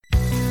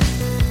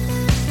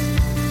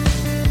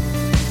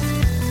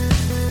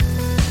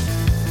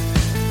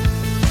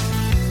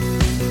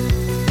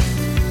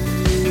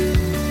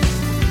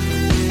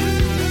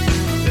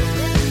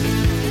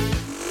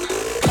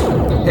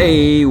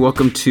Hey,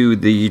 welcome to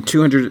the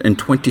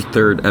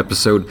 223rd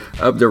episode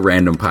of the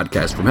Random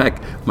Podcast from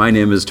Heck. My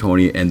name is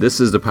Tony, and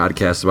this is the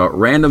podcast about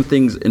random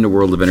things in the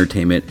world of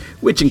entertainment,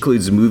 which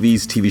includes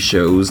movies, TV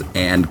shows,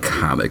 and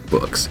comic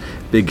books.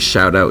 Big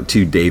shout out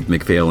to Dave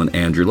McPhail and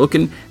Andrew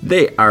Loken.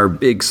 They are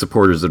big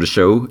supporters of the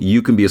show.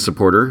 You can be a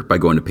supporter by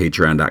going to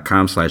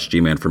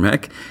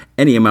patreon.com/gmanfromheck.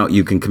 Any amount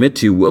you can commit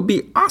to will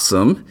be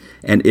awesome.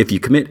 And if you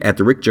commit at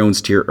the Rick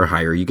Jones tier or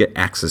higher, you get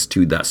access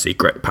to The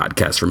Secret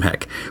Podcast from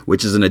Heck,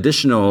 which is an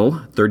additional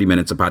 30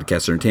 minutes of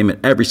podcast entertainment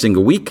every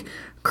single week.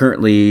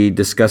 Currently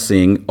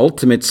discussing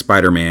Ultimate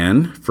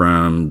Spider-Man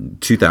from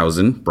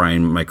 2000,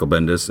 Brian Michael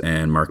Bendis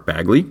and Mark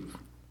Bagley.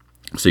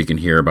 So you can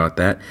hear about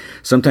that.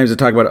 Sometimes I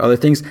talk about other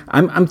things.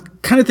 I'm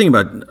kind of thinking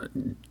about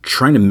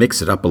trying to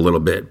mix it up a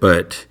little bit,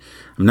 but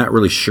I'm not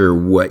really sure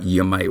what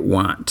you might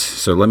want.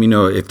 So let me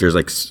know if there's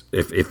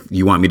if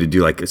you want me to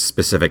do like a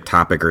specific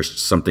topic or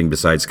something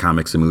besides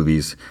comics and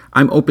movies.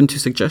 I'm open to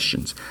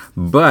suggestions.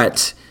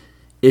 But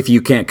if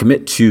you can't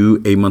commit to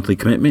a monthly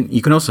commitment,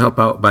 you can also help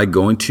out by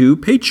going to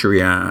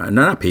Patreon.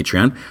 No, not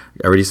Patreon.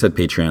 I already said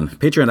Patreon.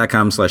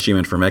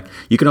 Patreon.com/gmanfromheck.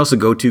 You can also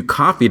go to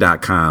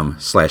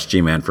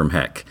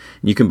coffee.com/gmanfromheck.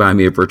 You can buy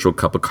me a virtual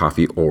cup of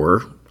coffee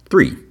or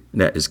 3.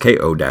 That is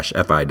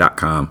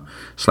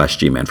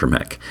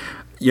ko-fi.com/gmanfromheck.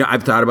 Yeah,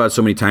 I've thought about it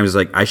so many times,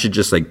 like I should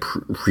just like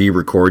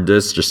pre-record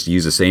this, just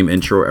use the same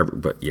intro.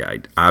 But yeah,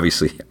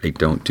 obviously I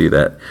don't do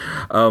that.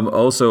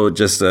 Also,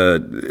 just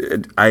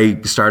I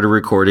started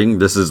recording.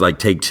 This is like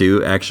take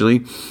 2,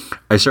 actually.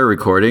 I started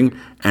recording,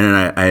 and then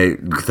I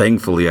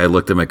thankfully I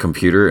looked at my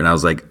computer and I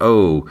was like,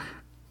 oh,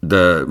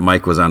 the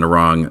mic was on the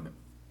wrong.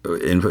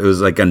 And it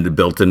was like on the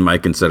built-in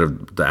mic instead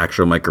of the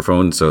actual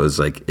microphone. So it was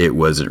like it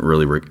wasn't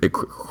really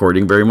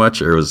recording very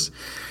much. Or it was.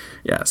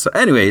 Yeah. So,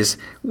 anyways,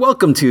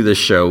 welcome to the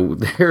show.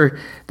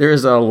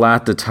 There's a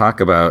lot to talk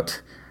about.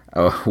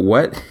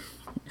 What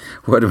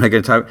am I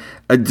going to talk?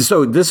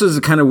 So this was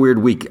a kind of weird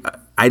week.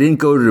 I didn't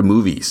go to the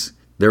movies.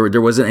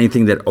 There wasn't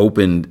anything that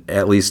opened,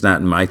 at least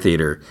not in my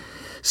theater.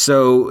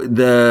 So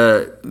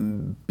the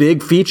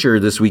big feature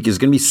this week is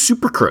going to be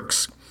Super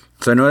Crooks.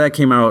 So I know that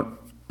came out.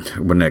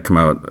 When did that come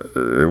out?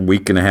 A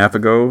week and a half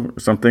ago or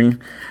something.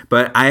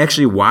 But I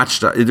actually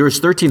watched. There was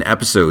 13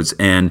 episodes,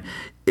 and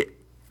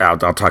I'll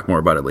talk more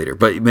about it later.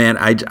 But man,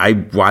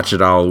 I watched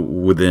it all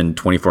within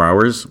 24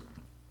 hours.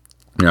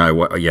 So I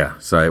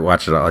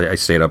watched it all. I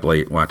stayed up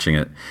late watching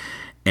it,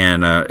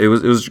 and it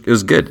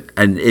was good.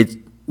 And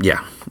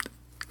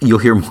you'll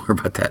hear more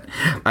about that.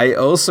 I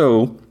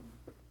also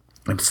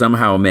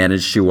somehow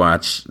managed to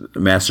watch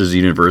Masters of the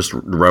Universe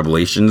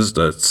Revelations,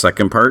 the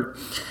second part.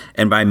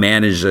 And by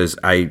managed,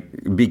 I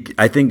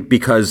think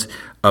because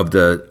of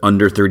the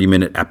under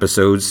 30-minute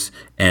episodes,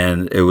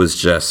 and it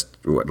was just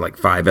like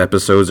 5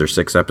 episodes or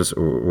 6 episodes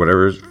or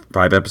whatever,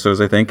 5 episodes,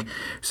 I think.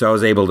 So I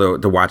was able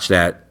to watch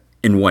that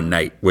in one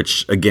night,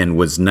 which again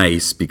was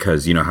nice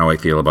because you know how I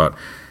feel about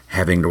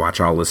having to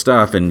watch all this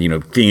stuff and, you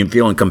know,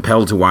 feeling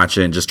compelled to watch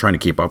it and just trying to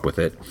keep up with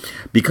it.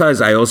 Because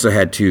I also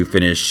had to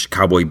finish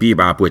Cowboy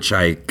Bebop, which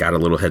I got a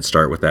little head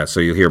start with that. So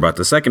you'll hear about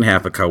the second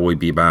half of Cowboy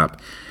Bebop.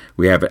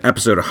 We have an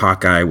episode of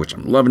Hawkeye, which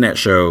I'm loving that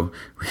show.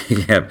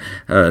 We have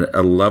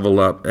a level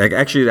up.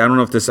 Actually, I don't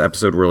know if this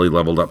episode really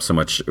leveled up so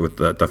much with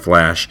the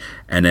Flash.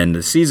 And then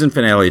the season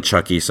finale of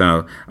Chucky.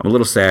 So I'm a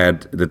little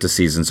sad that the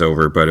season's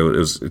over, but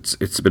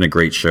it's been a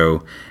great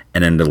show.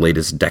 And then the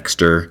latest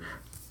Dexter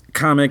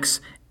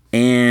comics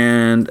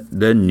and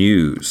the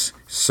news.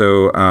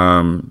 So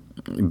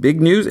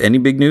big news? Any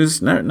big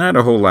news? Not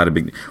a whole lot of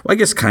big. Well, I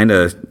guess kind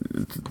of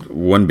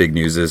one big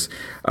news is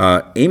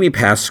Amy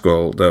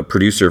Pascal, the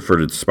producer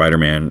for the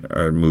Spider-Man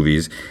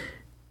movies,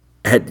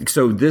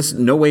 so this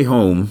No Way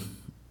Home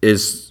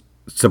is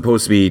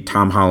supposed to be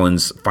Tom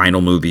Holland's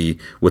final movie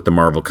with the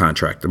Marvel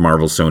contract, the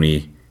Marvel,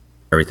 Sony,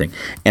 everything.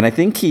 And I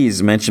think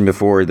he's mentioned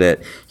before that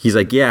he's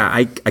like, yeah,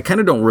 I kind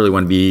of don't really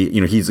want to be,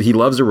 you know, he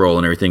loves the role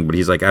and everything, but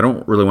he's like, I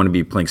don't really want to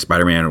be playing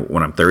Spider-Man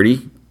when I'm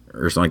 30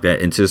 or something like that,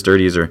 into his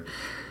 30s or.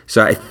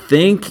 So I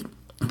think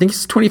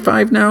he's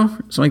 25 now,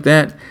 something like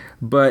that.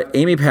 But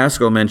Amy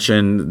Pascal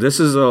mentioned this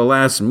is the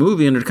last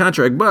movie under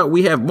contract, but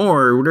we have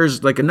more.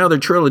 There's like another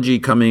trilogy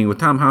coming with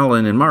Tom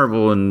Holland and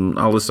Marvel and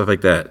all this stuff like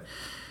that.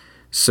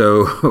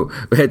 So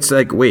it's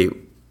like, wait,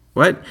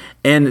 what?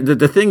 And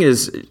the thing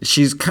is,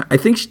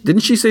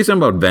 didn't she say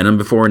something about Venom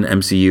before in the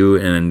MCU?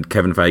 And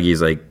Kevin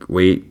Feige's like,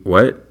 wait,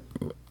 what?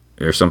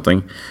 Or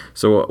something.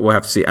 So we'll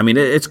have to see. I mean,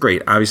 it's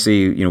great.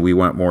 Obviously, you know, we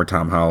want more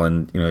Tom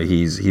Holland. You know,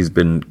 he's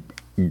been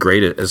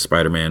great as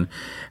Spider-Man,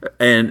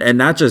 and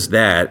not just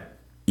that.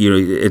 You know,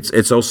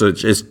 it's also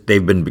just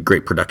they've been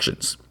great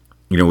productions.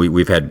 You know,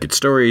 we've had good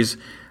stories.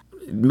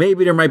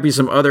 Maybe there might be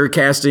some other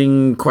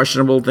casting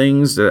questionable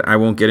things that I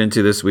won't get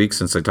into this week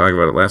since I talked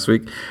about it last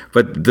week.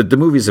 But the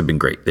movies have been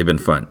great. They've been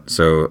fun.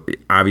 So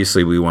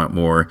obviously we want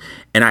more,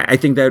 and I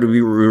think that would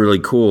be really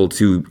cool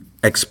to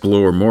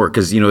explore more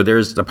because, you know,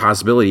 there's the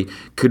possibility,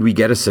 could we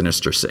get a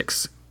Sinister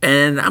Six?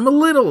 And I'm a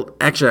little,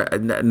 actually,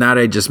 now that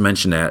I just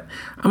mentioned that,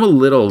 I'm a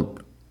little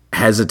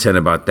hesitant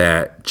about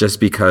that just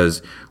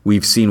because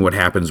we've seen what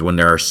happens when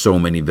there are so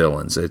many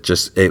villains.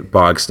 It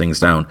bogs things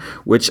down,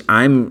 which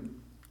I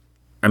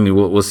mean,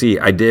 we'll see.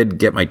 I did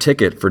get my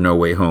ticket for No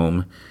Way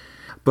Home,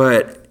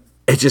 but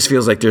it just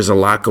feels like there's a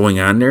lot going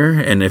on there.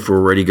 And if we're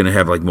already going to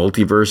have like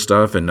multiverse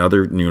stuff and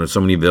other, so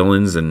many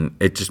villains, and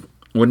it just,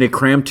 when they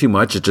cram too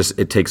much,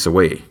 it takes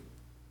away.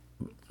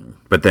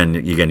 But then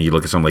again, you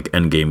look at something like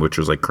Endgame, which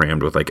was like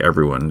crammed with like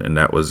everyone, and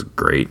that was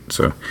great.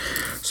 So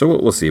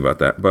we'll see about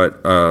that.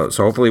 But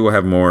so hopefully we'll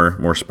have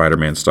more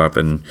Spider-Man stuff,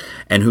 and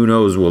who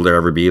knows, will there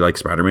ever be like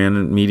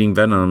Spider-Man meeting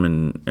Venom,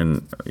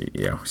 and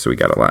yeah, so we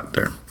got a lot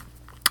there.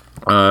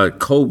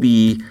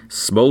 Cobie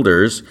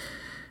Smulders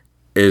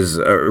is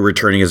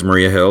returning as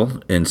Maria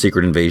Hill in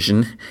Secret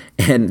Invasion,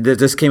 and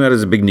this came out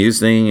as a big news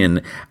thing,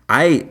 and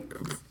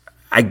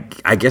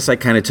I guess I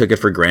kind of took it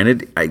for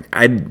granted.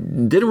 I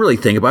didn't really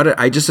think about it.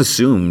 I just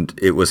assumed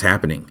it was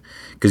happening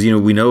because,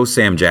 we know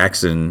Sam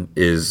Jackson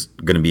is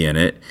going to be in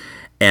it.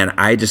 And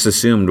I just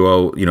assumed,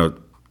 well,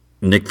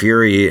 Nick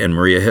Fury and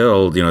Maria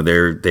Hill,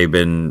 they've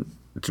been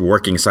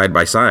working side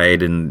by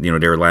side, and,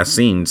 they were last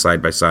seen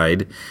side by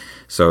side.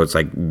 So it's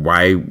like,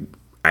 why?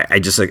 I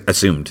just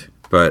assumed,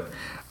 but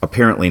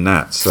apparently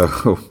not.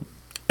 So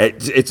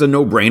it's a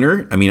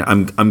no-brainer. I mean,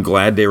 I'm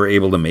glad they were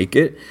able to make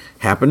it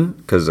happen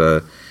because,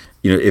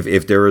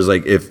 if there was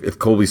like, if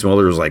Cobie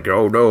Smulders was like,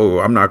 oh no,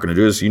 I'm not going to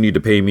do this, you need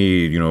to pay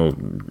me,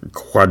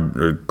 quad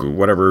or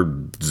whatever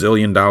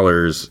zillion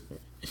dollars,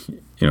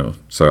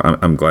 so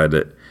I'm glad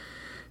that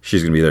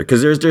she's going to be there,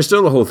 because there's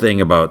still the whole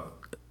thing about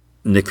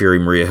Nick Fury,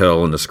 Maria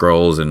Hill, and the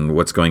Skrulls and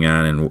what's going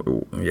on,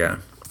 and yeah,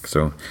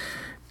 so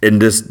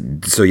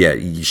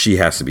she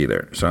has to be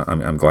there. So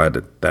I'm glad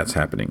that that's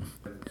happening.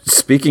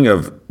 Speaking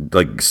of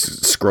like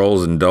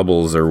Skrulls and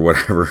doubles or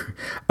whatever,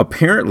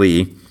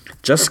 apparently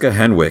Jessica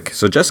Henwick.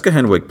 So Jessica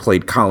Henwick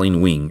played Colleen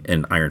Wing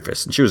in Iron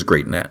Fist, and she was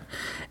great in that.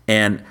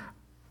 And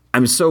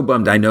I'm so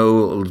bummed. I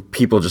know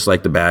people just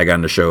like to bag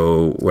on the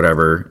show,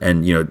 whatever.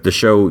 And, the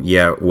show,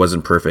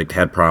 wasn't perfect,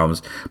 had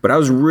problems. But I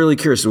was really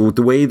curious with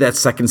the way that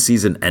second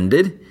season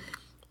ended.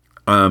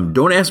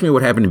 Don't ask me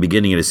what happened in the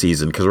beginning of the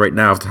season, because right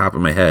now, off the top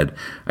of my head,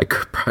 I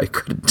probably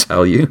couldn't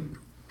tell you.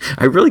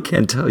 I really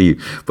can't tell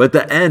you. But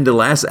at the end, the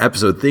last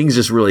episode, things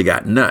just really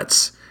got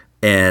nuts.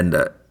 And,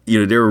 they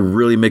were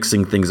really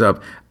mixing things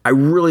up. I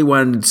really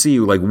wanted to see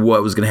like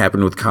what was going to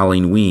happen with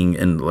Colleen Wing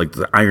and like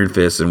the Iron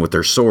Fist and with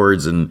their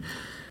swords, and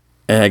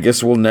I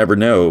guess we'll never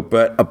know.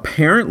 But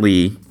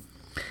apparently,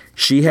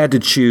 she had to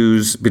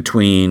choose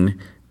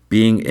between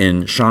being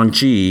in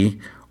Shang-Chi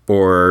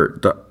or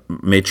the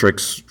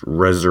Matrix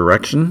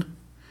Resurrection,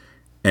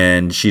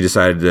 and she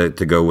decided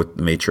to go with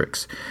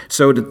Matrix.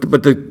 So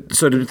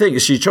the thing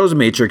is, she chose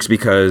Matrix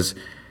because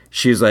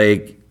she's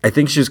like, I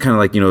think she was kind of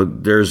like,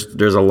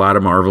 there's a lot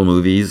of Marvel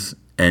movies.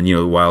 And,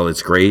 while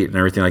it's great and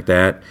everything like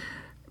that,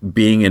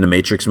 being in a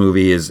Matrix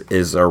movie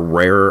is a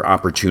rare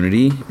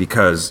opportunity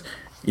because,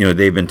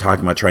 they've been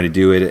talking about trying to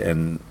do it.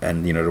 And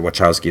the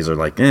Wachowskis are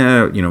like,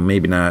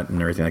 maybe not and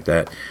everything like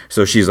that.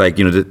 So she's like,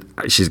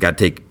 she's got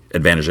to take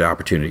advantage of the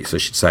opportunity. So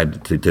she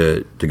decided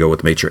to go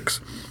with Matrix.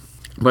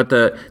 But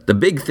the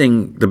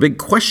big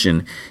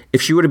question,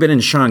 if she would have been in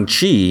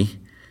Shang-Chi,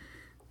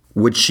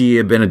 would she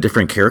have been a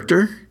different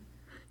character?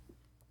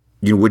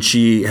 Would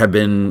she have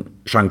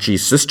been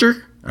Shang-Chi's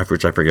sister?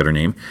 Which I forget her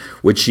name.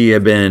 Would she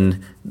have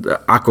been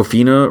the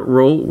Awkwafina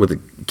role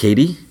with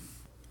Katie?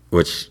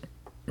 Which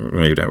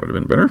maybe that would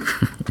have been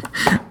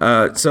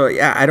better. So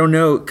yeah, I don't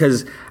know,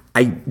 because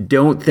I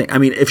don't think. I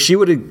mean, if she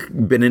would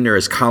have been in there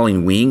as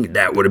Colleen Wing,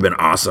 that would have been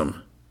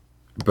awesome.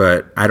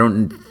 But I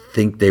don't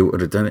think they would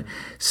have done it.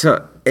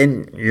 So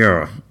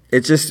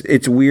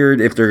it's weird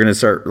if they're gonna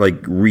start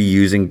like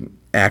reusing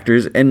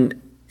actors.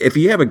 And if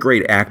you have a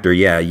great actor,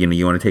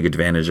 you want to take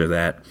advantage of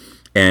that.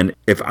 And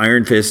if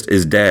Iron Fist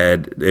is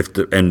dead,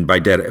 by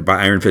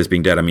Iron Fist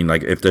being dead, I mean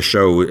like if the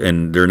show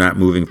and they're not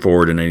moving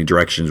forward in any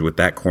directions with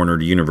that corner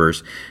of the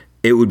universe,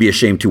 it would be a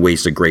shame to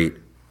waste a great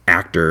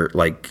actor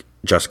like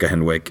Jessica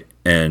Henwick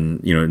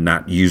and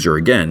not use her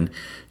again.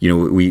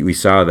 We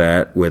saw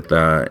that with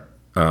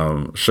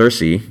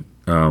Cersei.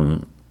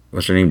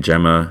 What's her name?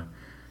 Gemma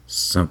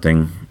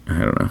something. I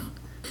don't know.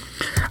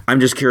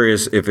 I'm just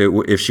curious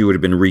if she would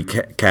have been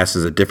recast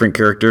as a different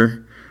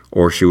character.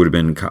 Or she would have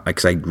been,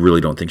 because I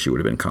really don't think she would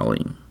have been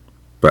Colleen.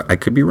 But I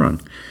could be wrong.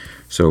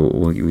 So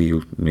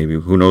we maybe,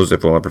 who knows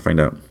if we'll ever find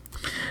out.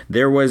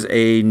 There was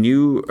a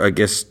new, I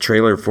guess,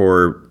 trailer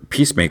for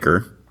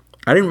Peacemaker.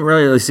 I didn't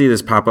really see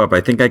this pop up.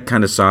 I think I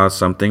kind of saw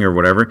something or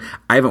whatever.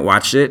 I haven't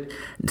watched it.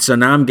 So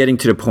now I'm getting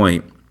to the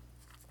point.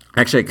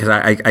 Actually, because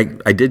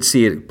I did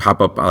see it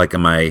pop up like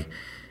on my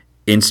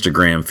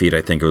Instagram feed.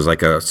 I think it was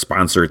like a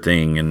sponsored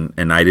thing.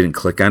 And I didn't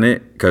click on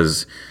it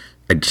because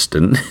I just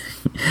didn't.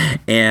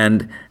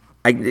 And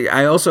I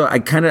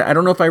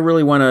don't know if I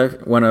really want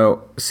to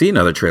see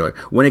another trailer.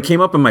 When it came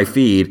up in my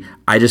feed,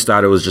 I just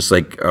thought it was just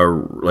like a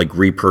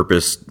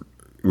repurposed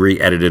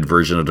re-edited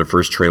version of the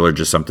first trailer,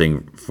 just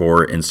something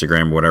for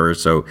Instagram or whatever.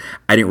 So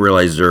I didn't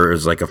realize there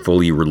was like a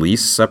fully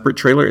released separate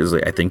trailer. Is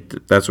like, I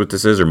think that's what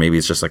this is, or maybe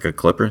it's just like a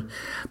clipper.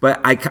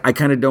 But I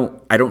kind of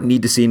don't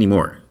need to see any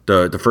more.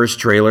 The first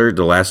trailer,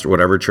 the last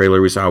whatever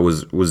trailer we saw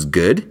was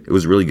good. It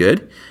was really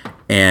good,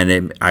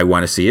 and I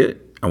want to see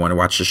it. I want to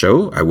watch the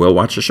show. I will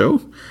watch the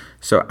show.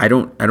 So I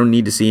don't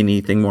need to see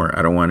anything more.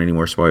 I don't want any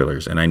more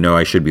spoilers, and I know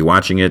I should be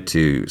watching it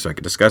so I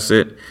could discuss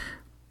it.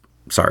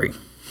 Sorry.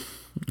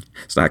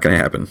 It's not going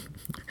to happen.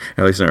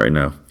 At least not right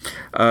now.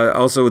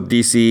 Also with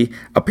DC,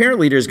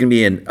 apparently there's going to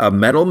be a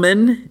Metal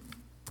Men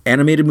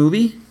animated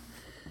movie.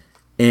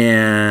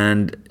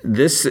 And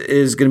this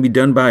is going to be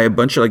done by a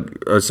bunch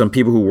of some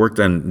people who worked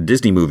on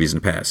Disney movies in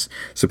the past.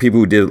 So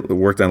people who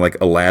worked on like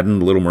Aladdin,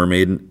 Little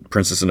Mermaid,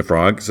 Princess and the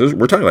Frog. So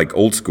we're talking like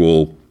old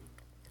school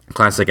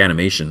classic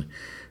animation.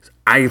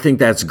 I think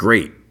that's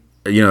great.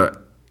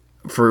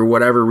 For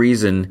whatever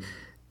reason,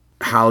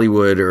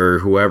 Hollywood or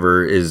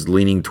whoever is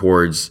leaning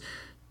towards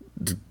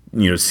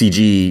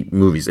CG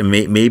movies, and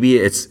maybe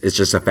it's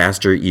just a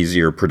faster,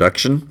 easier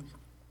production.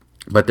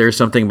 But there's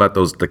something about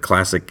the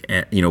classic.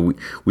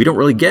 We don't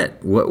really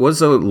get what was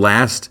the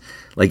last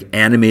like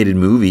animated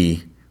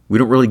movie. We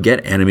don't really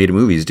get animated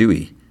movies, do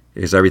we?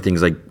 Because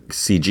everything's like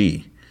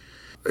CG.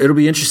 It'll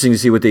be interesting to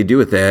see what they do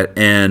with that,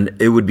 and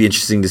it would be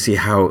interesting to see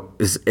how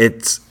is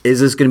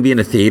this going to be in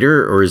a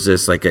theater or is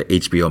this like a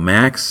HBO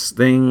Max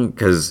thing?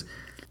 Because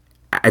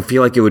I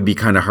feel like it would be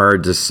kind of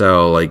hard to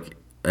sell like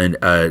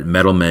a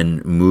Metal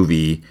Men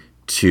movie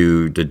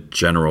to the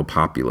general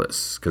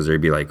populace, because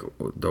they'd be like,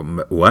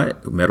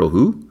 what? Metal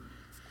who?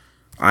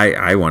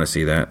 I want to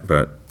see that,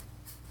 but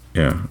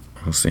yeah,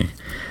 we'll see.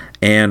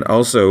 And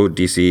also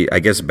DC, I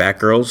guess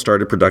Batgirl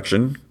started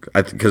production,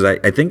 because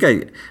I think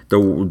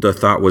the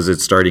thought was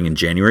it's starting in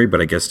January,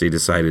 but I guess they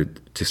decided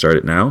to start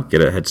it now,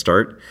 get a head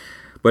start.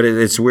 But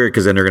it's weird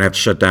because then they're gonna have to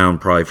shut down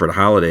probably for the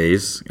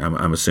holidays,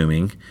 I'm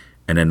assuming,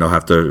 and then they'll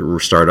have to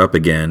start up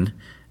again.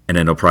 And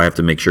then they'll probably have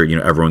to make sure,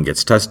 everyone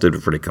gets tested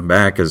before they come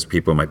back, because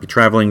people might be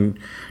traveling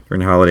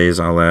during the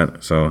holidays, all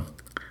that. So,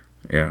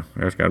 yeah,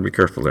 there's got to be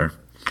careful there.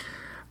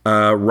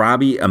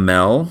 Robbie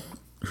Amell,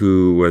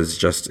 who was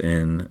just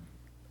in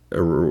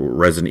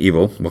Resident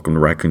Evil, Welcome to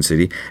Raccoon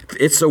City.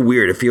 It's so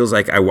weird. It feels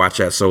like I watched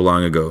that so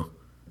long ago.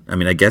 I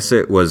mean, I guess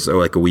it was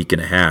like a week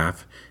and a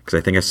half, because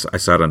I think I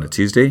saw it on a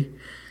Tuesday.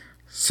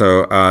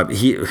 So I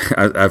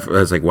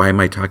was like, why am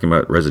I talking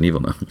about Resident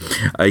Evil now?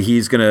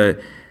 He's going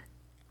to...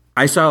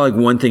 I saw like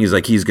one thing is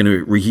like he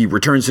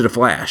returns to the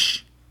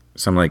Flash.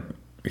 So I'm like,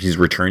 he's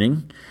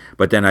returning.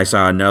 But then I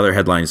saw another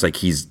headline. It's like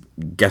he's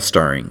guest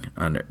starring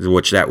on it,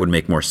 which that would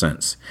make more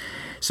sense.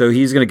 So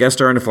he's going to guest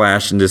star on the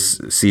Flash in this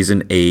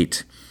season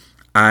 8.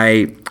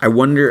 I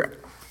wonder,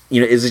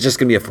 is it just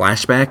going to be a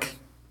flashback?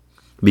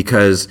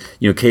 Because,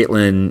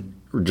 Caitlin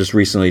just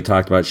recently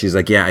talked about, she's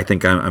like, yeah, I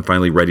think I'm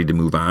finally ready to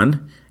move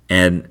on.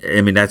 And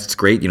I mean, that's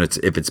great.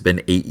 If it's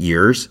been 8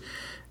 years.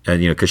 And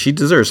because she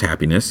deserves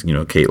happiness,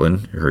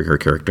 Caitlin, her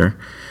character.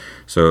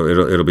 So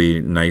it'll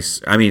be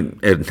nice. I mean,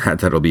 not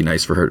that it'll be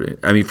nice for her.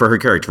 I mean, for her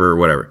character, for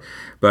whatever.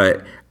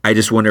 But I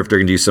just wonder if they're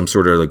gonna do some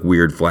sort of like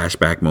weird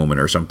flashback moment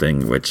or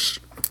something, which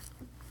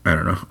I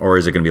don't know. Or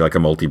is it gonna be like a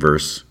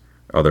multiverse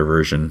other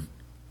version?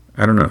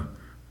 I don't know.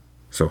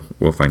 So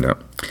we'll find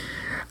out.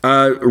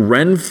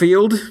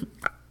 Renfield.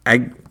 I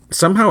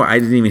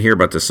didn't even hear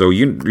about this. So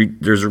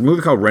there's a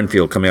movie called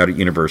Renfield coming out at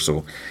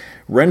Universal.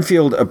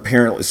 Renfield's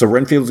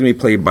going to be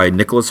played by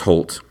Nicholas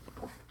Hoult.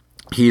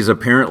 He's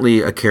apparently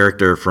a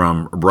character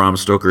from Bram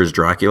Stoker's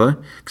Dracula,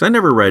 because I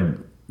never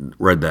read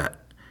that.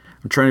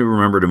 I'm trying to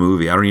remember the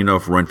movie. I don't even know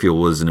if Renfield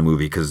was in the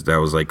movie, because that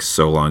was like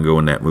so long ago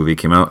when that movie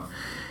came out.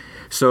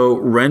 So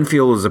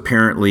Renfield is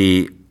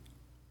apparently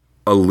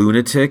a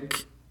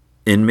lunatic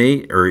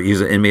inmate, or he's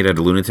an inmate at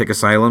a lunatic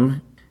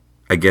asylum.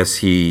 I guess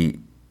he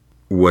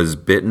was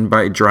bitten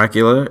by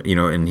Dracula,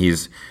 and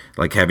he's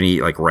like having to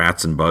eat like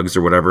rats and bugs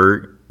or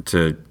whatever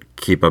to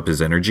keep up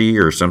his energy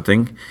or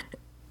something.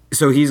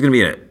 So he's going to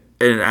be in it.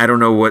 And I don't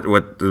know what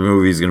the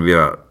movie is going to be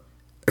about,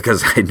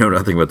 because I know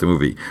nothing about the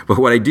movie. But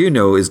what I do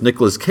know is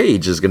Nicolas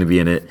Cage is going to be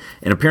in it,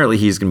 and apparently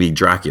he's going to be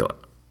Dracula.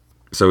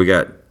 So we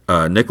got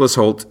Nicholas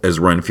Hoult as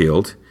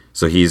Renfield.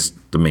 So he's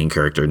the main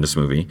character in this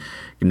movie.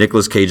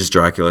 Nicolas Cage is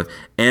Dracula.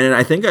 And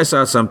I think I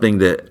saw something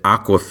that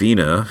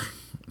Awkwafina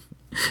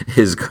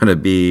is going to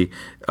be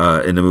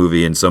in the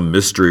movie in some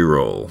mystery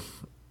role.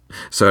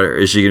 So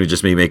is she going to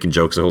just be making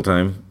jokes the whole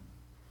time?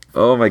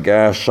 Oh my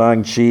gosh,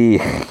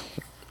 Shang-Chi.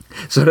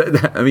 So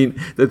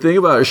the thing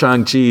about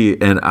Shang-Chi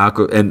and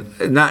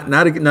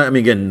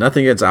again,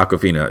 nothing against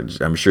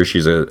Awkwafina. I'm sure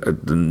she's a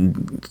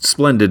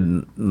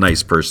splendid,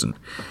 nice person.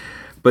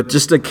 But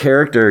just the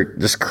character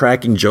just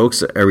cracking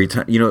jokes every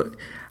time,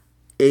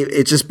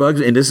 it just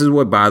bugs me. And this is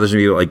what bothers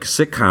me, like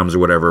sitcoms or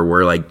whatever,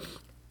 where like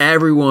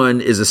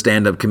everyone is a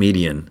stand-up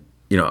comedian.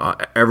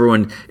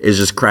 Everyone is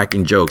just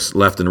cracking jokes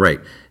left and right.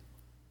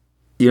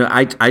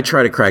 I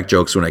try to crack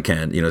jokes when I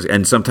can,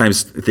 and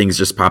sometimes things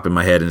just pop in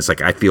my head and it's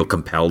like I feel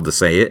compelled to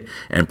say it,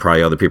 and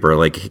probably other people are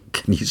like,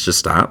 can you just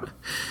stop?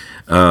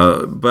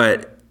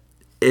 But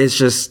it's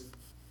just,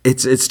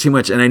 it's too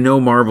much. And I know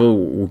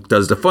Marvel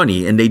does the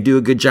funny, and they do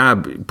a good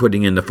job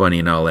putting in the funny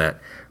and all that.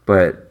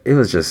 But it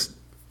was just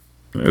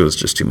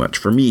too much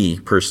for me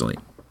personally.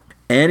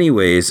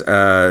 Anyways,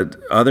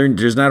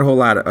 there's not a whole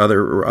lot of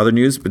other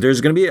news, but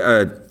there's going to be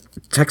a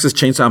Texas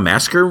Chainsaw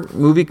Massacre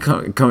movie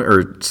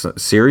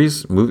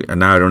series movie.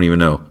 Now I don't even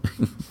know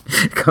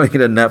coming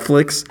to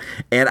Netflix,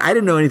 and I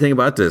didn't know anything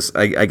about this.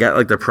 I got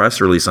like the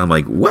press release. I'm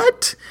like,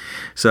 what?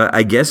 So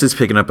I guess it's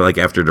picking up like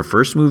after the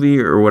first movie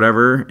or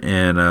whatever,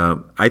 and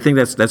I think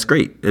that's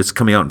great. It's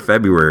coming out in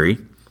February,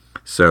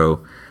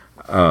 so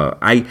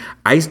I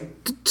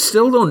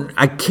still don't.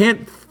 I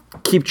can't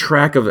keep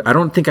track of. I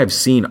don't think I've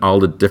seen all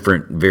the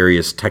different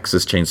various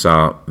Texas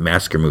Chainsaw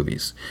Massacre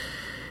movies.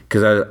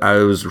 Because I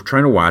was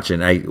trying to watch it,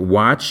 and I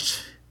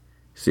watched.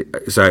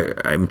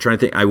 I'm trying to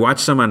think. I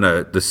watched some on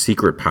the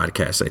Secret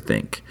podcast. I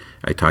think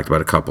I talked about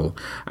a couple.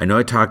 I know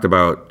I talked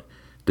about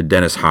the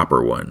Dennis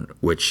Hopper one,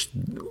 which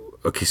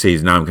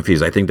now I'm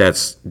confused. I think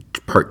that's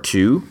part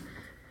 2.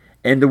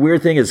 And the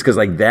weird thing is because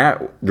like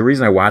that, the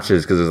reason I watched it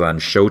is because it was on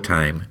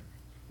Showtime.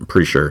 I'm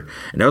pretty sure,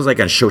 and that was like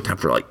on Showtime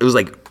for like it was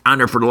like on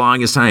there for the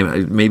longest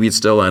time. Maybe it's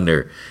still on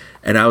there.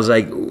 And I was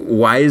like,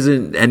 why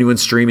isn't anyone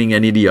streaming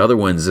any of the other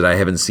ones that I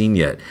haven't seen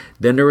yet?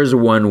 Then there was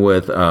one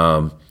with,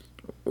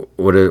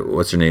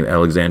 what's her name?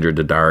 Alexandra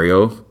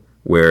Daddario,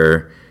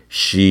 where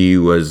she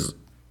was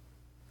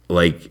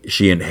like,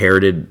 she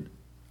inherited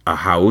a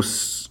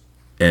house.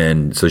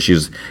 And so she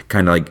was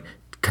kind of like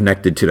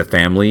connected to the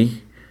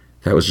family.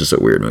 That was just a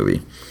weird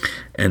movie.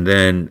 And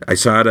then I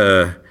saw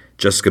the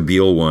Jessica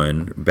Biel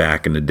one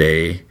back in the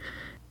day.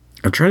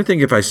 I'm trying to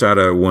think if I saw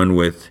the one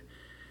with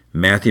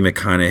Matthew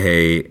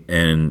McConaughey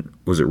and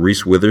was it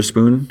Reese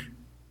Witherspoon?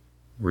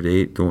 Were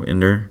they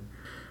in there?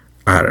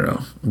 I don't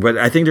know, but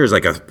I think there's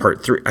like a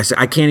part 3.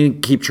 I can't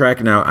even keep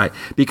track now.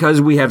 Because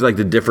we have like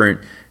the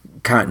different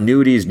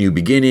continuities, new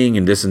beginning,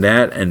 and this and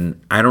that, and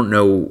I don't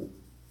know.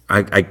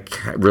 I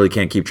really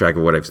can't keep track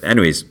of what I've.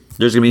 Anyways,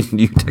 there's gonna be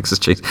new Texas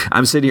Chainsaw.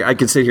 I'm sitting here. I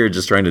could sit here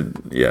just trying to.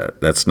 Yeah,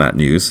 that's not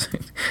news.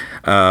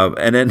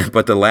 And then,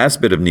 but the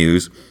last bit of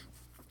news: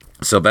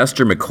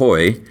 Sylvester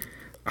McCoy,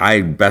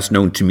 best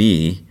known to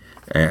me.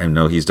 I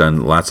know he's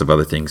done lots of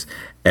other things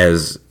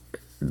as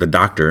the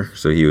Doctor.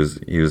 So he was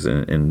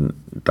in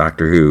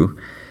Doctor Who.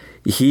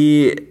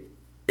 He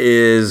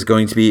is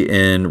going to be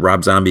in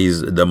Rob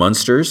Zombie's The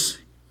Munsters.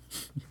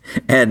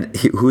 And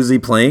who's he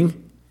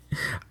playing?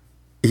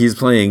 He's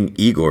playing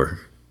Igor.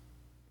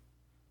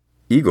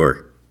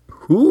 Igor.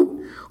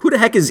 Who? Who the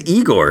heck is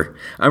Igor?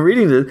 I'm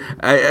reading this.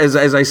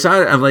 As I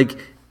saw it, I'm like,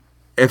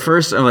 at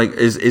first, I'm like,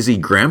 is he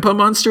Grandpa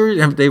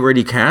Munster? Have they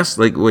already cast?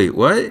 Like, wait,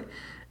 what?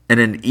 And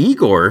then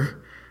Igor.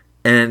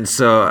 And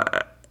so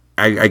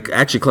I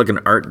actually click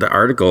the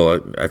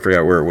article. I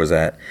forgot where it was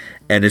at.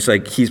 And it's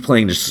like he's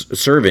playing the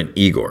servant,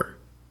 Igor.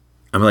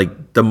 I'm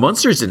like, the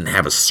Munsters didn't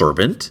have a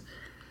servant.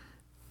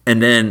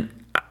 And then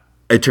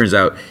it turns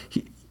out,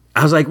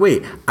 I was like,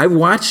 wait, I've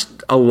watched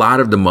a lot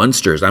of the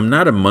Munsters. I'm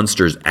not a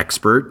Munsters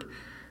expert.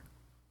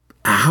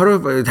 How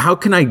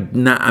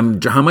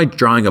am I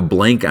drawing a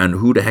blank on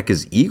who the heck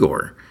is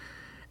Igor?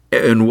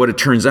 And what it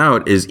turns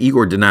out is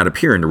Igor did not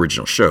appear in the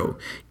original show.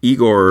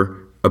 Igor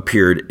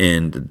appeared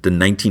in the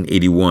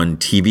 1981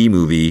 TV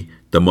movie,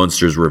 The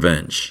Munsters'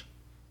 Revenge.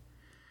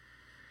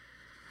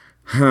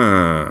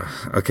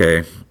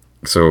 Okay.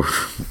 So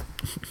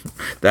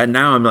that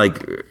now I'm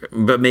like,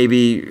 but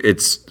maybe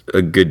it's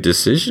a good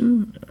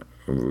decision.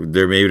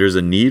 Maybe there's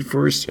a need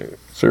for a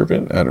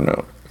servant. I don't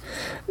know.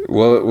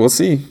 Well, we'll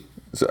see.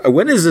 So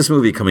when is this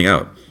movie coming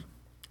out?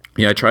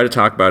 Yeah, I try to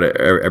talk about it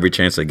every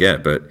chance I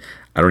get, but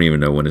I don't even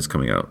know when it's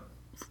coming out.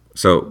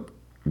 So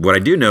what I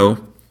do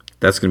know,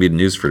 that's going to be the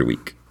news for the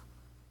week.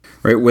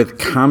 Right, with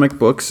comic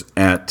books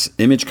at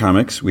Image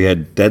Comics, we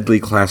had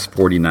Deadly Class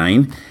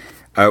 49.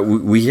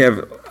 We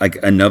have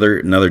like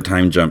another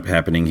time jump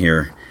happening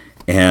here,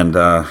 and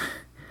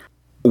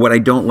what I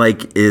don't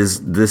like is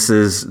this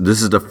is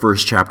the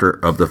first chapter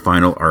of the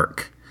final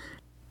arc.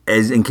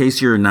 As in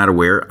case you're not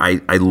aware,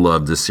 I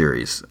love this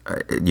series.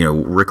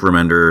 Rick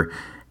Remender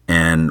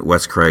and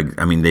Wes Craig,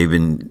 I mean, they've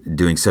been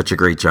doing such a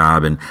great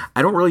job, and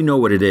I don't really know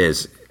what it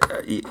is.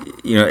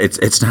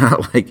 It's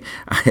not like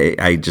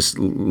I just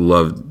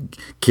love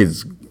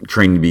kids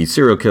trained to be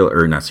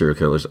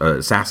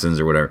assassins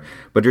or whatever.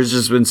 But there's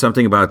just been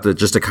something about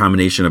just a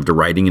combination of the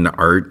writing and the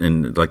art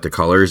and like the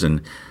colors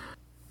and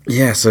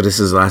yeah. So this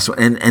is the last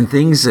one, and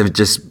things have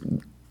just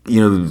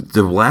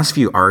the last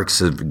few arcs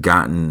have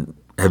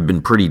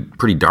been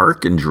pretty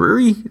dark and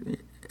dreary.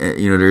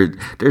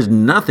 There's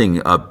nothing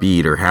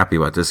upbeat or happy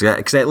about this.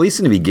 Because at least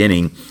in the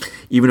beginning,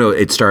 even though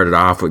it started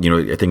off,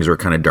 things were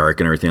kind of dark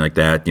and everything like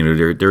that.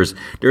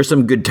 There's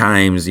some good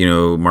times.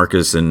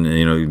 Marcus and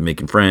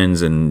making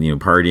friends and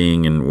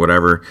partying and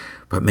whatever.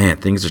 But man,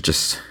 things are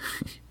just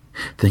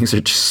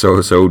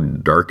so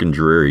dark and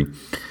dreary.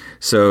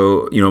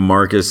 So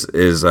Marcus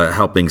is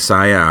helping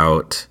Saya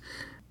out,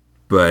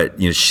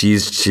 but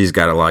she's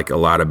got a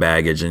lot of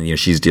baggage and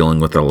she's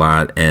dealing with a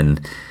lot and.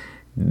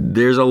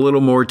 There's a little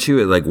more to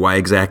it, like why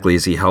exactly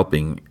is he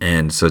helping?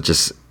 And so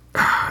just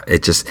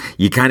it just,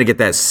 you kind of get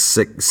that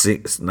sick,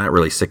 not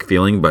really sick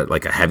feeling, but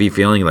like a heavy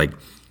feeling, like,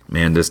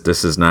 man,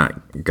 this is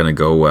not gonna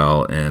go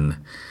well. And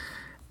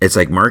it's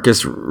like,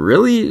 Marcus,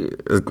 really,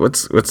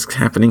 what's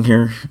happening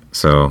here?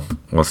 So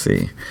we'll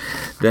see.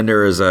 Then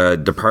there is a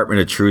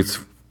Department of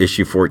Truth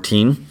issue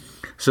 14.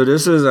 So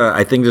this is,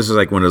 I think this is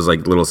like one of those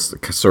like little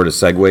sort of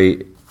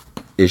segue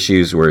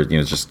issues where, you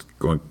know, just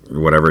going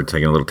whatever,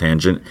 taking a little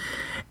tangent.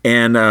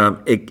 And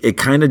it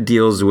kind of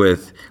deals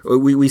with,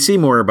 we see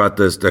more about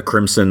this, the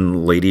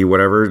Crimson Lady,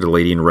 whatever, the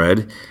Lady in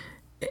Red,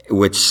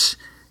 which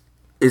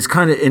is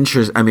kind of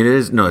interesting. I mean,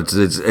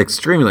 it's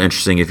extremely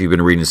interesting if you've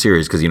been reading the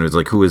series, because, you know, it's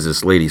like, who is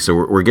this lady? So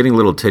we're getting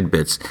little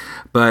tidbits.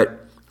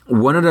 But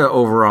one of the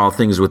overall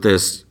things with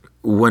this,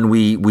 when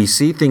we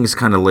see things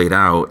kind of laid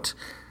out,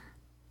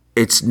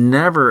 it's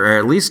never, or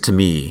at least to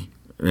me,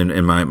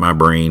 in my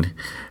brain,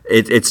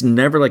 it's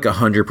never like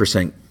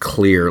 100%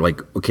 clear,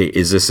 like, okay,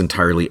 is this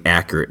entirely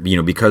accurate? You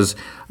know, because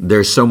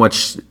there's so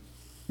much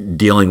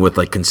dealing with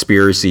like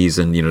conspiracies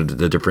and, you know,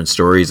 the different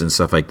stories and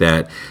stuff like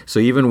that. So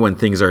even when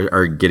things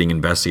are getting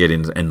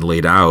investigated and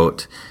laid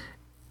out,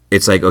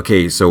 it's like,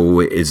 okay, so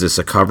is this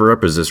a cover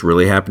up? Is this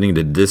really happening?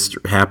 Did this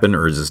happen,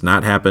 or is this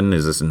not happen?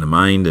 Is this in the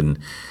mind? And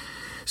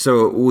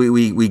so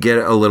we get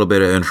a little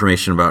bit of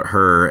information about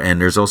her,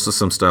 and there's also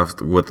some stuff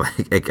with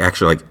like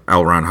actually like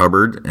L. Ron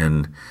Hubbard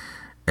and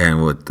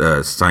with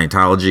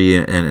Scientology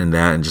and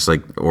that, and just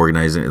like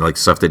organizing like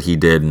stuff that he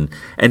did,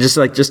 and just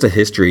like just a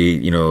history,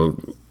 you know,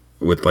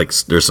 with like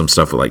there's some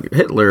stuff with like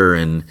Hitler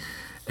and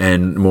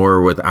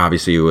more with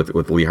obviously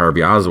with Lee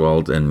Harvey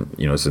Oswald, and,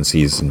 you know, since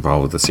he's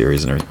involved with the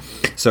series and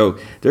everything. So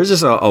there's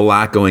just a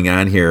lot going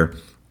on here,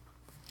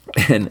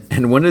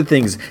 and one of the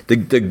things, the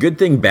good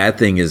thing, bad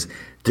thing is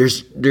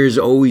there's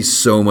always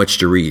so much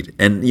to read,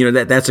 and, you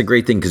know, that's a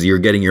great thing because you're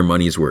getting your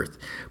money's worth.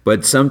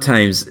 But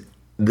sometimes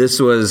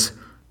this was,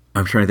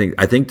 I'm trying to think,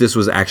 I think this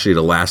was actually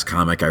the last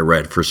comic I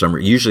read for some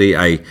reason. Usually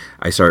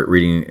I start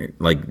reading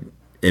like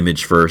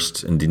Image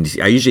first, and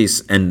DC. I usually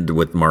end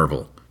with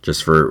Marvel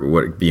just for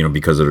what, you know,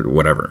 because of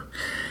whatever.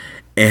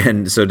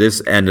 And so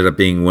this ended up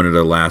being one of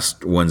the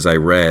last ones I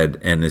read,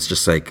 and it's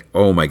just like,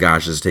 oh my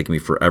gosh, this is taking me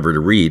forever to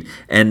read.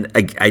 And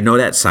I know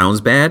that sounds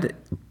bad,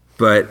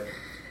 but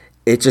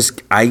it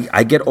just,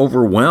 I get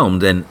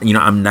overwhelmed, and, you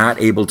know, I'm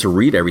not able to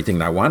read everything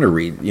that I want to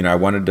read. You know, I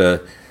wanted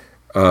to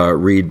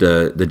read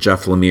the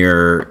Jeff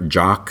Lemire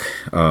Jock,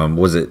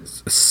 was it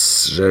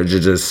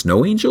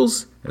Snow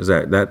Angels? Is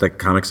that the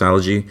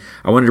Comixology?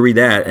 I wanted to read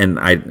that, and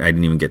I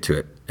didn't even get to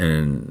it.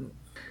 And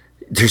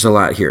there's a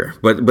lot here,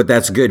 but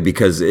that's good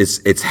because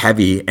it's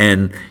heavy,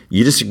 and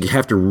you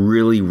have to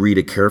really read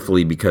it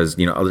carefully because,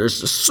 you know, there's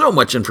just so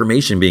much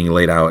information being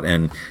laid out,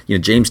 and, you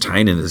know, James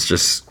Tynion is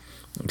just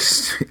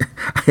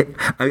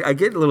I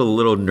get a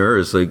little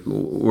nervous, like,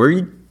 where are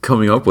you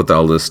coming up with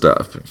all this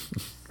stuff?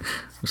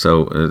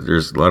 So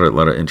there's a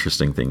lot of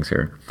interesting things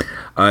here.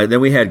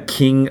 Then we had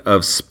King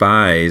of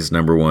Spies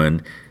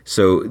 #1.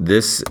 So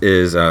this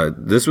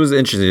was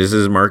interesting. This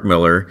is Mark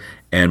Miller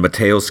and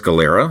Matteo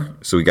Scalera.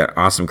 So we got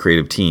awesome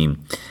creative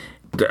team.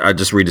 I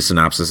just read the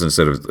synopsis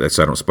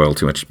so I don't spoil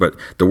too much. But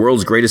the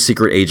world's greatest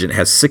secret agent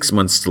has 6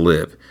 months to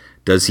live.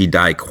 Does he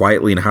die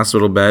quietly in a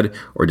hospital bed,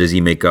 or does he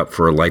make up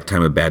for a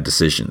lifetime of bad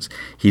decisions?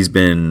 He's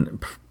been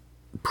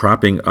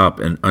propping up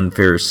an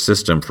unfair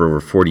system for over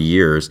 40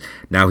 years.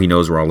 Now he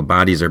knows where all the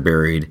bodies are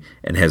buried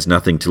and has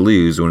nothing to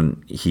lose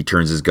when he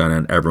turns his gun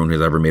on everyone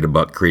who's ever made a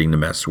buck creating the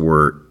mess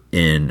we're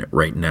in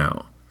right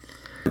now.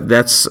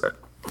 That's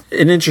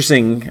an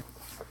interesting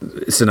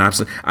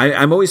synopsis.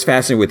 I'm always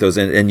fascinated with those,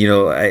 and you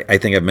know, I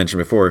think I've mentioned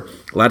before,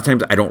 a lot of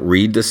times I don't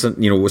read this,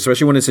 you know,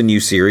 especially when it's a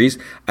new series,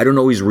 I don't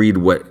always read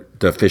what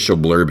the official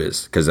blurb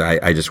is, because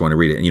I just want to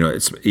read it. You know,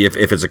 it's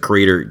if it's a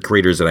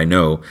creators that I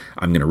know,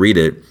 I'm going to read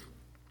it,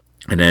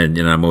 and then,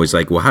 you know, I'm always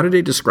like, well, how did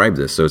they describe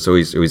this? So it's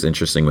always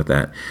interesting with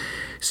that.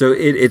 So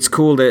it's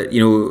cool that,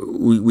 you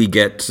know, we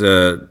get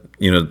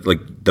you know, like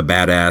the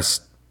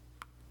badass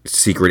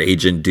secret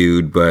agent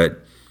dude, but,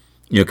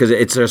 you know, because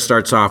it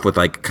starts off with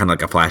like kind of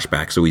like a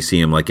flashback, so we see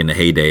him like in the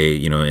heyday,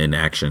 you know, in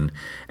action,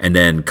 and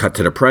then cut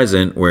to the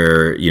present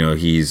where, you know,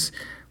 he's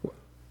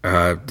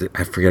I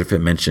forget if it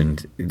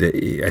mentioned that,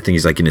 I think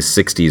he's like in his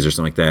 60s or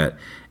something like that,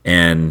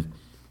 and,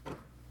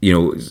 you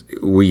know,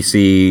 we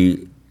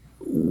see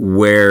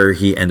where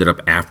he ended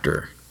up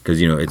after,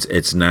 because, you know,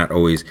 it's not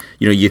always,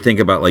 you know, you think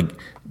about like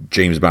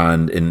James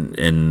Bond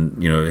in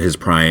you know, his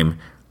prime.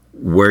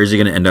 Where is he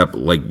going to end up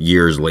like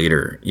years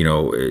later? You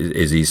know,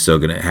 is he still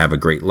going to have a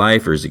great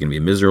life, or is he going to be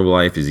a miserable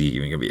life? Is he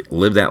even going to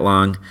live that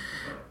long?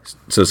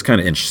 So it's kind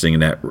of interesting in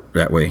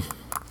that way.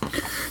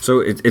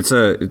 So it's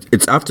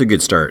off to a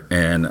good start,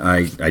 and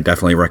I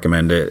definitely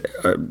recommend it.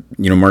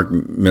 You know, Mark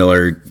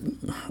Miller,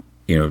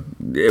 you know,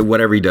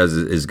 whatever he does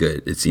is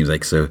good, it seems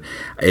like. So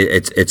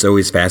it's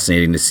always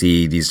fascinating to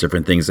see these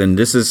different things, and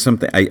this is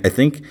something I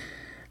think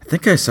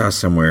I saw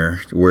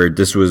somewhere where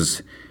this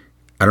was.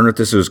 I don't know if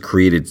this was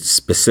created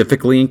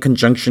specifically in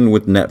conjunction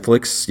with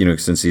Netflix, you know,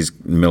 since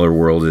Miller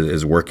World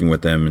is working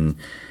with them,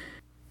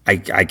 I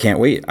can't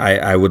wait.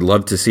 I would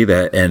love to see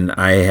that, and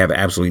I have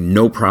absolutely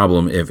no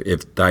problem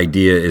if the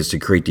idea is to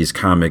create these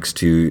comics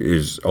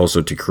is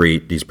also to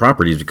create these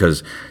properties,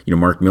 because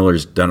Mark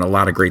Millar's done a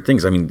lot of great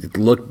things. I mean,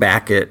 look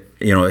back at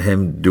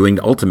him doing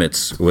the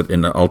Ultimates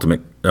in the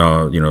Ultimate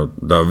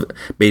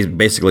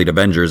basically the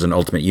Avengers and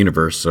Ultimate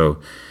Universe.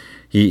 So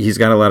he's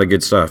got a lot of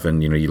good stuff,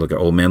 and you look at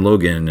Old Man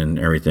Logan and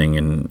everything,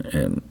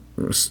 and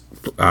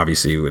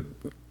obviously with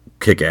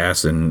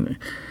Kick-Ass, and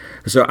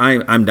so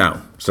I'm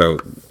down. So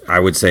I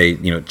would say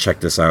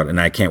check this out, and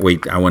I can't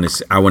wait. I want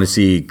to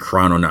see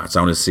Chrononauts.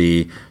 I want to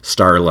see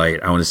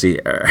Starlight. I want to see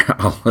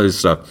all this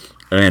stuff,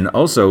 and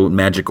also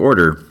Magic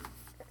Order.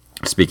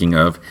 Speaking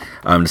of,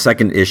 the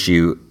second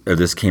issue of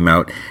this came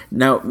out.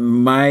 Now,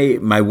 my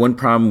one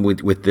problem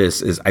with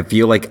this is I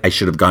feel like I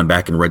should have gone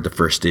back and read the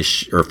first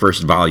issue or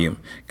first volume,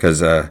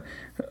 because I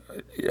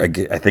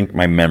think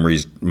my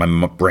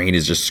brain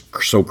is just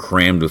so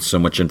crammed with so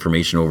much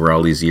information over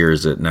all these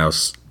years that now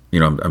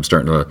I'm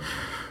starting to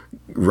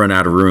run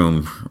out of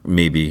room,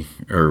 maybe,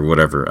 or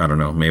whatever. I don't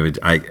know. Maybe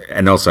I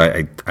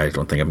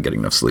don't think I'm getting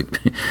enough sleep.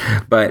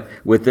 But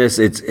with this,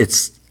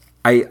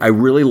 I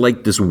really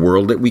like this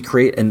world that we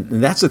create, and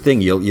that's the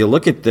thing. You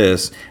look at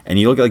this, and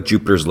you look at like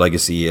Jupiter's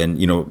Legacy, and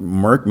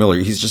Mark Millar.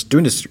 He's just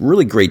doing this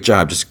really great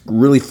job, just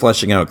really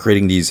fleshing out,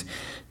 creating these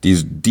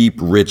deep,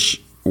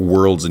 rich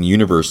worlds and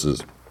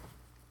universes.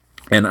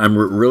 And I'm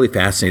really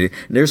fascinated.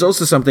 And there's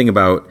also something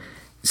about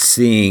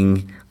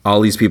seeing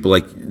all these people,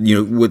 like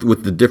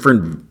with the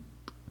different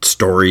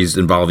stories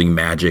involving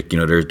magic.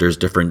 There's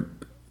different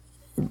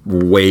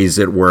ways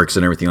it works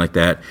and everything like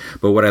that.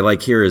 But what I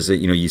like here is that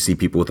you see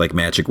people with like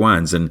magic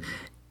wands, and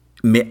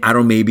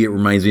maybe it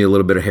reminds me a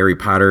little bit of Harry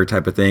Potter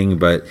type of thing,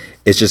 but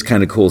it's just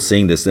kind of cool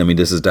seeing this. I mean,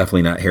 this is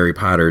definitely not Harry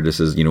Potter. This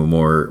is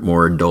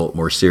more adult,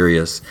 more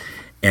serious,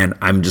 and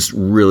I'm just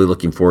really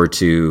looking forward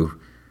to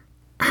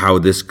how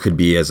this could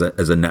be as a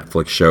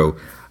Netflix show.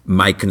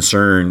 My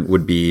concern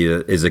would be,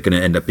 is it going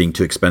to end up being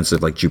too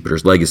expensive like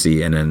Jupiter's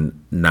Legacy and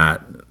then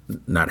not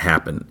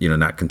happen,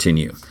 not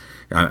continue?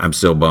 I'm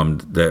still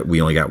bummed that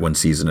we only got one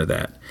season of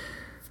that.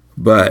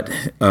 But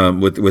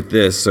with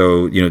this,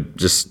 so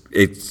just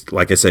it's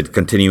like I said,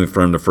 continuing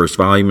from the first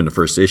volume and the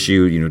first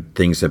issue,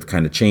 things have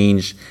kind of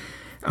changed.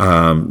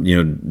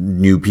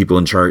 New people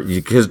in charge,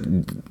 because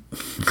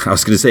I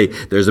was going to say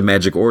there's a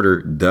Magic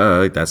Order.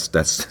 Duh, that's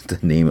the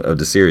name of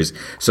the series.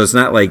 So it's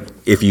not like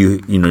if you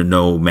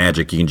know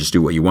magic, you can just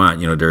do what you want.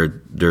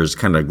 There's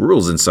kind of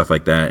rules and stuff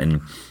like that,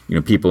 and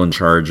people in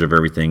charge of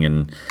everything.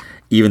 And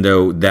even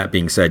though that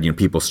being said,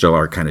 people still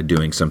are kind of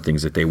doing some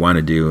things that they want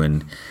to do,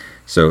 and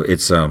so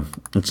it's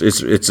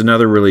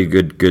another really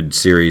good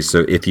series. So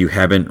if you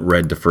haven't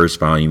read the first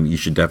volume, you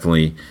should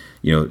definitely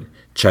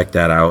check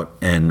that out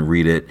and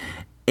read it.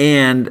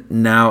 And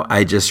now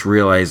I just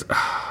realized,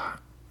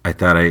 I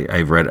thought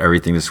I've read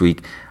everything this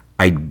week.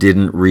 I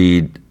didn't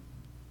read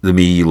The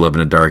Me You Love in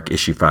the Dark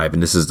issue 5,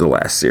 and this is the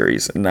last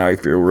series. And now I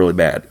feel really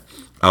bad.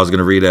 I was going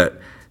to read it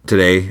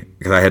today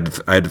because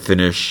I had to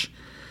finish.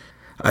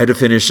 I had to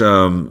finish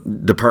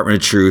Department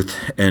of Truth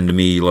and The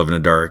Me You Love in the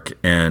Dark,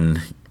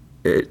 and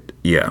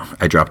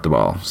I dropped the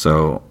ball.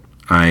 So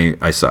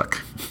I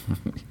suck.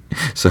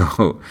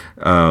 So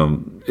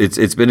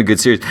it's been a good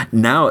series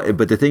now,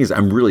 but the thing is,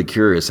 I'm really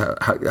curious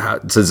how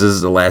since this is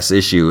the last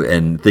issue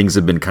and things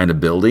have been kind of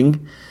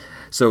building.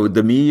 So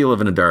The Me You Live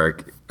in the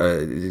Dark,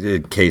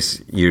 in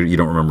case you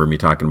don't remember me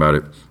talking about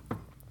it,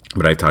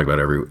 but I talk about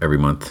it every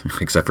month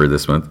except for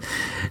this month.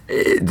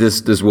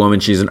 This woman,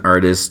 she's an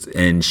artist,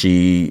 and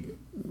she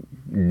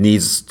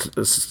needs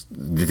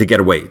to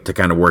get away to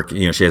kind of work.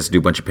 She has to do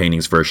a bunch of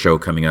paintings for a show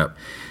coming up.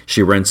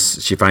 She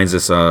finds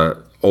this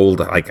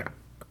old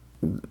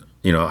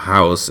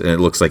house, and it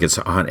looks like it's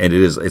haunted, and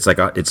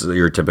it's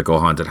your typical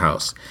haunted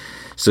house.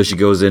 So she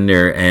goes in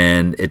there,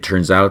 and it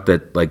turns out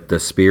that like the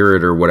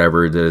spirit or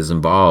whatever that is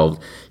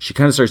involved, she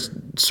kind of starts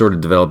sort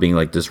of developing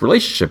like this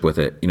relationship with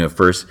it.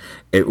 First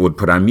it would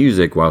put on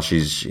music while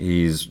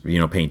he's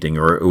painting,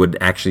 or it would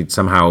actually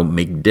somehow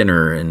make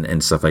dinner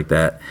and stuff like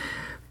that.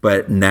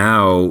 But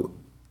now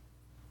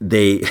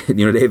they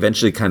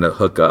eventually kind of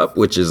hook up,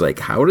 which is like,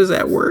 how does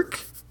that work?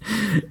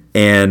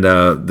 And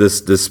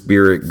this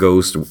spirit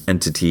ghost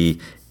entity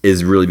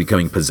is really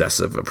becoming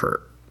possessive of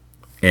her.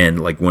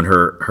 And like when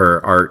her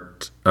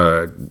art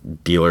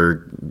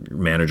dealer,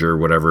 manager,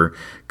 whatever,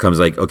 comes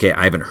like, okay,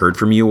 I haven't heard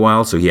from you in a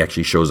while. So he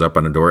actually shows up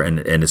on the door, and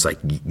it's like,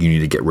 you need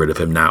to get rid of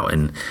him now.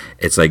 And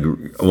it's like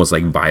almost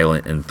like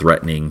violent and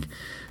threatening.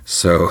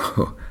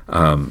 So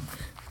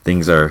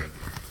things are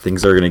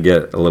going to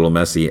get a little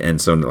messy.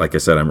 And so, like I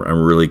said,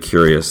 I'm really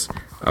curious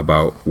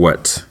about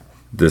what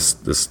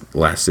this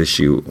last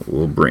issue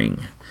will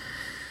bring.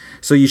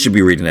 So you should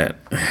be reading that.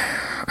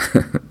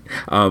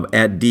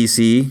 At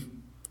DC,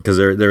 because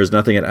there was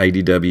nothing at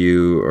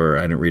IDW, or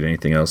I didn't read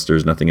anything else.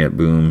 There's nothing at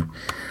Boom.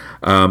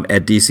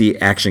 At DC,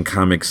 Action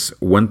Comics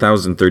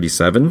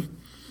 1037.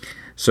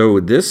 So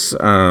this,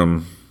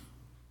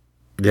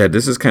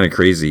 this is kind of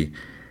crazy.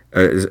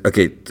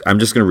 Okay, I'm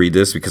just going to read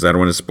this because I don't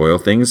want to spoil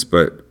things,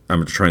 but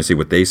I'm trying to see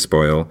what they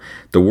spoil.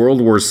 The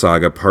World War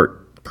Saga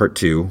Part part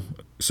 2.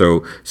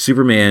 So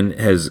Superman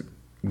has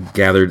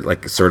gathered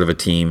like sort of a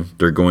team.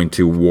 They're going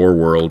to War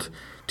World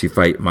to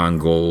fight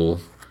Mongul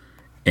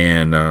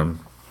and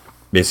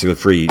basically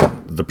free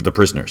the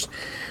prisoners.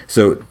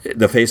 So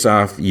the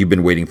face-off you've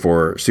been waiting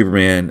for,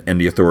 Superman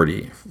and the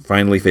Authority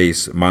finally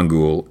face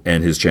Mongul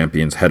and his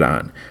champions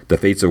head-on. The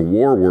fates of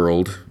War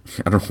World,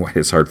 I don't know why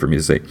it's hard for me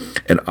to say,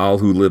 and all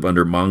who live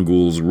under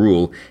Mongul's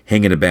rule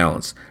hang in a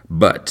balance.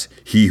 But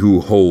he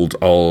who holds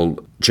all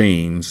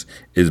chains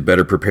is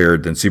better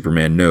prepared than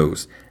Superman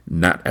knows.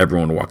 Not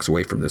everyone walks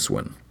away from this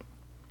one.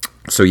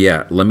 So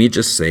yeah, let me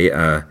just say,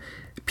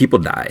 people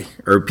die,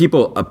 or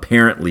people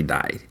apparently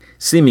die,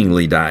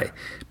 seemingly die.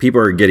 People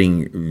are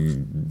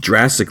getting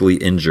drastically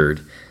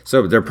injured.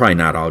 So they're probably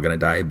not all going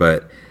to die,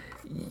 but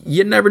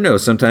you never know.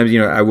 Sometimes,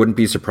 I wouldn't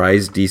be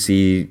surprised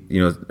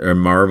DC, or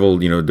Marvel,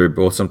 they're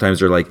both,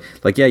 sometimes they're like,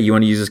 yeah, you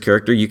want to use this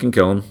character, you can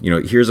kill him.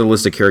 Here's a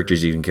list of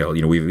characters you can kill.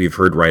 We've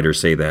heard writers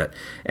say that.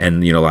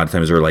 And, a lot of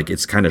times they're like,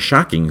 it's kind of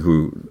shocking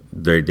who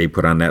they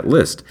put on that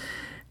list.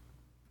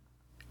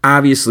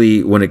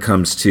 Obviously, when it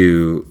comes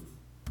to,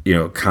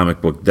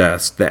 comic book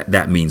deaths,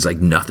 that means like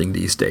nothing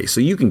these days.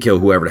 So you can kill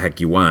whoever the heck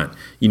you want.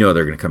 They're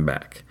going to come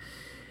back.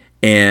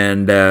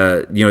 And,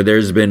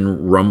 there's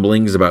been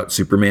rumblings about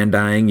Superman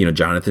dying.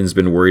 Jonathan's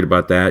been worried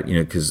about that,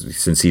 because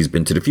since he's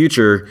been to the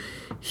future,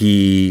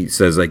 he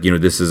says like,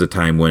 this is a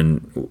time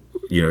when,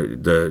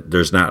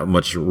 there's not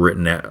much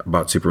written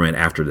about Superman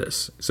after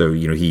this. So,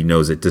 he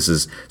knows that this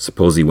is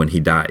supposedly when he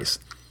dies.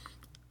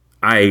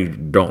 I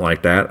don't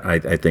like that.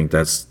 I think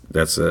that's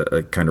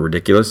a kind of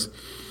ridiculous.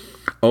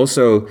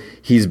 Also,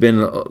 he's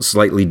been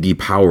slightly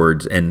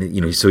depowered,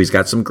 and so he's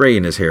got some gray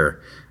in his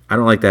hair. I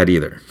don't like that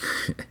either.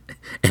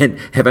 And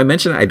have I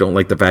mentioned I don't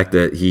like the fact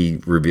that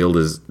he revealed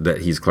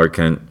that he's Clark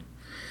Kent?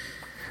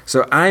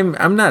 So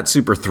I'm not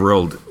super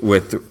thrilled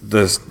with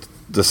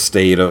the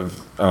state of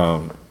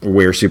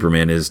where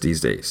Superman is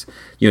these days.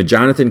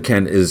 Jonathan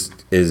Kent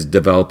is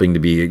developing to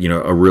be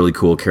a really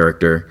cool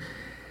character,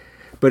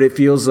 but it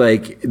feels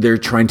like they're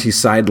trying to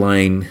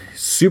sideline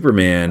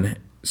Superman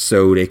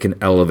so they can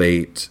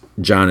elevate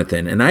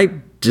Jonathan, and I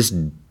just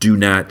do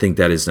not think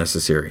that is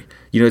necessary.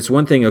 It's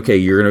one thing, okay,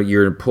 you're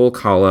gonna pull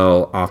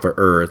Kal-El off of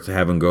Earth,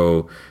 have him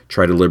go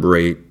try to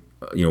liberate,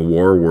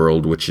 War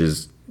World, which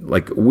is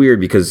like weird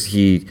because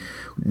he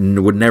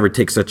would never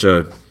take such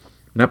a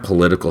not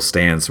political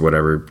stance,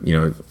 whatever.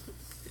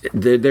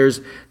 There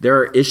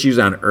are issues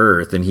on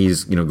Earth, and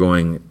he's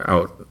going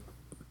out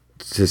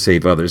to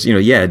save others.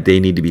 Yeah, they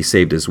need to be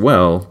saved as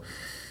well.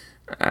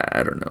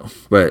 I don't know,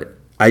 but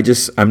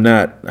I'm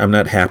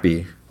not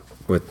happy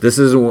with this.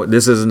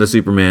 Isn't the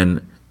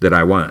Superman that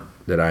I want,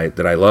 that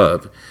I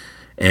love.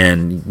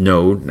 And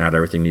no, not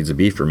everything needs to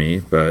be for me,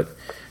 but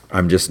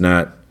I'm just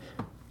not.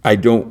 I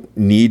don't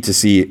need to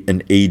see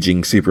an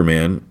aging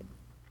Superman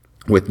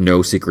with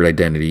no secret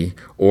identity,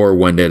 or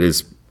one that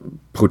is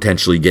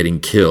potentially getting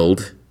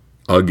killed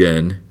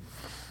again.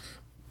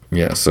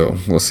 Yeah, so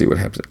we'll see what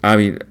happens.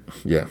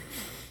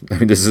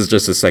 This is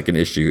just a second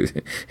issue.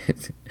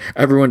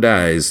 Everyone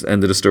dies.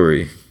 End of the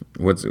story.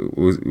 What's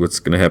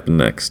going to happen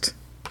next?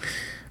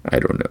 I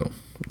don't know.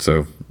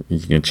 So you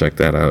can check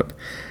that out.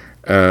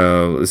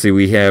 Let's see.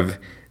 We have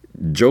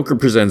Joker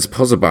Presents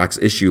Puzzle Box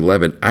issue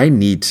 11. I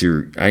need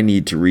to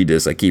read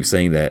this. I keep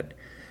saying that.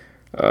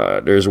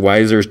 Why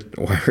are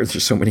there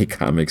so many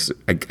comics?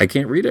 I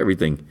can't read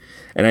everything.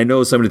 And I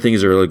know some of the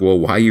things are like, well,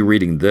 why are you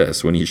reading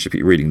this when you should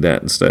be reading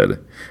that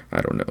instead?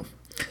 I don't know.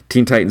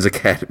 Teen Titans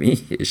Academy,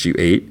 issue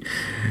 8.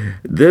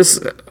 This,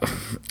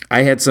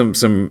 I had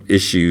some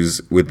issues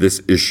with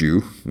this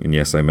issue. And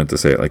yes, I meant to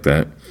say it like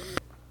that.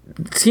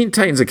 Teen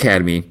Titans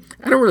Academy,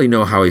 I don't really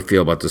know how I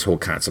feel about this whole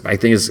concept. I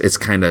think it's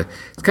kind of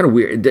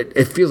weird.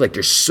 It feels like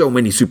there's so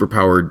many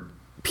superpowered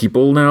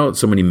people now,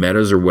 so many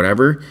metas or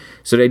whatever.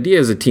 So the idea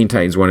is that Teen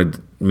Titans wanted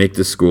to make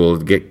the school,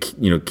 get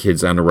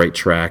kids on the right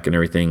track and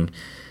everything.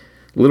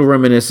 A little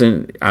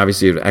reminiscent,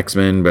 obviously, of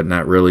X-Men, but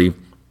not really.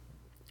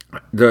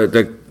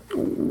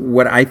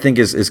 What I think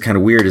is kind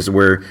of weird is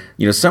where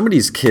some of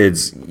these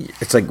kids,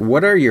 it's like,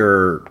 what are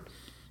your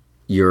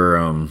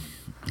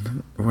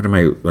what am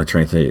I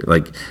trying to say?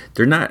 Like,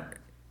 they're not.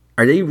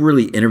 Are they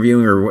really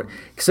interviewing, or what?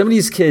 Some of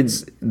these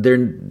kids, they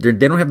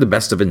don't have the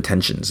best of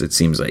intentions. It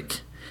seems like.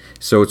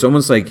 So it's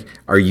almost like,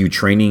 are you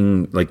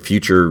training like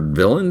future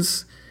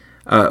villains?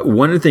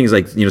 One of the things,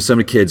 like, some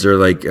of the kids are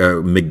like,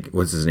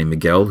 what's his name,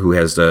 Miguel, who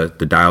has the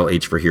dial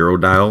H for hero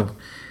dial.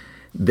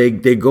 They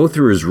go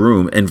through his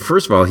room, and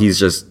first of all, he's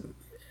just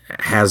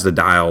has the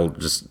dial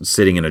just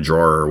sitting in a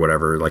drawer or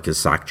whatever, like his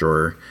sock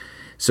drawer.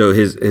 So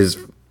his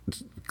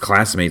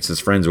classmates, his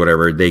friends,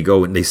 whatever, they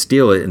go and they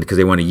steal it because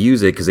they want to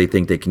use it because they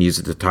think they can use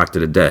it to talk to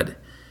the dead.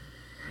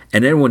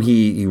 And then when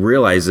he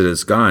realizes that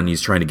it's gone, he's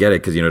trying to get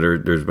it because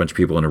there's a bunch of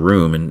people in a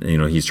room, and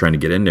he's trying to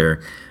get in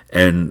there,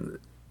 and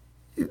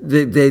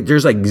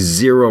there's like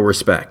zero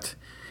respect.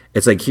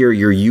 It's like, here,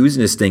 you're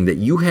using this thing that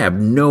you have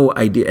no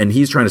idea, and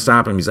he's trying to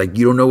stop him. He's like,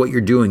 you don't know what you're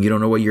doing, you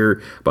don't know what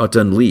you're about to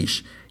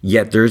unleash.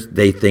 Yet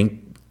they think,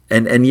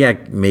 and yeah,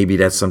 maybe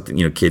that's something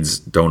kids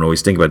don't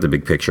always think about the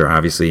big picture,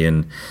 obviously,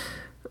 and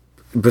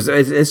but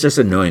it's just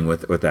annoying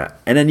with that.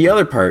 And then the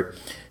other part,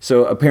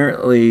 so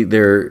apparently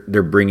they're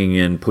bringing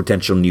in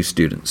potential new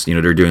students.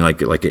 They're doing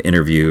like an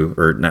interview,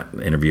 or not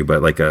interview,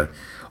 but like a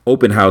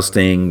open house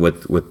thing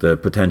with the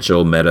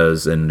potential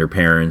metas and their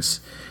parents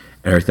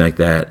and everything like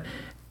that.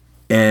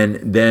 And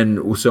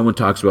then someone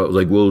talks about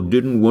like, well,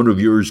 didn't one of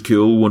yours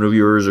kill one of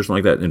yours or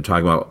something like that? And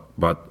talking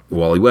about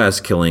Wally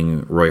West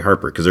killing Roy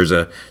Harper, because there's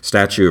a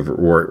statue of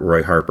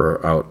Roy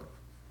Harper out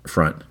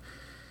front.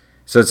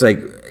 So it's like,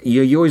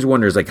 you always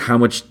wonder, is like, how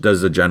much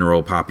does the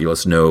general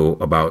populace know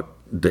about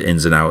the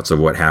ins and outs of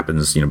what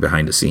happens,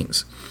 behind the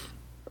scenes?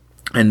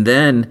 And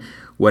then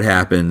what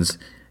happens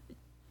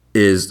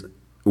is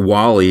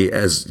Wally,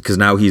 because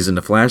now he's in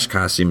the Flash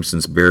costume,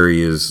 since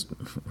Barry is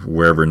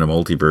wherever in the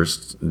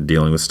multiverse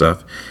dealing with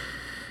stuff.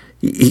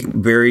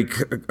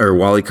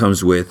 Wally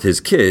comes with his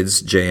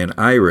kids, Jay and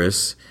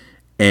Iris,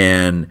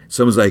 and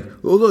someone's like,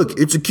 "Oh look,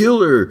 it's a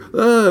killer!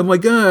 Oh my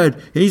God,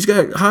 and he's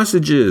got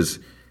hostages."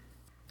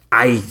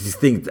 I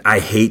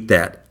hate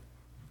that.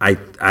 I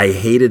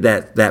hated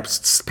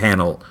that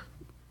panel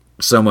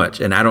so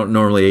much, and I don't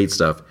normally hate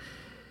stuff.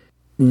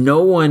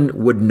 No one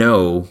would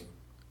know.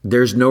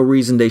 There's no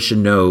reason they should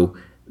know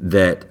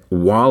that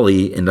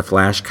Wally in the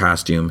Flash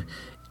costume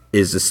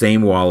is the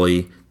same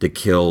Wally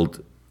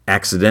that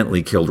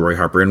accidentally killed Roy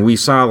Harper. And we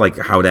saw like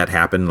how that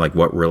happened, like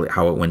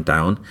how it went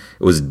down.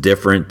 It was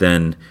different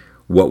than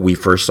what we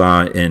first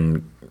saw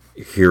in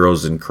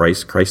Heroes in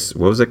Christ,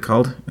 what was it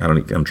called?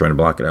 I'm trying to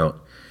block it out.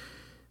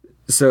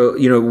 So,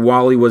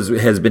 Wally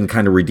has been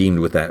kind of redeemed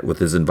with that, with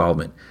his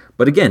involvement.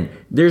 But again,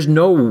 there's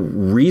no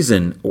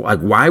reason, like,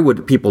 why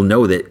would people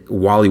know that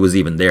Wally was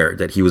even there,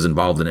 that he was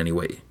involved in any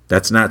way?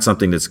 That's not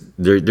something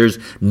there's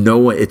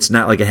no, it's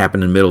not like it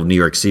happened in the middle of New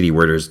York City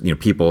where there's,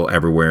 people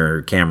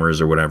everywhere, cameras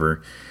or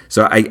whatever.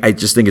 So I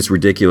just think it's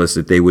ridiculous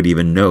that they would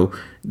even know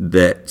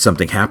that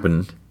something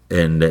happened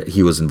and that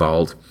he was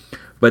involved.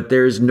 But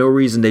there's no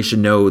reason they should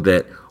know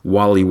that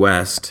Wally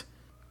West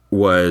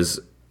was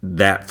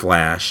that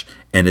Flash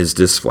and is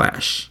this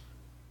Flash.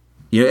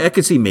 I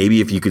could see maybe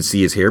if you could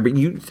see his hair, but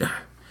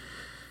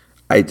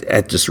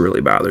it just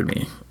really bothered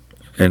me.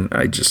 And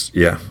I just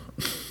I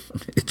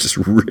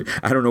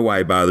don't know why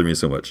it bothered me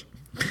so much.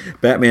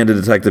 Batman the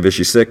Detective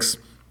issue 6.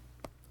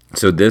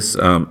 So this,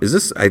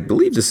 I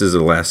believe this is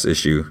the last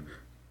issue.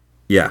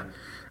 Yeah.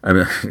 I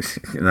mean,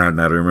 now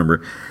to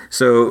remember.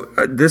 So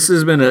this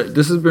has been a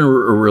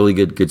really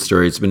good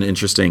story. It's been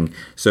interesting.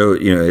 So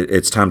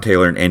it's Tom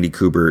Taylor and Andy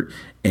Kubert,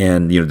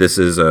 and this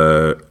is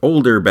a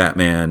older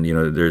Batman.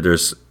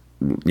 There's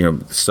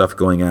stuff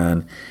going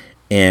on,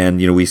 and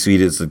we see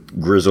it as a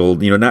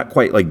grizzled, not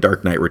quite like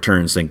Dark Knight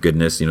Returns, thank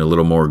goodness. A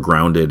little more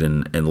grounded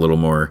and a little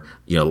more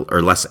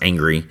or less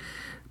angry.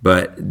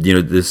 But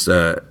this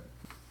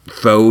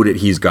foe that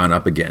he's gone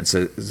up against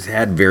has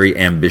had very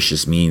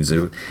ambitious means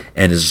and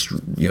is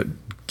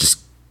just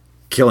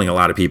killing a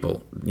lot of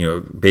people.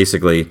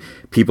 Basically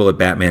people that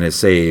Batman has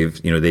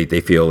saved,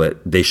 they feel that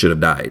they should have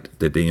died,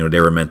 that they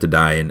were meant to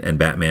die, and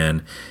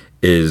Batman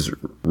is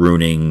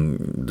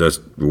ruining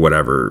just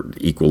whatever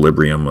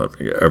equilibrium of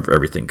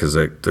everything, because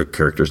the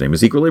character's name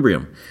is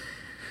Equilibrium.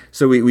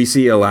 So we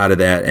see a lot of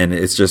that, and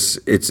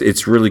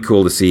it's really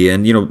cool to see.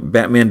 And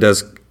Batman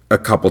does a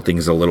couple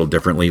things a little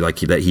differently, like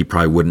that he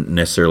probably wouldn't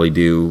necessarily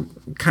do,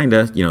 kind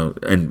of,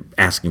 and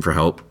asking for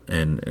help,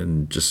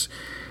 and just,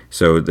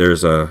 so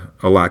there's a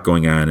lot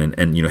going on,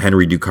 and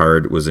Henry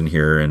Ducard was in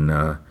here,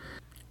 and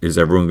is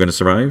everyone going to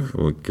survive?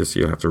 Well, I guess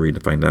you'll have to read to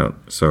find out.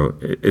 So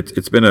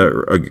it's been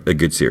a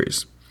good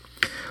series.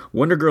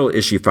 Wonder Girl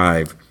issue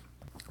 5.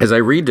 As I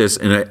read this,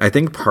 and I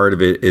think part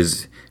of it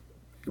is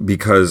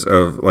because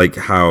of like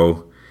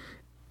how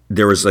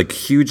there was like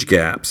huge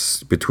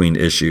gaps between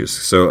issues.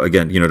 So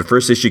again, the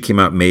first issue came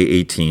out May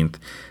 18th,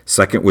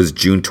 second was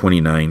June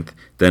 29th,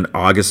 then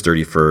August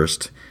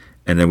 31st,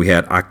 and then we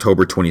had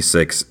October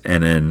 26th,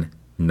 and then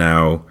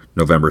now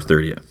November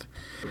 30th.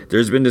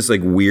 There's been this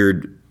like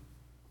weird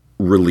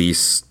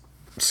release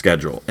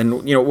schedule,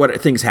 and what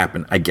things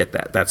happen, I get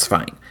that, that's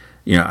fine.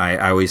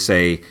 I always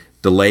say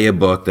delay a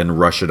book than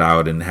rush it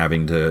out and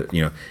having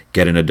to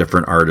get in a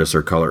different artist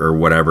or color or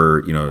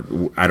whatever.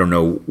 I don't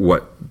know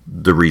what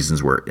the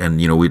reasons were, and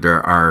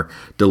there are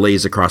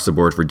delays across the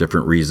board for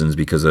different reasons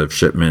because of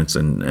shipments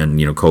and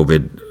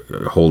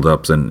COVID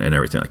holdups and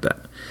everything like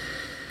that.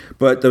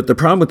 But the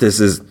problem with this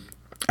is,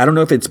 I don't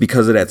know if it's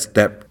because of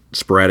that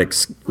sporadic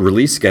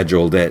release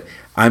schedule that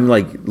I'm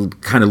like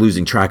kind of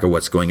losing track of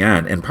what's going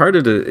on. And part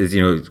of it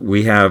is,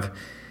 we have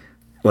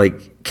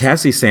like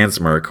Cassie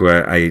Sandsmark, who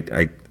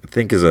I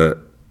think is a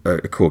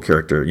cool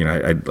character.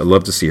 I'd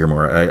love to see her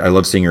more. I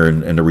love seeing her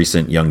in the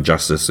recent Young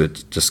Justice.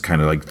 It just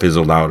kind of like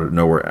fizzled out of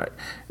nowhere.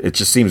 It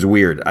just seems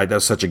weird.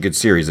 That's such a good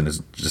series, and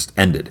it's just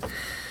ended.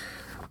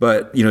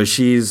 But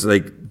she's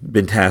like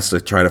been tasked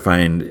to try to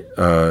find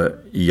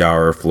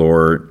Yara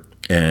Flor,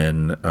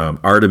 and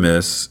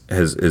Artemis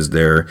is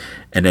there,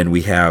 and then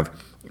we have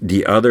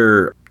the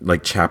other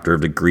like chapter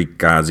of the Greek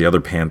gods, the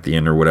other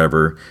pantheon or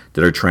whatever,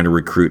 that are trying to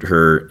recruit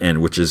her,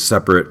 and which is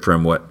separate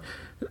from what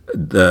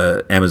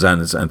the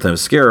Amazons and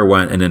Themyscira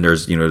went, and then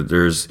there's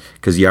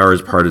because Yara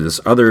is part of this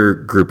other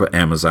group of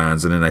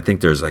Amazons, and then I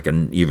think there's like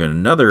even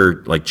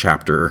another like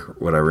chapter,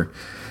 whatever.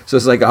 So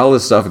it's like all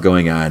this stuff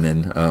going on,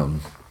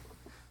 and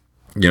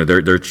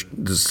they're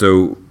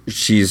so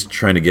she's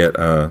trying to get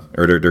or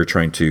they're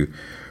trying to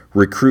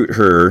recruit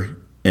her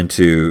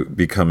into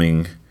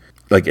becoming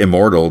like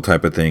immortal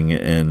type of thing,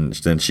 and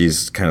then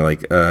she's kind of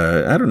like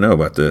I don't know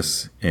about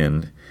this,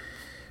 and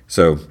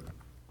so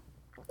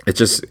it's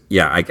just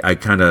I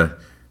kind of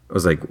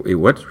was like, wait,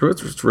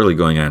 what's really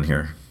going on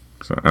here?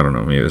 So I don't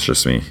know, maybe it's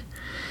just me.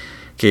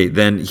 Okay,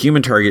 then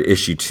Human Target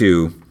issue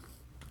 2.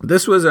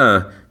 This was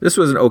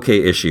an okay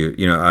issue.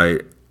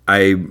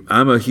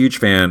 I'm a huge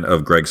fan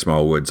of Greg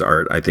Smallwood's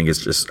art. I think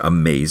it's just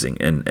amazing,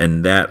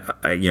 and that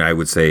I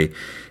would say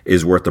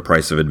is worth the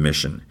price of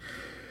admission.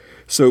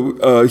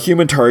 So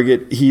Human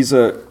Target, he's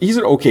an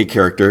okay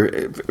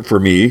character for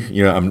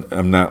me.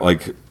 I'm not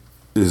like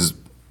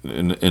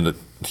in a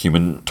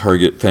Human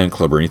Target fan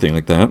club or anything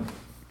like that.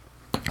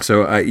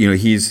 So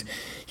he's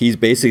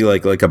basically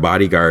like a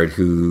bodyguard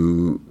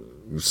who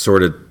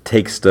sort of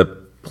takes the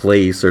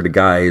place or the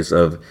guise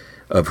of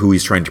who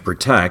he's trying to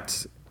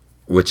protect,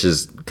 which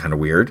is kind of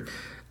weird.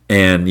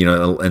 And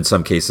in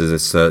some cases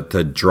it's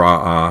to draw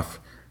off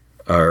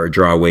or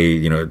draw away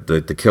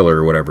the killer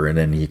or whatever, and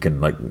then he can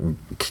like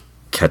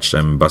catch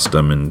them, bust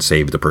them, and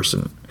save the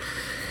person.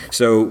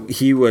 So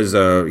he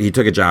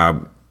took a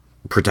job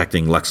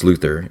protecting Lex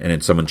Luthor, and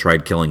then someone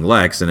tried killing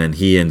Lex, and then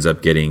he ends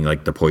up getting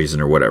like the poison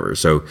or whatever.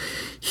 So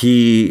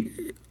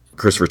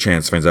Christopher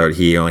Chance finds out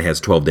he only has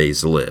 12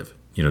 days to live.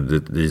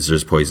 There's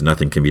just poison,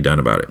 nothing can be done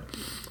about it.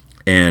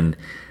 And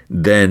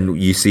then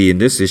you see in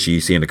this issue,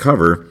 you see in the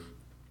cover,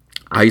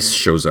 Ice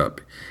shows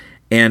up,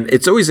 and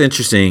it's always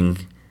interesting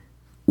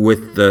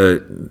with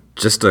the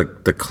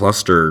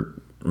cluster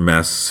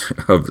mess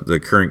of the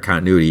current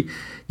continuity.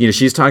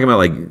 She's talking about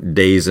like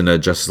days in a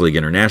Justice League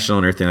International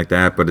and everything like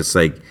that, but it's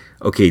like,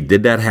 okay,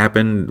 did that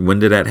happen? When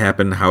did that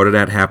happen? How did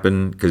that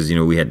happen? Because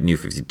we had New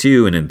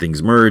 52, and then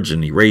things merged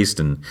and erased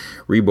and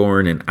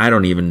reborn, and I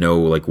don't even know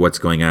like what's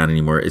going on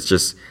anymore. It's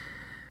just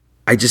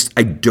I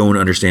don't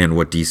understand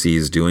what DC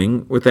is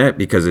doing with that,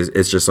 because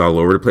it's just all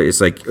over the place.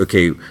 It's like,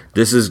 okay,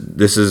 this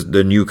is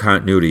the new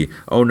continuity.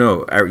 Oh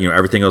no,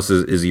 everything else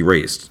is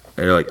erased.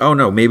 And they're like, oh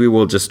no, maybe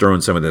we'll just throw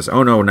in some of this.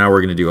 Oh no, now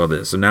we're going to do all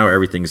this. So now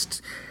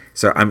everything's.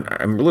 So I'm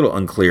a little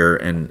unclear,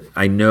 and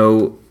I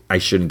know I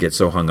shouldn't get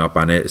so hung up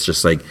on it. It's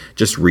just like,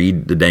 just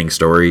read the dang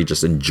story,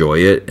 just enjoy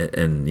it,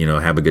 and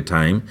have a good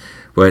time.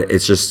 But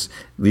it's just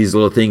these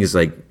little things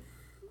like,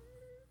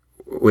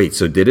 wait,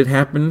 so did it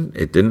happen?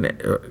 It didn't,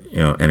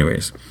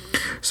 anyways.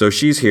 So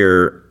she's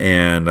here,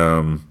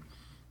 and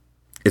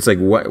it's like,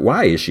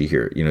 why is she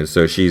here?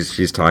 So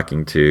she's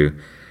talking to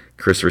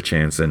Christopher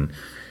Chance, and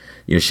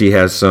she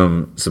has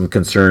some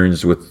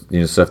concerns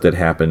with stuff that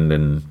happened,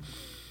 and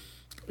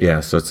yeah,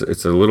 so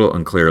it's a little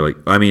unclear. Like,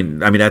 I mean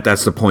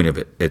that's the point of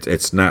it.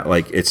 It's not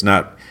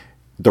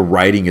the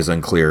writing is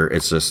unclear.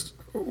 It's just,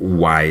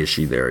 why is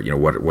she there?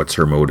 What's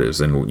her motives,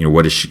 and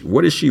what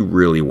does she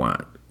really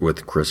want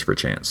with Christopher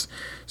Chance?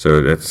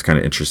 So that's kind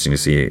of interesting to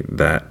see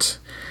that.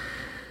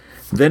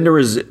 Then there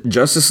was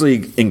Justice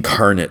League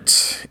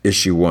Incarnate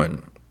issue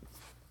 1.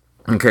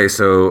 Okay,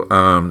 so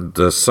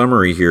the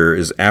summary here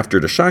is, after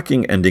the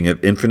shocking ending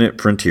of Infinite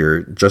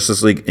Frontier,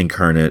 Justice League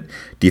Incarnate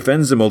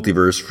defends the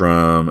multiverse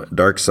from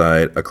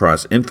Darkseid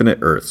across infinite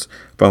Earths.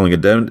 Following a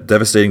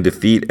devastating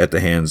defeat at the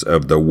hands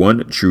of the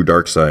one true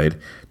Darkseid,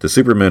 the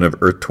Superman of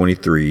Earth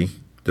 23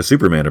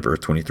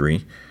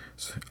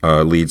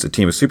 leads a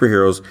team of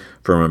superheroes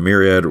from a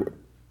myriad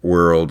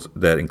world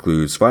that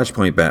includes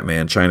Flashpoint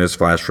Batman, China's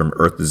Flash from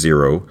Earth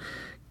Zero,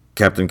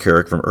 Captain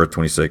Carrick from Earth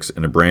 26,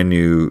 and a brand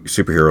new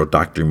superhero,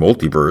 Dr.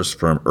 Multiverse,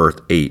 from Earth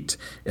 8,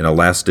 in a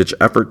last-ditch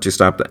effort to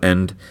stop the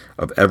end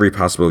of every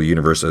possible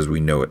universe as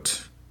we know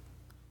it.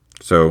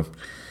 So,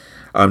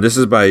 this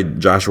is by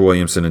Joshua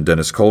Williamson and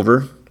Dennis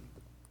Culver.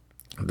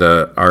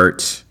 The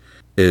art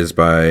is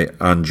by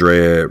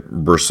Andrea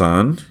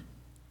Bresson.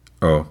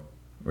 Oh,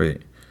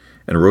 wait.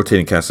 And a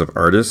rotating cast of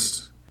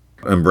artists.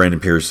 And Brandon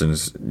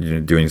Pearson's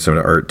doing some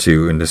of the art,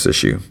 too, in this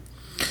issue.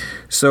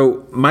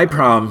 So, my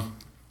problem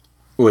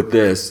with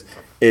this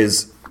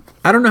is,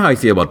 I don't know how I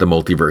feel about the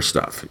multiverse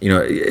stuff.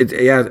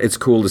 It's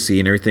cool to see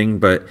and everything,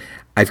 but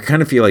I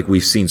kind of feel like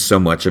we've seen so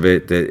much of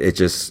it that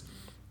it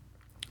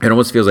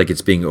almost feels like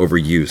it's being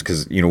overused,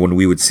 because when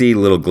we would see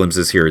little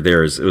glimpses here or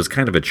there, it was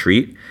kind of a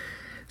treat.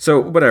 So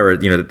whatever,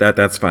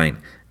 that's fine.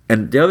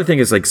 And the other thing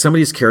is, like, some of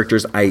these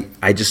characters I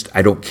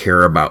don't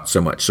care about so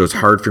much, so it's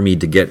hard for me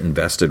to get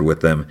invested with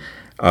them.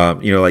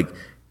 Like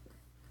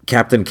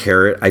Captain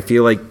Carrot, I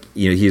feel like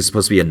he's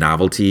supposed to be a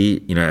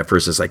novelty. At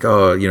first it's like,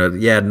 oh,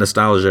 yeah,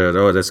 nostalgia.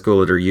 Oh, that's cool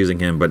that they're using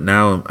him. But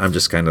now I'm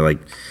just kind of like,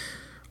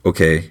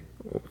 okay,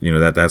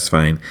 that's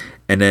fine.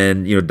 And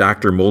then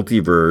Dr.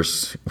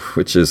 Multiverse,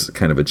 which is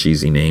kind of a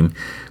cheesy name,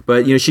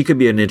 but she could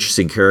be an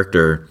interesting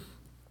character.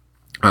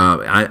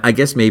 I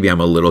guess maybe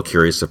I'm a little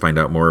curious to find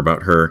out more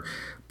about her,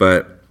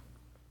 but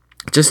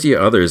just the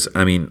others.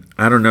 I mean,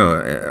 I don't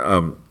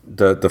know.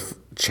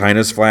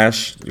 China's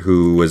Flash,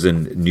 who was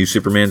in New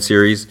Superman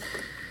series.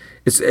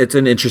 It's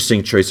an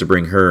interesting choice to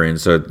bring her in,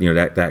 so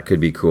that could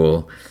be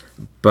cool.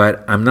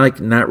 But I'm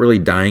not really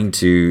dying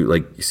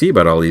to see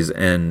about all these.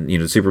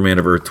 And Superman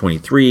of Earth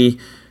 23,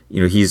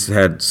 he's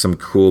had some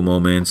cool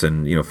moments,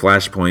 and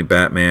Flashpoint,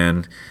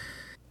 Batman.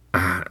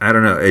 I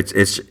don't know. It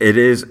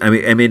is. I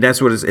mean that's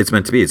what it's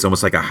meant to be. It's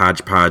almost like a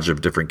hodgepodge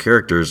of different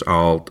characters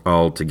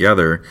all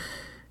together.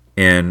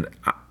 And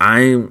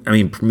I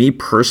mean, me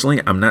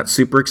personally, I'm not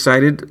super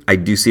excited. I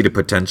do see the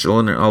potential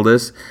in all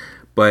this,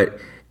 but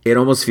it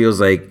almost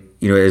feels like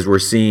as we're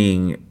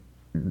seeing,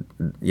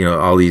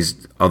 all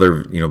these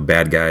other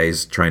bad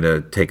guys trying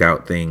to take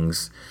out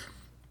things.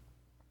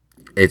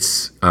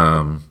 It's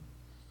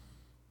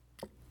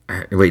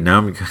wait, now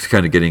I'm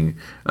kind of getting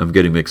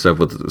mixed up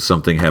with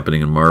something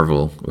happening in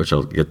Marvel, which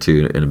I'll get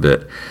to in a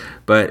bit.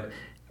 But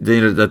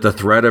the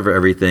threat of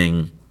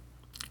everything,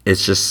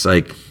 it's just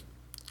like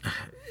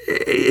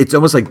it's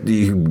almost like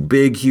the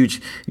big,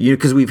 huge,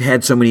 because we've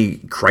had so many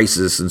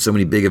crises and so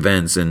many big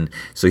events, and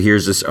so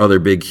here's this other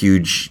big,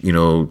 huge,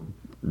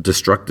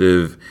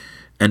 destructive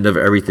end of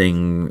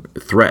everything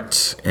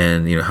threat,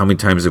 and how many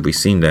times have we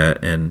seen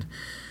that?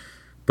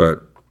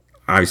 But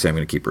obviously I'm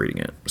going to keep reading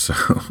it, so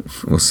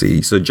we'll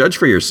see. So judge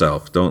for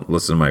yourself. Don't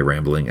listen to my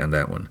rambling on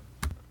that one.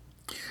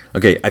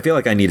 Okay, I feel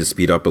like I need to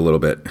speed up a little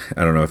bit.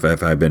 I don't know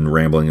if I've been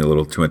rambling a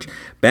little too much.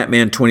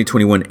 Batman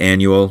 2021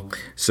 Annual.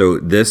 So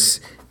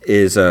this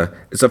is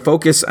it's a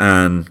focus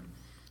on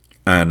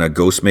a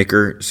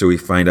Ghostmaker. So we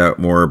find out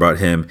more about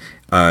him.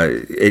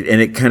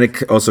 And it kind of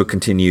also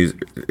continues.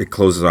 It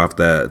closes off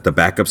the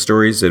backup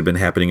stories that have been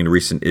happening in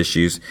recent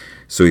issues.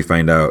 So we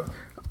find out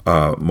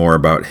more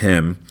about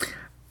him.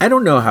 I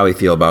don't know how I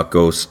feel about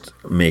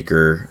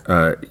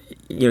Ghostmaker.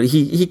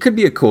 He could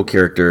be a cool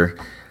character.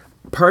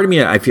 Part of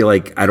me, I feel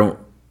like I don't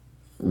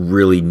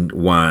really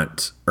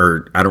want,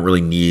 or I don't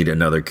really need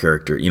another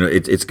character.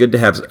 It's good to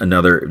have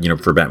another,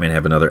 for Batman to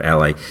have another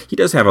ally. He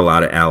does have a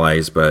lot of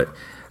allies, but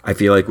I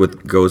feel like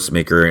with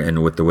Ghostmaker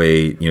and with the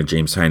way,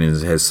 James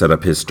Tynion has set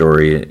up his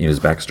story, his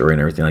backstory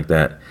and everything like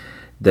that,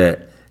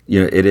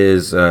 it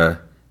is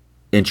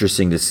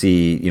interesting to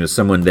see,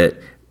 someone that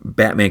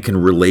Batman can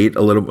relate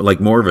a little, like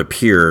more of a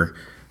peer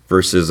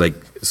versus like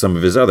some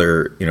of his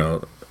other,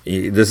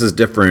 this is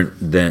different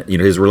than,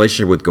 his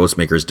relationship with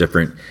Ghostmaker is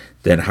different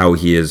than how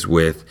he is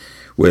with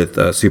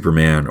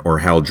Superman or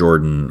Hal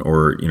Jordan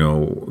or,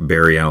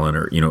 Barry Allen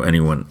or,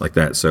 anyone like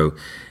that. So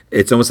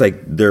it's almost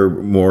like they're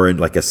more in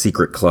like a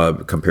secret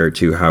club compared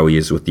to how he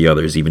is with the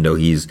others, even though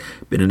he's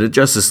been in the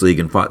Justice League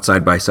and fought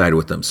side by side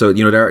with them. So,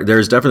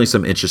 there's definitely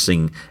some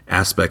interesting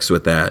aspects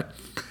with that.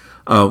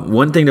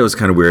 One thing that was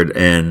kind of weird,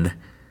 and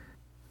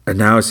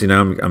now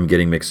I'm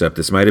getting mixed up.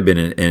 This might have been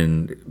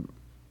in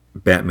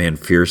Batman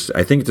Fierce.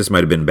 I think this might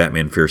have been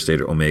Batman Fierce State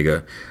of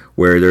Omega,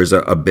 where there's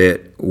a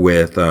bit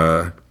with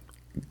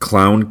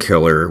Clown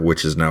Killer,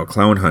 which is now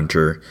Clown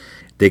Hunter.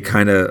 They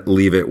kind of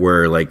leave it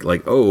where like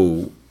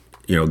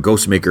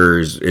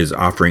Ghostmaker is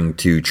offering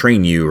to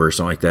train you or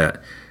something like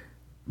that.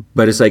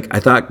 But it's like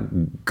I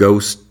thought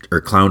Ghost or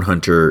Clown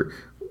Hunter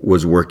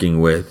was working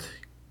with,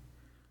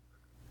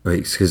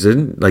 because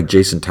didn't like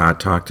Jason Todd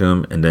talk to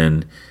him, and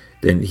then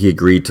he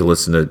agreed to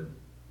listen to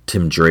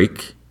Tim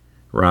Drake,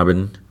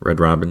 Red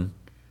Robin.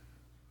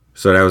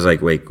 So that was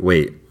like,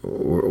 wait,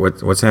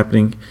 what's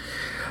happening?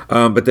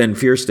 But then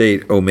Fear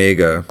State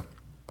Omega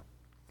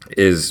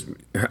is,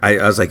 I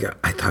was like,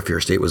 I thought Fear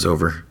State was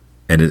over,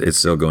 and it's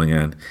still going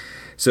on.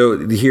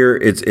 So here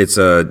it's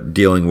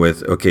dealing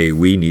with, okay,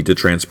 we need to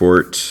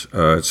transport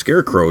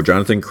Scarecrow,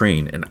 Jonathan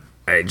Crane, and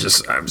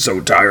I'm so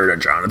tired of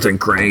Jonathan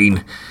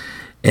Crane.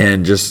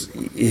 And just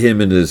him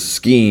and his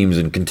schemes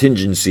and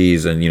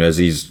contingencies, and as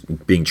he's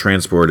being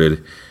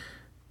transported,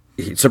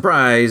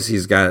 surprise,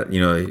 he's got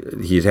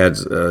he's had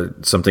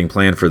something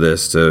planned for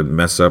this to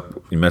mess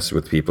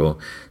with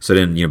people. So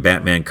then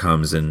Batman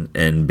comes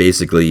and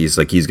basically he's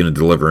going to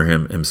deliver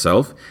him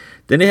himself.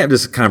 Then they have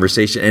this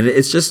conversation, and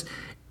it's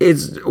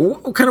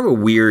kind of a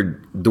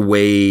weird the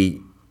way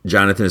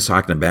Jonathan is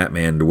talking to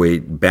Batman, the way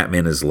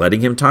Batman is letting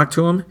him talk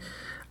to him.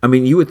 I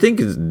mean, you would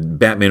think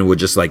Batman would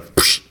just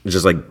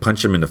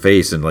punch him in the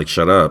face and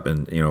shut up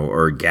and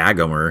or gag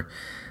him,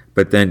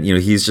 but then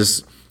he's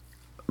just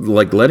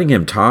letting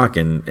him talk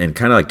and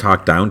kind of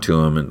talk down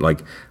to him and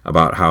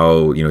about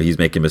how he's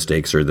making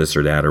mistakes or this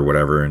or that or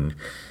whatever, and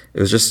it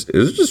was just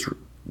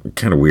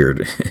kind of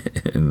weird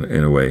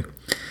in a way.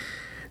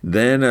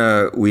 Then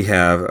we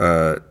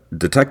have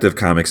Detective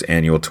Comics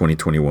Annual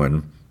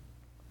 2021.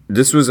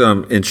 This was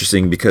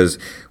interesting because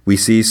we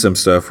see some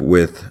stuff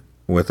with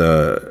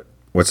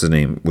what's his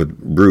name, with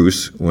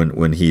Bruce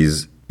when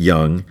he's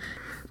young.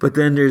 But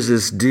then there's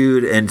this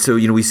dude, and so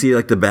we see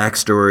the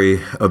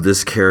backstory of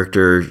this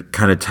character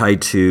kind of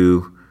tied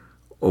to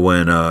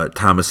when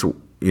Thomas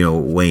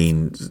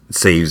Wayne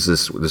saves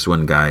this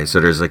one guy. So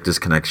there's this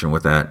connection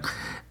with that,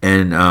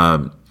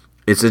 and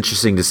it's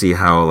interesting to see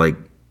how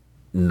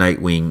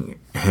Nightwing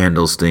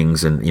handles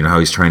things and how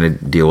he's trying to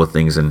deal with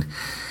things, and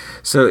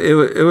so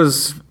it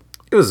was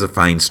a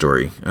fine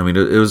story. I mean,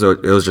 it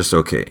was just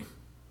okay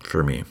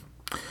for me.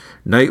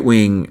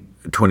 Nightwing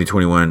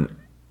 2021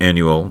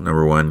 annual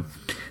 #1.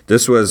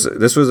 This was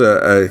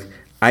a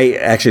I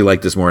actually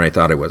liked this more than I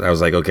thought it was. I was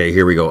like, okay,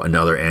 here we go,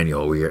 another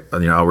annual.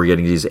 We're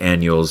getting these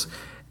annuals,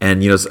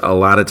 and a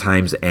lot of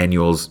times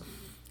annuals,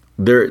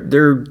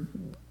 they're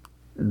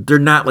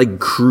not like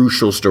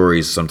crucial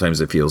stories.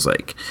 Sometimes it feels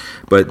like,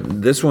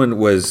 but this one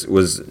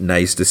was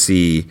nice to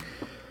see,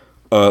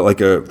 like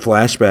a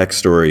flashback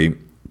story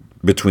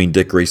between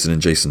Dick Grayson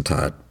and Jason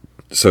Todd.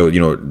 So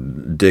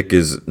Dick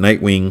is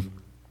Nightwing.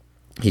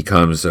 He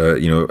comes,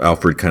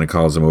 Alfred kind of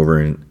calls him over,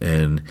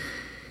 and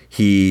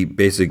he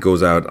basically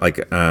goes out like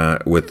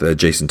with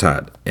Jason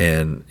Todd,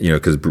 and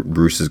because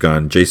Bruce is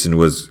gone. Jason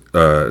was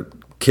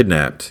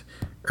kidnapped.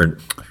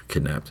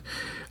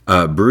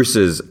 Bruce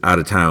is out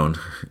of town.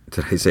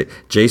 Did I say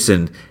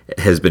Jason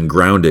has been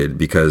grounded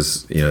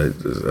because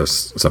of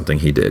something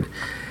he did,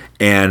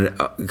 and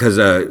because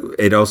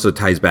it also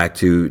ties back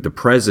to the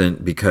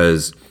present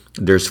because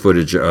there's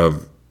footage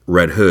of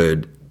Red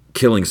Hood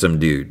killing some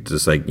dude,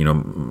 just like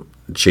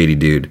shady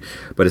dude.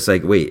 But it's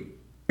like, wait.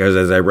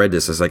 As I read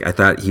this, it's like I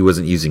thought he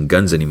wasn't using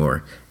guns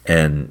anymore,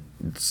 and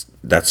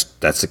that's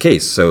the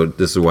case. So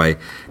this is why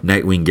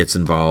Nightwing gets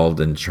involved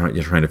and trying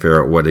to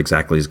figure out what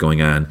exactly is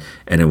going on,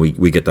 and then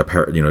we get the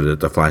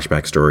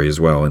flashback story as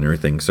well and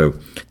everything. So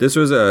this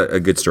was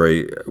a good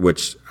story,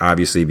 which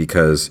obviously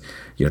because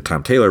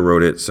Tom Taylor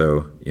wrote it,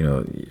 so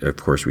of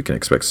course we can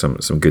expect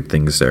some good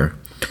things there.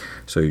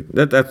 So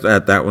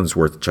that one's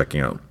worth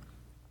checking out.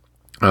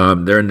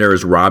 There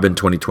is Robin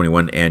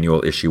 2021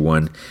 annual issue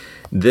 1.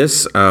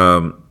 This,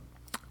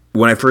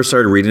 when I first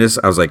started reading this,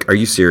 I was like, are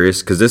you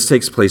serious? Because this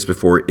takes place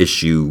before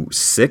issue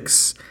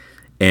 6.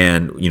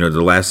 And,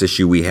 the last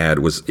issue we had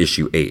was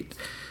issue 8.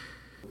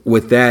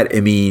 With that,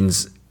 it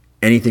means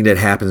anything that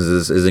happens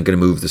isn't going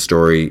to move the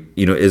story,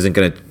 isn't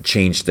going to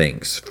change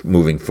things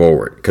moving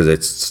forward because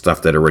it's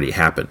stuff that already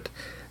happened.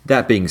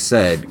 That being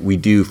said, we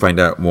do find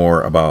out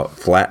more about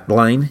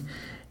Flatline.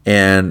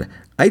 And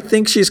I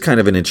think she's kind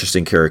of an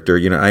interesting character.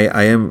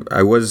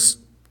 I was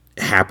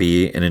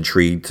happy and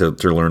intrigued to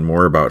learn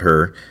more about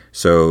her.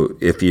 So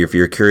if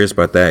you're curious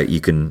about that, you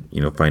can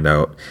find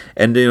out.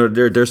 And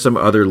there's some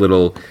other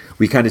little,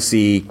 we kind of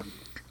see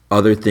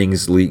other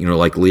things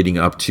like leading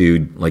up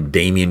to like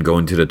Damian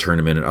going to the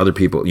tournament and other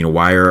people.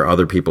 Why are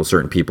other people,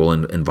 certain people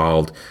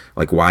involved?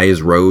 Like why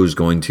is Rose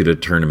going to the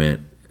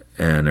tournament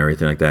and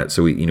everything like that?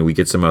 So we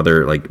get some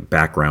other like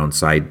background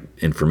side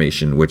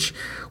information, which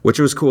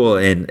was cool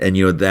and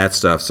that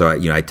stuff. So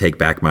I take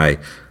back my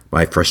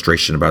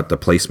frustration about the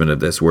placement of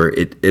this, where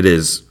it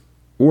is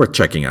worth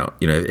checking out.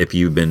 If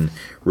you've been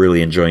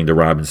really enjoying the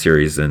Robin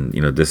series, and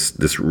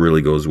this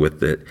really goes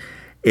with it.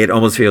 It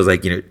almost feels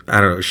like I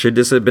don't know. Should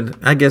this have been?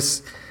 I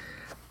guess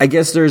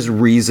there's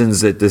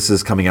reasons that this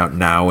is coming out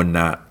now and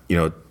not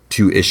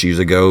 2 issues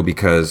ago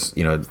because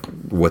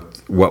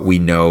with what we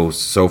know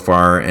so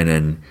far, and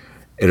then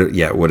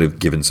it would have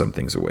given some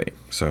things away.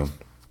 So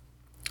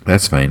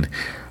that's fine.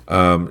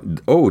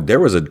 There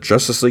was a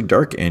Justice League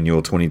Dark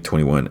annual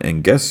 2021,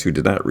 and guess who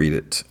did not read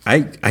it?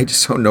 I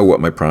just don't know what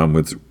my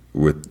problem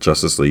with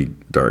Justice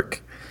League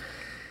Dark.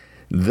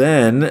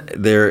 Then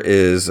there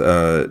is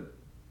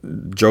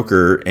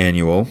Joker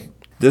annual.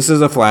 This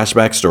is a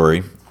flashback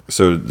story.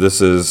 So this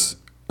is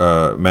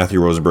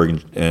Matthew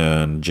Rosenberg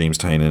and James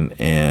Tynion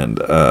and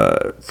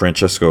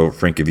Francesco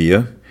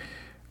Francavilla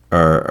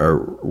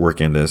are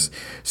working on this.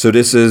 So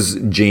this is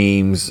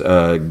James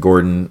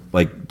Gordon,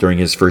 like during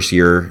his first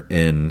year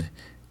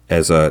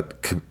as a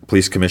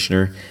police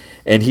commissioner,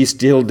 and he's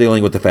still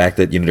dealing with the fact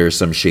that there's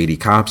some shady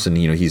cops, and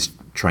he's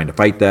trying to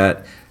fight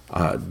that.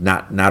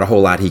 Not a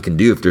whole lot he can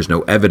do if there's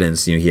no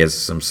evidence. He has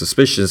some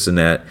suspicions in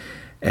that,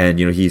 and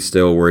he's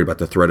still worried about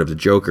the threat of the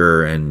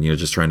Joker, and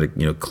just trying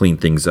to clean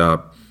things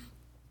up.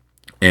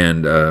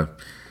 And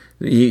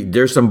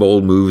there's some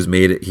bold moves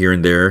made here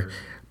and there,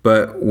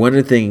 but one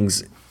of the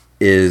things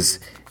is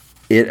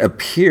it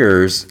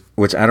appears,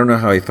 which I don't know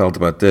how he felt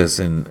about this,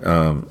 and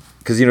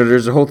because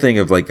there's a whole thing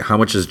of like how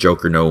much does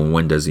Joker know and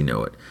when does he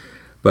know it.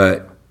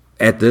 But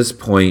at this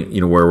point,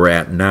 where we're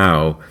at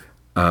now,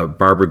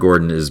 Barbara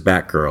Gordon is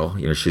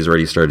Batgirl. She's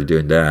already started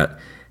doing that,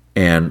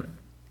 and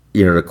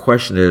the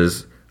question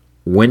is,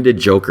 when did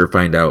Joker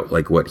find out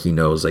like what he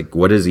knows? Like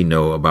what does he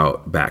know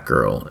about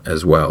Batgirl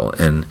as well?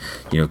 And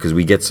because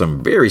we get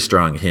some very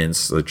strong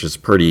hints, which is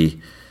pretty.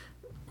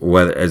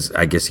 Whether, as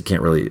I guess you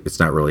can't really, it's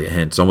not really a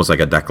hint. It's almost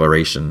like a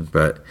declaration.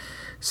 But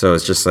so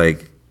it's just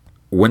like,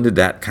 when did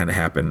that kind of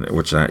happen?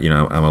 Which I'm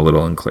a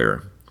little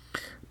unclear.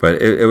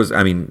 But it was,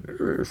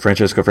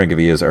 Francesco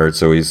Francavilla's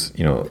art's always,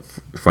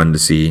 fun to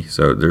see.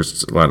 So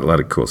there's a lot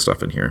of cool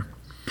stuff in here.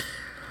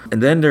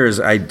 And then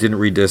I didn't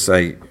read this.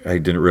 I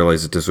didn't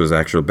realize that this was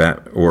actual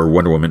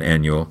Wonder Woman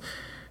annual.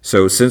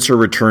 So since her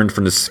return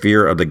from the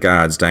sphere of the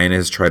gods, Diana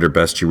has tried her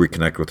best to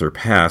reconnect with her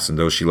past and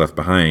those she left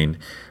behind.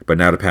 But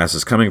now the past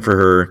is coming for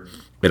her.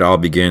 It all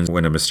begins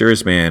when a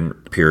mysterious man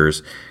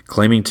appears,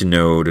 claiming to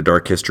know the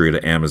dark history of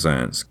the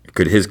Amazons.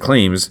 Could his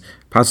claims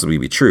possibly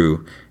be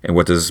true? And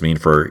what does this mean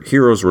for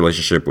Hero's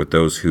relationship with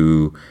those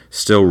who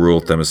still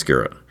rule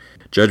Themyscira?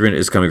 Judgment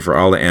is coming for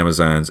all the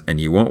Amazons, and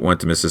you won't want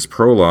to miss this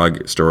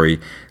prologue story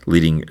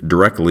leading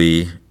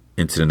directly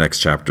into the next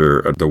chapter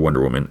of the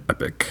Wonder Woman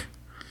epic.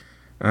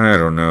 I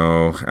don't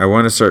know. I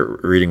want to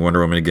start reading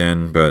Wonder Woman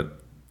again, but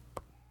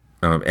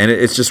and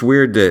it's just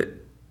weird that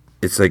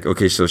it's like,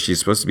 okay, so she's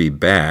supposed to be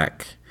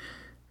back,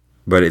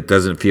 but it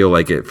doesn't feel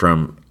like it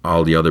from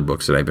all the other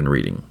books that I've been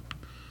reading.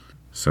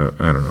 So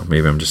I don't know.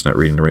 Maybe I'm just not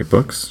reading the right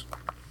books.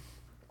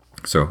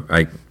 So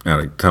I don't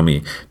know,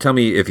 tell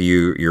me if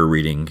you're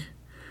reading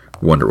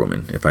Wonder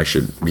Woman, if I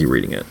should be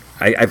reading it.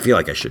 I feel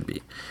like I should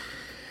be.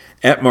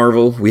 At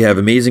Marvel, we have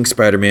Amazing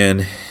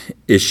Spider-Man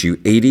issue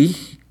 80.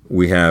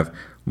 We have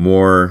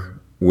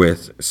more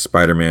with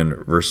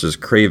Spider-Man versus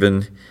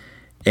Kraven.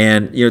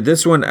 And,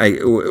 this one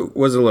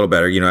was a little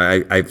better.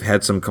 I've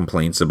had some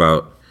complaints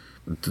about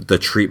the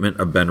treatment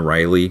of Ben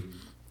Reilly.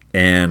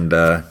 And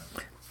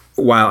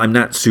while I'm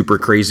not super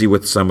crazy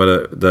with some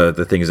of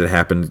the things that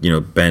happened,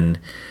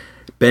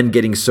 Ben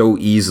getting so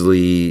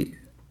easily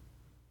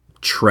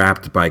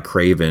trapped by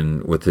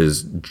Kraven with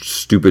his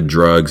stupid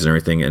drugs and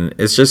everything. And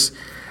it's just,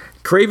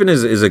 Kraven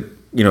is a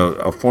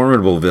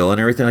formidable villain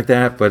and everything like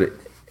that. But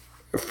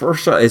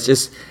first off,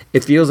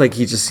 it feels like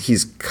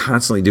he's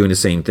constantly doing the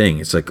same thing.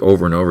 It's like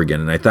over and over again.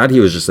 And I thought he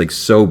was just like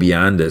so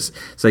beyond this.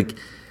 It's like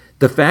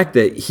the fact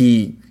that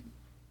he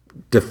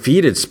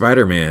defeated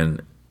Spider-Man,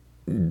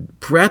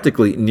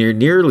 practically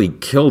nearly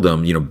killed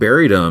him,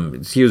 buried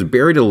him. He was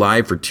buried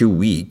alive for 2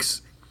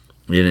 weeks.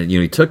 And,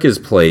 he took his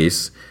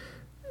place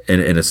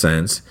in a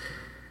sense.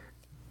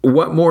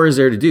 What more is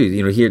there to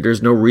do?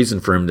 There's no reason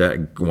for him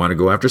to want to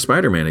go after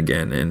Spider-Man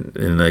again.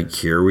 And like,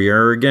 here we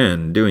are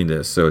again doing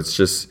this. So it's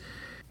just,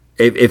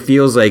 it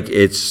feels like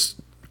it's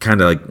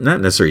kind of like not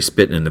necessarily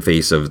spitting in the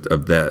face of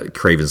the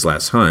Kraven's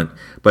last hunt,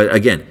 but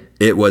again,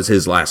 it was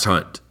his last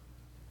hunt.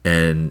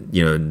 And,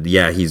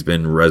 he's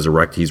been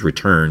resurrected, he's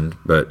returned,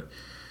 but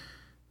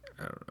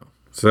I don't know.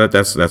 So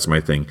that's my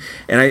thing.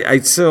 And I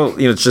still,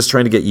 it's just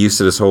trying to get used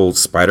to this whole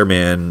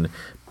Spider-Man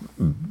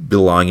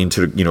belonging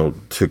to,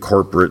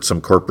 to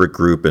some corporate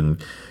group.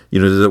 And,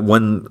 the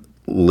one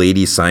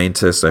lady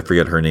scientist, I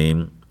forget her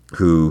name,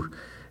 who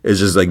is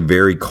just like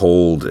very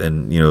cold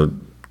and,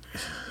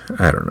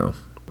 I don't know.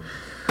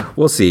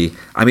 We'll see.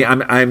 I mean,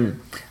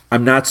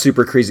 I'm not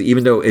super crazy,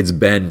 even though it's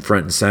Ben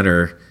front and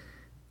center.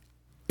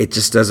 It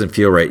just doesn't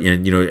feel right.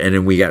 And, and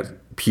then we got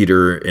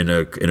Peter in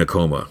a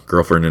coma,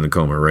 girlfriend in a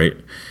coma, right?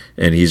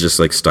 And he's just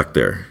like stuck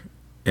there.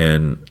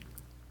 And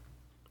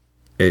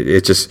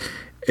it's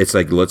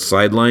like, let's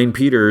sideline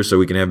Peter so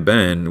we can have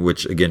Ben,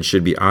 which again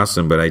should be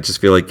awesome. But I just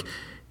feel like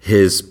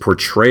his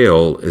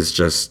portrayal is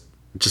just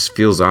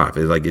feels off.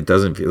 It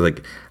doesn't feel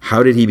like,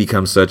 how did he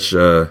become such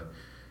a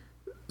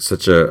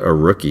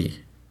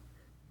rookie?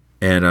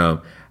 And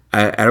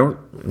I don't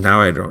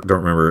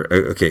remember.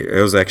 Okay,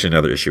 it was actually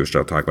another issue which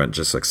I'll talk about.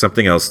 Just like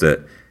something else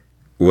that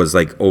was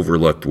like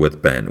overlooked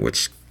with Ben,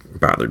 which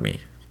bothered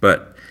me.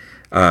 But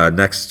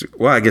next,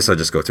 well, I guess I'll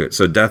just go to it.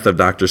 So, Death of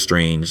Doctor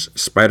Strange,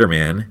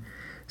 Spider-Man.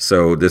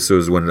 So this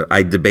was when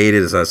I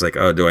debated. So I was like,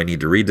 oh, do I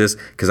need to read this?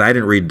 Because I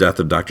didn't read Death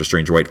of Doctor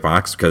Strange, White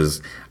Fox,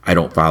 because I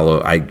don't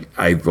follow.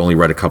 I've only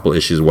read a couple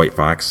issues of White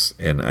Fox,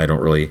 and I don't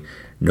really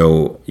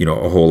know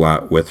a whole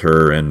lot with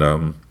her and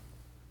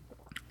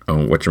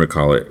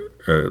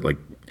whatchamacallit, like,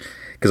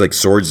 because like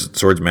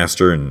Swords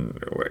Master and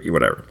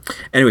whatever.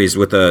 Anyways,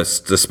 with the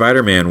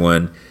Spider-Man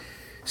one,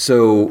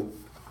 so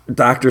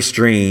Doctor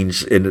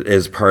Strange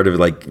is part of,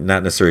 like,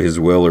 not necessarily his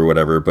will or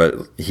whatever,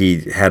 but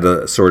he had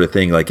a sort of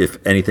thing, like, if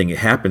anything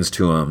happens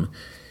to him,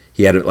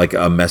 he had like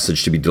a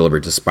message to be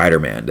delivered to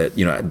Spider-Man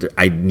that,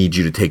 I need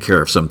you to take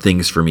care of some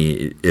things for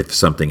me if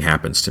something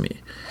happens to me.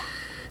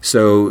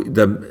 So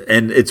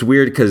and it's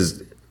weird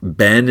because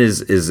Ben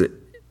is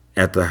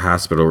at the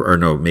hospital, or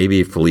no,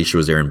 maybe Felicia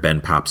was there and Ben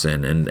pops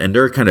in and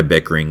they're kind of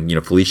bickering.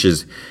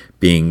 Felicia's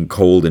being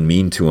cold and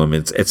mean to him.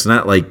 It's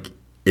not like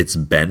it's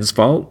Ben's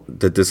fault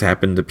that this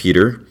happened to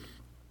Peter.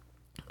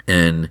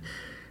 And,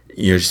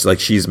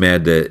 she's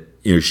mad that,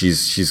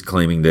 she's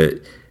claiming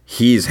that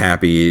he's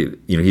happy,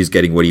 he's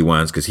getting what he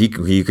wants because he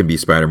can be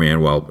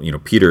Spider-Man while,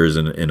 Peter is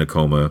in a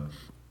coma.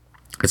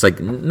 It's like,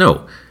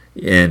 no.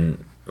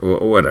 And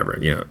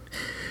whatever,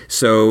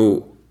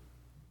 So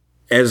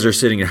as they're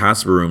sitting in the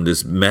hospital room,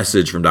 this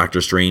message from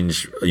Doctor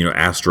Strange,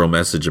 astral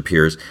message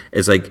appears.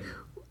 It's like,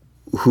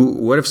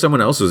 what if someone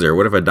else was there?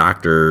 What if a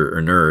doctor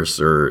or nurse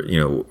or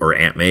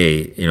Aunt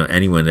May,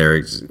 anyone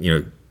there,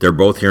 they're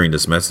both hearing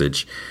this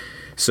message.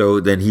 So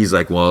then he's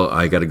like, well,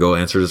 I got to go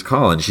answer this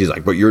call. And she's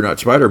like, but you're not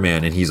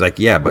Spider-Man. And he's like,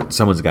 yeah, but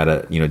someone's got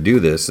to, do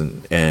this.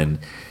 And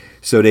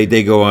so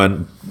they go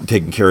on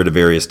taking care of the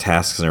various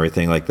tasks and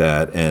everything like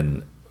that.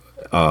 And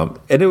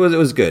it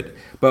was good.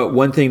 But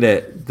one thing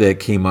that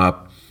came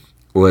up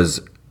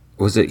was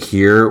it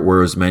here where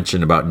it was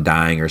mentioned about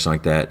dying or something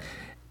like that?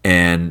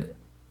 And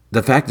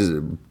the fact is,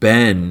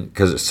 Ben,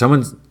 because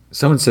someone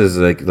says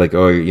like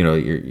oh, you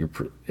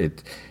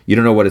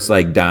don't know what it's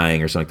like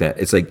dying or something like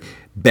that. It's like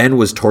Ben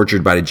was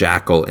tortured by the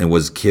Jackal and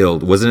was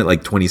killed. Wasn't it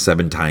like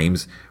 27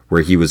 times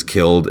where he was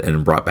killed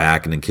and brought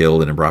back and then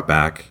killed and then brought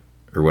back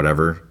or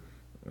whatever?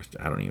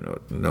 I don't even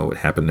know what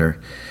happened there.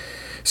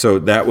 So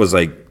that was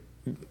like,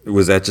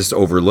 was that just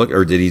overlooked,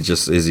 or is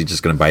he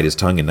just going to bite his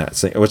tongue and not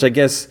say? Which I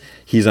guess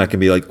he's not going to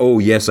be like, oh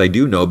yes, I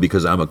do know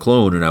because I'm a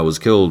clone and I was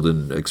killed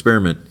in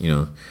experiment,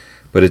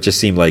 But it just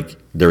seemed like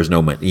there was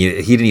no money.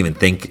 He didn't even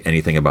think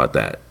anything about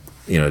that.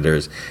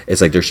 It's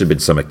like there should have been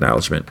some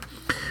acknowledgement.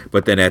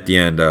 But then at the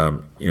end,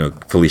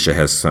 Felicia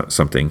has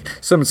some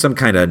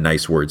kind of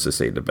nice words to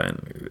say to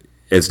Ben,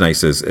 as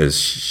nice as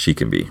she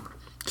can be.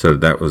 So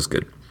that was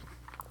good.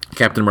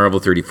 Captain Marvel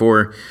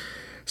 34.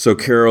 So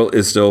Carol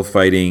is still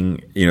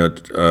fighting.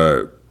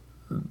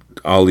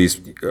 All these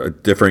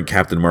different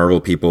Captain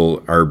Marvel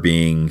people are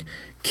being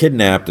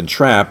kidnapped and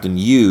trapped and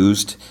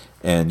used,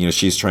 and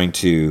she's trying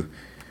to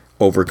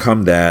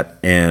overcome that.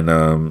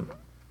 And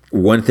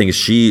one thing is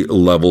she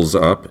levels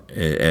up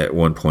at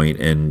one point,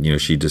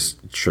 and she just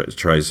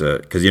tries to,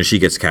 because she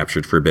gets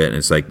captured for a bit, and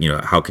it's like,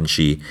 how can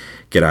she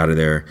get out of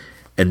there?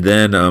 And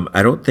then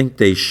I don't think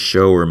they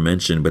show or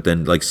mention, but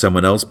then like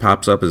someone else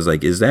pops up, is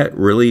like, is that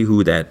really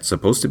who that's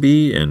supposed to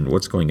be, and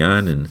what's going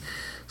on and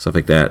stuff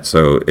like that.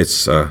 So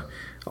it's a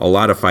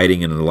lot of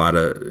fighting and a lot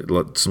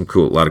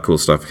of cool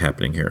stuff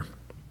happening here.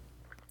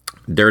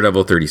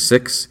 Daredevil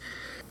 36.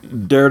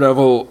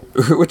 Daredevil,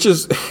 which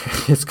is,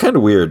 it's kind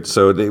of weird.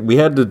 So we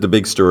had the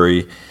big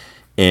story,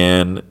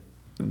 and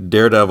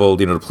Daredevil,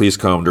 the police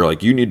come, they're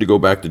like, you need to go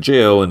back to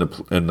jail, and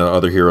the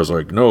other heroes are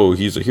like, no,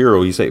 he's a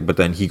hero. But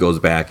then he goes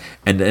back,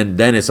 and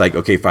then it's like,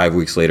 okay, 5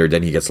 weeks later,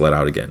 then he gets let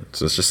out again.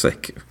 So it's just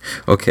like,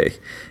 okay.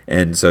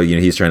 And so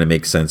he's trying to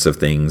make sense of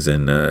things,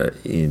 and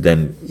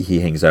then he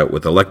hangs out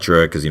with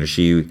Elektra because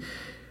she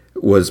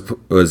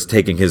was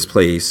taking his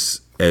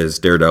place as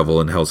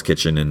Daredevil in Hell's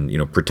Kitchen,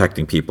 and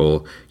protecting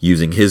people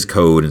using his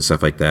code and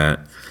stuff like that.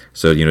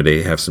 So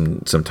they have some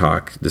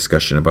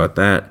discussion about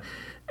that.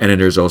 And then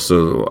there's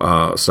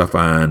also stuff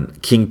on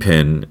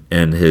Kingpin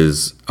and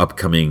his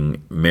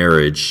upcoming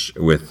marriage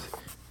with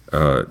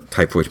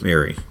Typhoid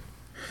Mary,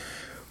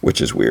 which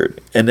is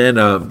weird. And then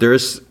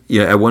there's,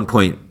 at one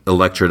point,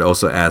 Elektra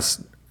also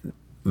asked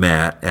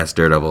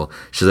Daredevil,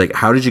 she's like,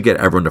 how did you get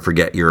everyone to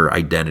forget your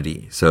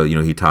identity? So,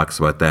 he talks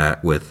about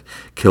that with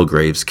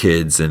Kilgrave's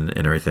kids and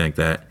everything like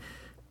that.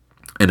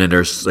 And then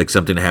there's like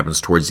something that happens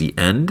towards the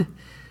end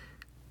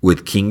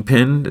with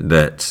Kingpin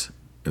that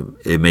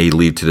it may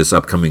lead to this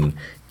upcoming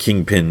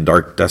Kingpin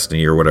Dark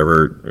Destiny or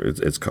whatever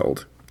it's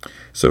called.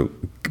 So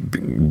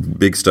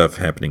big stuff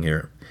happening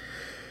here.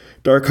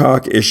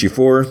 Darkhawk issue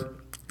 4.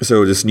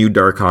 So this new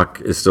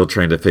Darkhawk is still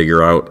trying to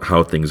figure out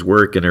how things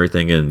work and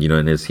everything. And,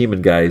 in his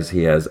human guise,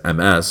 he has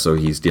MS, so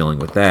he's dealing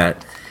with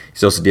that.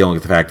 He's also dealing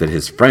with the fact that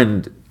his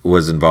friend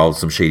was involved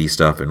in some shady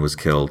stuff and was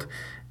killed.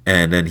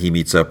 And then he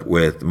meets up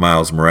with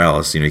Miles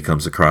Morales. He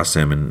comes across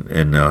him.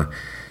 And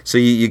so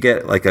you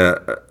get like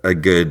a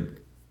good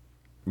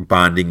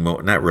bonding,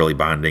 not really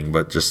bonding,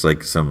 but just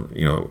like some,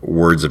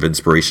 words of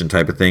inspiration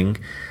type of thing.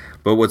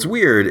 But what's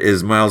weird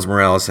is Miles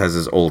Morales has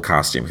his old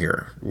costume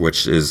here,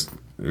 which is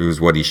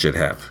what he should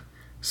have.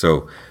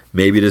 So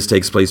maybe this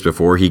takes place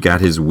before he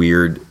got his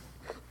weird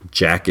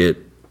jacket,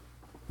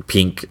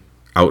 pink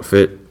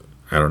outfit.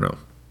 I don't know.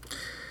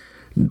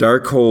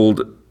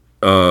 Darkhold,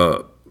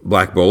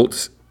 Black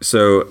Bolt.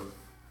 So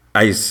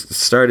I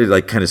started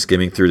like kind of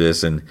skimming through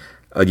this, and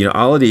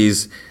all of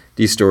these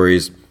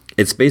stories,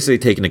 it's basically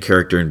taking a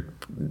character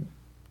and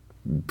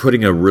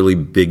putting a really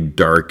big,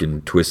 dark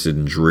and twisted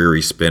and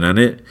dreary spin on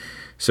it.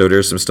 So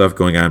there's some stuff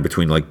going on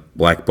between like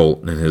Black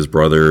Bolt and his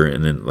brother,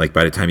 and then like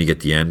by the time you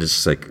get to the end, it's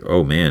just like,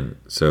 oh man.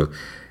 So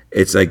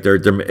it's like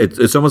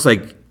it's almost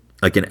like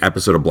an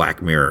episode of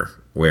Black Mirror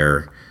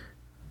where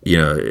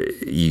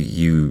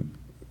you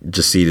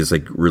just see this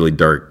like really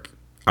dark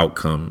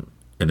outcome,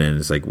 and then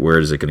it's like, where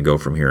is it going to go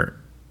from here?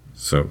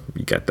 So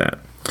you got that.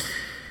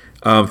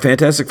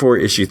 Fantastic Four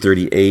issue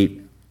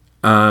 38.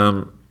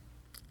 I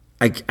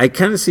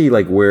kind of see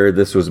like where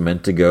this was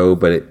meant to go,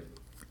 but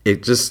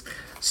it just,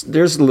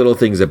 there's little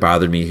things that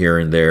bothered me here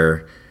and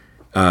there.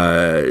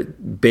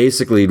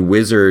 Basically,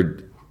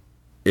 Wizard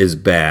is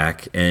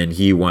back, and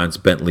he wants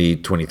Bentley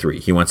 23.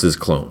 He wants his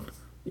clone,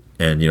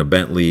 and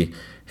Bentley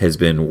has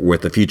been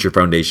with the Future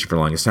Foundation for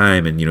the longest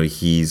time, and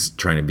he's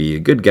trying to be a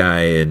good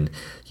guy, and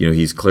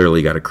he's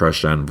clearly got a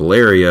crush on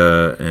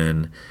Valeria,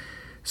 and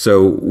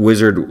so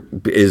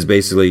Wizard is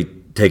basically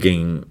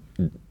taking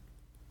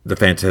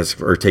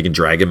taking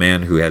Dragon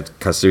Man, who had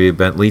custody of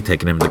Bentley,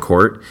 taking him to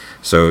court.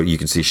 So you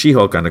can see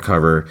She-Hulk on the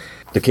cover.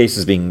 The case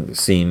is being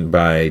seen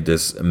by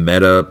this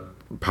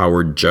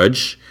meta-powered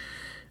judge,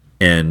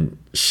 and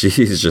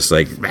she's just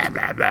like, blah,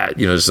 blah, blah.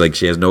 Just like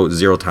she has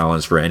zero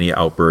tolerance for any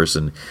outbursts,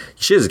 and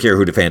she doesn't care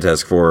who the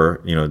Fantastic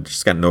Four.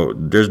 She's got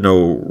there's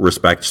no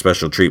respect,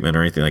 special treatment,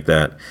 or anything like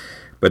that.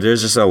 But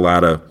there's just a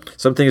lot of,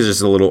 some things are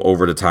just a little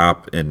over the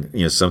top,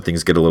 and some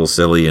things get a little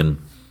silly,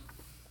 and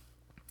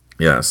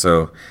yeah.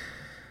 So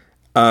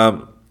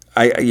I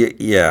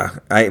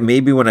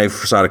maybe when I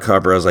saw the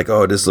cover, I was like,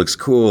 oh, this looks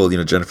cool.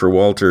 Jennifer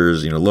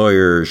Walters,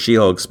 lawyer,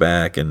 She-Hulk's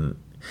back, and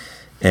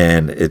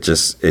it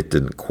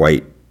didn't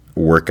quite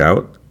work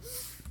out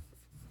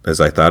as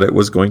I thought it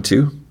was going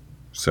to.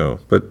 So,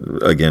 but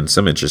again,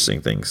 some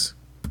interesting things.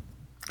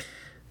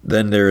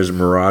 Then there's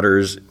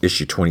Marauders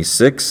issue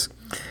 26.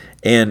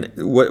 And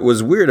what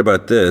was weird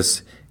about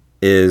this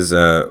is,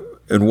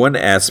 in one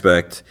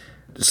aspect,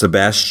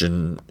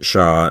 Sebastian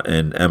Shaw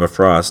and Emma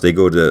Frost, they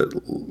go to,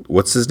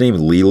 what's his name?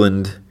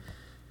 Leland.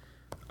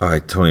 Oh, I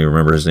totally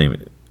remember his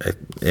name.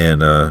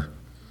 And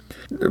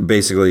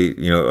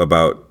basically,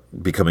 about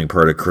becoming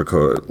part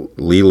of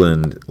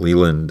Leland.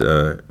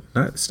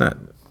 It's not.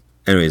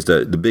 Anyways,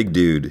 the big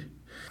dude.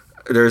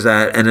 There's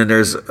that, and then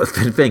there's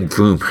Fin Fang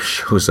Foom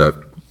shows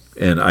up,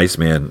 and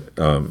Iceman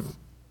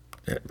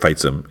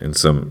fights him, and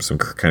some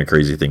kind of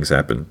crazy things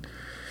happen.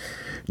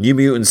 New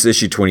Mutants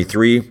issue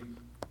 23.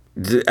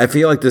 I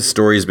feel like this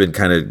story has been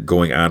kind of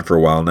going on for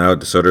a while now,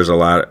 so there's a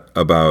lot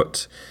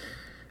about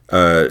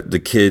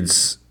the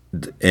kids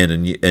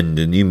and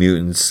the New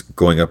Mutants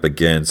going up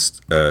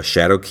against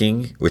Shadow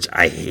King, which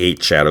I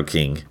hate Shadow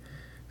King.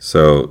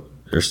 So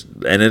there's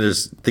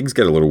things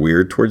get a little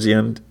weird towards the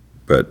end,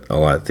 but a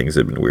lot of things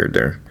have been weird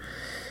there.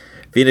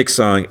 Phoenix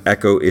Song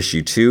Echo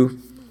issue 2.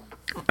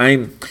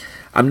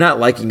 I'm not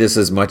liking this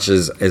as much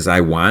as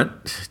I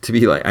want to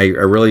be. Like I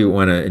really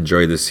want to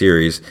enjoy this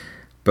series,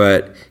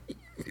 but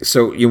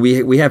so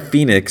we have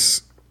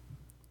Phoenix,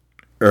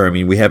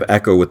 we have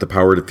Echo with the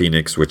power to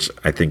Phoenix, which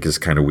I think is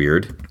kind of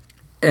weird,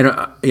 and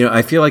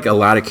I feel like a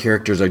lot of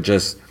characters are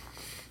just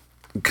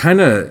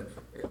kind of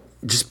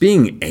just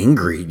being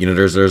angry.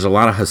 There's a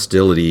lot of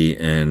hostility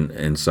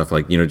and stuff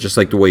like just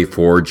like the way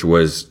Forge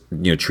was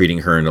treating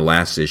her in the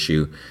last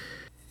issue.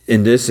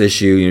 In this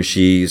issue,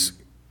 she's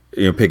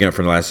picking up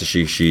from the last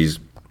issue, she's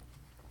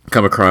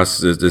come across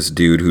this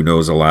dude who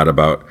knows a lot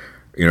about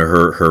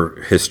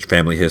her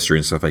family history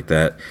and stuff like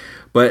that.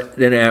 But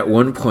then at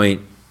one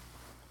point,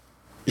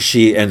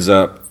 she ends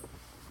up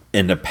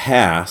in the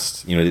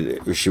past.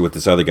 She with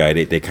this other guy.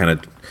 They kind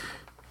of,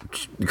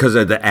 because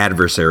of the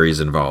adversaries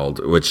involved,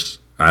 which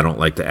I don't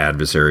like the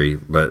adversary,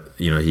 but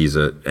he's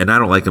and I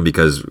don't like him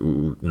because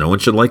no one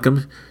should like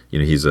him.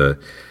 He's a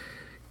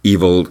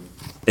evil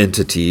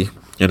entity.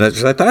 And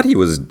I thought he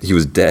was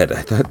dead.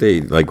 I thought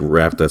they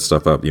wrapped that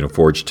stuff up.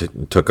 Forge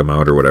took him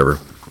out or whatever.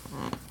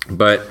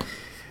 But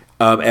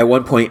at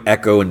one point,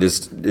 Echo and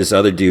this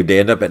other dude, they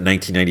end up at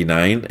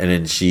 1999, and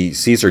then she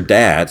sees her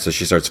dad, so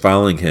she starts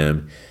following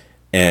him,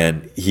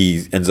 and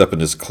he ends up in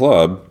this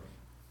club.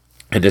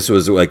 And this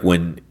was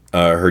when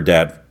her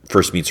dad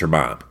first meets her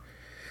mom.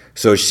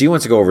 So she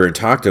wants to go over and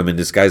talk to him, and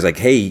this guy's like,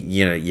 "Hey,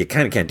 you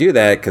kind of can't do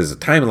that because the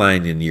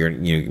timeline, and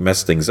you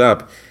mess things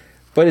up."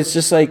 But it's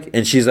just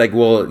and she's like,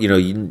 well,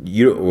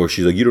 or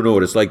she's like, you don't know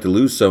what it's like to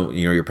lose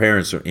your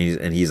parents.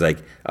 And he's like,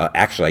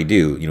 actually, I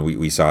do.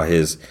 We saw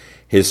his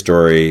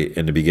story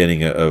in the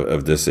beginning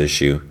of this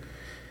issue.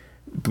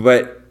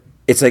 But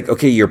it's like,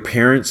 okay, your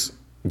parents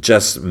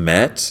just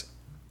met,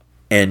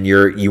 and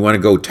you want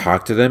to go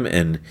talk to them,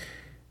 and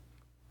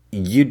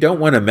you don't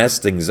want to mess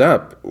things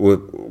up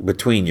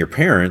between your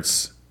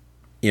parents.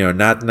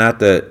 Not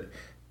that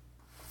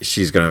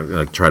she's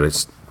gonna try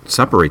to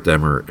separate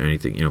them or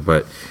anything.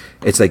 But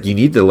it's like you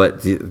need to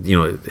let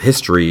the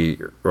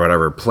history or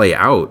whatever play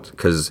out,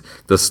 because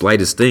the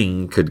slightest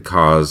thing could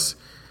cause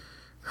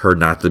her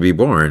not to be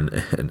born,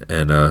 and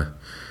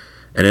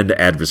then the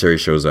adversary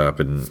shows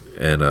up and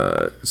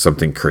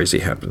something crazy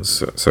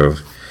happens. So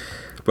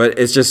but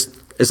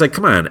it's like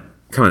come on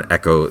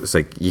Echo. It's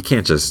like you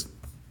can't just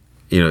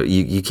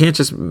you can't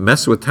just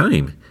mess with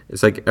time.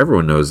 It's like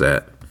everyone knows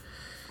that.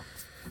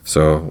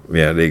 So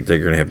yeah, they're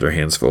gonna have their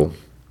hands full.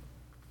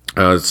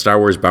 Star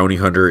Wars Bounty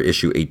Hunter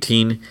issue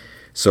 18.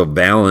 So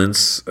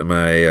Valance,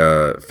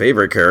 my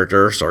favorite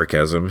character,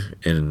 sarcasm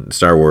in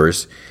Star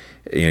Wars,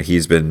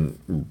 he's been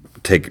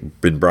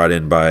brought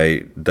in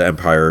by the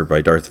Empire,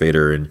 by Darth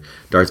Vader, and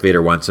Darth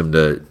Vader wants him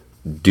to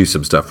do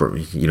some stuff for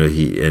me.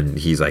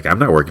 He's like, I'm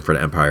not working for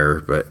the Empire,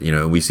 but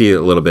we see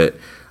a little bit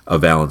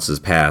of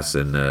Valance's past,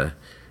 and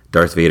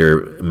Darth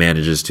Vader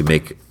manages to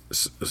make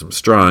some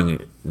strong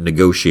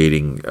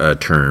negotiating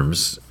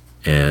terms,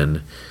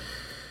 and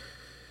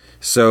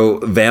so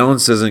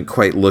Valance doesn't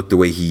quite look the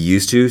way he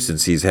used to,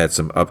 since he's had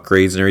some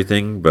upgrades and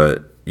everything,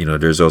 but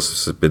there's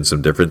also been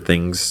some different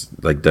things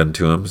done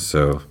to him,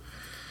 so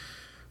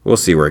we'll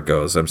see where it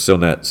goes. I'm still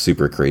not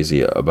super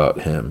crazy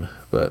about him,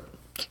 but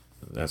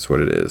that's what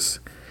it is.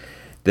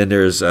 Then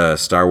there's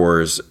Star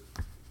Wars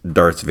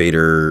Darth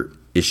Vader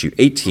issue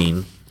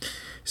 18.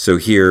 So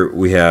here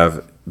we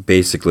have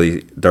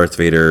basically Darth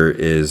Vader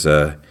is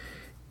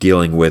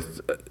dealing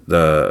with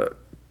the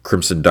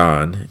Crimson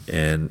Dawn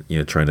and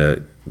trying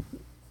to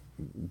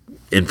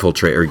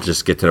infiltrate or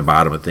just get to the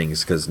bottom of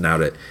things, because now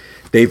that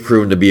they've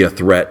proven to be a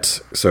threat.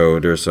 So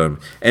there's some,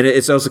 and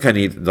it's also kind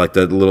of like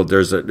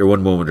there's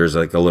one moment there's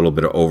a little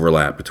bit of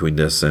overlap between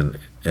this and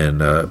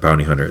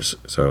Bounty Hunters.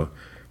 So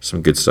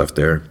some good stuff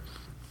there.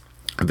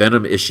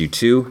 Venom issue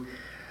 2.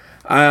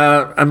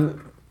 I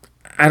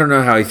don't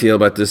know how I feel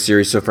about this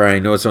series so far. I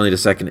know it's only the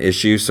second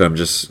issue, so I'm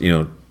just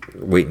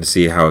waiting to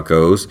see how it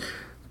goes.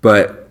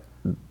 But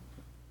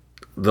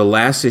the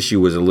last issue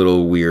was a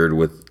little weird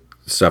with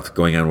stuff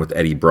going on with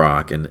Eddie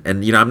Brock, and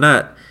I'm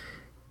not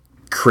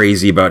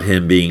crazy about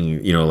him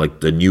being,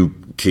 like the new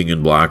king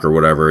in block or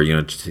whatever,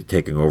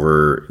 taking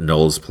over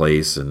Noel's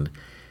place.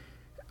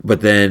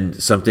 But then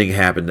something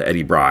happened to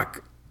Eddie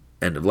Brock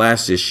end of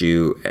last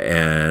issue,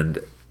 and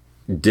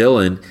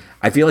Dylan,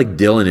 I feel like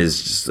Dylan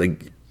is just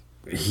like,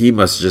 he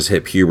must just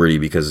hit puberty,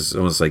 because it's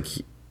almost like,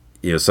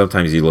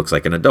 sometimes he looks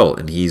like an adult,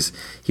 and he was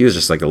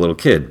just like a little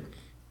kid.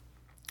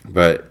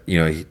 But,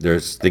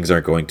 there's things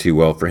aren't going too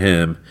well for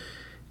him,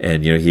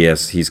 and,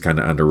 he's kind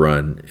of on the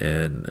run,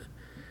 and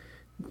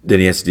then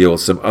he has to deal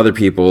with some other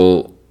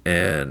people,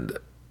 and,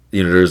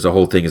 there's the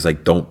whole thing is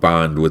like, don't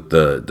bond with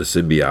the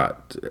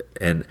symbiote.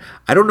 And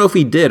I don't know if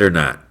he did or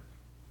not.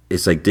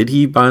 It's like, did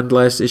he bond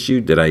last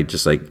issue? Did I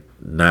just like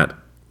not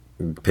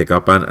pick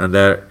up on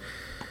that?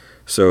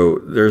 So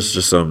there's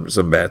just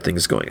some bad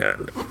things going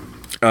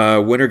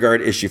on. Winter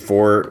Guard issue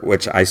 4,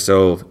 which I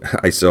still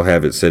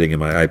have it sitting in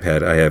my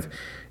iPad. I have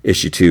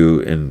issue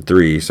 2 and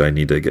 3, so I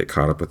need to get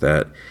caught up with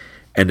that.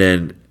 And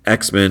then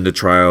X-Men: The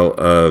Trial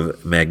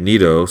of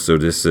Magneto. So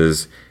this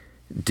is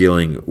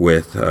dealing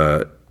with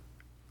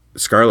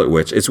Scarlet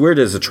Witch. It's weird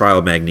as a Trial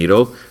of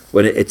Magneto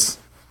when it's,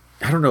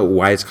 I don't know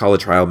why it's called a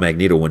Trial of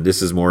Magneto when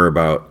this is more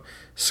about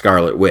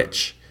Scarlet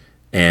Witch.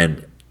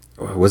 And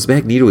was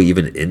Magneto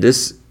even in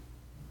this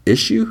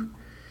issue?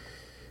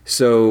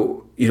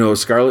 So,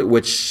 Scarlet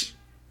Witch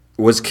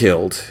was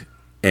killed,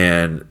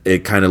 and it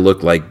kind of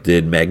looked like,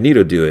 did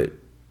Magneto do it?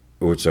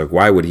 Which, like,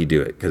 why would he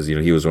do it? Because,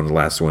 he was one of the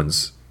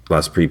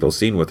last people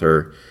seen with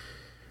her.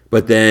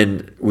 But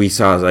then we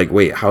saw, like,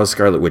 wait, how is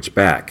Scarlet Witch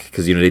back?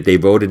 Because, they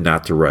voted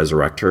not to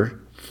resurrect her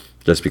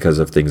just because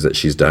of things that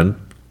she's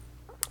done,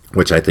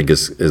 which I think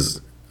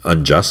is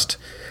unjust.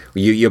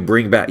 You'll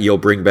bring back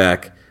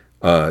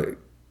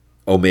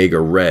Omega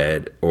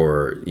Red,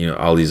 or,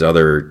 all these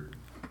other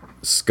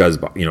scuzz,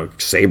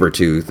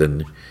 Sabretooth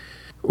and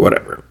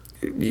whatever.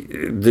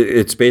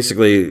 It's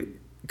basically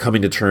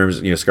coming to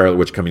terms, Scarlet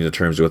Witch coming to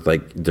terms with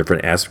like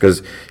different aspects,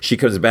 because she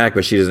comes back,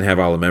 but she doesn't have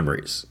all the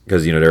memories,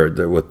 because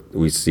they're what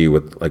we see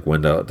with like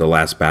when the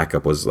last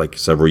backup was like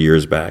several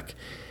years back.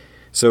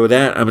 So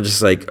that I'm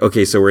just like,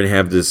 okay, so we're gonna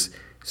have this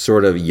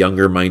sort of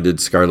younger-minded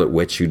Scarlet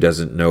Witch who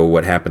doesn't know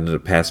what happened in the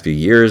past few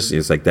years.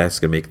 It's like that's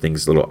gonna make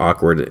things a little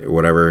awkward, or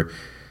whatever.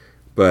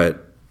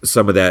 But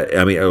some of that,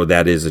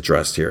 that is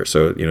addressed here.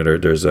 So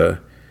there's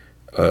a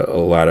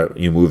lot of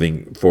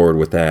moving forward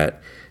with that.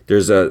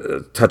 There's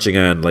a touching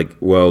on like,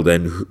 well,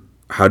 then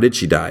how did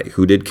she die?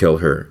 Who did kill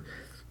her?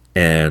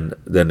 And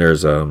then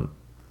there's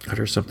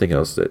something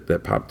else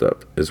that popped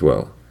up as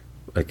well,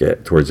 like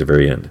towards the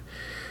very end.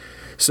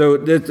 So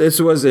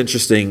this was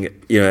interesting.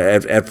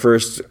 At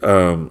first, with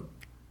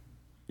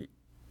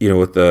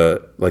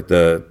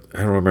the I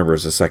don't remember, it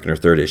was the second or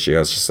third issue. I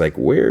was just like,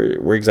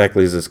 where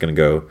exactly is this going to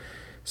go?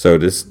 So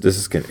this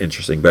is kind of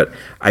interesting, but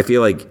I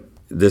feel like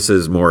this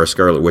is more a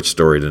Scarlet Witch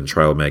story than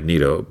Trial of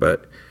Magneto.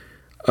 But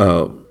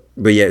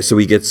yeah, so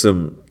we get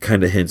some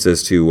kind of hints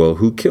as to, well,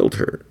 who killed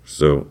her.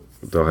 So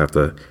they'll have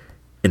to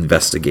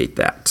investigate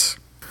that.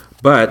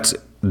 But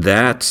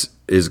that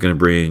is going to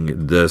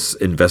bring this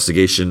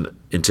investigation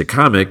into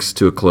comics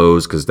to a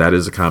close, because that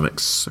is the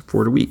comics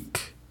for the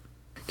week.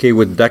 Okay,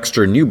 with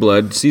Dexter New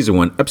Blood, Season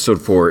 1,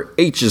 Episode 4,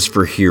 H is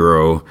for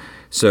Hero.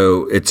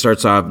 So it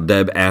starts off,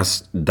 Deb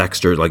asks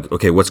Dexter, like,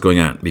 okay, what's going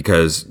on?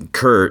 Because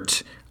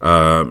Kurt,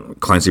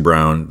 Clancy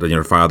Brown,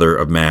 the father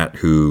of Matt,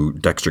 who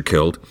Dexter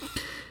killed,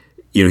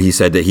 he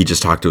said that he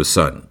just talked to his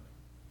son,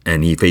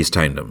 and he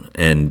FaceTimed him.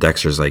 And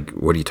Dexter's like,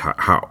 what do you talk?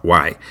 How?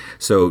 Why?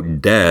 So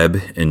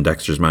Deb, in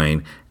Dexter's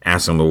mind,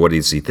 asks him, well, what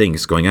does he think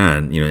is going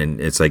on?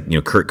 And it's like,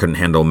 Kurt couldn't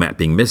handle Matt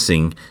being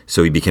missing,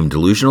 so he became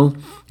delusional.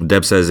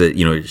 Deb says that,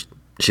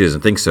 she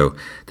doesn't think so,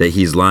 that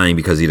he's lying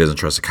because he doesn't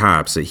trust the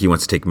cops, that he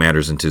wants to take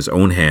matters into his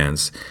own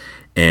hands,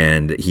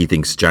 and he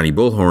thinks Johnny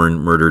Bullhorn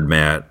murdered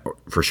Matt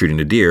for shooting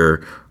the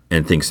deer,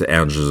 and thinks that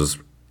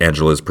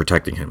Angela's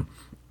protecting him.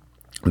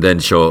 Then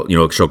she'll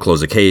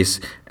close the case,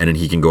 and then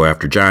he can go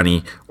after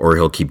Johnny, or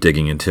he'll keep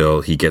digging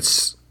until he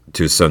gets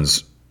to his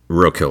son's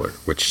real killer,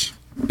 which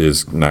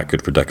is not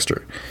good for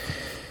Dexter.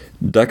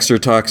 Dexter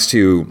talks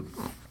to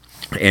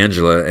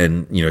Angela,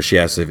 and she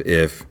asks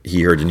if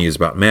he heard the news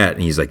about Matt,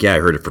 and he's like, yeah, I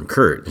heard it from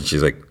Kurt. And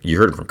she's like, you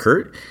heard it from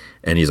Kurt?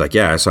 And he's like,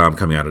 yeah, I saw him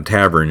coming out of the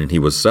tavern, and he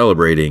was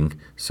celebrating,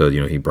 so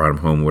he brought him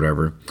home,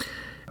 whatever.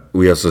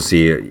 We also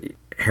see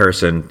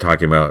Harrison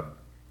talking about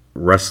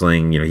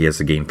wrestling. He has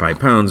to gain 5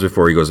 pounds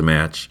before he goes a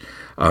match.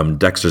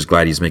 Dexter's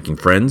glad he's making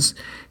friends.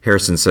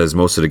 Harrison says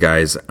most of the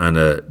guys on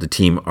the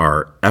team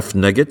are F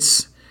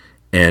nuggets,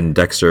 and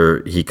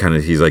Dexter,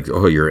 he's like,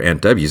 oh, your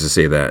Aunt Deb used to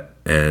say that.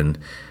 And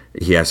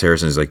he asks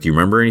Harrison, he's like, do you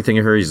remember anything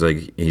of her? He's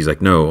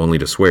like, no, only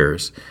the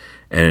swears.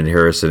 And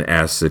Harrison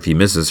asks if he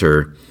misses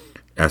her,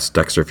 asks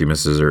Dexter if he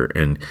misses her,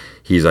 and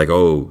he's like,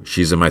 oh,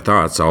 she's in my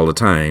thoughts all the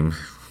time,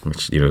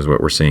 which, is what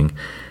we're seeing.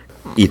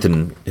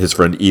 Ethan, his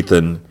friend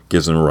Ethan,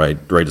 gives him a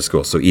ride to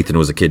school. So Ethan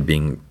was a kid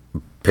being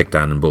picked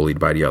on and bullied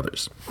by the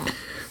others.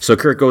 So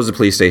Kurt goes to the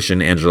police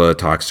station. Angela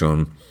talks to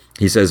him.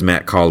 He says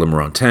Matt called him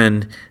around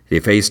 10. They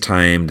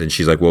FaceTimed, and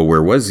she's like, well,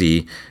 where was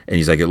he? And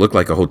he's like, it looked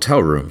like a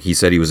hotel room. He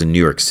said he was in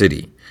New York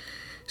City.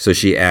 So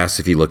she asks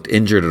if he looked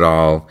injured at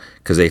all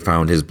because they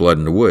found his blood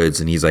in the woods.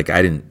 And he's like,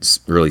 I didn't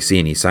really see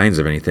any signs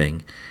of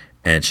anything.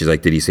 And she's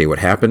like, did he say what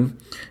happened?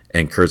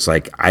 And Kurt's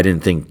like, I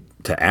didn't think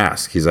to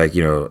ask. He's like,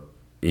 he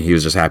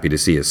was just happy to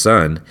see his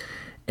son.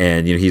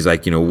 And, he's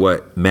like,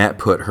 what Matt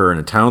put her in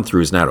a town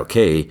through is not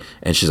okay.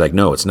 And she's like,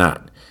 no, it's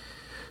not.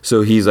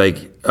 So he's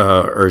like,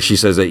 or she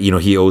says that,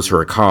 he owes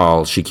her a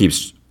call. She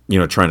keeps,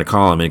 trying to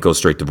call him and it goes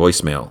straight to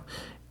voicemail.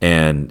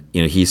 And,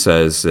 he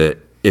says that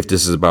if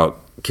this is about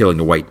killing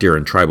a white deer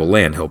in tribal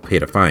land, he'll pay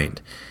to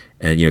find.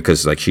 And,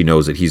 because like she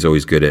knows that he's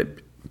always good at,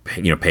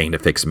 paying to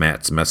fix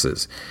Matt's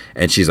messes.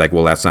 And she's like,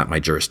 well, that's not my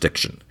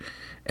jurisdiction.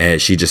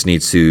 And she just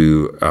needs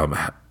to,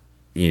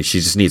 she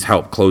just needs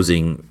help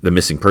closing the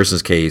missing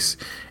persons case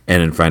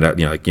and then find out,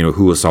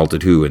 who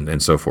assaulted who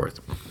and so forth.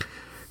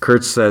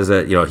 Kurt says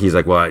that, he's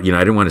like, well, I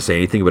didn't want to say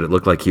anything, but it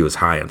looked like he was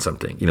high on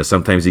something.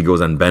 Sometimes he goes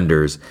on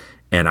benders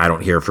and I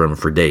don't hear from him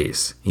for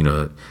days,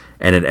 And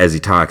then as he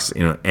talks,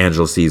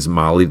 Angela sees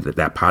Molly,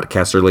 that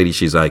podcaster lady.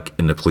 She's like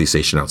in the police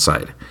station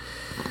outside.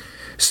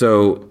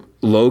 So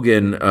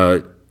Logan,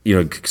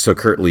 so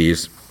Kurt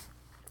leaves.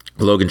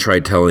 Logan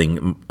tried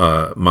telling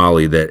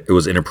Molly that it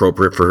was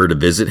inappropriate for her to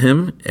visit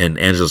him, and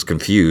Angela's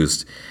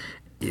confused.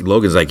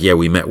 Logan's like, yeah,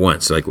 we met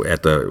once, like when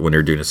they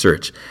were doing a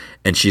search.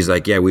 And she's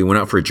like, yeah, we went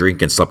out for a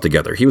drink and slept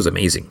together. He was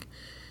amazing.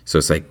 So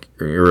it's like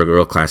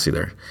real classy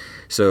there.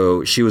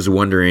 So she was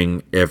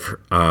wondering if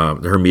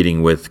her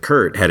meeting with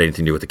Kurt had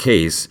anything to do with the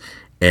case.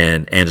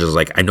 And Angela's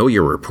like, I know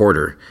you're a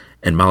reporter.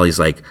 And Molly's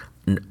like,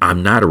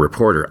 I'm not a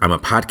reporter. I'm a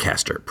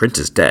podcaster. Prince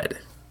is dead.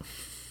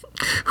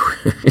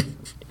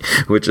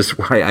 Which is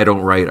why I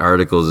don't write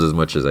articles as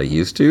much as I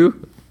used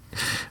to.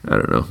 I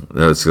don't know.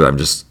 That's because I'm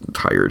just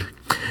tired.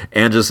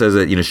 Angela says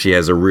that, she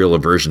has a real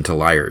aversion to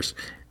liars.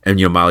 And,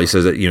 Molly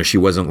says that, she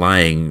wasn't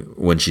lying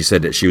when she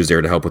said that she was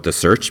there to help with the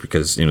search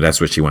because,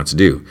 that's what she wants to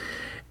do.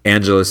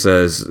 Angela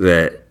says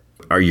that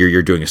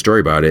you're doing a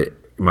story about it.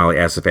 Molly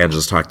asks if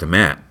Angela's talked to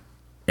Matt.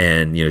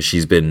 And,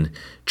 she's been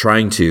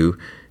trying to.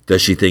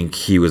 Does she think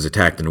he was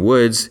attacked in the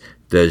woods?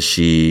 Does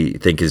she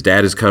think his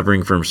dad is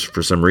covering for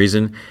some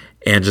reason?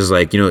 Angela's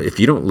like, if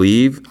you don't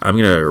leave, I'm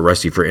going to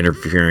arrest you for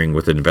interfering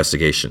with an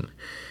investigation.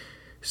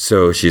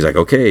 So she's like,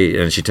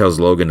 okay. And she tells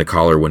Logan to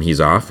call her when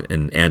he's off.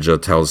 And Angela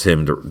tells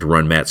him to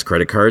run Matt's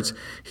credit cards.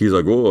 He's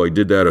like, oh, I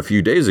did that a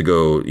few days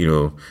ago.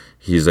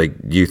 He's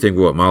like, do you think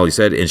what Molly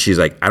said? And she's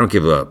like, I don't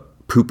give a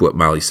poop what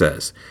Molly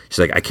says. She's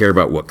like, I care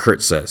about what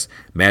Kurt says.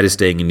 Matt is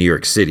staying in New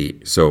York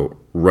City, so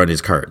run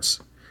his cards.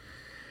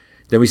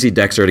 Then we see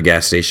Dexter at a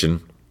gas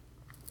station.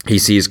 He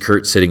sees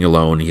Kurt sitting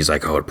alone. He's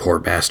like, oh, poor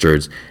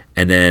bastards.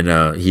 And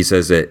then he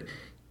says that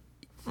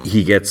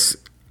he gets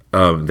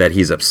that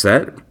he's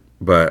upset,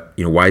 but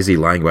why is he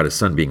lying about his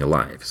son being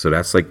alive? So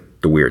that's like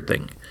the weird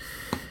thing.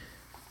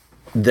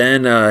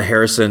 Then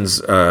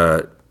Harrison's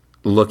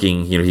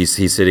looking.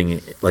 He's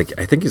sitting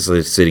I think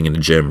he's sitting in a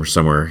gym or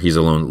somewhere. He's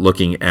alone,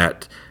 looking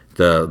at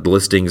the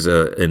listings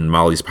in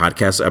Molly's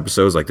podcast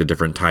episodes, like the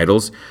different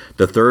titles.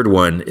 The third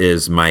one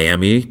is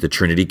Miami, the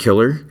Trinity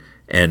Killer,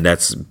 and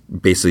that's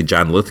basically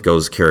John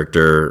Lithgow's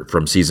character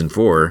from season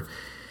 4.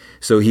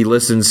 So he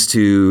listens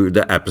to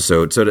the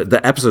episode. So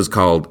the episode's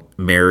called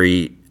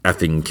Mary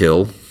Effing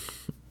Kill.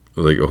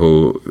 Like,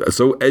 oh,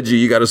 so edgy,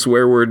 you got a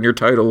swear word in your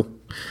title.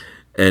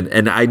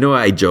 And I know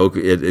I joke,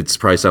 it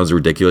probably sounds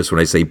ridiculous when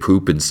I say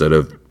poop instead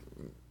of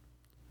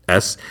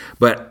S,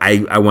 but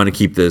I want to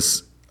keep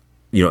this,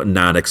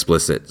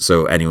 non-explicit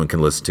so anyone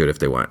can listen to it if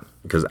they want.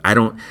 Because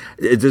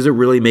does it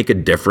really make a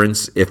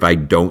difference if I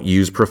don't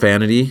use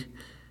profanity?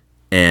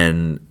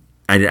 And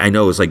I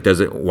know it's like,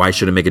 why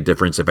should it make a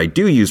difference if I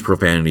do use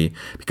profanity?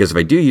 Because if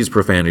I do use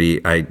profanity,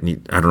 I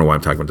don't know why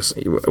I'm talking about this,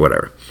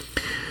 whatever.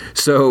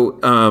 So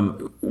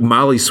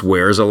Molly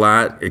swears a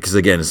lot because,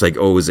 again, it's like,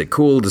 oh, is it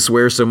cool to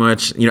swear so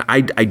much?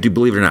 I do,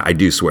 believe it or not, I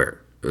do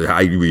swear.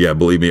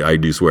 Believe me, I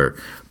do swear.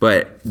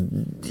 But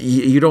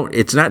you don't.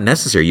 It's not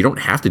necessary. You don't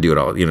have to do it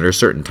all. There's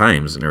certain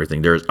times and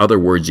everything. There's other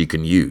words you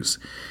can use.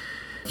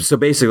 So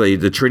basically,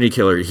 the Trinity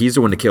Killer, he's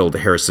the one that killed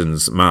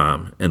Harrison's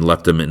mom and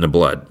left him in the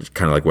blood,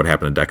 kind of like what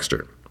happened to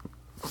Dexter.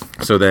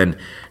 So then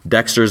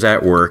Dexter's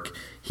at work.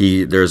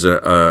 There's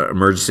a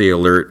emergency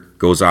alert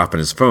goes off on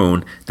his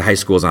phone. The high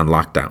school is on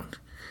lockdown.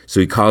 So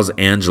he calls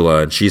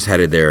Angela, and she's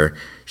headed there.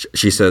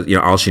 She says,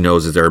 all she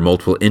knows is there are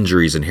multiple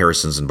injuries and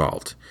Harrison's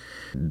involved.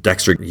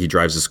 Dexter, he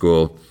drives to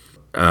school.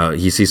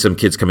 He sees some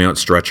kids coming out in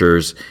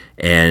stretchers,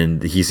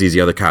 and he sees the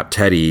other cop,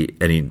 Teddy,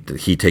 and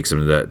he takes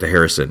him to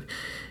Harrison.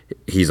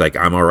 He's like,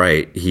 I'm all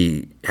right.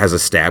 He has a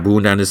stab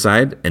wound on his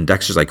side, and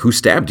Dexter's like, who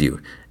stabbed you?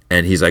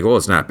 And he's like, oh,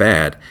 it's not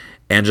bad.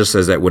 Angela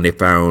says that when they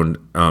found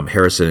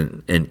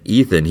Harrison and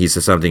Ethan, he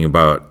said something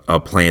about a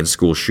planned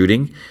school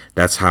shooting.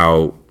 That's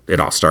how it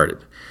all started.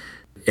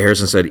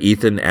 Harrison said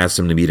Ethan asked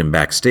him to meet him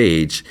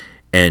backstage,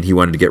 and he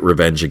wanted to get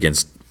revenge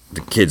against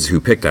the kids who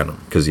picked on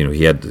him because,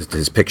 he had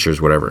his pictures,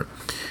 whatever.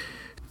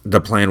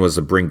 The plan was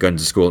to bring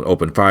guns to school and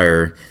open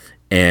fire.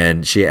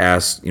 And she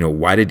asked,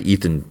 why did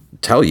Ethan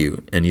tell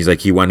you? And he's like,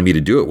 he wanted me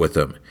to do it with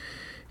him.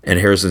 And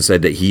Harrison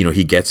said that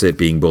he gets it,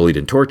 being bullied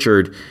and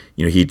tortured.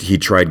 He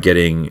tried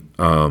getting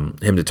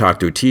him to talk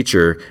to a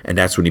teacher, and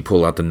that's when he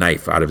pulled out the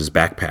knife out of his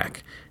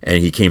backpack,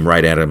 and he came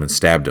right at him and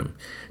stabbed him.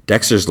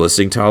 Dexter's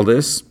listening to all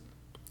this,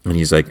 and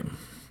he's like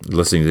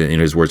listening to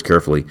his words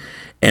carefully.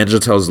 Angela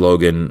tells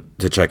Logan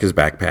to check his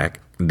backpack.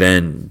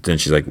 Then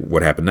she's like,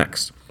 "What happened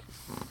next?"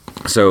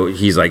 So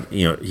he's like,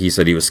 he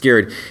said he was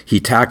scared. He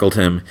tackled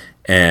him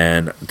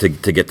and to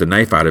get the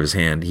knife out of his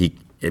hand.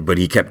 But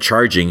he kept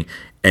charging.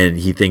 And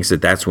he thinks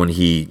that that's when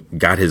he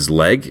got his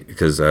leg,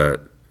 because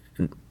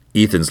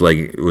Ethan's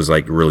leg was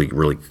like really,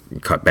 really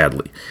cut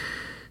badly.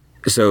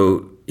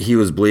 So he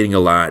was bleeding a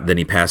lot. Then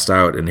he passed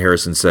out. And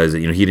Harrison says that,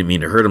 he didn't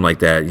mean to hurt him like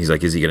that. He's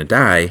like, is he going to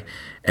die?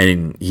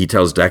 And he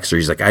tells Dexter,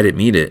 he's like, I didn't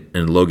mean it.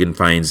 And Logan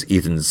finds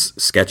Ethan's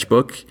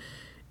sketchbook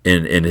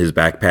in his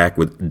backpack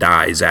with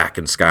Die, Zach,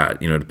 and Scott,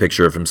 the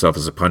picture of himself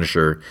as a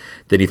Punisher.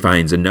 Then he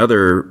finds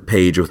another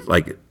page with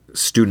like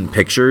student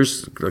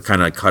pictures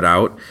kind of like cut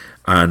out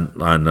on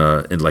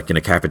in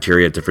a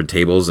cafeteria at different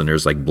tables, and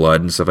there's like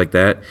blood and stuff like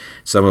that.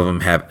 Some of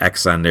them have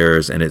X on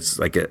theirs, and it's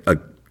like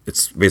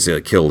it's basically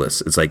a kill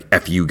list. It's like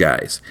F you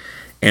guys.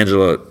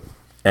 Angela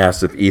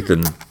asked if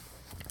Ethan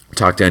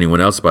talked to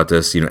anyone else about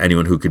this,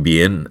 anyone who could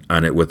be in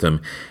on it with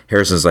him.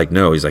 Harrison's like,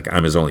 no. He's like,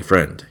 I'm his only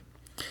friend.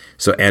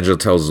 So Angela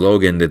tells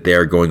Logan that they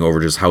are going over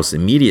to his house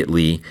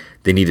immediately.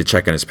 They need to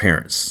check on his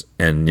parents,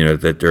 and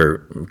that there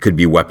could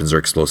be weapons or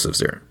explosives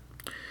there.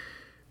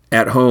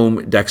 At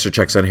home, Dexter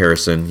checks on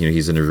Harrison.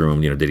 He's in his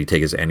room. Did he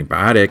take his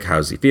antibiotic?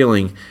 How's he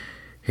feeling?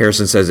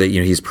 Harrison says that,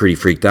 he's pretty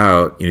freaked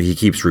out. He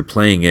keeps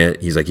replaying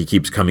it. He's like, he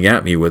keeps coming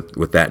at me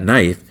with that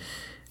knife.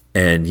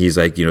 And he's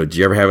like, do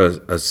you ever have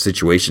a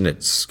situation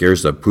that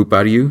scares the poop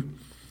out of you?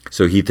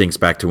 So he thinks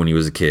back to when he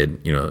was a kid,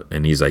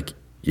 and he's like,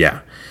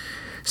 yeah.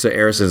 So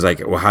Harrison's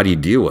like, well, how do you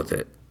deal with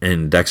it?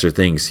 And Dexter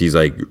thinks, he's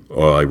like,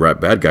 oh, I wrapped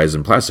bad guys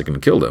in plastic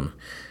and killed them.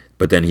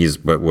 But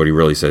what he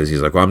really says,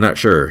 he's like, well, I'm not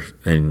sure.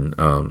 And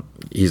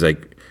he's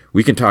like,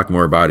 we can talk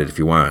more about it if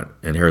you want.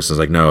 And Harrison's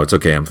like, no, it's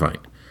okay, I'm fine.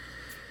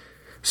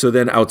 So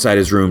then outside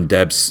his room,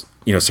 Deb's,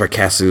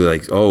 sarcastically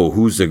like, oh,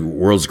 who's the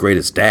world's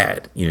greatest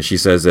dad? She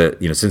says that,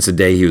 since the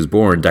day he was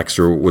born,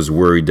 Dexter was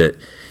worried that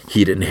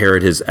he'd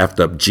inherit his effed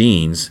up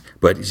genes.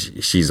 But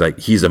she's like,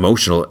 he's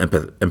emotional,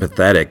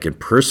 empathetic, and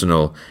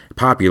personal,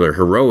 popular,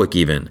 heroic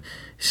even.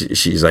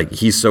 She's like,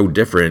 he's so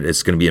different,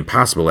 it's going to be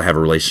impossible to have a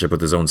relationship with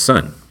his own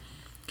son.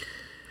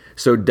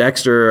 So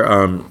Dexter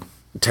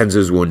tends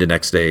his wound the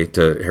next day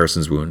to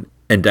Harrison's wound.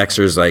 And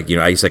Dexter's like,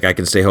 he's like, I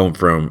can stay home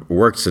from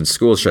work since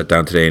school's shut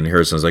down today. And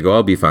Harrison's like, oh,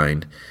 I'll be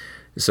fine.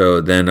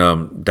 So then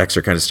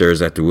Dexter kind of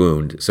stares at the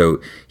wound. So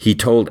he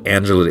told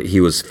Angela that he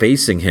was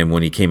facing him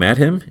when he came at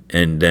him.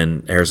 And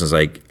then Harrison's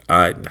like,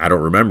 I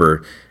don't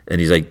remember. And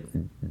he's like,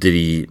 did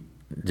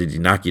he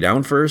knock you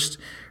down first?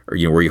 Or,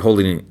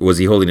 was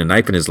he holding a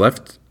knife in his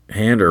left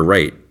hand or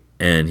right?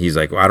 And he's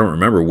like, well, I don't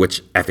remember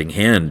which effing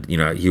hand,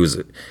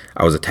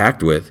 I was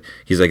attacked with.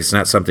 He's like, it's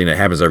not something that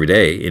happens every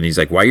day. And he's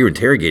like, why are you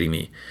interrogating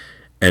me?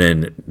 And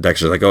then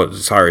Dexter's like, oh,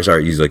 sorry.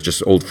 He's like,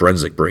 just old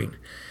forensic brain.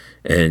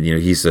 And,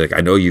 he's like,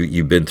 I know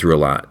you've been through a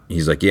lot.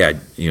 He's like, yeah,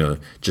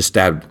 just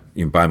stabbed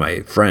by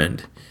my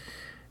friend.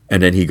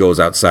 And then he goes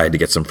outside to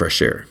get some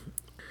fresh air.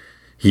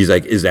 He's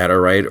like, is that all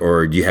right?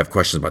 Or do you have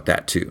questions about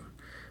that too?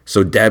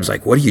 So Deb's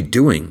like, what are you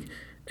doing?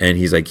 And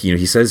he's like,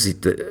 he says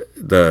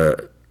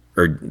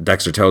or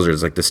Dexter tells her,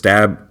 it's like the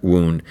stab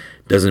wound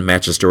doesn't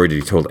match the story that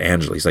he told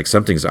Angela. He's like,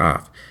 something's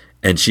off.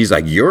 And she's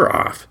like, you're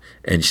off.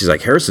 And she's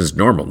like, Harrison's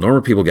normal.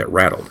 Normal people get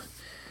rattled.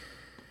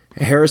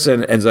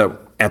 Harrison ends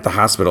up at the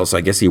hospital, so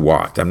I guess he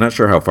walked. I'm not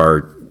sure how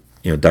far,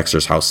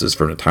 Dexter's house is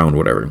from the town,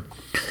 whatever.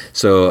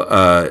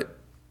 So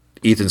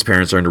Ethan's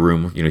parents are in the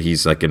room.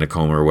 He's like in a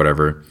coma or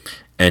whatever.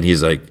 And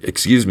he's like,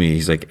 excuse me.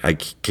 He's like, I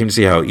came to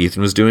see how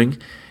Ethan was doing.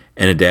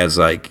 And the dad's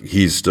like,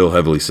 he's still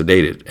heavily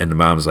sedated. And the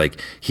mom's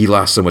like, he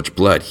lost so much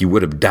blood. He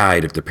would have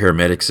died if the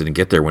paramedics didn't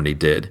get there when they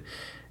did.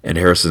 And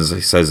Harrison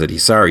says that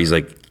he's sorry. He's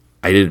like,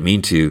 I didn't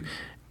mean to.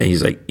 And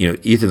he's like,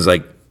 Ethan's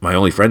like my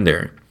only friend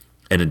there.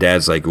 And the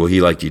dad's like, well, he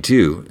liked you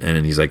too. And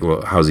then he's like,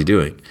 well, how's he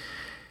doing?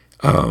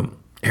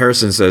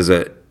 Harrison says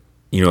that,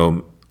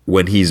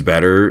 when he's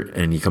better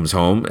and he comes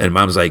home, and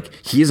mom's like,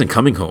 he isn't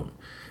coming home.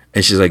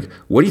 And she's like,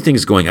 what do you think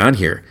is going on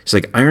here? She's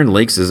like, Iron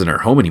Lakes isn't our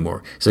home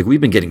anymore. It's like, we've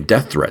been getting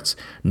death threats.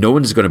 No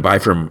one's going to buy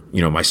from,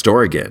 my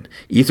store again.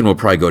 Ethan will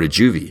probably go to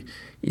juvie.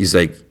 He's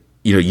like,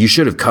 you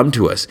should have come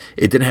to us.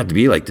 It didn't have to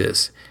be like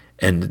this.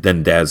 And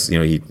then dad's,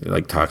 he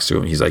like talks to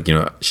him. He's like,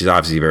 she's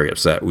obviously very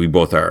upset. We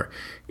both are.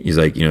 He's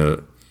like,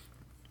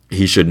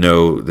 he should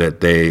know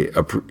that they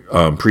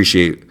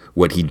appreciate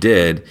what he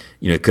did.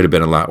 It could have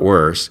been a lot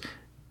worse,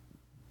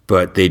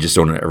 but they just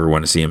don't ever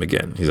want to see him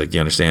again. He's like, you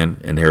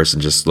understand? And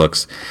Harrison just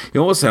looks, he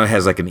almost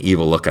has like an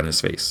evil look on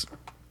his face.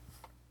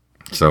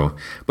 So,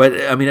 but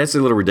I mean, that's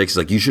a little ridiculous.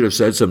 Like, you should have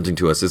said something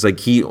to us. It's like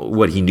he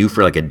knew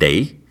for like a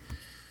day.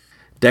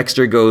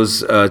 Dexter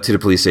goes to the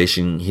police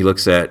station. He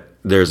looks at,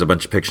 there's a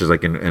bunch of pictures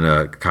like in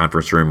a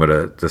conference room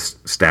with the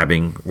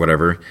stabbing,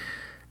 whatever.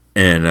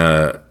 And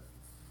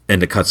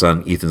and it cuts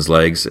on Ethan's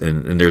legs,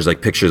 and there's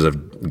like pictures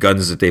of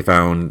guns that they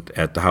found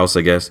at the house,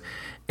 I guess.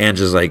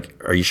 Angela's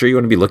like, "Are you sure you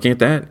want to be looking at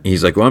that?" And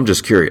he's like, "Well, I'm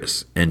just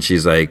curious." And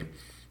she's like,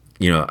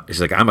 she's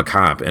like, "I'm a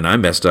cop, and I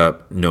messed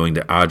up knowing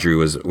that Audrey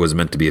was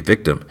meant to be a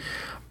victim."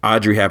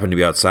 Audrey happened to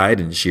be outside,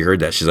 and she heard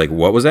that. She's like,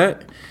 "What was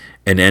that?"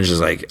 And Angela's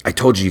like, "I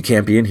told you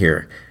can't be in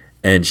here."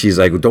 And she's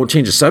like, "Well, don't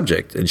change the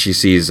subject." And she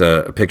sees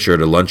a picture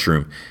at a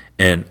lunchroom,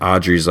 and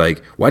Audrey's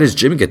like, "Why does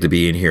Jim get to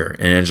be in here?"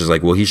 And Angela's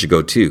like, "Well, he should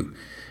go too."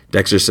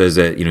 Dexter says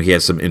that he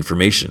has some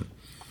information.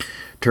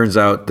 Turns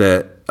out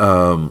that,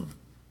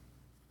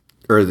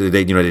 or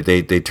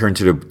they turn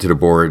to the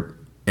board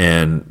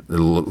and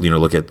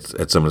look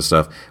at some of the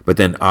stuff. But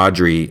then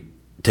Audrey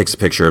takes a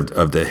picture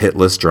of the hit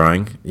list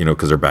drawing,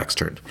 because her back's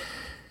turned.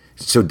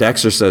 So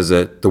Dexter says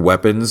that the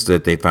weapons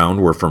that they found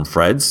were from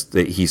Fred's,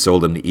 that he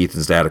sold them to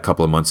Ethan's dad a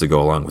couple of months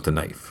ago along with the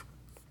knife.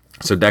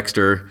 So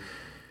Dexter,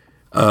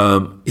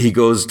 he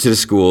goes to the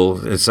school,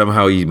 and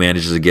somehow he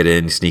manages to get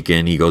in, sneak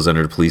in. He goes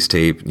under the police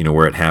tape,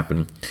 where it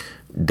happened.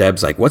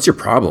 Deb's like, "What's your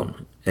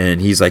problem?"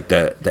 And he's like,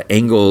 the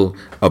angle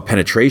of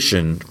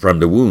penetration from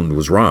the wound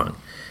was wrong.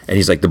 And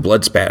he's like, the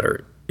blood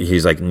spatter.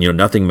 He's like,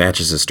 nothing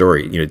matches his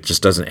story. It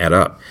just doesn't add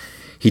up.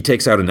 He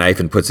takes out a knife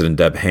and puts it in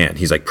Deb's hand.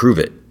 He's like, "Prove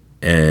it."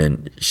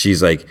 And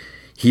she's like,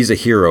 "He's a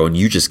hero and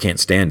you just can't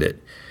stand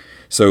it."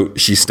 So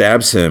she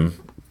stabs him,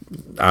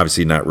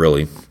 obviously not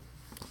really.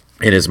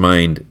 In his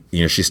mind,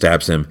 she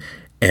stabs him,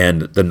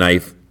 and the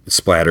knife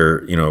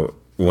splatter,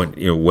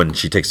 when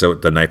she takes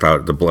the knife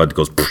out, the blood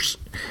goes, poosh,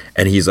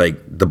 and he's like,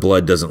 the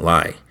blood doesn't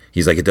lie.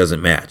 He's like, it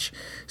doesn't match.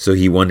 So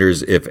he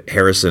wonders if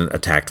Harrison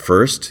attacked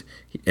first,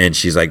 and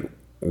she's like,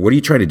 "What are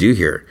you trying to do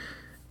here?"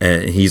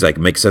 And he's like,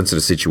 "Make sense of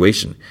the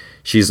situation."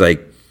 She's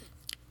like,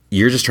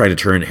 "You're just trying to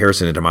turn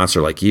Harrison into a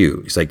monster like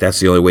you." He's like, "That's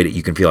the only way that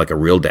you can feel like a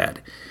real dad."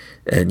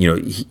 And,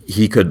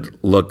 he could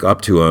look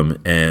up to him,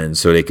 and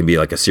so they can be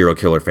like a serial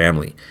killer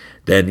family.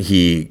 Then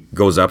he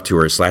goes up to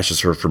her,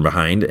 slashes her from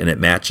behind, and it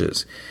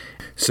matches.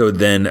 So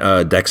then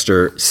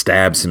Dexter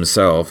stabs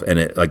himself, and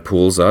it like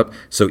pulls up.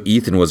 So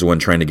Ethan was the one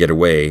trying to get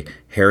away.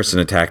 Harrison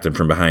attacked him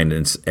from behind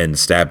and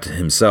stabbed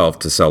himself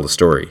to sell the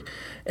story.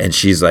 And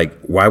she's like,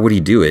 "Why would he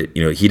do it?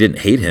 He didn't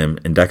hate him."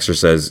 And Dexter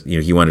says,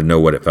 he wanted to know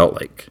what it felt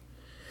like.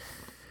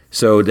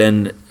 So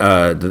then,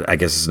 I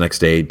guess it's the next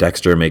day,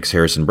 Dexter makes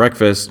Harrison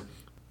breakfast.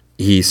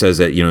 He says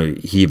that,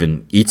 he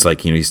even eats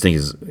like, he's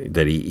thinking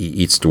that he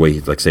eats the way,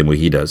 like same way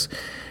he does.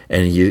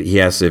 And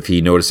he asks if he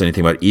noticed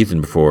anything about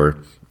Ethan before.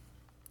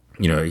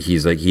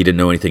 He's like, he didn't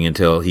know anything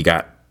until he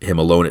got him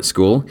alone at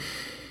school.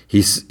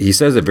 He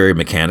says it very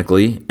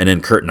mechanically, and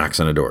then Kurt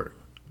knocks on the door.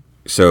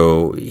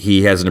 So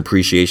he has an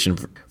appreciation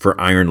for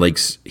Iron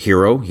Lake's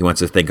hero. He wants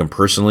to thank him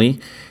personally.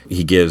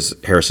 He gives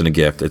Harrison a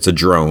gift. It's a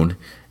drone.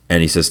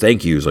 And he says,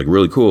 "Thank you." He's like,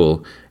 "Really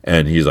cool."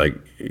 And he's like,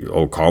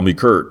 "Oh, call me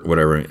Kurt,"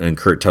 whatever. And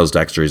Kurt tells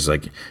Dexter, he's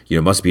like,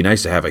 "It must be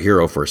nice to have a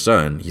hero for a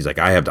son." He's like,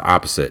 "I have the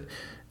opposite."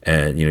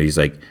 And, he's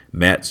like,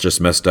 "Matt's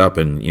just messed up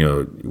and,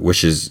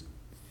 wishes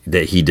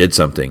that he did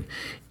something.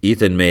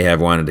 Ethan may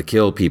have wanted to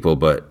kill people,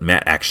 but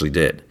Matt actually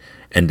did."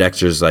 And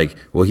Dexter's like,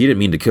 "Well, he didn't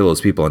mean to kill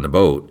those people on the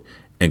boat."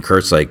 And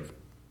Kurt's like,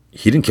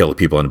 "He didn't kill the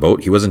people on the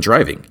boat. He wasn't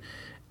driving."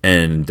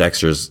 And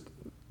Dexter's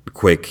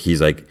quick.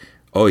 He's like,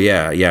 "Oh,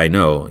 yeah, I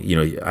know.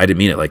 I didn't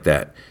mean it like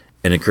that."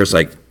 And then Kurt's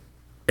like,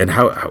 "And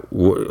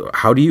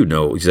how do you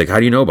know?" He's like, "How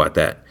do you know about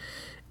that?"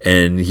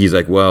 And he's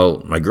like,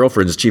 "Well, my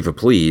girlfriend's chief of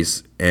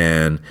police,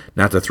 and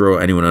not to throw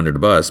anyone under the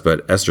bus,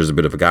 but Esther's a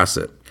bit of a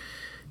gossip."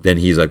 Then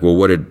he's like, "Well,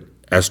 what did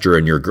Esther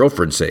and your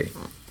girlfriend say?"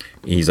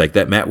 He's like,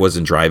 "That Matt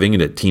wasn't driving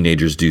and that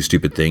teenagers do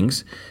stupid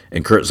things."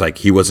 And Kurt's like,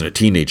 "He wasn't a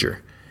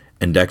teenager."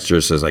 And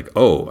Dexter says like,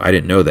 "Oh, I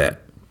didn't know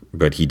that."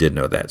 But he did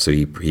know that, so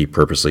he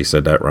purposely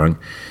said that wrong.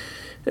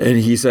 And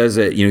he says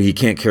that, he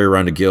can't carry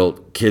around the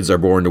guilt. Kids are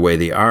born the way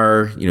they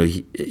are.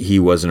 He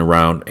wasn't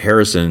around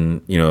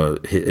Harrison,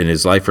 in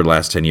his life for the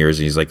last 10 years.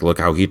 And he's like, "Look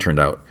how he turned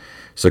out."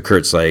 So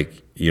Kurt's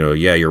like,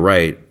 "Yeah, you're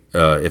right.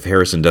 If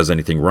Harrison does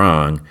anything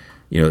wrong,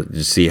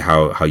 just see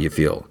how you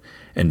feel."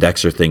 And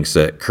Dexter thinks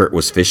that Kurt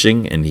was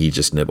fishing and he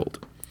just nibbled.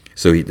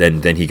 So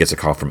then he gets a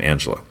call from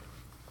Angela.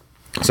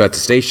 So at the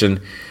station,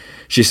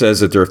 she says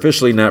that they're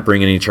officially not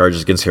bringing any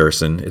charges against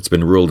Harrison. It's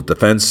been ruled a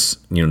defense,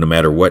 no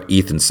matter what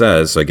Ethan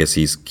says. So I guess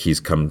he's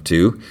come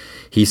to.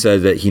 He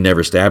said that he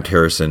never stabbed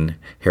Harrison.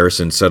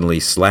 Harrison suddenly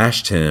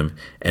slashed him,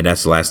 and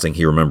that's the last thing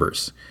he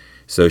remembers.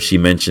 So she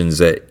mentions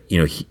that,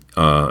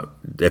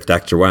 if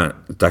Dexter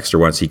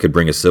wants, he could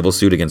bring a civil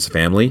suit against the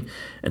family.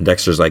 And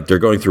Dexter's like, they're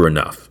going through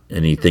enough.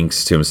 And he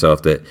thinks to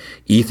himself that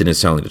Ethan is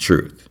telling the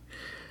truth.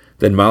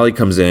 Then Molly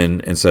comes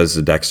in and says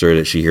to Dexter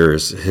that she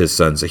hears his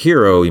son's a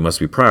hero. He must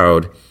be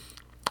proud.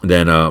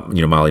 Then,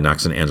 Molly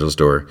knocks on Angela's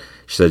door.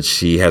 She said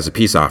she has a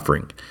peace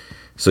offering.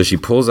 So she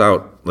pulls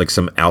out like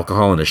some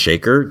alcohol in a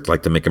shaker,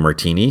 like to make a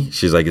martini.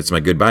 She's like, "It's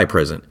my goodbye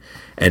present."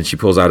 And she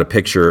pulls out a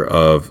picture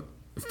of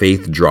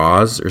Faith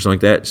Draws or something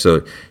like that.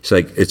 So she's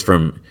like, it's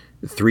from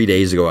 3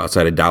 days ago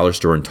outside a dollar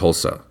store in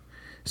Tulsa.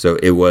 So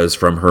it was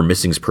from her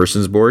missing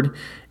persons board.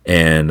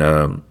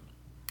 And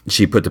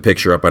she put the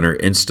picture up on her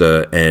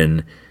Insta,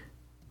 and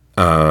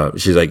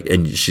She's like,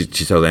 and she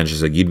tells Angela,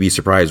 she's like, you'd be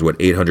surprised what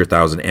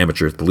 800,000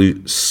 amateur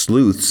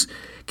sleuths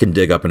can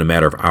dig up in a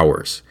matter of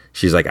hours.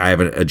 She's like, I have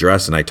an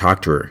address and I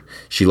talked to her.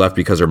 She left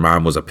because her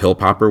mom was a pill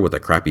popper with a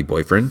crappy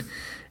boyfriend.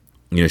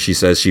 You know, she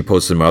says she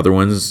posted some other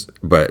ones,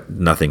 but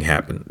nothing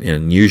happened.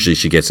 And usually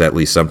she gets at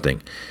least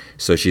something.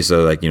 So she said,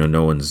 like, you know,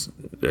 no one's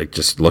like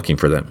just looking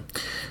for them.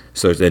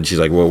 So then she's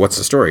like, well, what's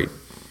the story?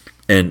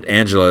 And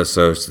Angela,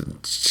 so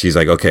she's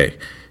like, okay.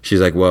 She's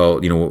like,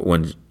 well, you know,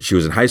 when she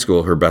was in high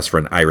school, her best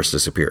friend Iris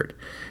disappeared.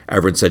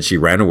 Everyone said she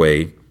ran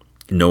away.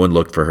 No one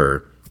looked for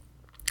her.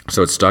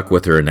 So it stuck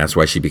with her, and that's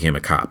why she became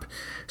a cop.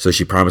 So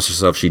she promised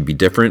herself she'd be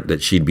different,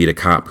 that she'd be the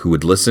cop who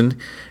would listen,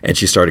 and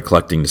she started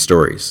collecting the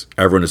stories.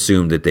 Everyone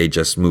assumed that they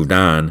just moved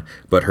on,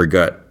 but her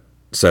gut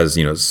says,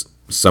 you know,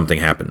 something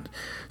happened.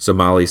 So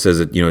Molly says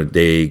that, you know,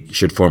 they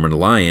should form an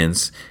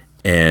alliance,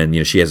 and,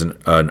 you know, she has an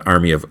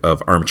army of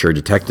armchair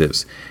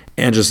detectives.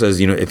 Angela says,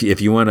 you know,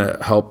 if you want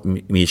to help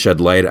me shed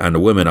light on the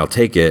women, I'll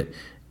take it.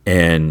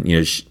 And, you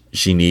know,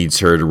 she needs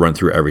her to run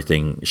through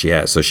everything she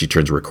has. So she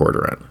turns a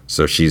recorder on.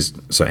 So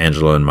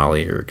Angela and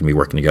Molly are going to be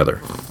working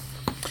together.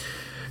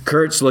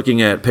 Kurt's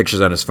looking at pictures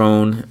on his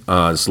phone.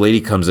 This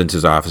lady comes into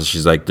his office.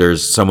 She's like,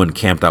 there's someone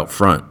camped out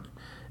front.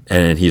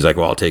 And he's like,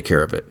 well, I'll take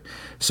care of it.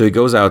 So he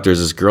goes out. There's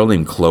this girl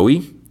named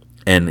Chloe.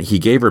 And he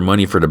gave her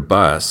money for the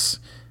bus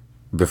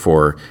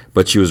before,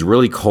 but she was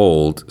really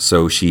cold,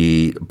 so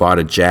she bought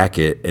a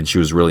jacket, and she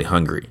was really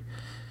hungry.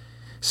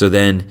 So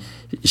then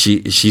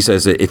she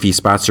says that if he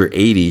spots her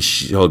 80,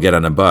 he'll get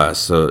on a bus.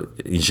 So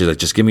she's like,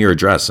 just give me your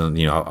address, and,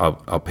 you know,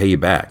 I'll pay you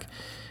back.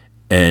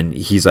 And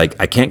he's like,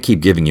 I can't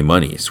keep giving you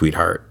money,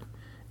 sweetheart.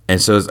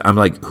 And so I'm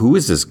like, who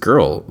is this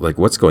girl? Like,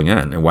 what's going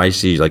on? And why is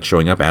she like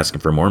showing up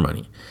asking for more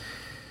money?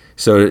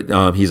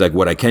 So he's like,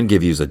 what I can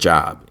give you is a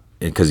job,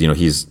 because, you know,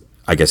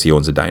 I guess he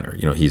owns a diner.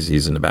 You know,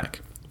 he's in the back.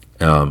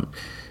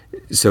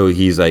 So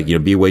he's like, you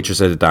know, be a waitress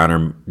at the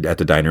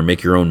diner,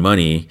 make your own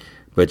money.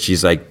 But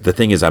she's like, the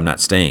thing is, I'm not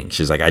staying.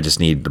 She's like, I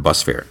just need the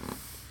bus fare.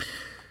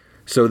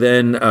 So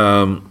then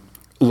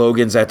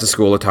Logan's at the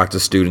school to talk to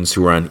students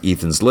who are on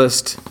Ethan's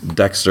list.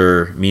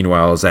 Dexter,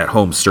 meanwhile, is at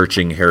home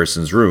searching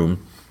Harrison's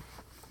room.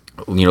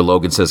 You know,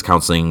 Logan says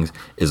counseling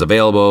is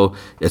available.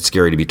 It's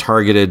scary to be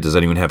targeted. Does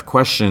anyone have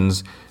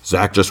questions?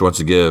 Zach just wants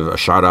to give a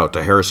shout out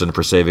to Harrison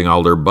for saving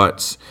all their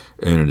butts.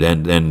 And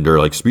then they're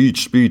like,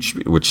 speech,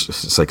 which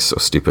is like so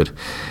stupid.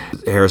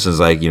 Harrison's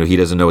like, you know, he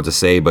doesn't know what to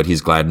say, but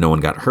he's glad no one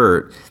got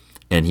hurt.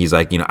 And he's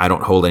like, you know, I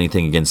don't hold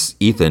anything against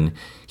Ethan.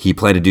 He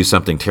planned to do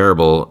something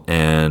terrible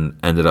and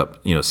ended up,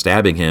 you know,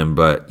 stabbing him.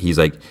 But he's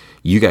like,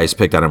 you guys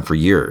picked on him for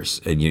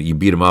years, and you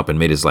beat him up and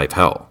made his life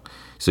hell.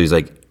 So he's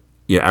like,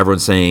 you know,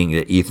 everyone's saying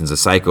that Ethan's a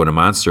psycho and a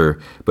monster,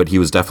 but he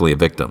was definitely a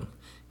victim.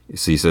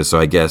 So he says, so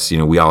I guess, you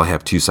know, we all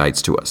have two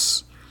sides to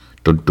us.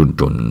 Dun, dun,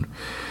 dun.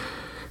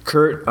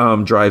 Kurt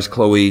drives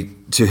Chloe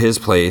to his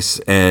place,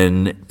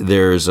 and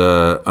there's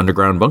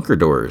underground bunker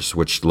doors,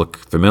 which look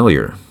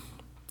familiar.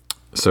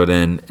 So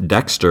then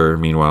Dexter,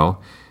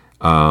 meanwhile,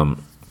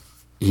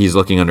 he's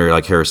looking under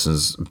like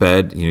Harrison's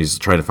bed. You know, he's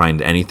trying to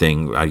find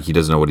anything. He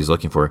doesn't know what he's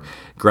looking for.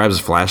 Grabs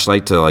a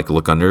flashlight to like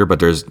look under, but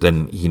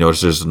then he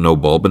notices there's no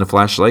bulb in the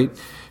flashlight.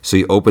 So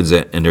he opens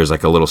it, and there's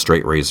like a little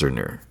straight razor in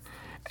there.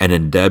 And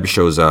then Deb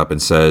shows up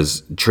and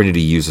says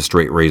Trinity used a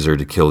straight razor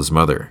to kill his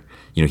mother.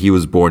 You know, he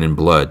was born in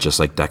blood, just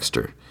like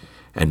Dexter.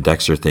 And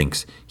Dexter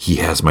thinks he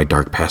has my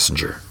dark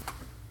passenger.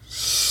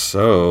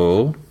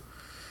 So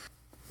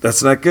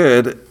that's not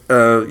good.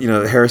 You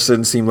know,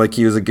 Harrison seemed like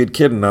he was a good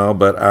kid and all,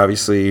 but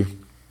obviously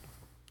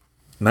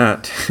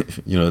not.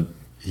 You know,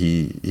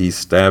 he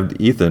stabbed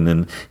Ethan,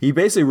 and he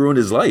basically ruined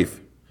his life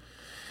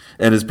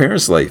and his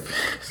parents'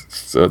 life.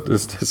 So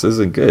this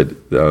isn't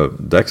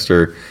good.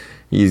 Dexter,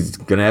 he's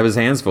gonna have his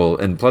hands full,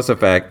 and plus the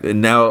fact,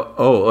 and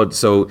now,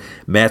 so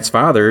Matt's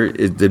father,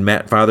 did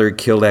Matt's father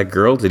kill that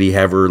girl? Did he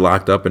have her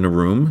locked up in a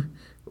room,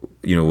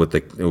 you know, with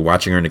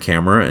watching her in the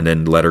camera, and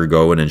then let her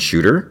go and then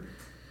shoot her?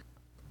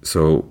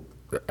 So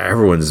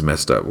everyone's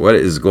messed up. What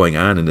is going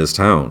on in this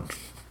town?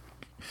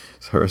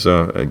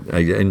 So I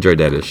enjoyed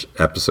that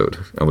episode.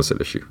 I almost said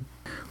issue.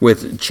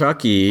 With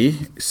Chucky,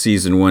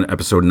 season 1,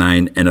 episode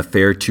 9, An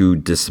Affair to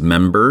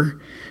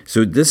Dismember.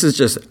 So this is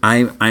just,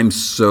 I'm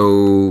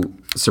so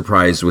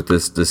surprised with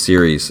this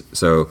series.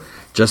 So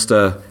just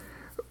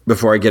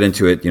before I get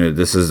into it, you know,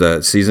 this is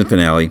a season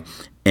finale,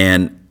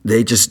 and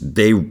they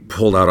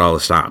pulled out all the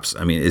stops.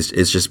 I mean, it's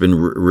just been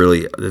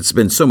really, it's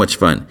been so much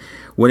fun.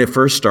 When it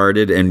first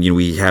started, and, you know,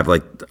 we have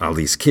like all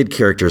these kid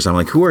characters, I'm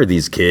like, who are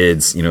these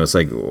kids? You know, it's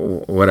like,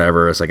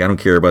 whatever. It's like, I don't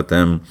care about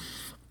them.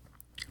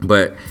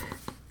 But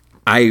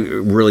I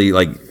really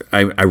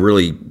I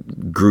really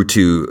grew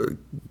to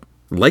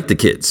like the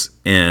kids,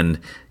 and,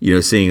 you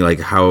know, seeing like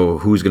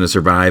who's going to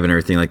survive and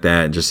everything like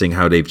that, and just seeing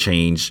how they've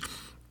changed.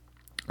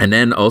 And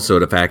then also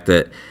the fact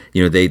that,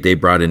 you know, they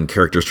brought in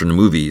characters from the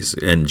movies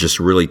and just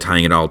really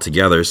tying it all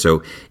together.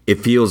 So it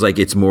feels like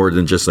it's more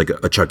than just like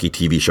a Chucky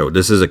TV show.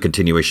 This is a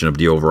continuation of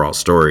the overall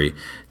story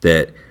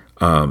that,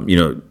 you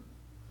know,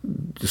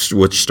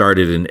 which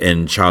started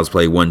in Child's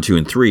Play 1, 2,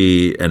 and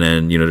 3, and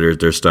then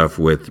there's stuff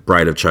with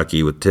Bride of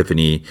Chucky with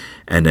Tiffany,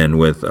 and then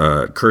with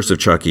Curse of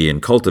Chucky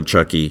and Cult of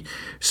Chucky.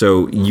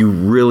 So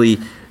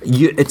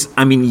it's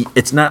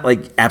not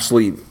like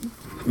absolutely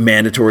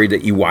mandatory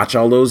that you watch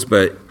all those,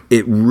 but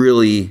it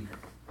really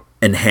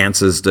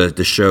enhances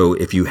the show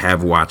if you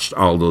have watched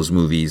all those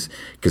movies,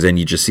 because then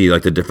you just see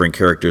like the different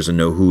characters and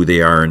know who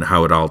they are and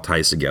how it all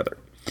ties together.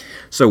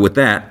 So with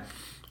that,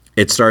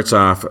 it starts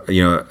off,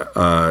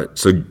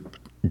 so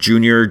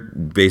Junior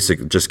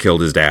basically just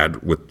killed his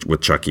dad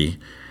with Chucky in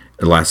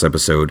the last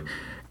episode.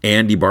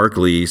 Andy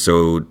Barkley,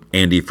 so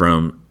Andy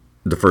from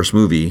the first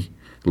movie,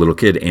 little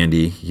kid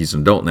Andy, he's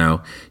an adult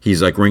now,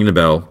 he's like ringing the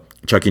bell.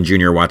 Chucky and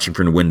Junior are watching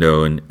from the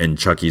window, and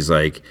Chucky's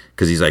like,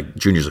 because he's like,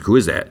 Junior's like, who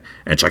is that?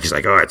 And Chucky's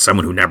like, oh, it's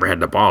someone who never had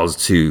the balls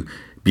to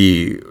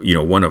be,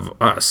 one of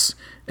us.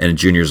 And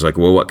Junior's like,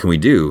 well, what can we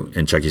do?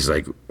 And Chucky's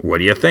like, what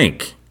do you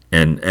think?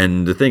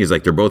 And the thing is,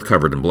 like, they're both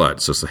covered in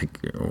blood, so it's like,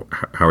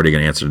 how are they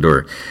going to answer the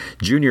door?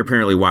 Junior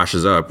apparently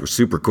washes up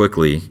super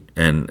quickly,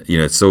 and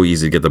it's so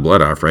easy to get the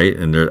blood off, right?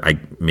 And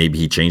maybe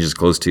he changes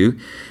clothes too.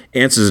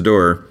 Answers the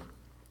door,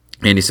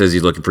 and he says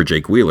he's looking for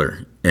Jake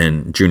Wheeler.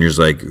 And Junior's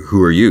like,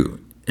 who are you?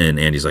 And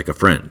Andy's like, a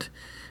friend.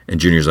 And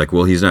Junior's like,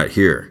 well, he's not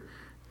here.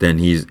 Then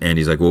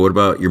Andy's like, well, what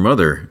about your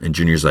mother? And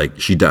Junior's like,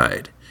 she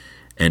died.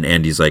 And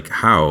Andy's like,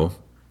 how?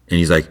 And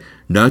he's like,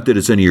 not that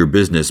it's any of your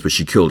business, but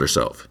she killed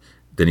herself.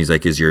 Then he's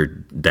like, is your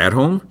dad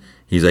home?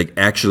 He's like,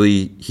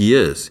 actually, he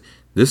is.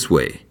 This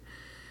way.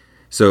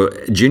 So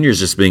Junior's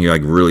just being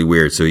like really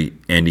weird. So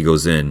Andy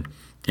goes in,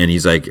 and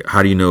he's like,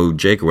 how do you know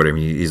Jake or whatever?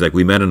 He's like,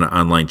 we met in an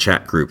online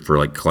chat group for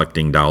like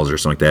collecting dolls or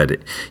something like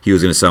that. He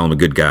was going to sell him a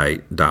good guy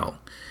doll.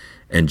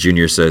 And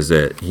Junior says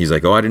that he's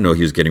like, oh, I didn't know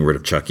he was getting rid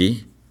of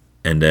Chucky.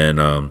 And then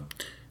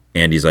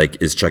Andy's like,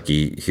 is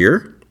Chucky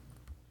here?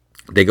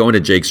 They go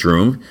into Jake's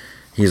room.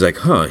 He's like,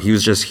 he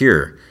was just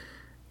here.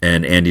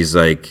 And Andy's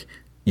like,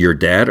 your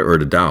dad or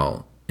the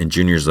doll? And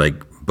Junior's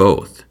like,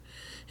 both.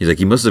 He's like,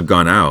 he must have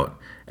gone out.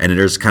 And then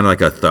there's kind of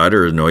like a thud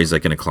or a noise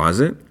like in a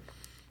closet.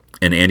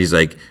 And Andy's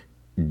like,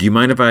 do you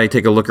mind if I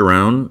take a look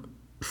around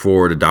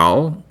for the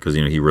doll? Because,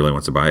 he really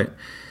wants to buy it.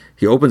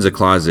 He opens a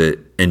closet,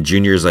 and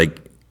Junior's like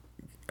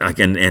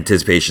in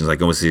anticipation,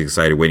 like almost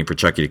excited, waiting for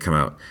Chucky to come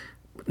out.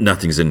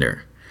 Nothing's in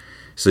there.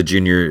 So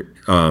Junior,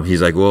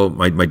 he's like, well,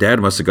 my dad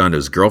must have gone to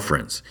his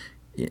girlfriend's.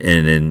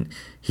 And then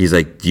he's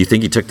like, do you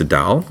think he took the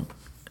doll?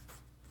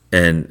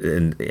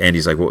 And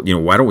Andy's like, well,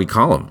 why don't we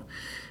call him?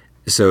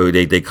 So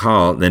they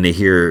call, then they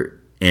hear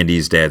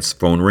Andy's dad's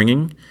phone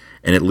ringing,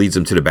 and it leads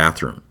them to the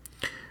bathroom.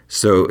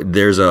 So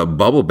there's a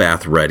bubble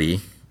bath ready.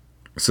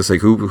 So it's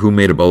like, who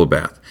made a bubble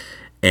bath?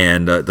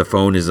 And the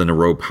phone is in a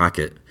robe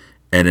pocket.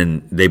 And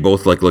then they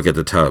both like look at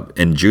the tub,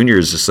 and Junior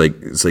is just like,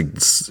 it's like,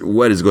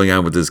 what is going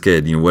on with this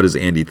kid? What is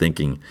Andy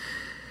thinking?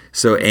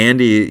 So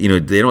Andy,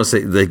 they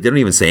don't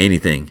even say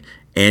anything.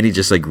 Andy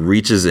just like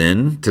reaches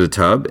in to the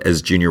tub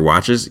as Junior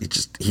watches.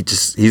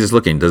 He's just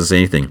looking, doesn't say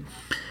anything.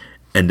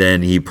 And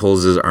then he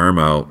pulls his arm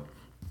out.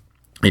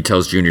 He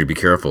tells Junior to be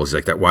careful. He's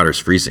like, that water's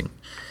freezing.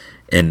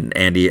 And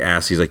Andy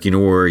asks, he's like,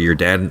 where your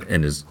dad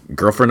and his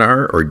girlfriend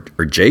are,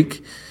 or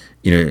Jake?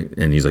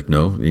 And he's like,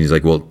 no. And he's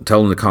like, well,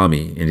 tell him to call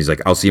me. And he's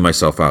like, I'll see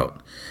myself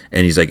out.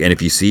 And he's like, and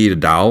if you see the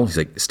doll, he's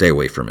like, stay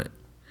away from it.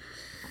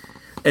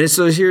 And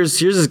so here's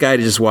this guy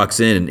that just walks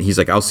in, and he's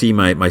like, I'll see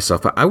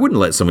myself out. I wouldn't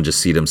let someone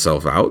just see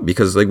themselves out,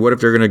 because like, what if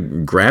they're going to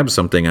grab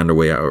something on their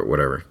way out or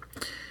whatever?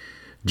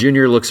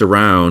 Junior looks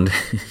around.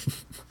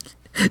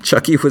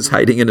 Chucky was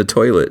hiding in the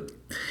toilet.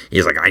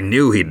 He's like, I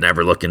knew he'd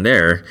never look in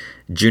there.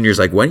 Junior's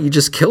like, why don't you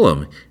just kill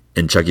him?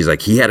 And Chucky's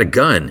like, he had a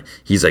gun.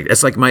 He's like,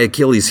 that's like my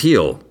Achilles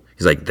heel.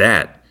 He's like,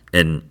 that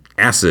and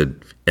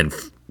acid and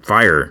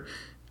fire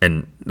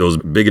and those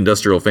big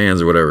industrial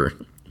fans or whatever.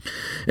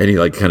 And he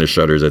like kind of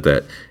shudders at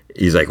that.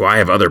 He's like, well, I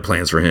have other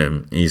plans for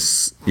him. He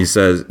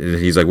says,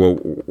 he's like, well,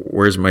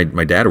 where's my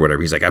dad or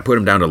whatever? He's like, I put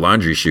him down to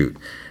laundry chute.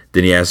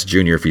 Then he asks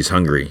Junior if he's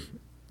hungry.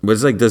 But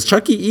it's like, does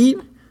Chucky eat?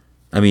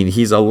 I mean,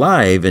 he's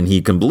alive and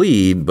he can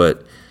bleed,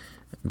 but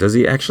does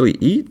he actually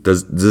eat?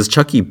 Does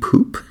Chucky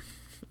poop?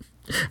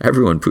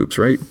 Everyone poops,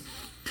 right?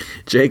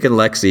 Jake and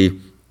Lexi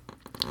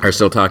are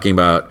still talking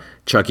about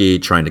Chucky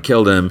trying to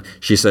kill them.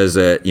 She says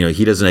that,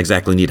 he doesn't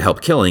exactly need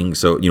help killing.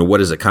 So, what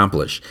does it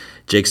accomplish?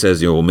 Jake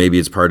says, well, maybe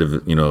it's part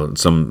of,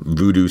 some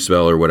voodoo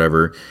spell or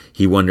whatever.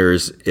 He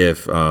wonders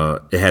if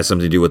it has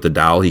something to do with the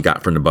doll he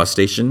got from the bus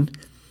station.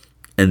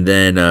 And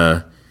then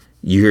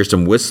you hear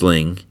some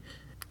whistling.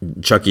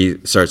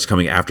 Chucky starts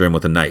coming after him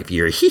with a knife.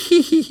 You hear, hee,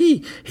 hee, hee,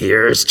 hee.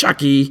 Here's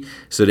Chucky.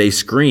 So they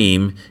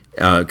scream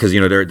because,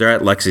 they're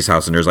at Lexi's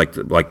house, and there's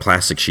like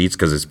plastic sheets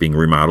because it's being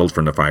remodeled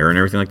from the fire and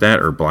everything like that,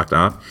 or blocked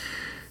off.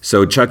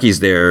 So Chucky's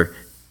there.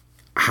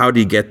 How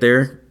did he get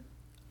there?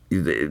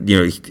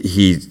 They're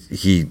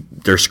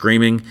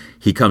screaming.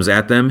 He comes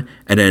at them,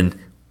 and then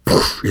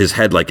poof, his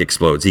head like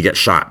explodes. He gets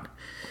shot.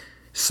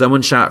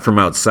 Someone shot from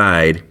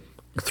outside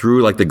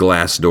through like the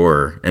glass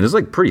door, and it's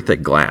like pretty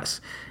thick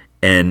glass.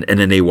 And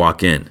then they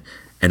walk in,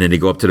 and then they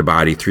go up to the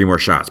body, 3 more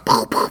shots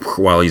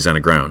while he's on the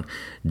ground.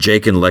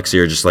 Jake and Lexi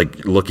are just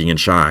like looking in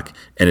shock,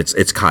 and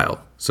it's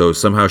Kyle. So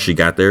somehow she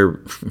got there.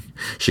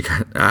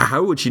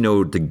 How would she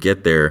know to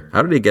get there?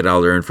 How did they get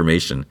all their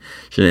information?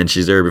 And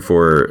she's there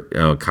before,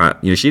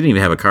 she didn't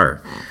even have a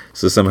car.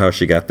 So somehow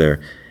she got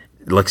there.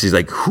 Lexi's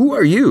like, who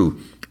are you?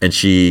 And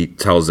she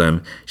tells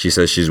them, she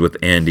says she's with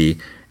Andy.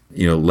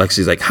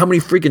 Lexi's like, how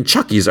many freaking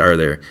Chuckies are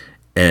there?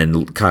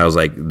 And Kyle's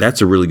like,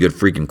 that's a really good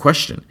freaking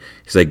question.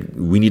 He's like,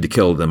 we need to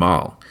kill them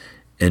all.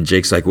 And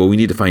Jake's like, well, we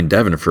need to find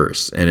Devin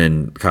first. And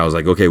then Kyle's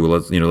like, okay, well,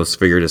 let's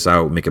figure this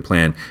out, make a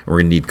plan, and we're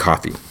gonna need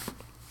coffee.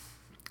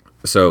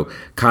 So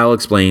Kyle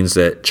explains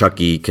that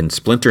Chucky can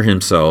splinter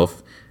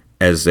himself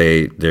as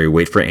they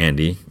wait for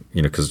Andy,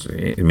 because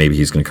maybe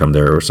he's gonna come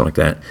there or something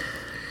like that.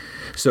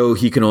 So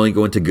he can only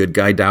go into good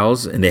guy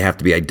dolls, and they have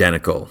to be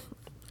identical,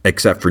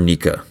 except for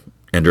Nika.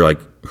 And they're like,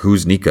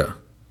 who's Nika?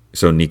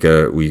 So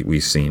Nika,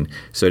 we've seen.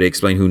 So they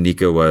explain who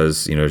Nika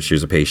was. She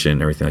was a patient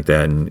and everything like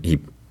that, and he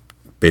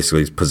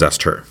basically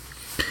possessed her.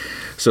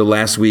 So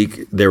last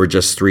week, there were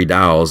just 3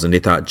 dolls, and they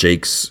thought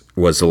Jake's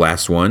was the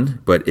last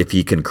one. But if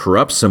he can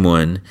corrupt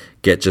someone,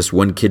 get just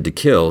one kid to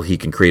kill, he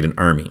can create an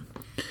army.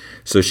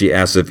 So she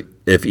asks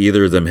if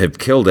either of them have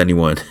killed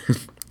anyone.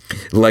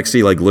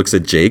 Lexi looks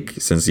at Jake,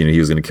 since he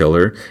was going to kill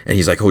her, and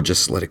he's like, oh,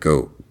 just let it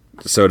go.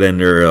 So then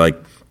they're like,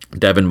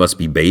 Devin must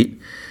be bait.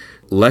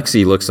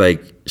 Lexi looks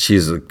like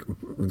she's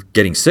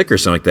getting sick or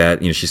something like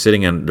that. She's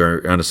sitting on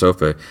a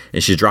sofa,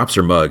 and she drops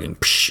her mug, and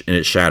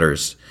it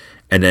shatters.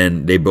 And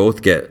then they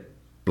both get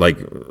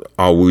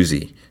all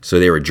woozy. So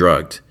they were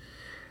drugged.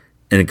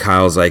 And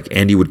Kyle's like,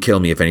 Andy would kill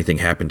me if anything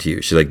happened to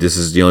you. She's like, this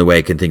is the only way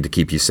I can think to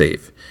keep you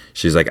safe.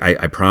 She's like,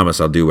 I promise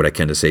I'll do what I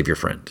can to save your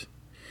friend.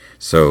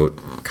 So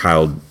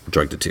Kyle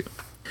drugged it too.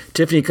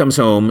 Tiffany comes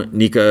home.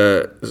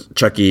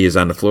 Chucky is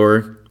on the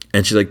floor,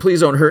 and she's like, please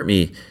don't hurt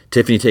me.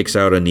 Tiffany takes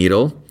out a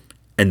needle,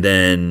 and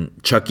then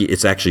Chucky,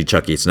 it's actually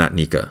Chucky, it's not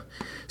Nika.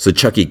 So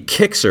Chucky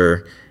kicks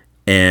her,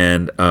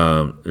 and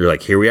they're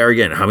like, here we are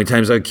again. How many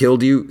times have I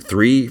killed you?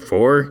 3,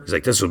 4? He's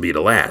like, this will be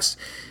the last.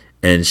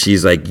 And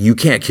she's like, you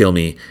can't kill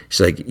me.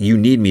 She's like, you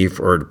need me,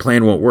 or the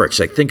plan won't work. She's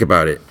like, think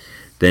about it.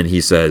 Then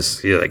he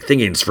says,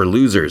 thinking's for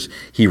losers.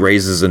 He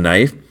raises a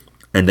knife,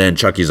 and then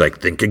Chucky's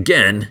like, think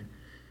again.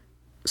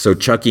 So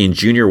Chucky and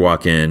Junior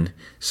walk in.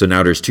 So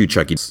now there's 2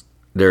 Chuckies.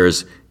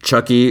 There's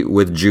Chucky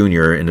with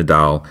Junior in the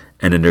doll,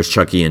 and then there's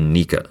Chucky and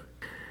Nika.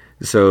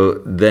 So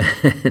then,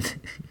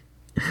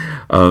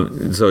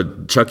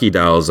 so Chucky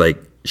doll's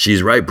like,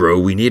 she's right, bro.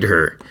 We need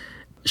her.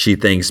 She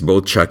thanks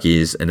both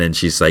Chuckies, and then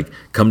she's like,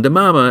 come to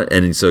mama.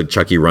 And so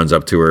Chucky runs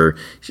up to her.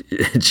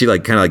 She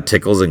kind of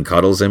tickles and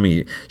cuddles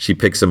him. She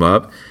picks him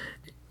up.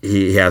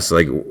 He asks,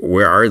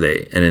 where are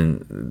they? And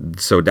then,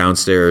 so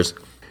downstairs,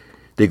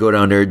 they go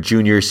down there.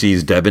 Junior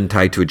sees Devin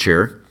tied to a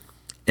chair,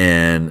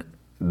 and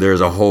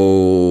there's a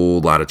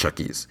whole lot of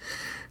Chuckies.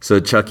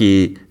 So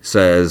Chucky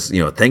says,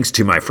 thanks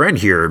to my friend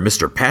here,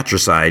 Mr.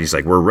 Patricide. He's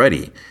like, we're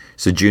ready.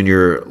 So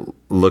Junior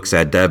looks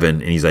at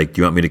Devin, and he's like,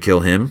 do you want me to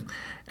kill him?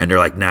 And they're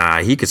like,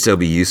 nah, he could still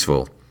be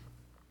useful.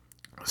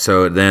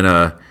 So then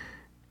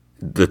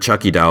the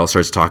Chucky doll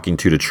starts talking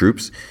to the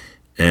troops,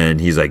 and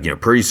he's like,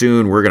 pretty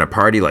soon we're going to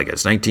party like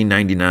it's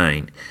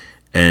 1999.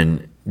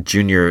 And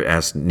Junior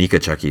asks Nika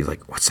Chucky,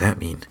 what's that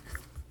mean?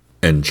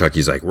 And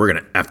Chucky's like, we're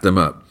going to F them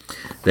up.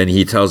 Then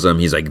he tells them,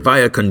 he's like,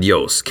 vaya con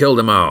Dios, kill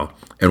them all.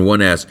 And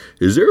one asks,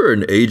 is there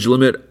an age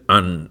limit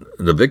on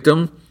the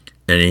victim?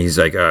 And he's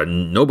like,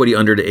 nobody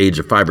under the age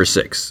of 5 or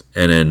 6.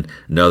 And then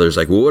another's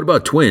like, well, what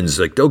about twins?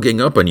 They'll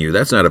gang up on you.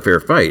 That's not a fair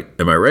fight.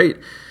 Am I right?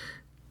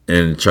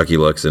 And Chucky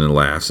looks and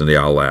laughs, and they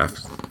all laugh.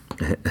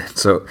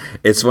 So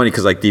it's funny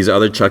because these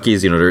other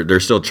Chuckies, they're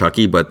still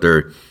Chucky, but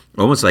they're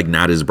almost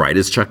not as bright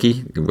as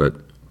Chucky. But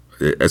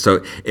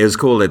so it was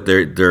cool that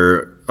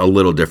they're a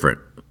little different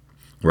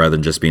rather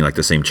than just being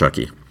the same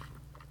Chucky.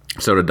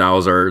 So the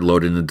dolls are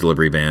loaded in the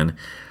delivery van.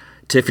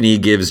 Tiffany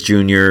gives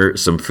Junior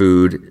some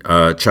food.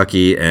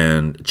 Chucky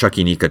and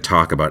Nika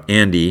talk about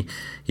Andy.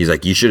 He's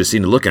like, you should have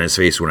seen the look on his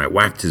face when I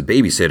whacked his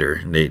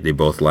babysitter. They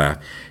both laugh.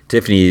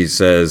 Tiffany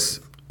says,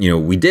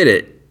 we did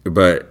it,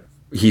 but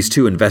he's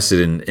too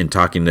invested in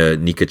talking to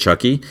Nika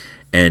Chucky.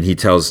 And he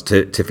tells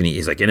Tiffany,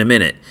 he's like, in a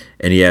minute.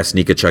 And he asks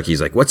Nika Chucky,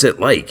 he's like, what's it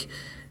like?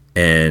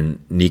 And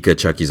Nika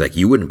Chucky's like,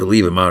 you wouldn't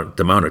believe the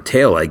amount of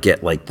tail I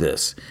get like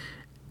this.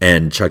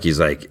 And Chucky's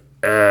like,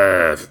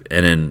 and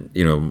then,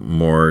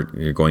 more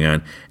going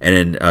on.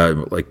 And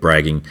then,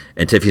 bragging.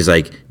 And Tiffany's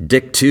like,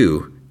 dick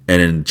too.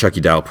 And then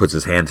Chucky doll puts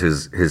his hand to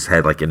his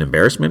head in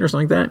embarrassment or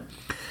something like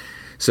that.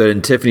 So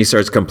then Tiffany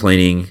starts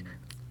complaining.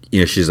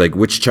 She's like,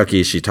 which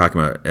Chucky is she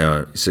talking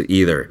about? So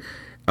either.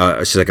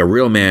 She's like, a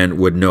real man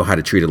would know how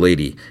to treat a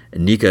lady.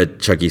 And Nika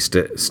Chucky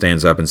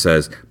stands up and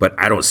says, but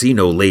I don't see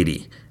no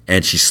lady.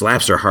 And she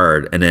slaps her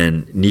hard. And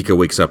then Nika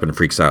wakes up and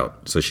freaks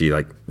out. So she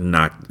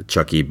knocked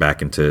Chucky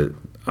back into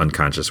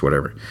unconscious,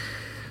 whatever.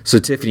 So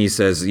Tiffany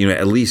says,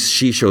 at least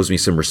she shows me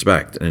some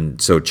respect.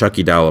 And so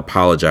Chucky doll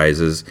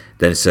apologizes,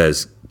 then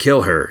says,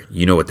 kill her.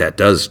 You know what that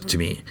does to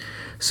me.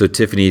 So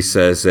Tiffany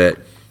says that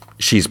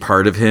she's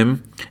part of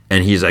him.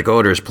 And he's like,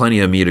 oh, there's plenty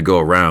of me to go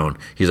around.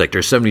 He's like,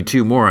 there's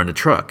 72 more on the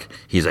truck.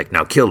 He's like,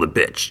 now kill the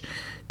bitch.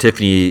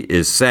 Tiffany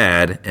is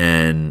sad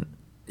and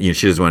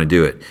she doesn't want to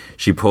do it.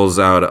 She pulls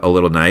out a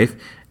little knife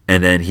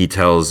and then he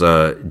tells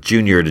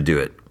Junior to do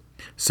it.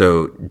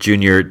 So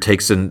Junior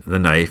takes the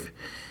knife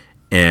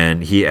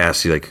and he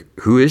asks, he's like,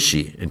 who is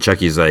she? And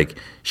Chucky's like,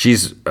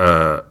 she's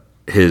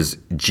his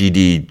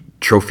GD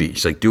trophy.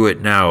 She's like, do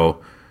it now.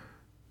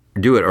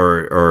 Do it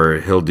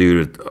or he'll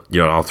do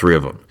all three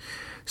of them.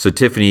 So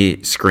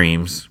Tiffany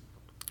screams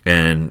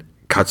and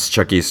cuts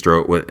Chucky's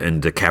throat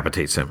and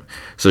decapitates him.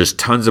 So there's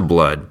tons of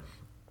blood.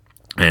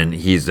 And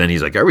he's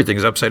like,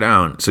 everything's upside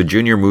down. So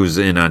Junior moves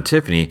in on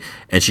Tiffany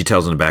and she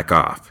tells him to back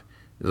off.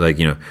 Like,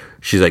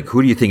 she's like,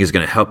 who do you think is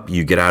going to help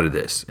you get out of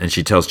this? And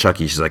she tells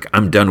Chucky, she's like,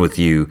 I'm done with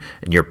you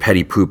and your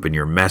petty poop and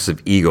your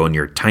massive ego and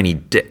your tiny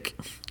dick.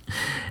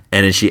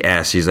 And then she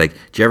asks, she's like,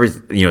 do you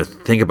ever,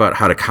 think about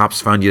how the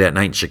cops found you that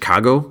night in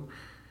Chicago?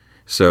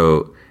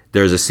 So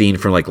there's a scene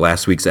from like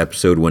last week's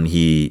episode when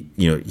he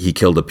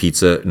killed a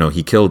pizza. No,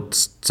 he killed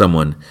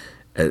someone,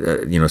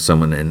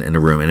 someone in a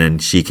room. And then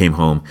she came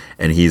home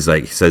and he's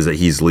like, says that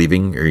he's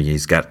leaving or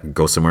he's got to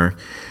go somewhere.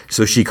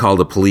 So she called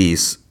the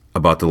police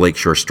about the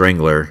Lakeshore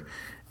Strangler.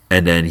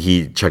 And then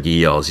Chucky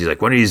yells, he's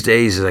like, one of these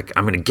days, he's like,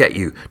 I'm going to get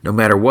you no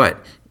matter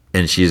what.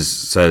 And she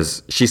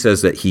says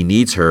that he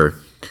needs her.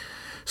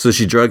 So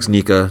she drugs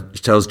Nika,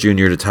 she tells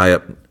Junior to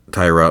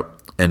tie her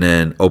up, and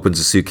then opens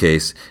a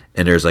suitcase,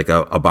 and there's like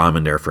a bomb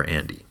in there for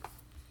Andy.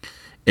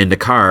 In the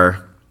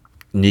car,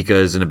 Nika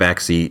is in the back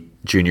seat,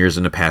 Junior's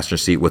in the passenger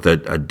seat with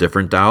a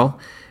different doll,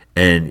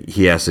 and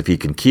he asks if he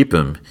can keep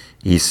him.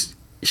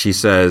 She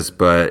says,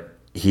 but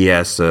he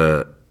has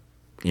to,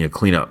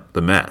 clean up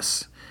the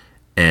mess,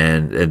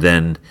 and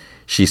then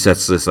she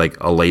sets this like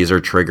a laser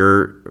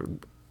trigger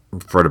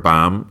for the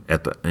bomb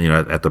at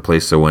the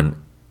place. So when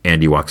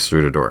Andy walks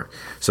through the door,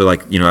 so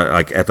like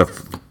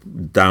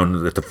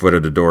down at the foot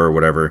of the door or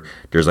whatever,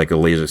 there's like a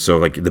laser. So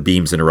like the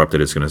beam's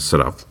interrupted, it's going to set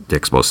off the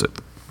explosive.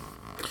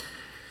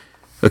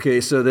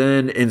 Okay, so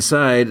then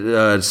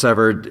inside,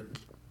 severed,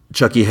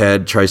 Chucky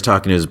Head tries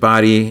talking to his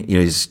body.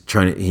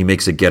 He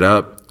makes it get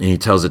up and he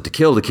tells it to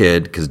kill the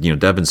kid because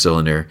Devin's still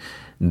in there.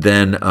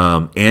 Then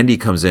Andy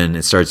comes in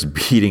and starts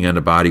beating on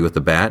the body with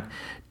the bat.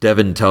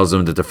 Devin tells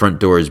him that the front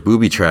door is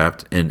booby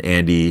trapped, and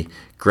Andy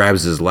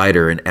grabs his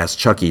lighter and asks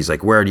Chucky, he's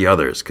like, where are the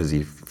others? Because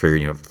he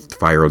figured,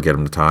 fire will get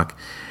him to talk.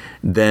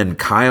 Then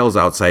Kyle's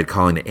outside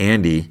calling to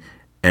Andy,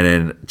 and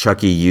then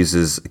Chucky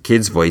uses a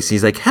kid's voice.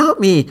 He's like, help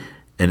me.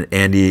 And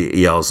Andy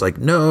yells like,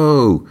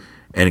 no.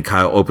 And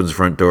Kyle opens the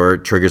front door,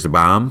 triggers the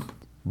bomb.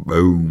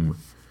 Boom.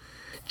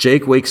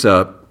 Jake wakes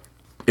up.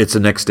 It's the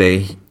next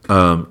day.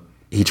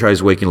 He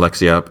tries waking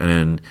Lexi up, and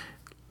then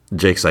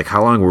Jake's like,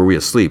 how long were we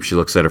asleep? She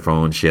looks at her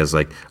phone. She has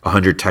like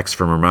 100 texts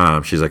from her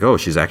mom. She's like, oh,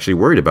 she's actually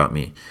worried about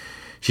me.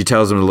 She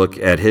tells him to look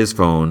at his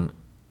phone.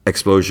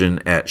 Explosion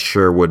at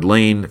Sherwood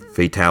Lane,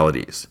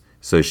 fatalities.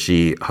 So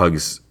she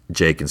hugs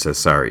Jake and says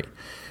sorry.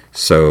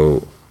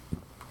 So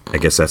I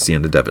guess that's the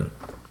end of Devin.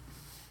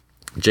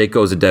 Jake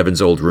goes to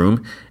Devin's old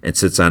room and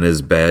sits on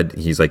his bed.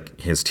 He's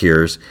like, his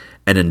tears.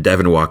 And then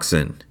Devin walks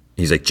in.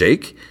 He's like,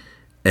 Jake?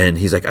 And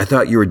he's like, I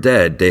thought you were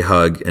dead. They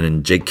hug, and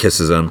then Jake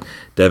kisses him.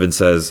 Devin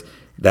says,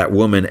 that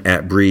woman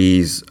at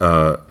Bree's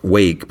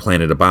wake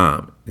planted a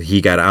bomb.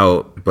 He got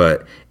out,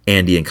 but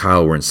Andy and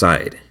Kyle were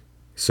inside.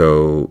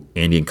 So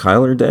Andy and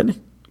Kyle are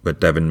dead, but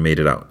Devin made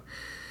it out.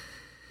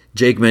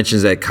 Jake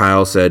mentions that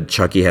Kyle said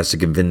Chucky has to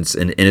convince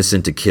an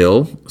innocent to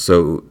kill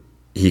so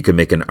he could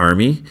make an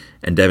army.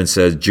 And Devin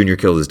says Junior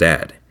killed his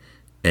dad.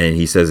 And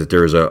he says that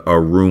there's a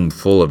room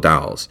full of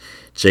dolls.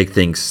 Jake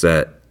thinks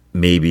that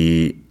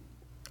maybe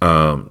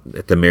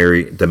at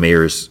the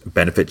mayor's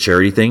benefit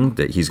charity thing,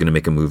 that he's going to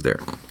make a move there.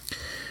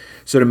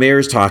 So the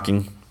mayor's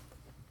talking.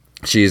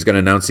 She's going to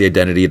announce the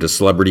identity of the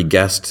celebrity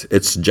guest.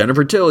 It's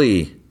Jennifer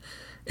Tilly.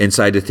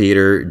 Inside the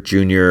theater,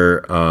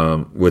 Junior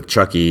with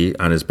Chucky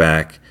on his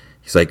back.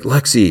 He's like,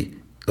 Lexi,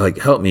 like,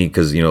 help me,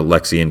 because,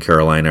 Lexi and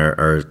Caroline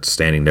are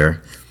standing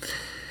there.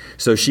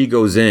 So she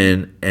goes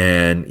in,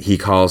 and he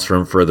calls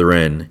from further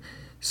in.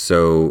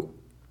 So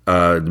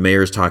the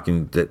mayor's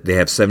talking that they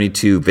have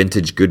 72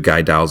 vintage good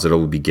guy dolls that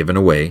will be given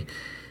away.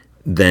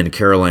 Then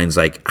Caroline's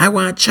like, I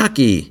want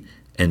Chucky.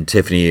 And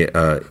Tiffany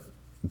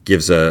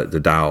gives the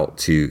doll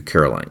to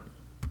Caroline.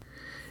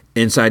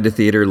 Inside the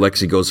theater,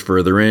 Lexi goes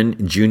further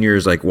in.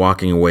 Junior's like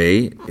walking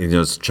away.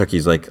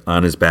 Chucky's like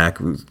on his back,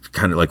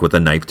 kind of like with a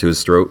knife to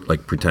his throat,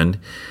 like pretend.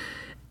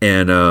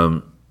 And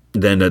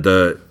then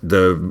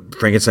the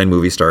Frankenstein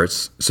movie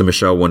starts. So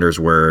Michelle wonders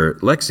where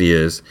Lexi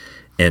is,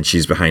 and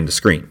she's behind the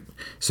screen.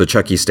 So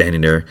Chucky's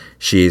standing there.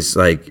 She's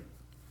like,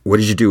 what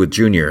did you do with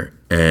Junior?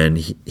 And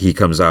he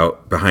comes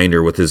out behind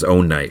her with his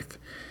own knife.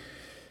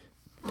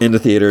 In the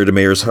theater, the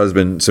mayor's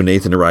husband, so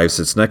Nathan arrives,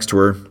 sits next to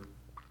her.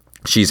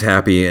 She's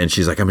happy, and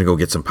she's like, I'm going to go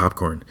get some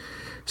popcorn.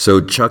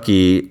 So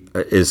Chucky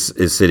is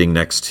sitting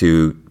next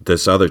to,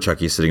 this other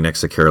Chucky is sitting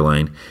next to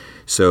Caroline.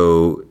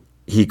 So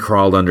he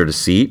crawled under the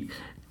seat,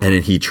 and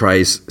then he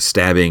tries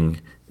stabbing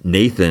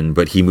Nathan,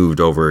 but he moved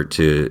over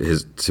to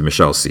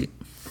Michelle's seat.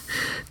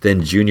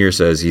 Then Junior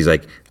says, he's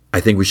like, I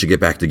think we should get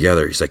back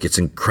together. He's like, it's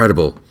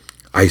incredible.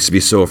 I used to be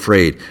so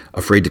afraid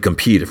to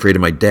compete, afraid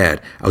of my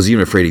dad. I was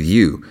even afraid of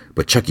you,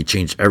 but Chucky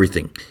changed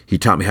everything. He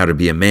taught me how to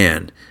be a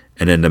man.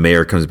 And then the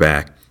mayor comes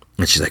back,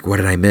 and she's like, what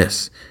did I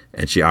miss?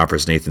 And she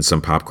offers Nathan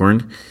some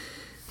popcorn.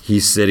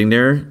 He's sitting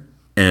there,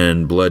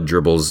 and blood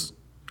dribbles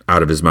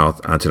out of his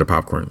mouth onto the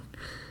popcorn.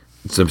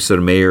 So the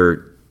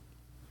mayor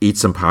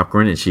eats some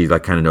popcorn, and she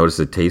like kind of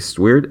notices it tastes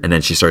weird, and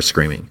then she starts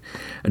screaming.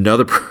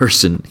 Another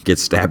person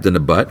gets stabbed in the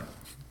butt.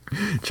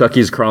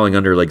 Chucky's crawling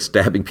under, like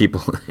stabbing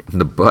people in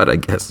the butt, I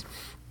guess.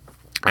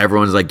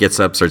 Everyone's like gets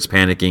up, starts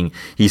panicking.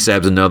 He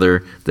stabs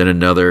another, then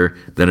another,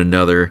 then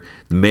another.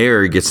 The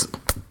mayor gets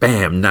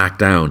knocked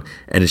down,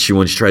 and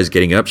when she tries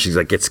getting up, she's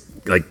like gets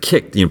like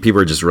kicked.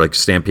 People are just like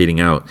stampeding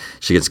out.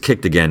 She gets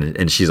kicked again,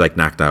 and she's like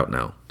knocked out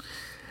now.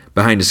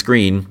 Behind the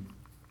screen,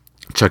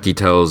 Chucky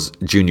tells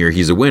Junior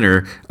he's a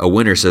winner. A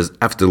winner says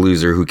F the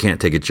loser who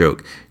can't take a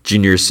joke.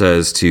 Junior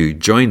says to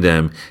join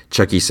them.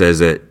 Chucky says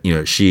that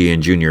she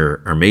and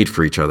Junior are made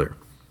for each other.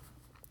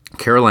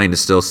 Caroline is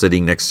still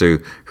sitting next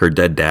to her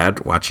dead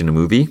dad watching a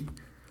movie.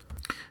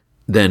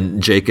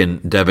 Then Jake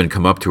and Devin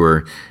come up to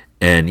her,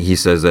 and he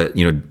says that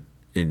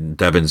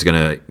Devin's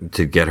gonna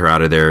to get her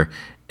out of there,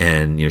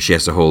 and she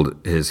has to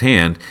hold his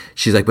hand.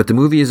 She's like, but the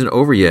movie isn't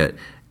over yet.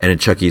 And then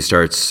Chucky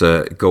starts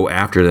go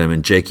after them,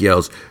 and Jake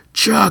yells,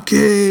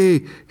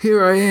 Chucky,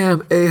 here I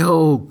am,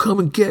 a-hole, come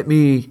and get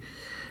me.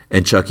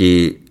 And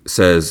Chucky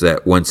says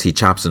that once he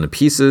chops into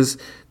pieces,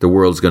 the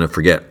world's going to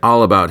forget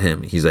all about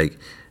him. He's like,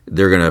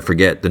 they're going to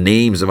forget the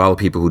names of all the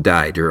people who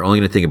died. They're only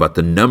going to think about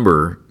the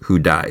number who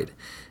died.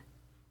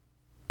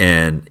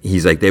 And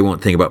he's like, they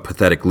won't think about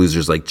pathetic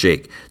losers like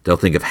Jake. They'll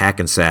think of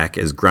Hackensack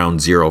as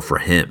ground zero for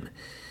him.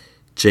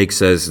 Jake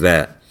says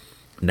that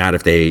not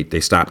if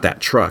they stop that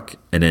truck.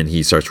 And then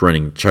he starts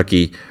running.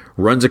 Chucky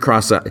runs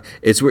across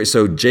it's weird.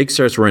 So Jake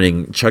starts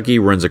running. Chucky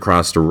runs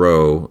across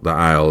the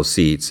aisle of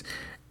seats,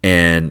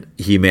 and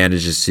he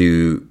manages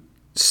to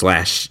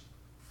slash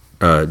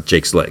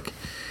Jake's leg.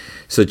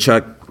 So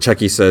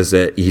Chucky says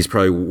that he's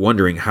probably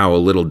wondering how a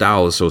little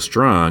doll is so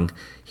strong.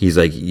 He's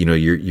like,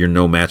 you're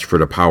no match for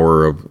the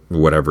power of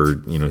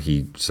whatever,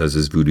 he says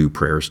his voodoo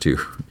prayers to.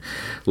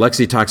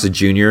 Lexi talks to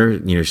Junior.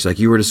 She's like,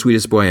 you were the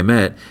sweetest boy I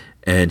met.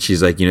 And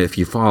she's like, if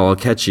you fall, I'll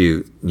catch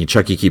you.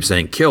 Chucky keeps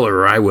saying, kill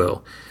her or I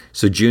will.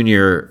 So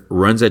Junior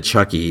runs at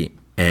Chucky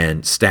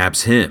and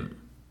stabs him.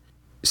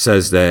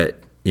 Says that,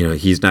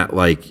 he's not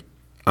like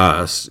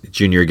us.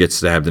 Junior gets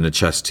stabbed in the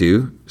chest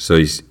too. So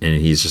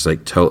he's just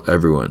like, tell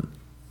everyone,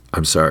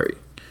 I'm sorry.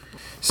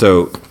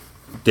 So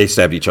they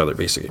stabbed each other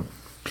basically.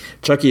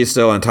 Chucky is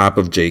still on top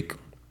of Jake.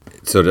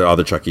 So the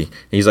other Chucky.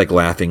 He's like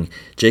laughing.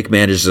 Jake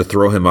manages to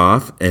throw him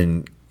off,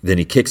 and then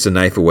he kicks the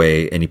knife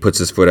away, and he puts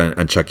his foot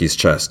on Chucky's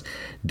chest.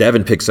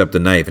 Devin picks up the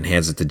knife and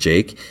hands it to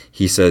Jake.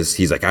 He says,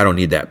 he's like, I don't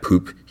need that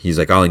poop. He's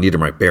like, all I need are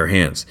my bare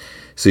hands.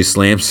 So he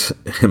slams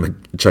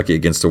Chucky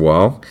against the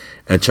wall.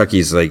 And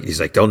Chucky's like,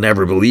 he's like, they'll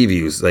never believe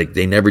you. He's like,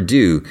 they never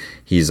do.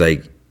 He's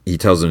like, he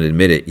tells him to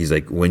admit it. He's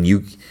like,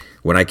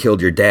 when I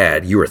killed your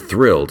dad, you were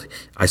thrilled.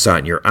 I saw it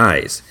in your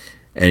eyes.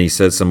 And he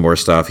says some more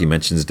stuff. He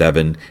mentions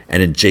Devin,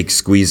 and then Jake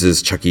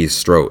squeezes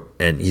Chucky's throat,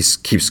 and he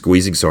keeps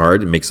squeezing so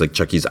hard it makes like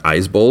Chucky's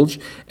eyes bulge,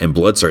 and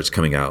blood starts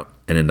coming out,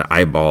 and then the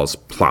eyeballs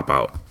plop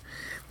out.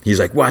 He's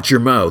like, watch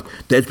your mouth.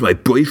 That's my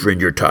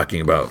boyfriend you're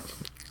talking about.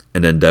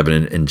 And then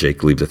Devin and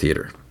Jake leave the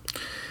theater.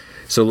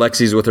 So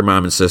Lexi's with her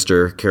mom and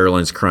sister.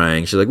 Caroline's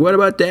crying. She's like, what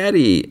about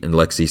Daddy? And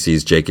Lexi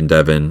sees Jake and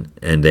Devin,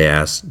 and they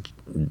ask,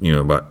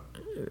 about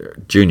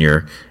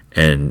Junior,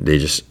 and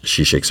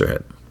she shakes her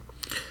head.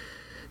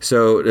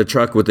 So the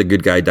truck with the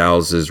good guy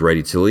dolls is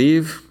ready to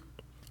leave,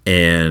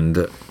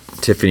 and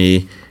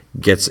Tiffany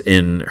gets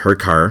in her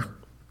car.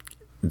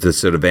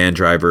 So the van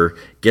driver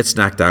gets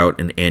knocked out,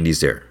 and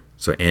Andy's there.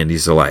 So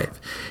Andy's alive.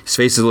 His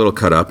face is a little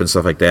cut up and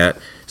stuff like that.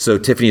 So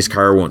Tiffany's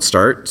car won't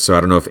start, so I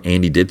don't know if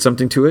Andy did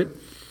something to it.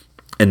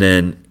 And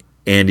then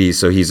Andy,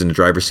 so he's in the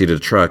driver's seat of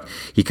the truck.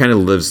 He kind of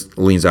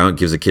leans out and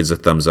gives the kids a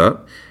thumbs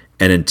up.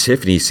 And then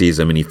Tiffany sees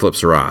him, and he flips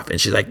her off. And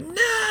she's like,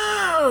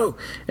 no!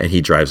 And he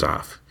drives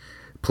off.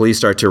 Police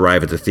start to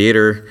arrive at the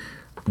theater.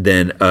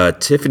 Then a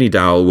Tiffany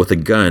doll with a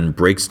gun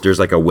breaks. There's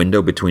like a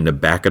window between the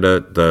back of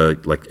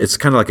the like it's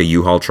kind of like a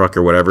U-Haul truck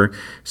or whatever.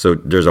 So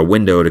there's a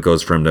window that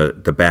goes from the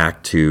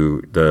back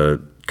to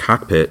the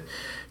cockpit.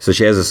 So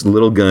she has this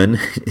little gun.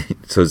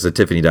 So it's a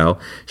Tiffany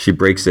doll. She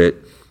breaks it,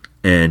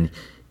 and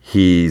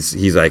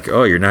he's like,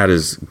 oh, you're not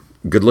as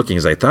good looking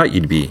as I thought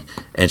you'd be.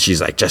 And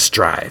she's like, just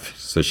drive.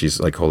 So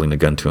she's like holding the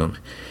gun to him.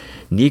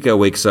 Nika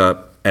wakes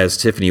up as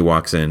Tiffany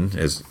walks in,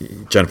 as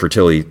Jennifer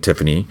Tilly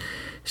Tiffany.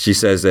 She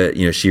says that,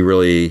 she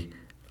really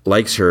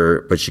likes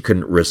her, but she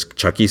couldn't risk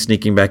Chucky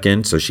sneaking back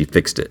in, so she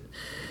fixed it.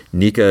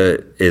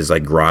 Nika is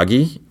like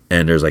groggy,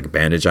 and there's like a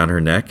bandage on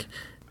her neck.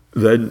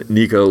 Then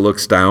Nika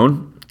looks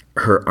down.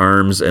 Her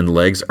arms and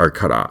legs are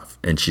cut off,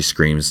 and she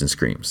screams and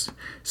screams.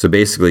 So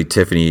basically,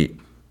 Tiffany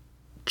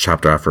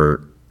chopped off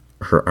her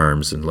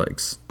arms and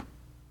legs.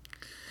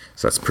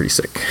 So that's pretty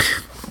sick.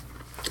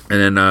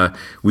 And then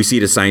we see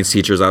the science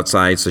teachers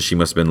outside, so she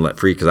must have been let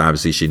free because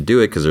obviously she didn't do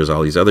it because there's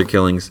all these other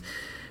killings.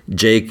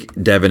 Jake,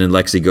 Devin, and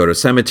Lexi go to a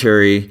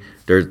cemetery.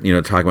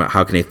 They're talking about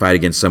how can they fight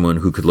against someone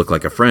who could look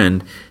like a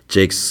friend.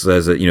 Jake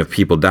says that if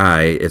people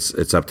die,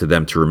 it's up to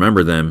them to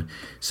remember them.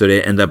 So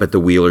they end up at the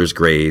Wheelers'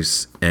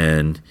 graves,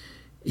 and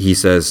he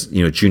says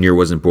Junior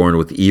wasn't born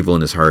with evil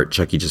in his heart.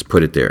 Chucky just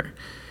put it there.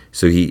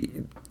 So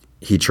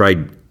he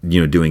tried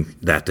doing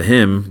that to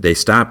him. They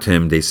stopped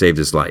him. They saved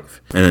his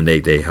life. And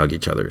then they hug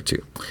each other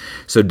too.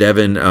 So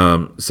Devin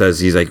says,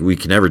 he's like, we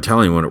can never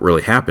tell anyone what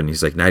really happened.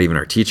 He's like, not even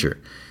our teacher.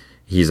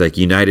 He's like,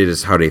 united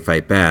is how they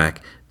fight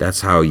back.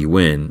 That's how you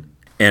win.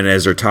 And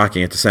as they're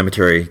talking at the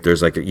cemetery,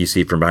 there's you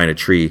see from behind a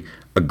tree,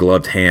 a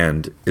gloved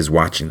hand is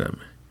watching them.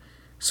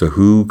 So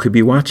who could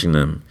be watching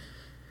them?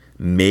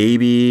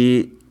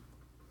 Maybe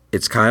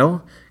it's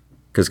Kyle,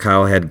 because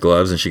Kyle had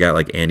gloves and she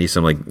got Andy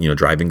some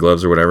driving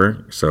gloves or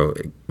whatever. So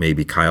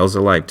maybe Kyle's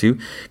alive too,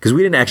 because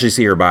we didn't actually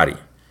see her body.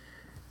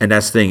 And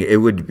that's the thing.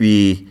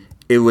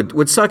 It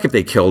would suck if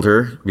they killed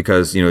her,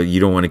 because you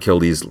don't want to kill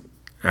these.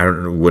 I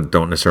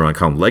don't necessarily want to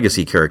call them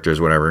legacy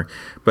characters, whatever.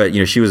 But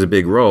she was a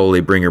big role.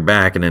 They bring her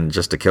back, and then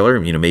just to kill her.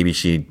 Maybe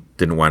she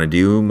didn't want to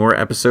do more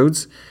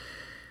episodes.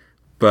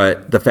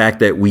 But the fact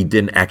that we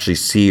didn't actually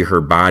see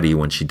her body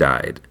when she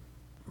died,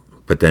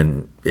 but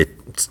then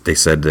they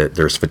said that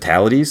there's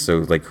fatalities.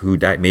 So who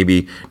died?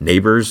 Maybe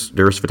neighbors.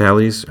 There was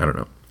fatalities. I don't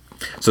know.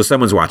 So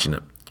someone's watching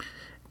them.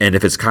 And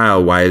if it's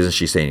Kyle, why doesn't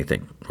she say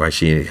anything? Why is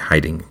she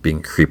hiding, being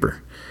a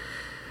creeper?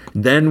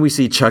 Then we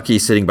see Chucky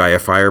sitting by a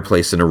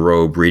fireplace in a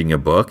robe reading a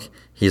book.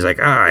 He's like,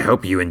 I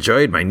hope you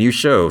enjoyed my new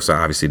show. So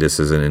obviously this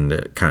isn't in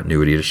the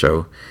continuity of the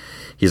show.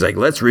 He's like,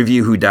 let's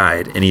review who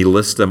died. And he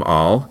lists them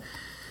all.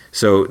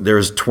 So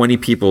there's 20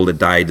 people that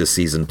died this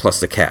season, plus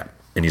the cat.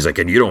 And he's like,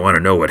 and you don't want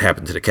to know what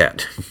happened to the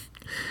cat.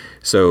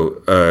 So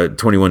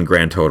 21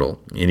 grand total.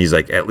 And he's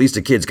like, at least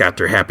the kids got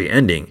their happy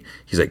ending.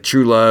 He's like,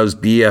 true loves,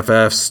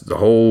 BFFs, the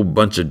whole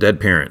bunch of dead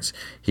parents.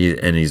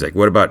 And he's like,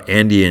 what about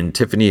Andy and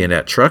Tiffany in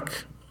that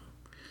truck?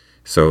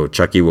 So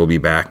Chucky will be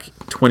back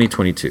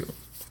 2022.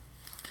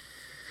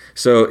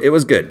 So it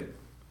was good.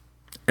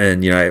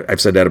 And, I've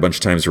said that a bunch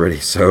of times already.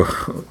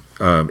 So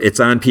it's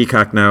on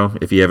Peacock now.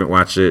 If you haven't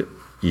watched it,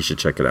 you should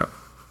check it out.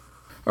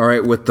 All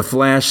right, with The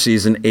Flash,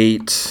 Season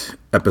 8,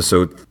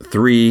 Episode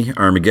 3,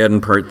 Armageddon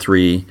Part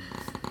 3.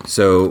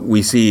 So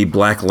we see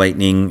Black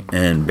Lightning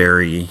and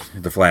Barry,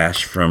 the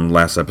Flash, from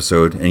last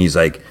episode. And he's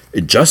like,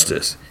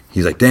 justice.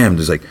 He's like, damn,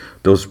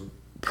 those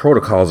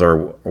protocols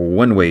are a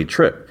one-way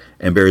trip.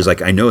 And Barry's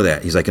like, I know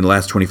that. He's like, in the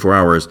last 24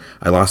 hours,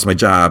 I lost my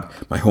job,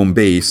 my home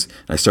base.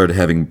 I started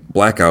having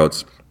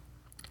blackouts.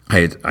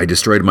 I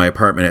destroyed my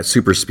apartment at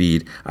super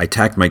speed. I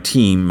attacked my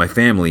team, my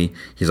family.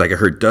 He's like, I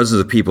hurt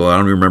dozens of people. I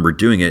don't even remember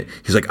doing it.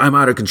 He's like, I'm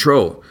out of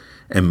control.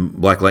 And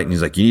Black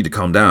Lightning's like, you need to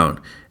calm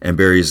down. And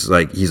Barry's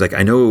like, he's like,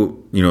 I know,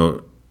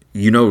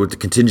 what the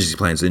contingency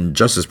plans and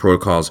justice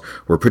protocols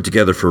were put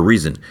together for a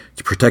reason,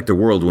 to protect the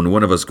world when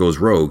one of us goes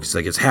rogue. He's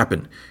like, it's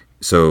happened.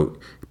 So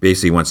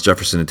basically he wants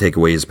Jefferson to take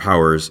away his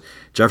powers.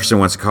 Jefferson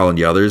wants to call in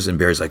the others, and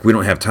Barry's like, we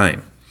don't have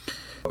time.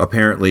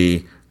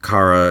 Apparently,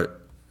 Kara,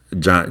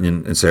 John,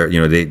 and Sarah,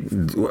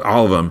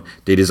 all of them,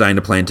 they designed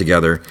a plan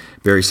together.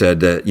 Barry said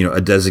that,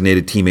 a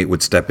designated teammate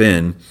would step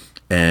in.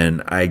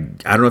 And I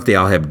don't know if they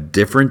all have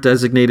different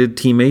designated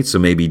teammates. So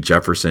maybe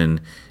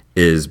Jefferson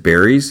is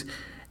Barry's.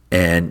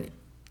 And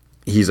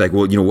he's like,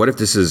 well, what if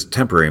this is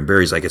temporary? And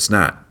Barry's like, it's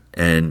not.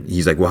 And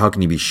he's like, well, how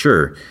can you be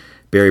sure?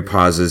 Barry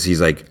pauses.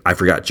 He's like, I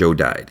forgot Joe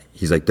died.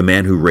 He's like, the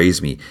man who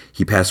raised me.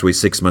 He passed away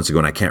 6 months ago,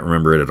 and I can't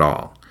remember it at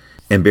all.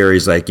 And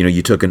Barry's like,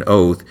 you took an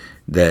oath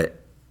that,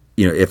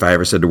 if I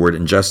ever said the word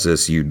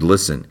injustice, you'd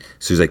listen.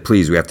 So he's like,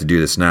 please, we have to do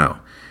this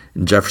now.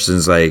 And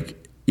Jefferson's like,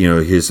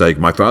 he's like,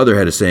 my father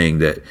had a saying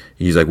that,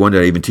 he's like, one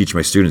day I even teach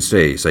my students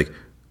today. He's like,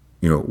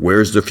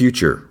 where's the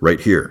future? Right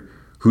here.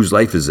 Whose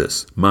life is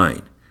this?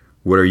 Mine.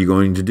 What are you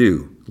going to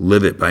do?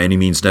 Live it by any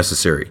means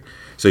necessary.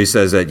 So he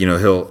says that,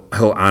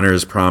 he'll honor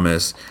his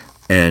promise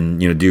and,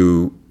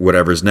 do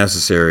whatever's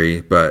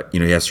necessary. But, he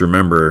has to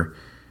remember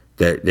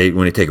that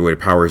when they take away the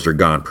powers, they're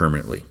gone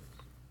permanently.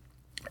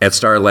 At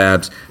Star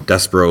Labs,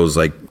 Despero's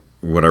like,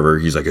 whatever,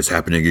 he's like, it's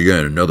happening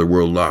again. Another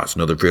world lost,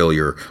 another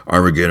failure.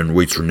 Armageddon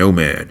waits for no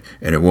man,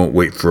 and it won't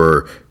wait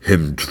for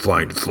him to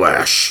find the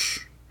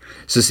Flash.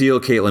 Cecile,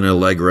 Caitlin, and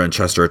Allegra and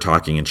Chester are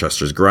talking in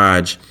Chester's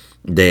garage.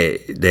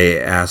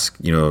 They ask,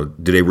 do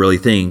they really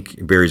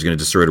think Barry's going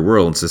to destroy the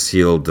world? And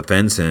Cecile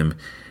defends him.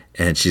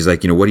 And she's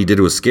like, what he did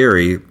was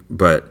scary,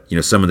 but,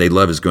 someone they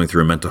love is going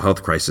through a mental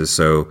health crisis.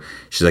 So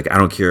she's like, I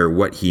don't care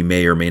what he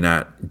may or may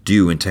not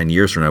do in 10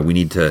 years from now. We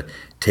need to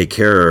take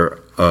care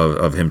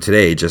of him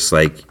today, just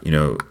like,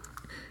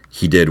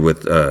 he did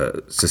with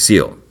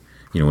Cecile,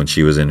 when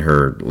she was in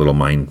her little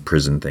mind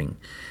prison thing.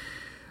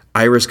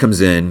 Iris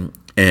comes in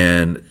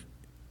and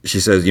she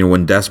says,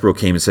 when Despero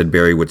came and said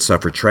Barry would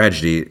suffer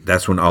tragedy,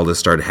 that's when all this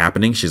started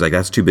happening. She's like,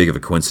 that's too big of a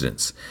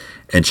coincidence.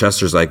 And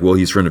Chester's like, well,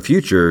 he's from the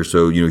future,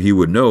 so, he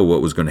would know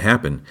what was going to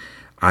happen.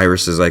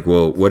 Iris is like,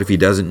 well, what if he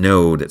doesn't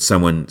know that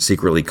someone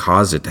secretly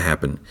caused it to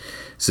happen?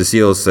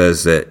 Cecile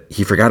says that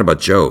he forgot about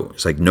Joe.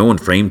 It's like no one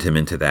framed him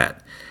into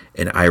that.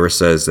 And Iris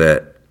says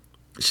that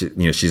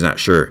she's not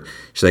sure.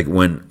 She's like,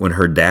 when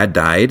her dad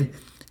died,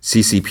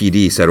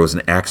 CCPD said it was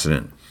an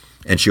accident.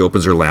 And she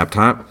opens her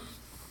laptop,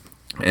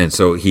 and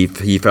so he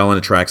fell on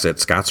the tracks at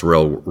Scott's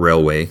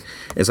Railway.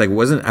 It's like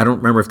I don't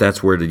remember if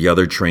that's where the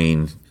other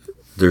train.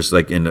 There's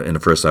like in the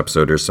first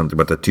episode, there's something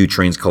about the two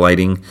trains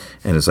colliding,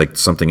 and it's like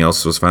something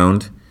else was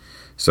found.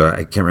 So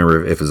I can't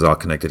remember if it's all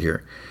connected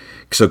here.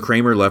 So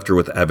Kramer left her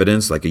with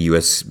evidence, like a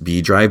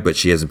USB drive, but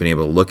she hasn't been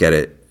able to look at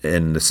it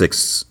in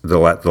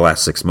the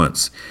last 6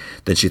 months.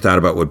 Then she thought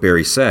about what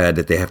Barry said,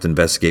 that they have to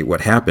investigate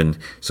what happened.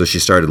 So she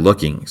started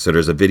looking. So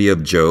there's a video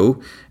of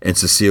Joe, and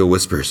Cecile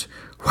whispers,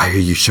 "Why are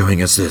you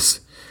showing us this?"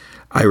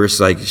 Iris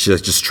she's like,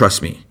 "Just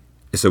trust me."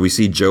 So we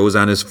see Joe's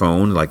on his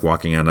phone, like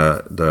walking on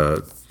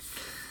the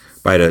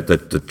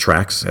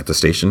tracks at the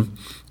station.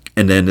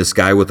 And then this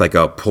guy with like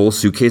a pull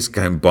suitcase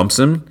kind of bumps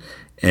him.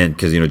 And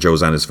because,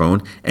 Joe's on his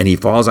phone, and he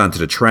falls onto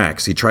the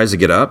tracks. He tries to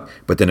get up,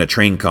 but then a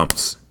train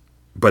comes.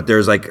 But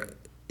there's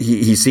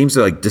he seems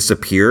to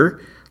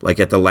disappear like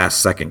at the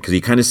last second, because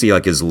you kind of see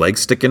like his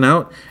legs sticking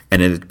out,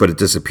 but it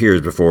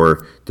disappears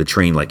before the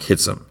train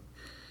hits him.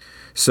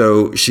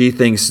 So she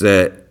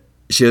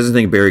doesn't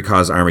think Barry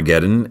caused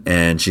Armageddon,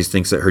 and she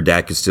thinks that her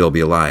dad could still be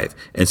alive.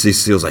 And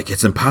Cecile's like,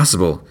 "It's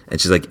impossible." And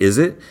she's like, "Is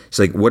it?" She's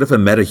like, "What if a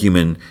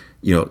metahuman,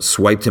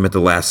 swiped him at the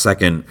last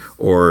second,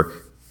 or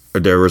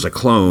there was a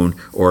clone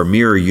or a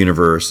mirror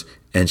universe?"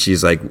 And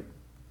she's like,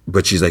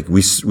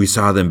 we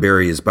saw them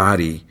bury his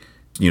body.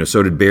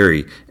 So did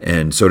Barry,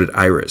 and so did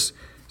Iris.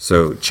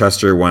 So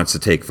Chester wants to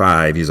take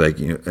 5. He's like,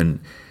 and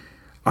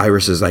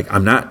Iris is like,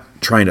 "I'm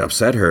not trying to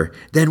upset her."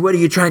 "Then what are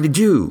you trying to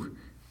do?"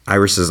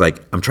 Iris is like,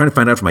 "I'm trying to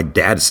find out if my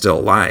dad is still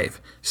alive."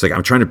 She's like,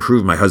 "I'm trying to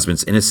prove my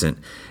husband's innocent."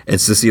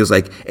 And Cecile's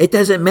like, "It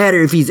doesn't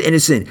matter if he's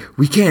innocent.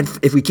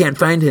 If we can't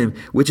find him,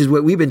 which is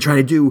what we've been trying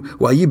to do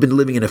while you've been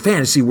living in a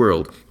fantasy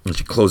world." And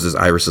she closes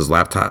Iris's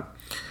laptop.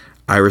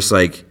 Iris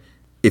like,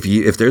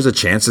 if there's a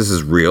chance this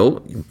is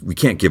real, we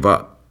can't give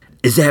up.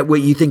 "Is that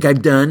what you think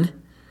I've done?"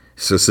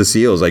 So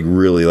Cecile's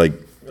really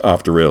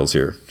off the rails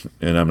here.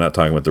 And I'm not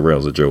talking about the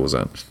rails that Joe was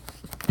on.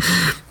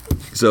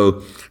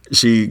 So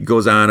she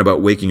goes on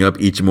about waking up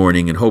each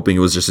morning and hoping it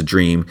was just a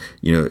dream.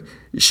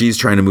 She's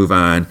trying to move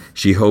on.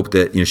 She hoped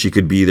that, she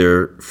could be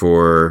there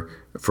for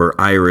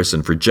Iris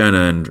and for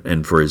Jenna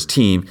and for his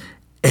team.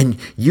 "And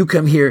you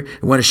come here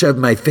and want to shove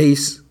my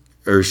face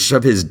or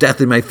shove his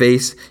death in my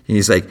face?" And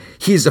he's like,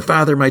 "He's the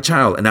father of my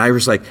child." And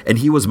Iris like, "And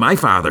he was my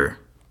father."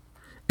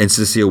 And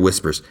Cecile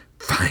whispers,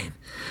 "Fine."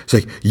 It's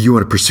like, "You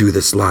want to pursue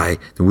this lie,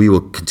 then we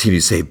will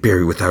continue to save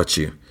Barry without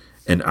you."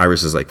 And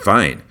Iris is like,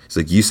 "Fine." It's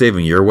like, "You save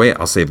him your way,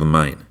 I'll save him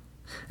mine."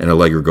 And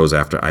Allegra goes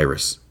after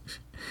Iris.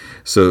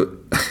 So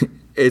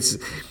it's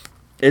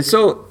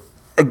so,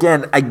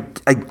 again, I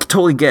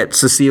totally get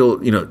Cecile,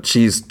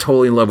 she's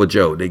totally in love with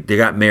Joe. They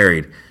got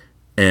married,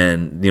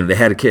 and they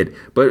had a kid.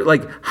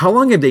 But how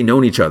long have they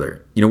known each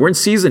other? We're in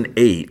season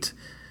 8.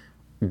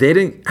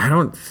 I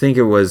don't think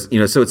it was,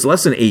 so it's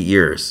less than 8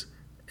 years.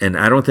 And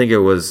I don't think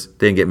they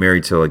didn't get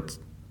married till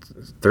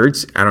third,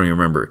 I don't even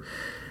remember.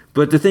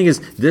 But the thing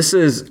is, this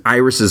is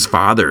Iris's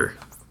father.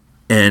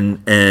 And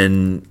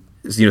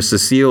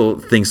Cecile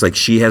thinks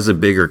she has a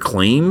bigger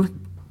claim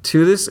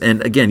to this.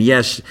 And again,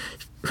 yes,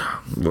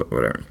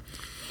 whatever.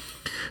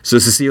 So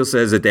Cecile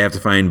says that they have to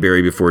find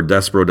Barry before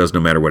Despero does, no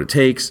matter what it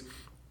takes.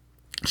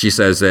 She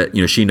says that,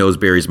 she knows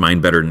Barry's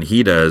mind better than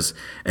he does.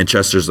 And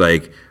Chester's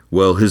like,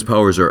 "Well, his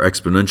powers are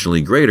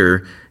exponentially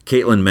greater."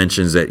 Caitlin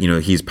mentions that,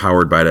 he's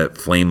powered by that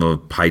flame of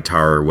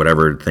Pytar or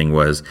whatever the thing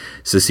was.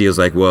 Cecile's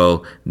like,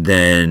 "Well,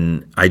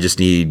 then I just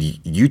need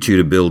you two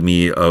to build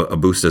me a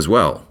boost as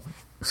well."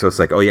 So it's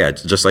like, "Oh yeah,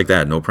 just like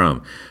that, no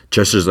problem."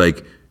 Chester's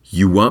like,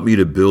 "You want me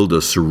to build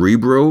a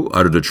Cerebro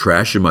out of the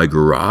trash in my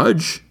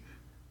garage?"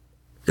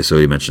 So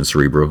he mentioned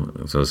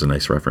Cerebro, so it's a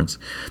nice reference.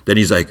 Then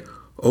he's like,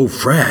 "Oh,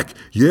 frack,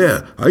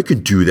 yeah, I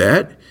could do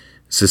that."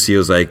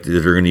 Cecile's like,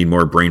 they're going to need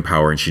more brain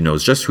power, and she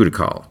knows just who to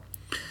call.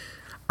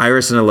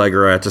 Iris and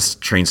Allegra are at the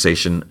train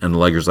station, and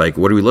Allegra's like,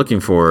 "What are we looking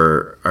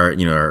for?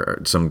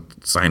 Some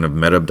sign of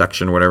meta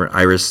abduction or whatever?"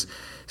 Iris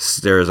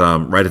stares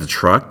right at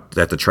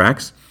the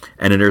tracks,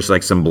 and then there's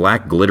some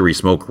black glittery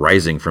smoke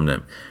rising from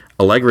them.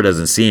 Allegra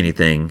doesn't see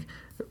anything,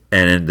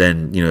 and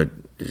then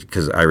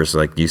because Iris is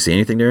like, "Do you see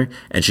anything there?"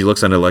 And she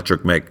looks on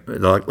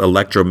the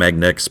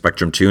electromagnetic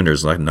spectrum too, and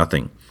there's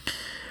nothing.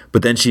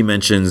 But then she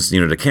mentions,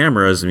 the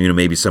cameras,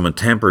 maybe someone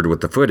tampered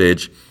with the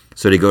footage.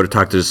 So they go to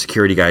talk to the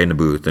security guy in the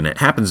booth, and it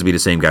happens to be the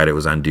same guy that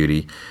was on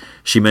duty.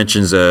 She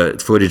mentions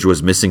footage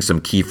was missing some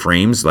key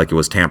frames, like it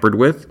was tampered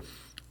with.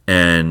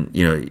 And,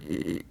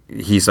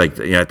 he's like,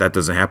 "Yeah, that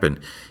doesn't happen."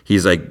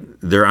 He's like,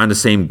 they're on the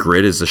same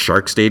grid as the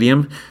Shark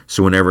Stadium.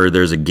 So whenever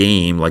there's a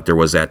game like there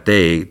was that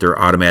day, their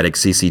automatic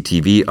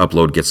CCTV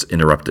upload gets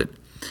interrupted.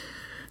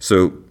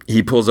 So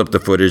he pulls up the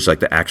footage,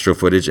 the actual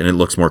footage, and it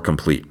looks more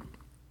complete.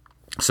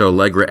 So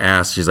Allegra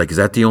asks, she's like, "Is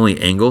that the only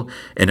angle?"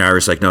 And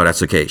Iris like, "No,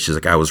 that's okay." She's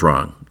like, "I was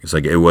wrong." It's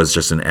like, it was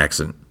just an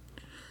accident.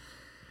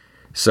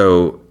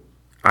 So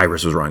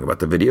Iris was wrong about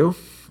the video.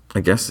 I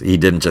guess he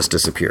didn't just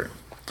disappear.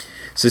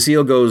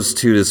 Cecile goes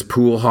to this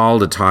pool hall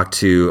to talk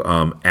to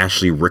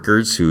Ashley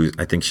Rickards, who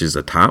I think she's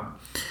the top,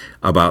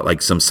 about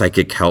like some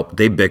psychic help.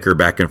 They bicker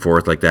back and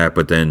forth like that,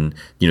 but then,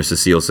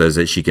 Cecile says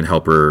that she can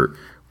help her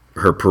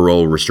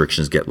parole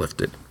restrictions get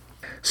lifted.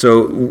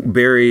 So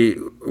Barry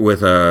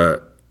with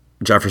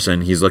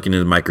Jefferson, he's looking in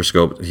the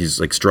microscope. He's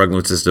like struggling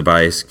with this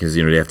device because,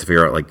 they have to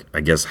figure out, like,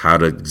 I guess how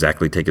to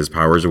exactly take his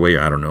powers away.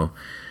 I don't know.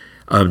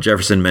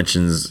 Jefferson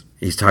mentions,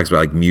 he talks about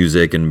like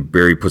music, and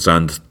Barry puts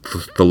on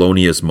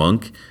Thelonious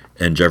Monk,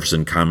 and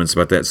Jefferson comments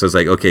about that. So it's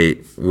like, okay,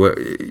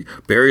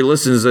 Barry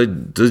listens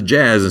to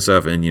jazz and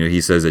stuff, and he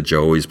says that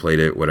Joe always played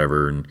it,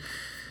 whatever, and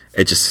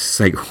it just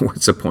like,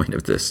 what's the point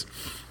of this?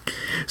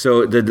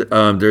 So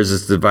there's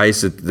this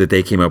device that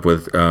they came up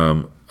with,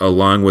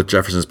 along with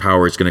Jefferson's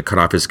power. It's going to cut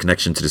off his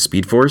connection to the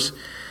Speed Force.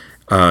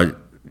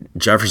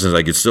 Jefferson's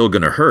like, it's still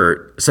going to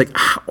hurt. It's like,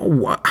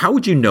 how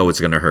would you know it's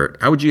going to hurt?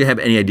 How would you have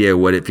any idea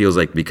what it feels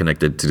like to be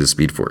connected to the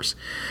Speed Force?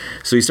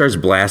 So he starts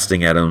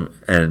blasting at him,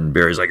 and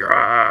Barry's like,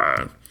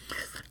 ah.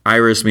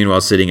 Iris,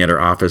 meanwhile, sitting at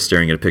her office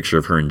staring at a picture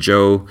of her and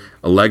Joe.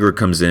 Allegra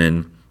comes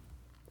in.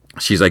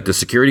 She's like, the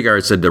security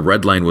guard said the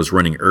red line was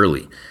running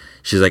early.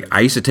 She's like,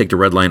 I used to take the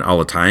red line all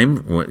the time,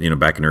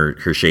 back in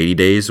her shady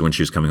days when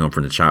she was coming home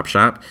from the chop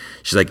shop.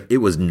 She's like, it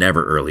was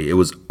never early. It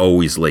was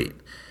always late.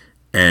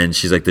 And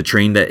she's like, the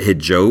train that hit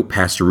Joe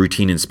passed a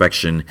routine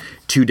inspection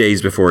 2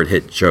 days before it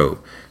hit Joe.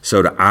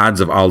 So the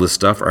odds of all this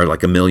stuff are like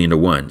 1,000,000 to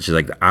 1. She's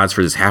like, the odds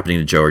for this happening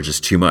to Joe are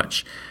just too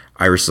much.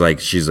 Iris is like,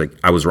 she's like,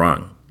 I was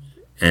wrong.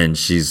 And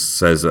she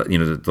says,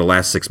 the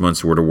last 6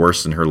 months were the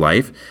worst in her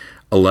life.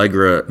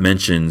 Allegra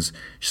mentions,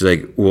 she's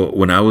like, well,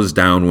 when I was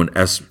down when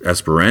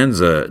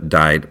Esperanza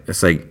died,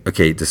 it's like,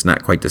 okay, that's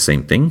not quite the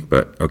same thing,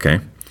 but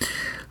okay.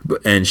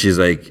 And she's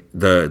like,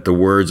 the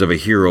words of a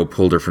hero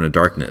pulled her from the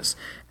darkness.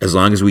 As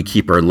long as we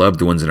keep our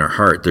loved ones in our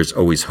heart, there's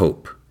always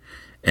hope.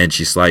 And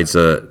she slides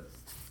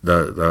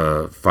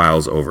the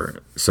files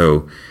over.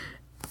 So,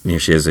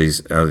 she has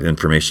these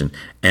information.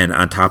 And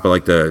on top of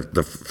like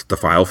the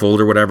file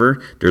folder,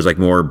 whatever, there's like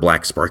more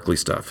black sparkly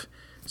stuff.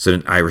 So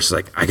then Iris is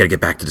like, I got to get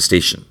back to the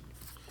station.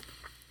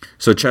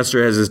 So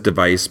Chester has this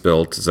device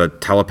built. It's a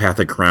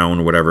telepathic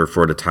crown, whatever,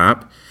 for the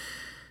top.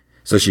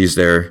 So she's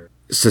there.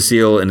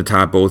 Cecile and the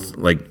top both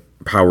like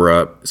power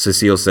up.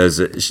 Cecile says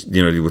that,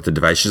 with the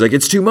device, she's like,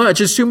 it's too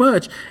much.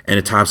 And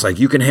the top's like,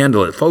 you can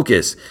handle it.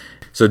 Focus.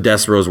 So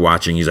Despero's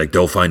watching. He's like,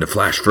 they'll find a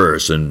Flash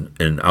first,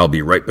 and I'll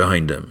be right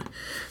behind them.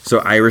 So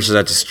Iris is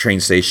at this train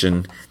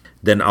station.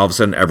 Then all of a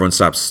sudden, everyone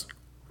stops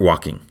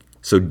walking.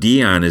 So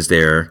Dion is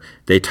there.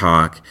 They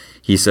talk.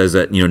 He says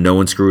that, no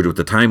one screwed with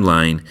the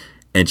timeline.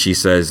 And she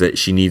says that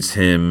she needs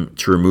him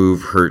to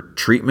remove her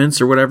treatments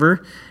or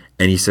whatever.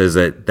 And he says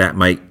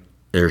that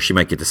she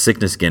might get the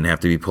sickness again and have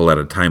to be pulled out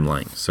of the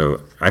timeline.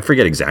 So I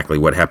forget exactly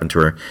what happened to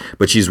her,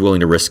 but she's willing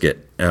to risk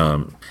it.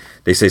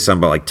 They say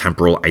something about like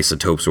temporal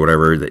isotopes or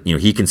whatever that,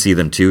 he can see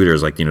them too.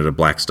 There's like, the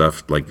black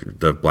stuff, like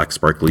the black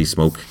sparkly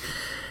smoke.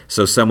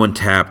 So someone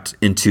tapped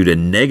into the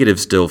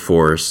negative still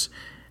force.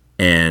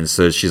 And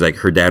so she's like,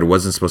 her dad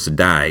wasn't supposed to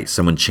die.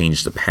 Someone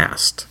changed the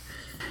past.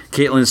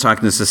 Caitlin is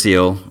talking to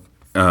Cecile.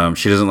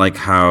 She doesn't like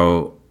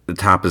how the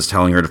top is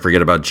telling her to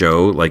forget about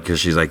Joe. Like, cause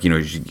she's like,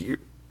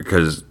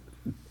 because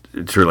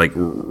to like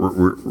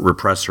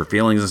repress her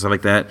feelings and stuff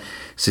like that.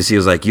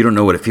 Cecile's like, you don't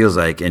know what it feels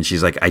like. And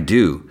she's like, I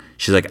do.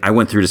 She's like, I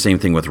went through the same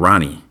thing with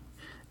Ronnie.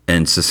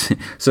 And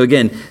so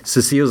again,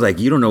 Cecile's like,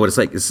 you don't know what it's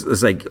like.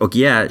 It's like, okay,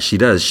 yeah, she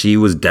does. She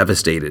was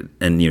devastated,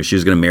 and she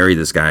was going to marry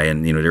this guy,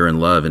 and they're in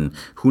love, and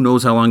who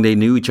knows how long they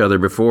knew each other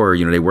before.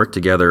 They worked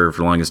together for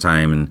the longest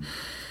time,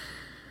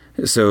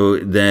 and so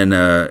then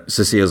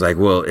Cecile's like,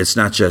 well, it's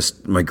not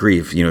just my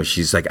grief.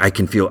 She's like, I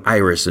can feel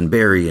Iris and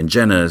Barry and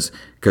Jenna's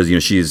because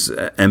she's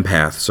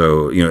empath,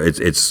 so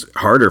it's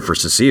harder for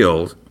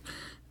Cecile.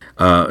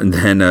 And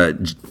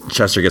then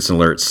Chester gets an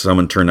alert.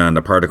 Someone turned on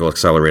the particle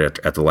accelerator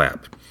at the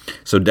lab.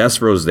 So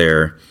Despero's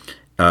there.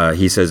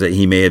 He says that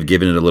he may have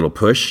given it a little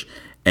push,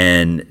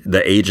 and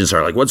the agents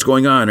are like, what's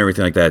going on? And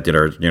everything like that, that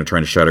are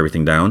trying to shut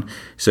everything down.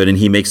 So then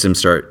he makes them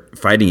start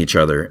fighting each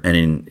other, and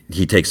then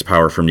he takes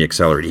power from the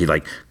accelerator. He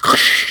like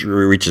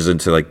reaches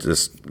into like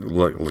this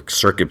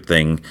circuit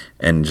thing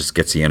and just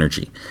gets the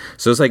energy.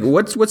 So it's like,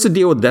 what's the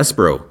deal with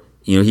Despero?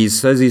 He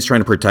says he's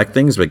trying to protect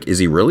things, but is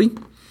he really?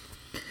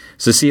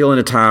 Cecile and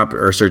the top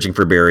are searching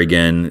for Barry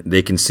again.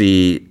 They can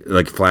see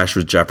like Flash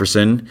with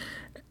Jefferson.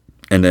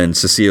 And then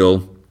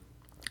Cecile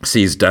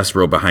sees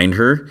Despero behind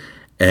her,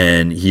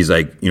 and he's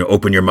like,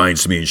 open your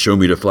minds to me and show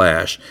me the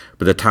Flash.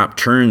 But the top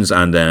turns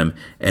on them,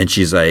 and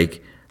she's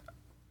like,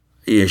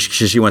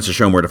 she wants to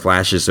show him where the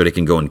Flash is so they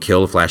can go and kill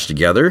the Flash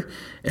together.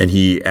 And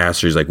he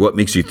asks her, he's like, what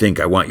makes you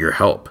think I want your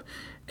help?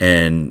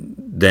 And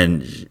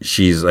then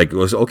she's like,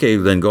 well, okay,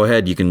 then go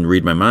ahead. You can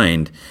read my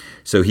mind.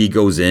 So he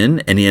goes in,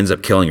 and he ends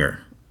up killing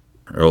her.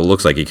 Or it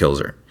looks like he kills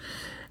her.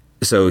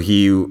 So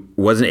he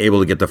wasn't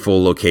able to get the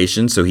full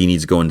location, so he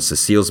needs to go into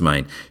Cecile's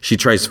mind. She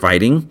tries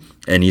fighting,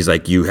 and he's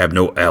like, you have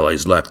no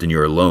allies left, and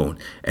you're alone.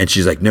 And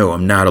she's like, no,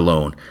 I'm not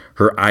alone.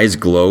 Her eyes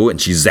glow, and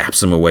she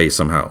zaps him away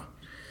somehow.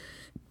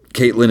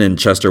 Caitlin and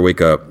Chester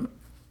wake up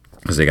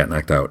because they got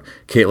knocked out.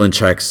 Caitlin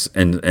checks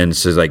and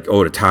says like,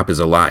 "Oh, the top is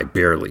alive,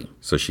 barely."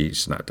 So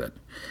she's not dead.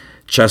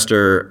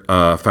 Chester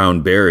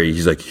found Barry.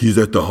 He's like, "He's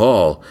at the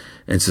hall,"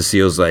 and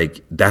Cecile's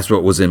like, "That's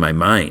what was in my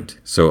mind."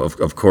 So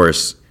of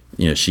course,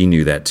 she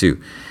knew that too.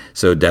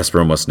 So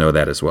Despero must know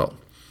that as well.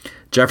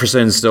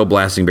 Jefferson's still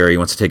blasting Barry. He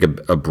wants to take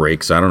a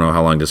break. So I don't know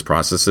how long this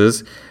process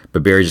is,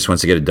 but Barry just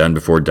wants to get it done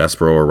before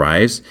Despero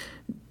arrives.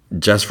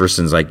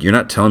 Jefferson's like, "You're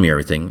not telling me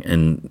everything."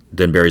 And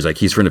then Barry's like,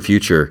 "He's from the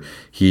future.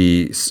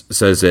 He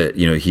says that,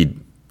 he'd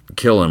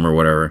kill him or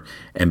whatever."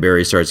 And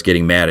Barry starts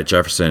getting mad at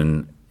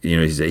Jefferson.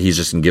 He's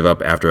just going to give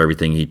up after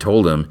everything he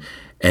told him.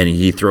 And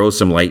he throws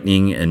some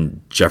lightning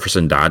and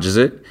Jefferson dodges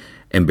it.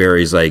 And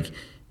Barry's like,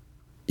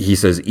 he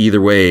says,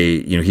 either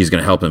way, he's going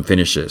to help him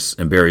finish this.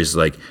 And Barry's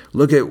like,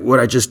 "Look at what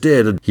I just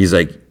did." He's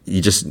like,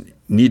 "You just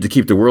need to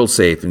keep the world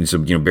safe." And so,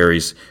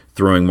 Barry's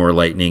throwing more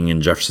lightning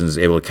and Jefferson's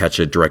able to catch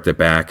it, direct it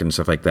back and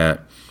stuff like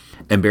that.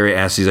 And Barry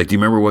asks, he's like, "Do you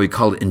remember what we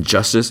called it,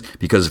 injustice?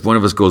 Because if one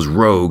of us goes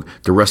rogue,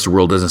 the rest of the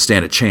world doesn't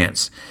stand a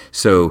chance."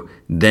 So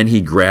then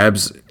he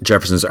grabs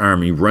Jefferson's arm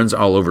and he runs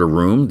all over the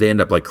room. They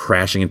end up like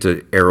crashing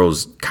into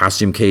Arrow's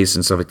costume case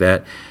and stuff like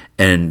that.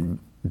 And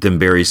then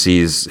Barry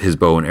sees his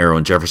bow and arrow,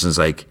 and Jefferson's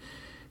like,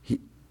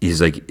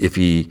 he's like, if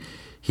he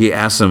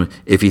asks him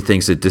if he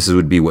thinks that this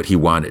would be what he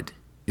wanted.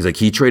 He's like,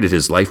 "He traded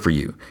his life for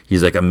you."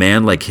 He's like, "A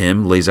man like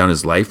him lays down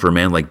his life for a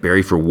man like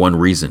Barry for one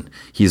reason.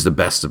 He's the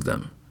best of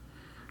them,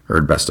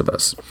 or best of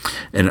us."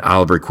 And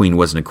Oliver Queen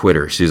wasn't a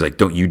quitter. She's like,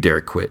 "Don't you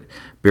dare quit."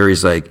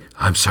 Barry's like,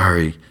 "I'm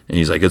sorry." And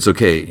he's like, "It's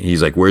okay."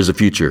 He's like, "Where's the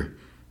future?"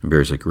 And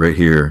Barry's like, "Right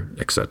here,"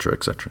 etc.,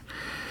 etc.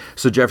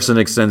 So Jefferson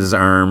extends his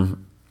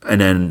arm,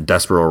 and then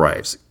Despero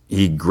arrives.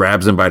 He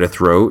grabs him by the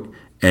throat,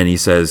 and he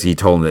says he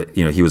told him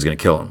that he was going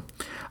to kill him.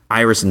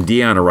 Iris and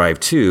Dion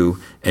arrive too,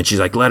 and she's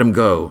like, "Let him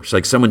go." She's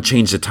like, "Someone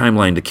changed the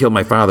timeline to kill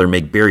my father and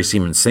make Barry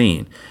seem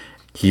insane."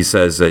 He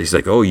says that he's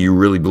like, "Oh, you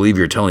really believe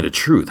you're telling the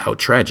truth? How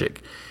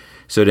tragic."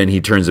 So then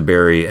he turns to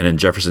Barry, and then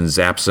Jefferson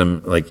zaps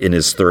him like in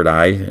his third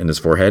eye, in his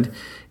forehead.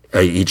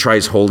 He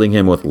tries holding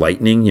him with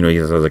lightning. He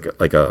has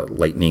like a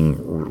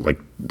lightning, like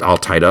all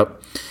tied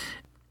up.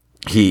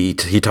 He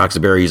talks to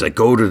Barry. He's like,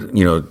 "Go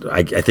to,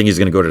 I think he's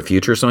going to go to the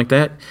future," or something like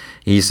that.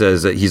 He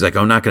says that he's like,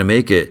 "I'm not going to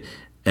make it,"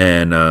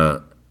 and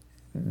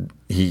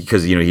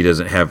because he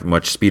doesn't have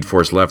much speed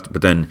force left.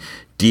 But then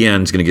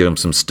Dion's going to give him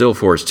some still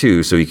force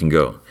too, so he can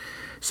go.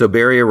 So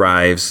Barry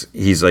arrives.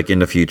 He's like in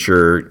the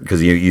future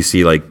because you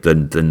see like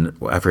the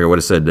I forget what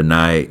it said, the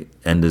nigh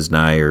end is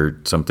nigh or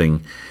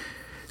something.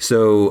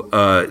 So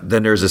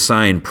then there's a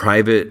sign,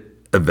 private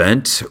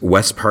event,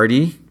 West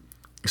Party.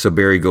 So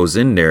Barry goes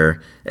in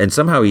there, and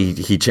somehow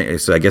he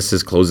changed. So I guess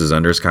his clothes is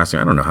under his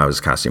costume. I don't know how his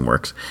costume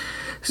works.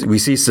 So we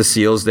see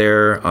Cecile's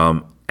there,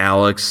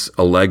 Alex,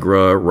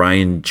 Allegra,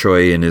 Ryan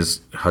Choi and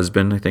his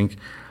husband, I think.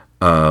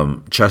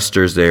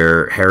 Chester's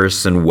there,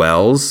 Harrison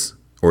Wells,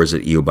 or is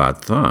it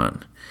Eobard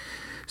Thawne?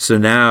 So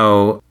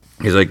now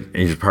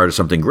he's part of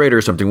something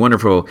greater, something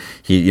wonderful.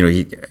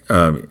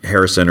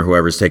 Harrison or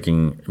whoever's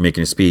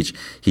making a speech,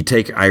 he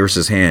take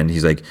Iris's hand.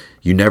 He's like,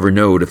 "You never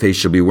know the face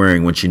she'll be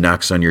wearing when she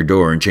knocks on your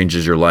door and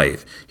changes your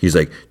life." He's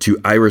like, "To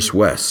Iris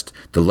West,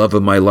 the love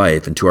of my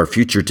life, and to our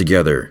future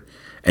together."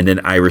 And then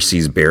Iris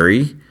sees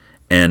Barry,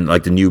 and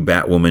like the new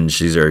Batwoman,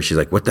 she's there. She's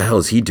like, "What the hell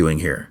is he doing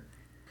here?"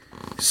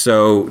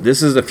 So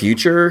this is the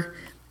future,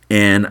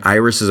 and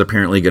Iris is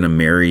apparently going to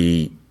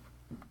marry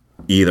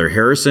either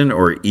Harrison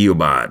or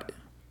Eobard.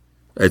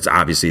 It's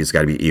got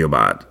to be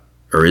Eobard,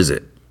 or is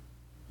it?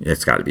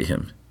 It's got to be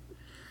him.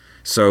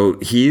 So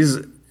he's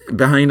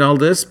behind all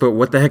this, but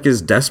what the heck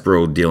is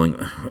Despero dealing?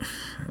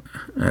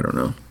 I don't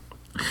know.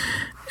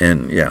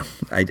 And yeah,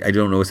 I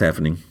don't know what's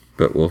happening,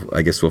 but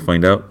I guess we'll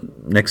find out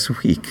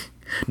next week.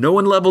 No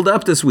one leveled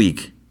up this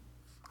week,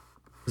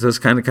 so it's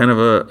kind of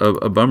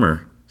a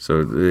bummer.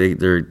 So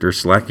they're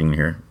slacking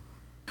here.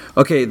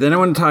 Okay, then I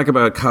want to talk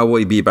about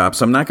Cowboy Bebop.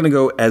 So I'm not going to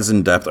go as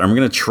in depth. I'm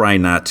going to try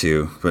not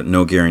to, but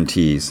no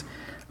guarantees.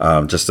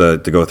 Just to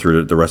go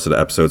through the rest of the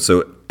episode.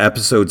 So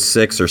episode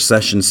 6 or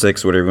session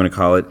 6, whatever you want to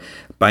call it,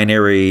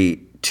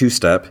 binary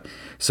 2-step.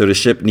 So the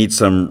ship needs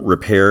some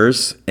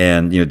repairs,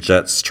 and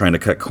Jet's trying to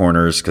cut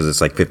corners because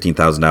it's like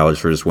 $15,000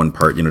 for this one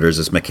part. There's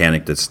this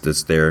mechanic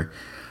that's there.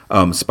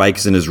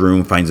 Spike's in his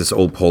room, finds this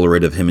old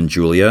Polaroid of him and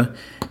Julia,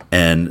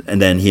 and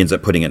then he ends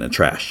up putting it in the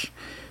trash.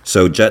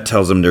 So Jet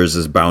tells him there's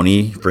this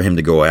bounty for him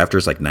to go after.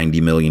 It's like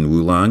 90 million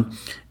wulong.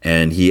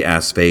 And he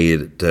asks Faye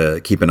to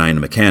keep an eye on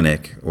the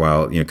mechanic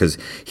while, because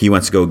he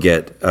wants to go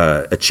get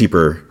a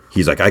cheaper.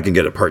 He's like, "I can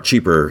get a part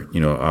cheaper,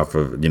 off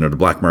of, the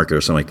black market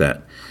or something like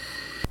that."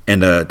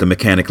 And the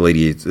mechanic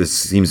lady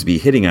seems to be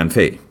hitting on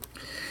Faye.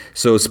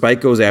 So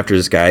Spike goes after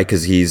this guy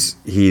because he's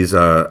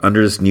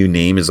under this new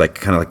name, is like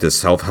kind of like this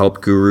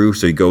self-help guru.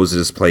 So he goes to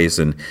this place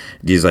and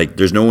he's like,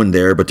 there's no one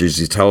there, but there's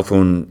these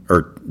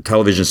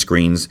television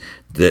screens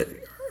that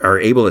are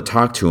able to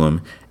talk to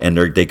him, and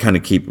they kind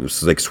of keep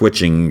like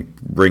switching,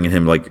 bringing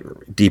him like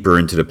deeper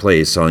into the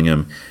place, telling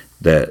him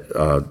that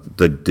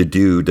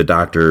the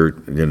doctor,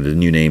 the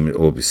new name,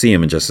 will see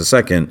him in just a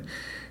second.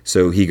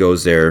 So he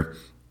goes there,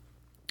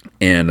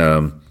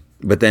 And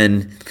but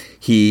then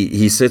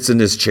he sits in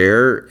his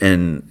chair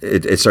and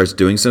it starts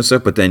doing some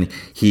stuff. But then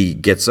he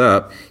gets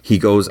up, he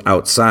goes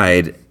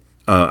outside,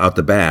 out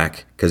the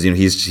back, because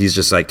he's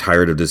just like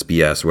tired of this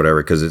BS,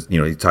 whatever. Because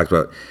he talked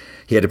about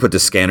he had to put the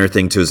scanner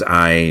thing to his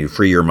eye,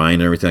 free your mind,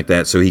 and everything like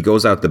that. So he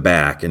goes out the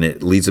back, and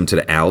it leads him to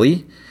the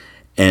alley,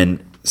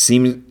 and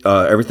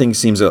everything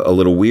seems a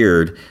little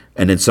weird.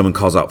 And then someone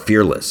calls out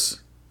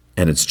 "Fearless,"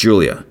 and it's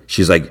Julia.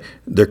 She's like,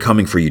 "They're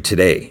coming for you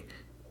today,"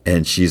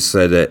 and she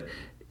said that.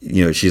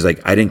 She's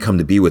like, I didn't come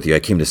to be with you. I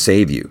came to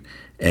save you.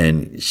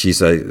 And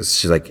she's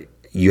like,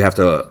 you have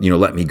to,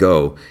 let me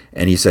go.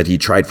 And he said he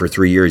tried for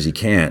 3 years. He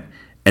can't.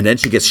 And then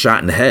she gets shot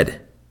in the head.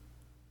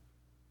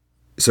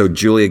 So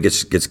Julia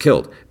gets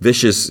killed.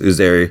 Vicious is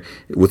there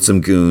with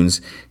some goons.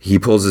 He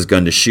pulls his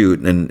gun to shoot,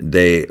 and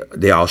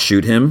they all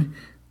shoot him.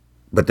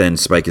 But then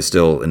Spike is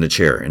still in the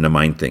chair in the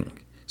mine thing.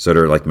 So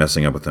they're like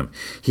messing up with him.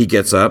 He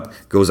gets up,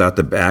 goes out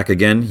the back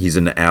again. He's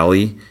in the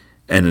alley.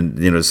 And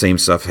the same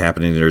stuff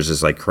happening. There's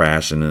this like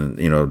crash, and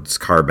then this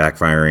car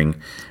backfiring,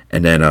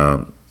 and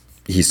then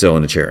he's still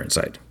in the chair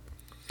inside.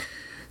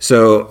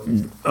 So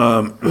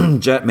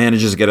Jet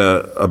manages to get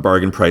a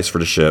bargain price for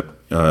the ship.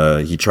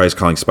 He tries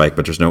calling Spike,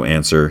 but there's no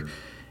answer,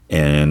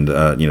 and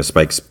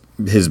Spike's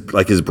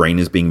his brain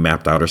is being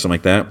mapped out or something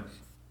like that.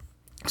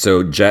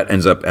 So Jet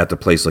ends up at the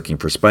place looking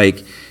for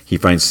Spike. He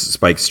finds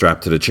Spike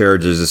strapped to the chair.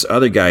 There's this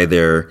other guy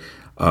there.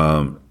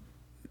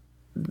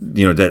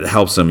 That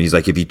helps him. He's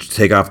like, if you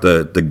take off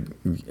the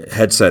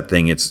headset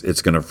thing,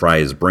 it's going to fry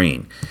his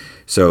brain.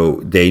 So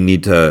they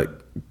need to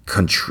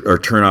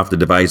turn off the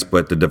device,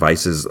 but the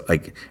device is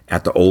like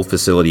at the old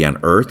facility on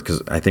Earth,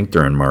 because I think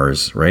they're on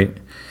Mars, right?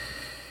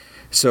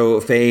 So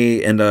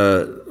Faye and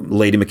the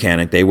lady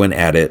mechanic, they went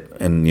at it,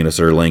 and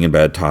started laying in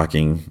bed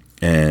talking,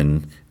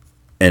 and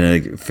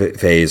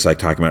Faye's like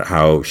talking about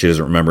how she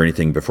doesn't remember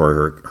anything before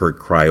her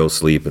cryo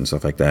sleep and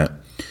stuff like that.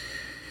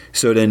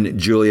 So then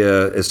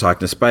Julia is talking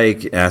to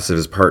Spike, asks if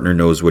his partner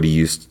knows what he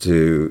used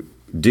to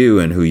do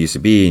and who he used to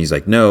be. And he's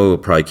like, no, he'll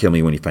probably kill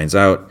me when he finds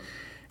out.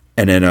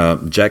 And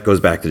then Jet goes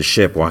back to the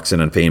ship, walks in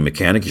on Faye and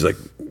mechanic. He's like,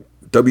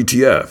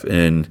 WTF?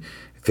 And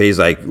Faye's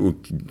like,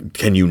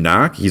 can you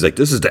knock? He's like,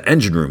 this is the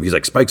engine room. He's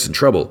like, Spike's in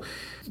trouble.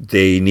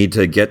 They need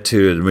to get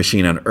to the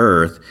machine on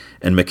Earth.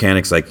 And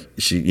mechanic's like,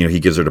 he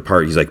gives her the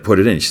part. He's like, put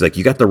it in. She's like,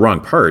 you got the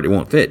wrong part. It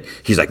won't fit.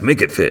 He's like,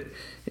 make it fit.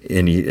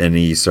 And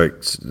he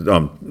starts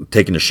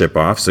taking the ship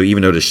off. So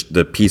even though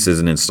the piece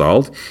isn't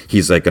installed,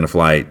 he's like going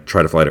to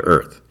try to fly to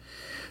Earth.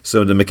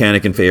 So the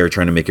mechanic and Faye are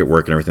trying to make it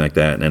work and everything like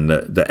that. And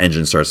the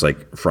engine starts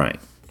like frying.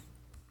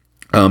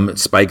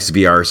 Spike's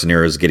VR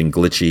scenario is getting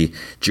glitchy.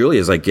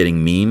 Julia's like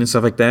getting mean and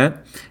stuff like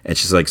that. And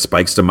she's like,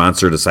 Spike's the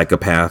monster, the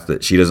psychopath,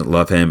 that she doesn't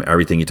love him.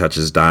 Everything he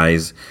touches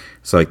dies.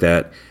 Stuff like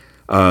that.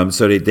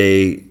 So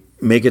they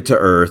make it to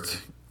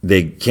Earth.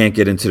 They can't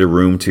get into the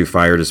room to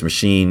fire this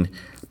machine.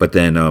 But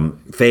then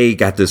Faye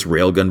got this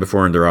railgun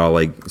before, and they're all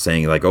like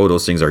saying like, "Oh,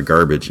 those things are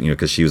garbage,"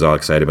 because she was all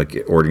excited about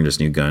ordering this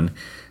new gun.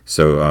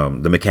 So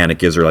the mechanic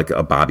gives her like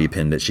a bobby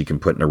pin that she can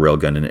put in a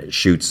railgun, and it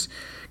shoots.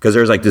 Because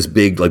there's like this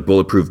big like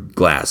bulletproof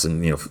glass,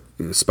 and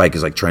Spike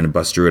is like trying to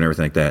bust through it and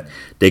everything like that.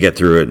 They get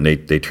through it, and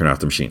they turn off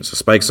the machine. So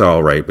Spike's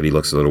all right, but he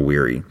looks a little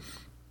weary.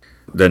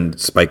 Then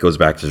Spike goes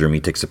back to his room. He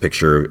takes a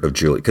picture of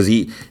Julie, because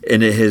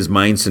in his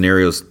mind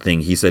scenarios thing,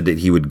 he said that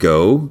he would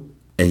go.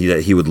 And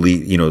that he would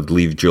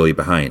leave Julie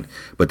behind.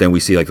 But then we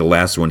see like the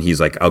last one, he's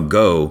like, I'll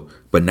go,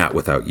 but not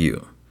without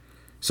you.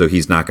 So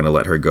he's not going to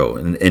let her go.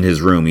 And in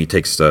his room, he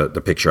takes the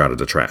picture out of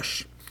the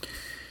trash.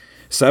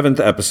 7th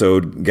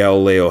episode,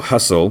 Galileo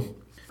Hustle.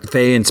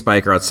 Faye and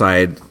Spike are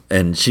outside,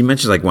 and she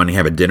mentions like wanting to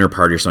have a dinner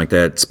party or something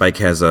like that. Spike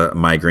has a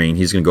migraine.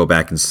 He's going to go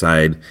back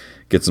inside,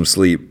 get some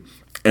sleep.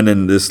 And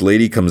then this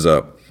lady comes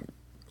up.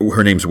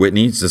 Her name's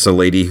Whitney. It's just a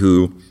lady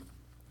who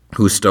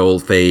stole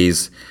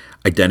Faye's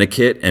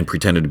identikit and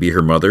pretended to be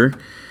her mother.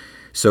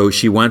 So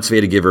she wants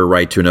Faye to give her a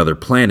ride to another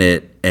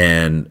planet,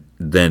 and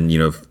then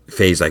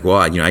Faye's like, well,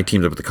 I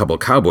teamed up with a couple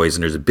of cowboys,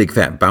 and there's a big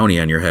fat bounty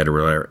on your head or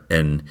whatever.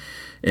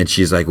 And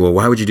she's like, well,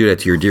 why would you do that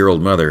to your dear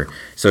old mother?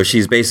 So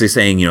she's basically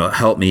saying,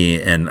 help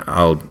me, and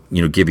I'll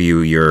give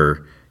you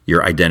your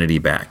identity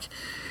back.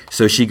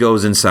 So she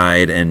goes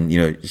inside,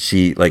 and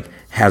she like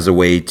has a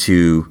way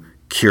to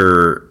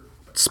cure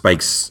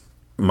Spike's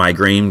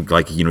migraine,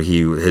 like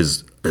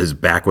his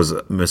back was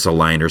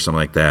misaligned or something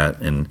like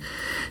that. And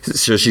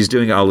so she's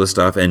doing all this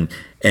stuff, and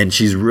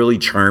she's really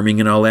charming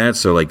and all that.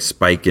 So like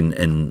Spike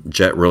and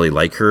Jet really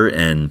like her,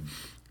 and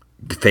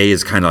Faye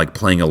is kind of like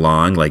playing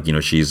along, like,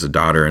 she's a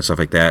daughter and stuff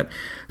like that.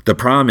 The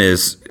problem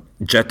is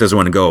Jet doesn't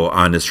want to go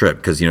on this trip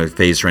because,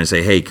 Faye's trying to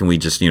say, hey, can we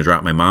just,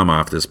 drop my mom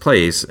off this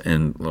place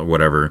and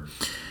whatever.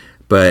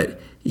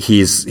 But he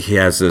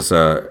has this,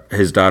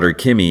 his daughter,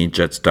 Kimmy,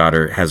 Jet's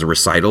daughter, has a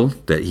recital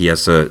that he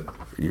has to,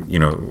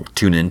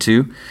 tune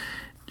into.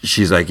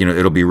 She's like,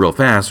 it'll be real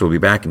fast. We'll be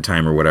back in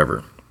time or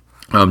whatever.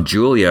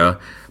 Julia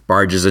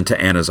barges into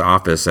Anna's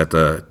office at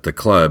the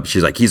club.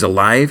 She's like, he's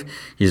alive?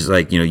 He's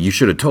like, you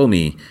should have told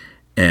me.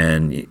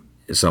 And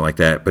something like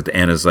that. But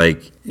Anna's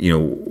like,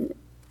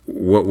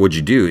 what would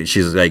you do? And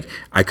she's like,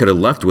 I could have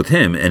left with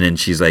him. And then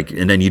she's like,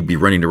 and then you'd be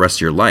running the rest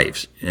of your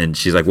life. And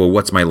she's like, well,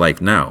 what's my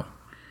life now?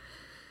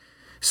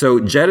 So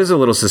Jet is a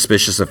little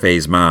suspicious of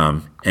Faye's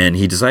mom, and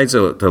he decides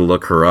to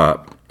look her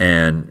up.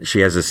 And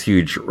she has this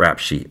huge rap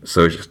sheet.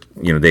 So,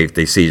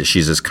 they see that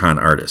she's this con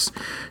artist.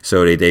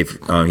 So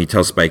he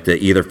tells Spike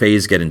that either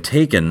Faye's getting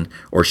taken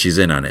or she's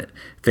in on it.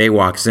 Faye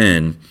walks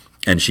in,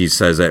 and she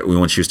says that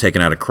when she was taken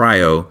out of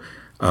cryo,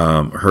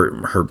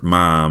 her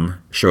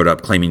mom showed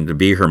up claiming to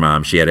be her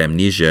mom. She had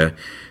amnesia.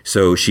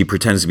 So she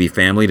pretends to be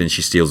family, and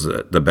she steals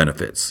the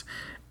benefits.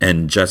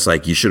 And Jet's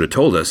like, you should have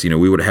told us.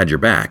 We would have had your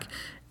back.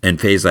 And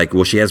Faye's like,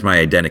 well, she has my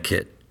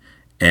identikit.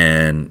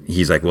 And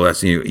he's like, well,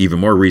 that's even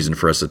more reason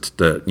for us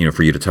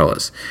for you to tell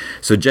us.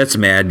 So Jet's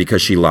mad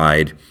because she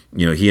lied.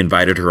 He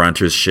invited her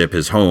onto his ship,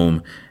 his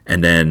home,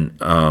 and then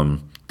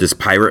this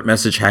pirate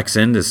message hacks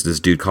in. This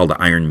dude called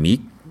the Iron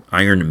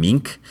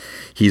Mink.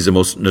 He's the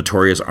most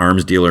notorious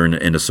arms dealer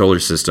in the solar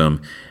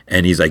system.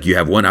 And he's like, you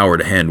have 1 hour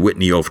to hand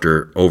Whitney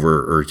over,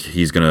 or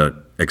he's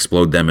gonna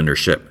explode them in their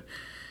ship.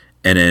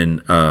 And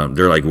then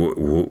they're like,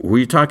 who are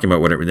you talking about?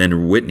 Whatever.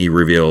 Then Whitney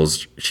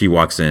reveals, she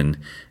walks in,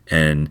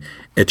 and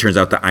it turns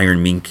out the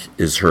Iron Mink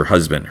is her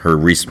husband, her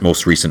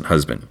most recent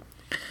husband.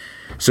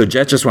 So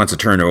Jet just wants to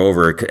turn her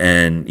over,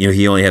 and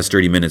he only has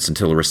 30 minutes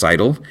until the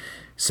recital.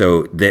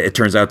 So it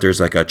turns out there's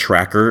like a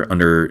tracker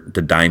under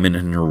the diamond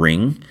in her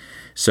ring.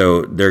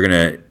 So they're going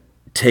to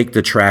take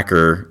the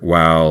tracker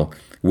while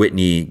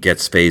Whitney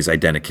gets Faye's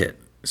identikit.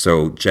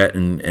 So Jet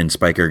and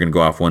Spike are going to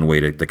go off one way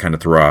to kind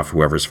of throw off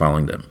whoever's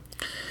following them.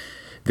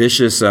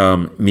 Vicious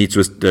meets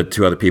with the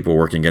two other people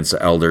working against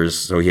the elders,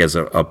 so he has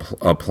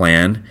a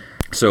plan.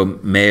 So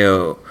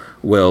Mayo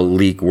will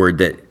leak word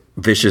that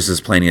Vicious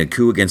is planning a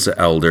coup against the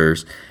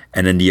elders,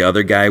 and then the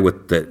other guy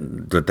with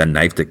the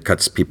knife that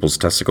cuts people's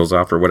testicles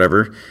off or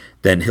whatever,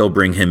 then he'll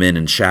bring him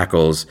in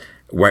shackles.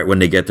 Right when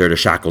they get there, the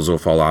shackles will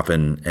fall off,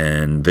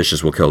 and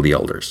Vicious will kill the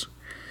elders.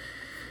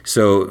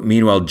 So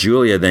meanwhile,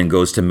 Julia then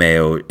goes to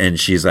Mayo, and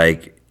she's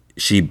like,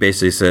 she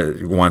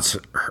basically wants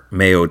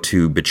Mayo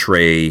to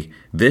betray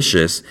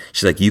Vicious.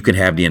 She's like, you can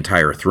have the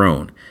entire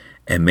throne.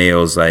 And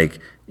Mayo's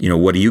like,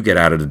 what do you get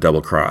out of the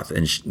double cross?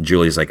 And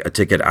Julia's like, a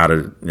ticket out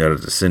of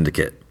the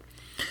syndicate.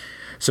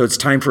 So it's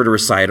time for the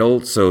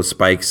recital. So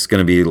Spike's going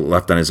to be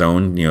left on his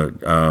own.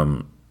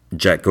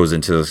 Jet goes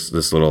into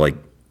this little like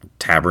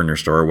tavern or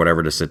store or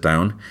whatever to sit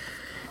down.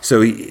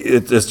 So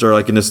they're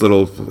like in this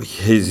little,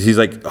 he's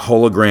like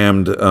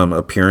hologrammed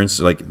appearance,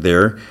 like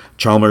there.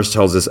 Chalmers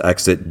tells his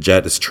ex that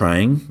Jet is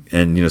trying,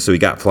 and so he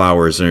got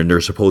flowers, and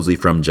they're supposedly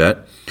from Jet.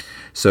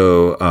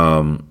 So,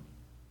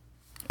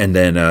 and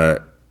then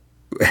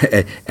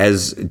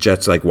as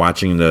Jet's like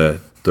watching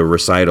the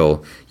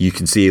recital, you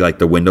can see like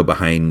the window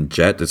behind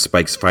Jet that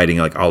Spike's fighting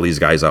like all these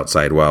guys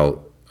outside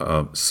while,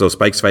 so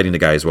Spike's fighting the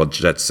guys while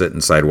Jet's sitting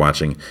inside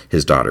watching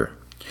his daughter.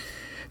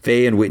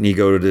 Faye and Whitney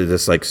go to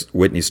this like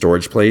Whitney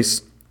storage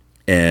place,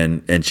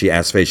 and she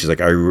asks Faye, she's like,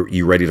 are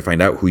you ready to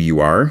find out who you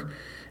are?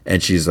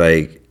 And she's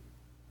like,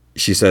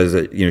 she says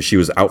that she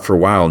was out for a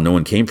while, no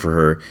one came for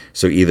her,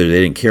 so either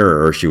they didn't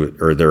care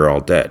or they're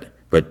all dead.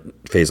 But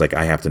Faye's like,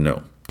 I have to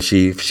know.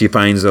 She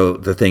finds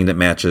the thing that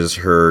matches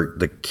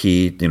the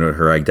key,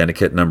 her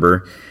identikit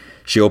number.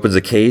 She opens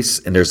a case,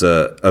 and there's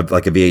a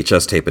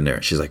VHS tape in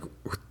there. She's like,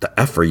 what the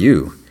F are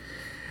you?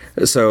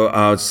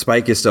 So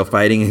Spike is still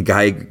fighting. A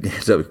guy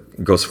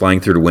goes flying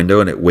through the window,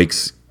 and it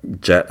wakes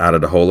Jet out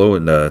of the holo,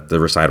 and the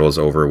recital is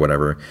over or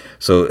whatever.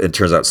 So it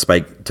turns out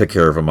Spike took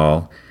care of them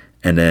all.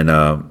 And then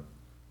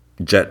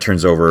Jet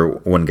turns over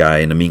one guy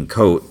in a mink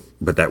coat,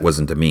 but that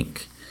wasn't a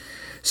mink.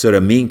 So the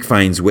mink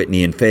finds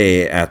Whitney and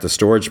Faye at the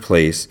storage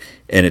place,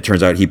 and it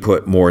turns out he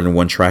put more than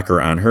one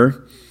tracker on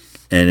her.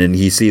 And then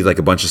he sees like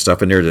a bunch of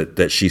stuff in there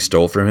that she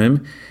stole from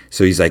him.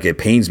 So he's like, it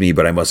pains me,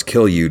 but I must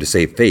kill you to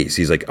save Face.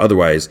 He's like,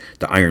 otherwise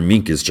the Iron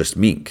Mink is just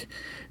mink.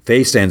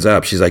 Faye stands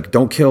up. She's like,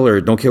 don't kill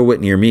her. Don't kill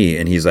Whitney or me.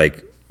 And he's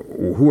like,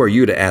 who are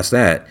you to ask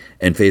that?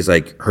 And Faye's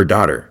like, her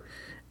daughter.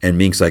 And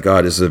Mink's like,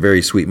 oh, this is a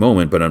very sweet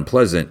moment, but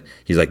unpleasant.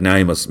 He's like, now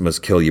I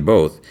must kill you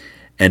both.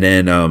 And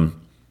then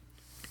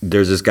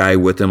there's this guy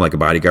with him, like a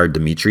bodyguard,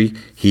 Dimitri.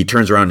 He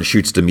turns around and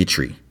shoots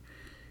Dimitri.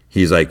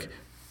 He's like,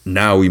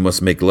 now we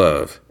must make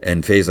love.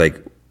 And Faye's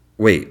like,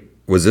 wait,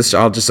 was this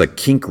all just a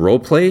kink role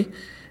play?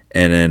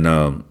 And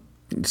then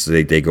so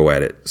they go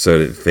at it.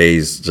 So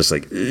Faye's just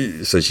like,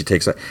 ugh. So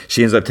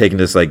she ends up taking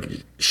this like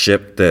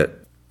ship that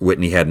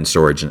Whitney had in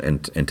storage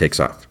and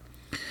takes off.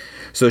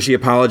 So she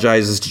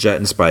apologizes to Jet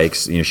and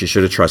Spikes. She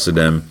should have trusted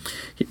them.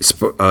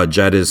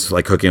 Jet is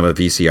like hooking up a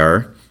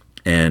VCR,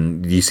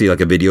 and you see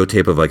like a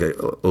videotape of like a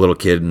little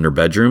kid in her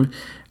bedroom.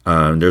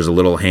 There's a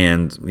little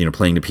hand,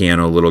 playing the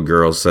piano. A little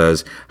girl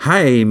says,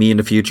 "Hi, me in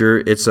the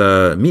future. It's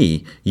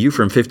me, you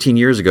from 15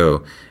 years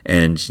ago."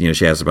 And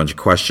she asks a bunch of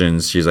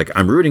questions. She's like,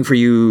 "I'm rooting for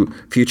you,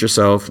 future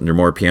self." And there's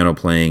more piano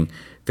playing.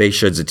 Faye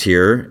sheds a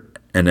tear,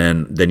 and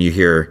then you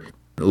hear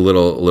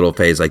little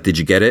Faye's like, "Did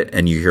you get it?"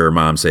 And you hear her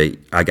mom say,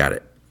 "I got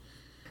it."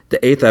 The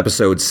 8th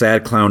episode,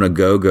 Sad Clown A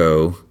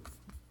Go-Go,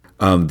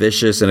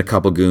 Vicious and a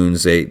couple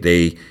goons,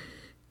 they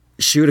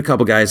shoot a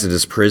couple guys at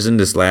this prison,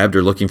 this lab.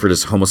 They're looking for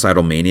this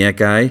homicidal maniac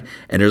guy.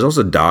 And there's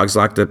also dogs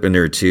locked up in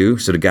there too.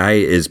 So the guy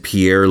is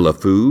Pierre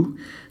LeFou.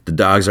 The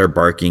dogs are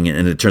barking,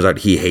 and it turns out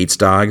he hates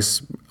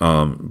dogs,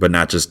 but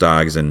not just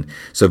dogs. And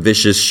so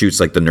Vicious shoots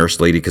like the nurse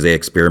lady because they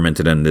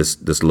experimented on this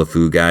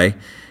LeFou guy.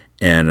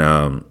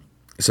 And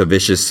so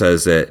Vicious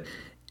says that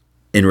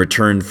in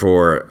return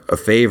for a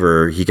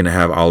favor, he can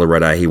have all the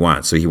red eye he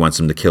wants. So he wants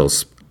him to kill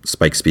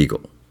Spike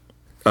Spiegel.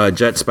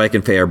 Jet, Spike,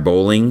 and Faye are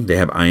bowling. They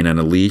have Ein on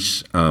a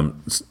leash.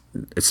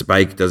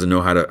 Spike doesn't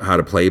know how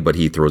to play, but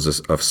he throws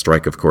a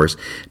strike, of course.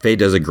 Faye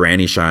does a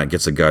granny shot,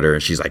 gets a gutter,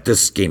 and she's like,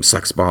 "This game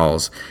sucks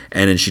balls."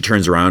 And then she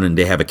turns around, and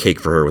they have a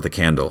cake for her with a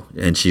candle.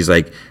 And she's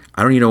like,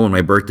 "I don't even know when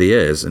my birthday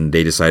is." And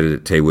they decided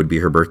that today would be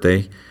her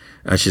birthday.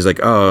 She's like,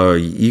 "Oh,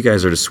 you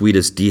guys are the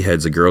sweetest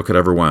D-heads a girl could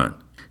ever want."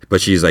 But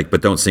she's like,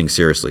 "But don't sing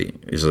seriously."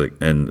 She's like,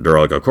 and they're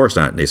all like, "Of course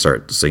not." And they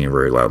start singing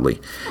very loudly.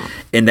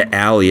 In the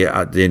alley,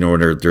 they know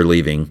when they're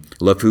leaving.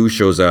 LeFou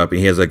shows up, and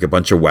he has like a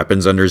bunch of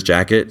weapons under his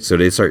jacket. So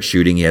they start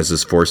shooting. He has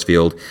this force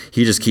field.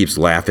 He just keeps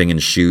laughing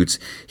and shoots.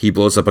 He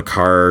blows up a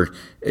car.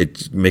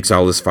 It makes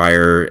all this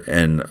fire,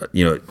 and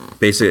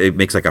basically it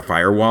makes like a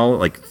firewall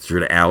like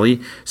through the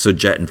alley. So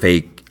Jet and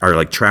Faye are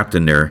like trapped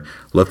in there.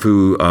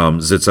 LeFou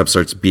zits up,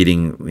 starts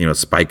beating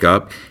Spike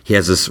up. He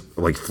has this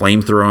like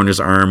flamethrower on his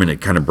arm, and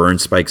it kind of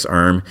burns Spike's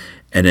arm.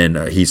 And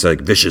then he's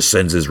like, "Vicious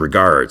sends his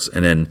regards."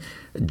 And then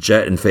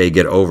Jet and Faye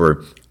get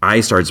over.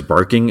 I starts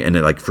barking, and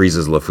it like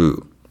freezes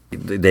LeFou.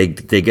 They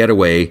get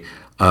away.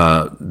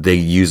 They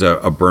use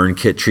a burn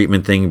kit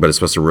treatment thing, but it's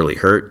supposed to really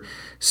hurt.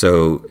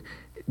 So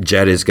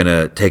Jet is going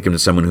to take him to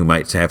someone who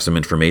might have some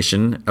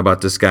information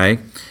about this guy.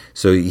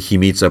 So he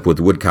meets up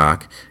with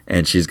Woodcock,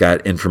 and she's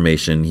got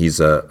information. He's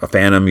a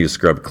phantom. He was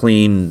scrubbed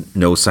clean.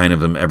 No sign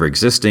of him ever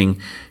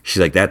existing.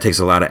 She's like, that takes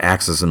a lot of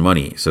access and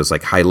money. So it's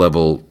like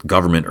high-level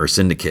government or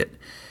syndicate.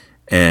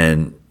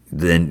 And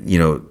then,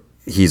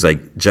 he's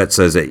like, Jet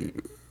says that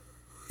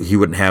he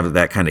wouldn't have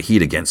that kind of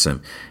heat against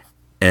him.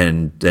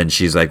 And then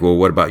she's like, well,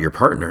 what about your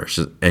partner?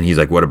 And he's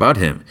like, what about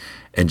him?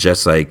 And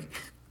Jet's like,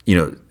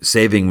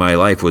 saving my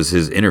life was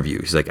his interview.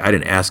 He's like, I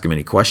didn't ask him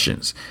any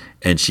questions.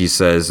 And she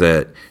says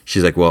that,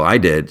 she's like, well, I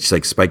did. She's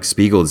like, Spike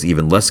Spiegel is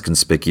even less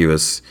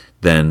conspicuous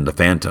than the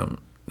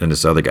Phantom, than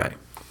this other guy.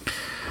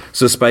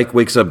 So Spike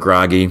wakes up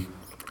groggy.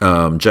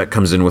 Jet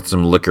comes in with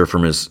some liquor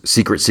from his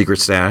secret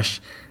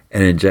stash.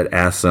 And then Jet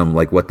asks him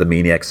like what the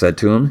maniac said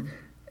to him.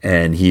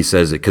 And he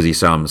says it because he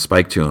saw him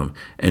Spike to him.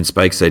 And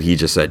Spike said he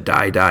just said,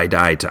 die, die,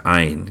 die to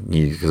Ein,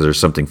 because there's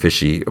something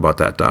fishy about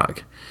that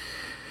dog.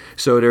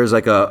 So there's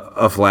like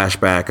a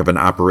flashback of an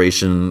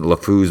Operation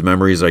LeFou's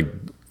memories, like,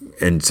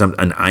 and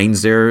an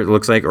Ein's there, it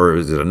looks like, or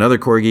is it another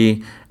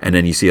corgi? And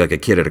then you see like a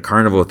kid at a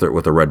carnival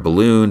with a red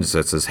balloon. So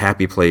it's this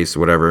happy place,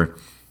 whatever.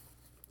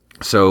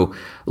 So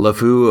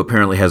LeFou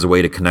apparently has a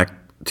way to connect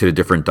to the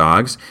different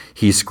dogs.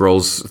 He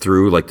scrolls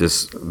through like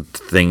this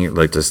thing,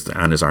 like this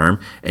on his arm,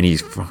 and he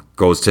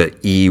goes to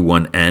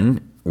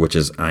E1N, which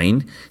is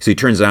Ein. So he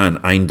turns on,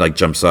 Ein like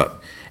jumps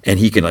up, and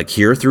he can like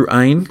hear through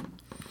Ein.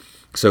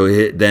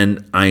 So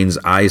then Ein's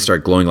eyes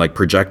start glowing like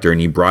projector, and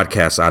he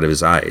broadcasts out of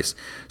his eyes.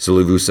 So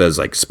LeFou says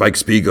like, Spike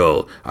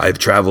Spiegel, I've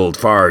traveled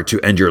far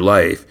to end your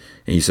life.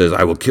 And he says,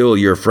 I will kill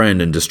your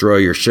friend and destroy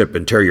your ship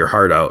and tear your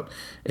heart out.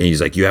 And he's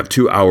like, you have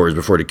 2 hours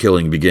before the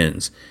killing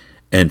begins.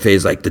 And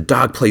Faye's like, the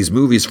dog plays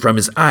movies from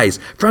his eyes,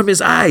 from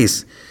his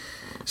eyes.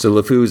 So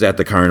LeFou's at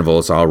the carnival.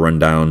 It's all run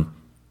down.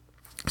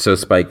 So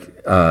Spike,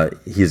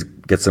 he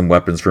gets some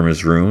weapons from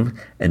his room,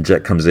 and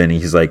Jet comes in, and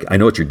he's like, I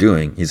know what you're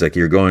doing. He's like,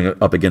 you're going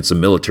up against a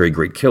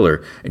military-grade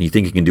killer, and you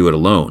think you can do it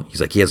alone. He's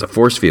like, he has a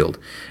force field.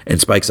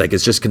 And Spike's like,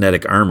 it's just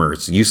kinetic armor.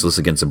 It's useless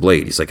against a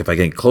blade. He's like, if I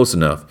can get close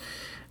enough.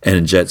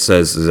 And Jet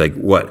says, he's like,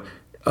 what?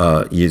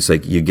 He's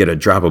like, you get a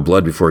drop of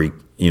blood before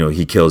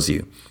he kills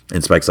you.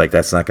 And Spike's like,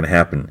 that's not going to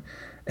happen.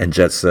 And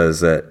Jet says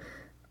that,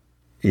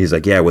 he's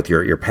like, yeah, with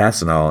your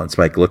past and all. And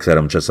Spike looks at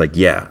him just like,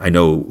 yeah, I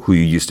know who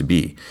you used to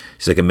be.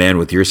 He's like, a man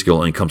with your skill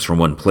only comes from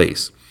one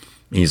place.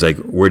 And he's like,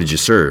 where did you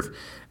serve?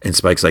 And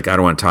Spike's like, I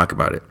don't want to talk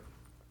about it.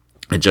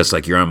 And just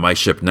like, you're on my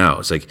ship now.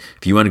 It's like,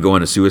 if you want to go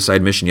on a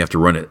suicide mission, you have to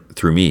run it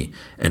through me.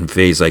 And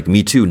Faye's like,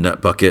 me too,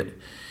 nut bucket.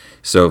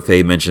 So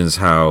Faye mentions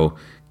how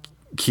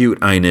cute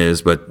Ein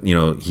is, but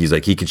he's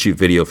like, he can shoot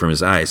video from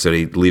his eyes. So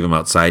they leave him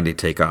outside and they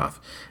take off.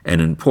 And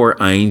then poor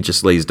Ein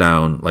just lays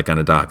down like on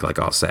a dock, like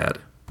all sad.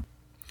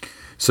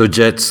 So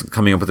Jet's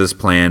coming up with this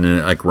plan, and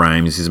it like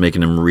rhymes. He's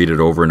making him read it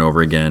over and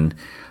over again.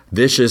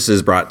 Vicious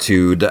is brought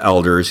to the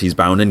elders. He's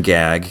bound and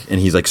gagged, and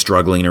he's like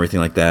struggling and everything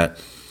like that.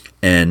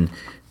 And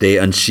they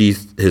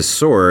unsheath his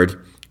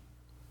sword.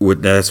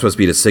 That's supposed to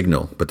be the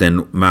signal. But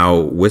then Mao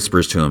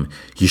whispers to him,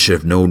 you should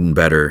have known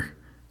better.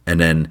 And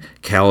then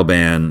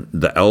Caliban,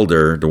 the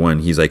elder, the one,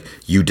 he's like,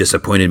 you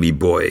disappointed me,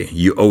 boy.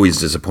 You always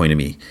disappointed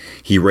me.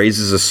 He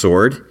raises a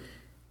sword,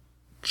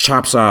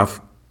 chops off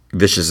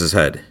Vicious's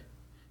head.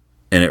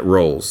 And it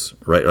rolls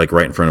right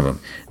in front of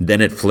him.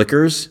 Then it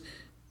flickers,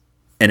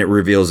 and it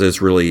reveals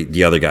it's really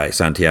the other guy,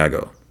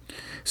 Santiago.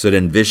 So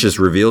then Vicious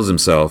reveals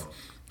himself.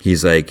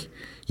 He's like,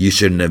 you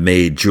shouldn't have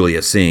made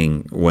Julia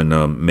sing when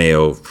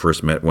Mayo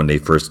first met, when they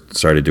first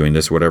started doing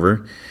this,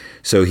 whatever.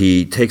 So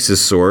he takes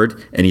his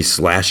sword and he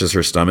slashes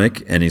her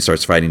stomach and he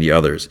starts fighting the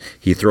others.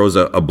 He throws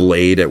a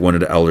blade at one of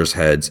the elders'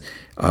 heads.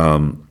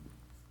 And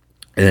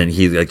then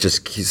he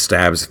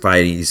stabs,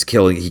 fighting.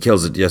 He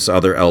kills this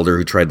other elder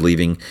who tried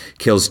leaving,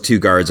 kills 2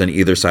 guards on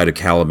either side of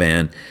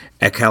Caliban.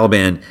 At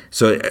Caliban,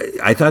 so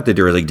I thought that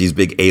there were like these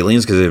big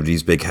aliens because they have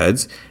these big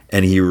heads,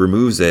 and he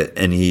removes it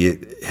and he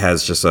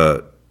has just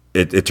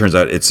it turns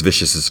out it's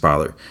Vicious's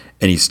father,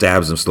 and he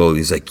stabs him slowly.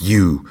 He's like,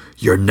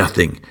 you're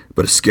nothing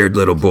but a scared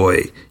little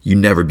boy. You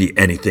never be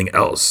anything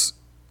else.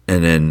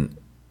 And then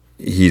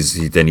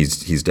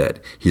he's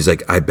dead. He's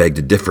like, I beg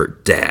to differ,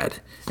 Dad.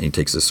 And he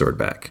takes his sword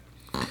back.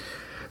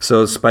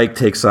 So Spike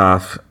takes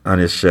off on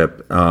his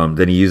ship.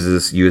 Then he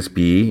uses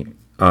USB,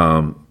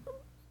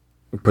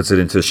 puts it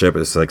into the ship.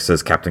 It's like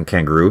says Captain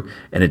Kangaroo,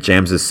 and it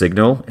jams his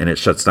signal and it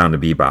shuts down the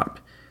Bebop.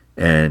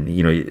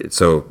 And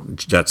so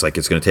that's like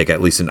it's going to take at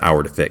least an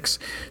hour to fix.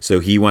 So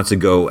he wants to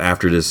go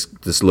after this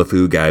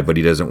LeFou guy, but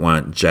he doesn't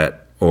want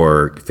Jet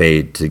or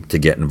Fade to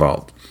get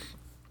involved.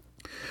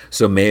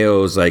 So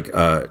Mayo's like,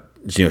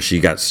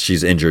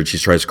 she's injured. She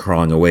tries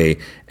crawling away,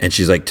 and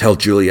she's like, "Tell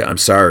Julia I'm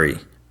sorry."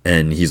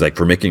 And he's like,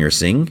 "For making her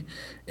sing?"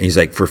 And he's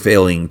like, "For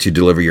failing to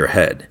deliver your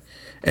head."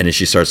 And then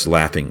she starts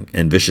laughing,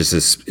 and Vicious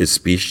is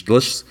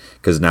speechless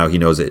because now he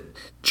knows that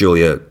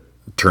Julia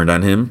turned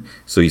on him,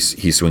 so he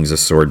swings his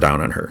sword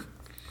down on her.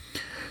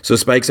 So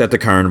Spike's at the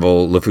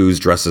carnival. LeFou's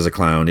dressed as a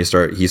clown. He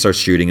starts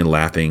shooting and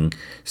laughing.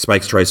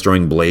 Spike tries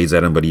throwing blades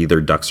at him, but he either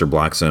ducks or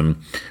blocks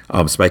him.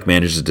 Spike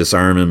manages to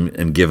disarm him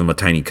and give him a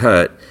tiny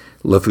cut.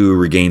 LeFou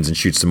regains and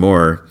shoots some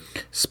more.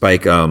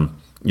 Spike,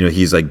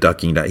 he's like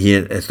ducking.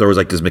 He throws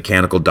like this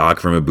mechanical dog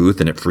from a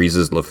booth, and it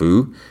freezes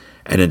LeFou.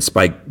 And then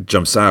Spike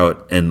jumps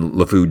out, and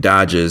LeFou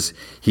dodges.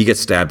 He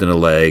gets stabbed in the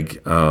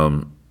leg.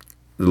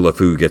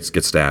 LeFou gets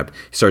stabbed.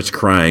 He starts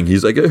crying.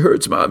 He's like, "It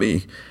hurts,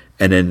 mommy."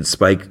 And then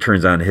Spike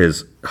turns on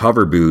his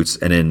hover boots,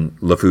 and then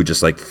LeFou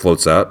just like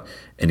floats up,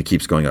 and it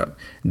keeps going up.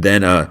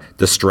 Then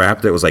the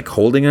strap that was like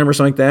holding him or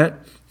something like that.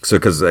 So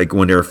because like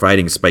when they were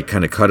fighting, Spike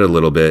kind of cut it a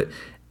little bit,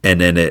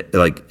 and then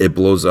it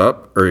blows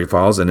up or it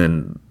falls, and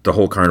then the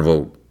whole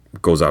carnival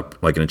goes up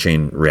like in a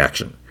chain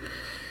reaction.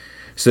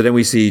 So then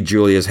we see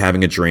Julia's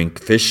having a drink.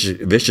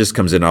 Vicious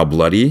comes in all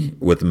bloody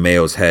with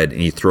Mayo's head,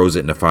 and he throws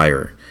it in the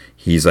fire.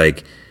 He's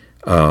like,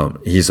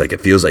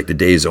 it feels like the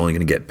day is only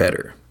going to get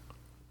better.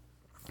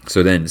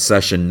 So then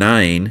session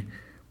 9,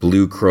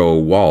 Blue Crow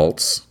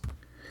Waltz.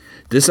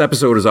 This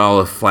episode is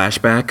all a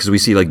flashback because we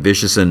see like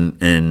Vicious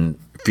and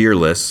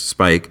Fearless,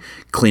 Spike,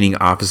 cleaning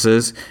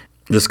offices.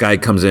 This guy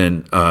comes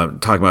in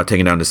talking about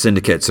taking down the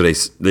syndicate. So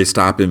they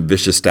stop him.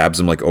 Vicious stabs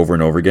him like over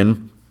and over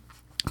again.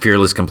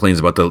 Fearless complains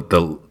about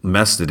the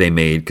mess that they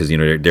made because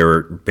they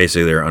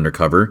were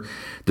undercover.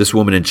 This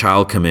woman and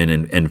child come in,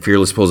 and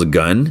Fearless pulls a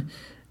gun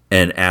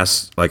and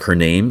asks like her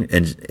name,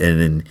 and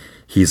then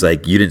he's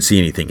like, "You didn't see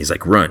anything." He's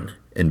like, "Run."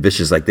 And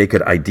Vicious like, they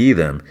could ID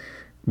them,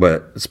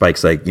 but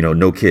Spike's like,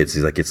 no kids.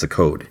 He's like, it's a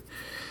code.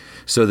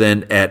 So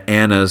then at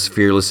Anna's,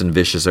 Fearless and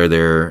Vicious are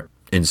there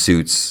in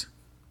suits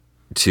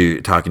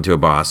talking to a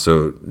boss.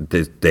 So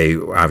they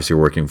obviously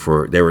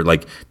were they were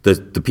like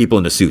the people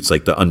in the suits,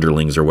 like the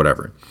underlings or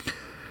whatever.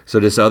 So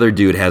this other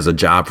dude has a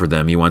job for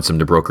them. He wants them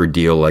to broker a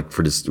deal like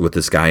with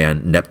this guy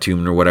on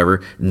Neptune or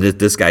whatever. And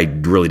this guy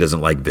really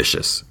doesn't like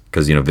Vicious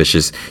because,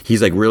 Vicious,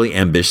 he's like really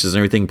ambitious and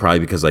everything, probably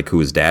because like who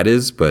his dad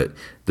is, but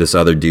this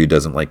other dude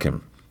doesn't like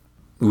him.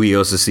 We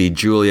also see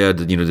Julia,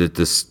 that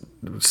this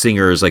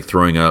singer is like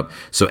throwing up.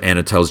 So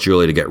Anna tells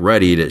Julia to get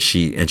ready and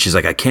she's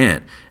like, "I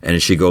can't."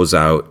 And she goes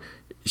out,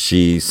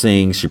 she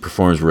sings, she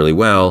performs really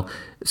well.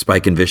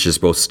 Spike and Vicious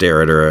both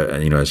stare at her,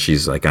 as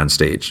she's like on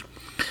stage.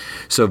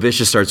 So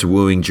Vicious starts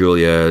wooing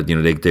Julia.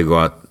 They go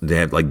out, they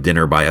have like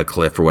dinner by a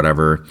cliff or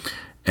whatever.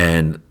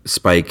 And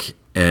Spike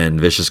and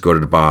Vicious go to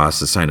the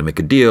boss. It's time to make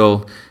a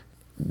deal.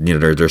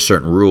 There's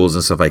certain rules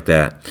and stuff like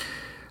that.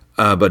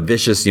 But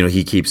Vicious,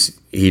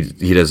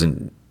 he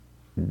doesn't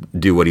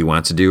do what he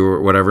wants to do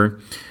or whatever.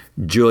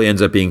 Julia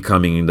ends up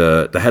becoming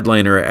the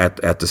headliner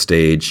at the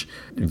stage.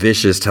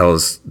 Vicious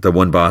tells the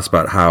one boss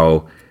about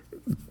how,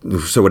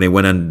 so when they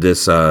went on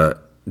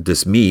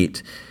this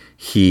meet,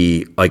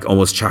 he like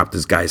almost chopped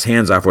this guy's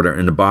hands off, whatever,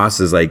 and the boss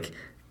is like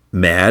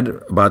mad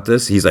about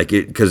this. He's like,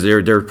 because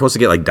they're supposed to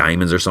get like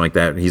diamonds or something like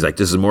that. And he's like,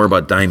 this is more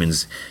about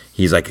diamonds.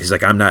 He's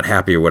like, I'm not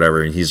happy or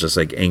whatever. And he's just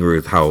like angry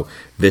with how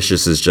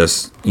Vicious is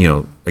just,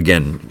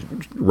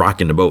 again,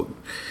 rocking the boat.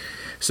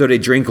 So they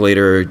drink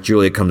later.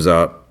 Julia comes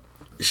up.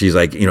 She's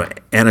like,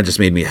 Anna just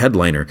made me a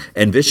headliner.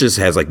 And Vicious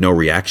has like no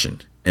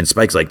reaction. And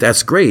Spike's like,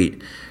 that's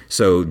great.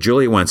 So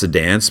Julia wants to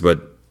dance,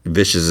 but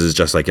Vicious is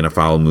just like in a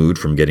foul mood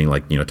from getting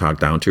like,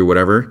 talked down to or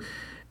whatever.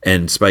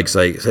 And Spike's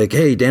like,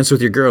 "Hey, dance with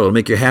your girl. It'll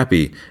make you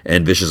happy."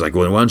 And Vicious is like,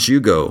 "Well, why don't you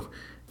go?"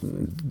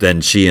 Then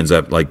she ends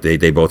up like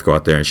they both go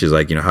out there, and she's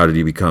like, "How did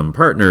you become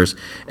partners?"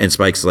 And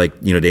Spike's like,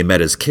 they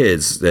met as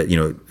kids that,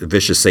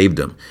 Vicious saved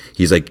him.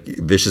 He's like,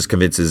 Vicious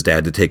convinced his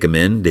dad to take him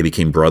in. They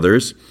became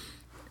brothers.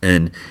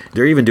 And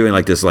they're even doing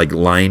like this like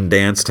line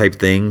dance type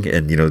thing.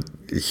 And,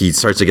 he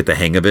starts to get the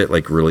hang of it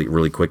like really,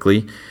 really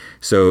quickly.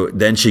 So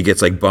then she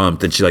gets like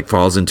bumped and she like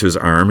falls into his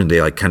arm and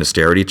they like kind of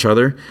stare at each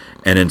other.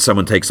 And then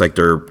someone takes like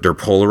their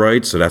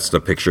Polaroid. So that's the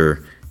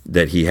picture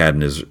that he had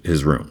in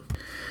his room.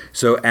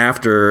 So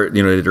after,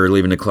 they're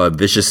leaving the club,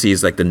 Vicious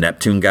sees like the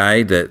Neptune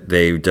guy that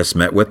they just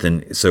met with.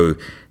 And so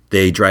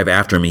they drive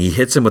after him. And he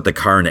hits him with the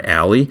car in the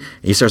alley.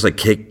 And he starts like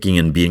kicking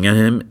and beating at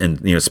him.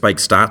 And, Spike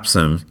stops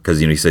him because,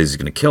 he says he's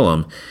going to kill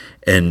him.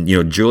 And,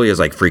 Julia's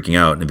like freaking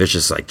out. And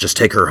Vicious is like, just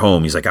take her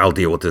home. He's like, I'll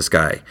deal with this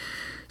guy.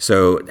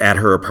 So at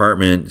her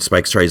apartment,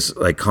 Spike tries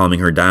like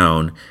calming her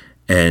down.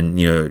 And,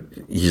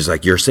 he's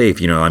like, you're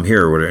safe. I'm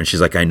here or whatever. And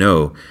she's like, I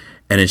know.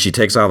 And then she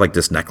takes out like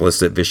this necklace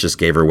that Vicious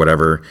gave her,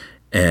 whatever.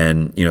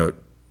 And,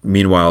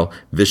 meanwhile,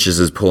 Vicious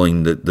is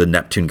pulling the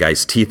Neptune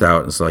guy's teeth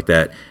out and stuff like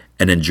that.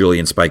 And then Julie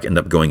and Spike end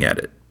up going at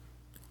it.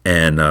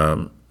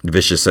 And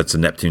Vicious sets the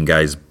Neptune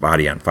guy's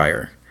body on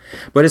fire.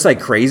 But it's like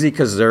crazy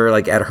because they're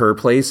like at her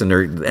place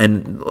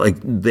and like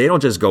they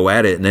don't just go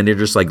at it and then they're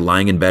just like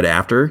lying in bed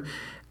after.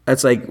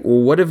 It's like,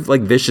 well, what if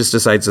like Vicious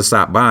decides to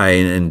stop by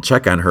and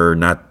check on her?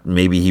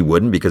 Maybe he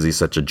wouldn't because he's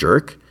such a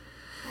jerk.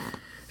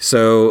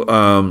 So,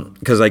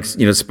 because like,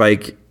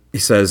 Spike, he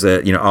says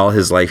that, all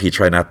his life he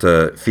tried not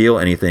to feel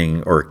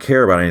anything or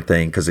care about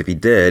anything because if he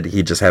did,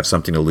 he'd just have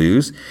something to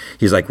lose.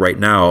 He's like, right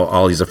now,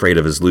 all he's afraid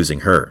of is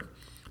losing her.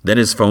 Then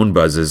his phone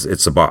buzzes.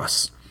 It's the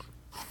boss.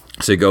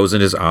 So he goes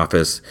in his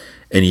office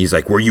and he's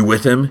like, were you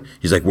with him?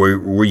 He's like,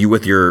 were you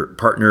with your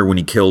partner when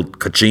he killed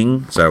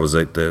Kaching? So that was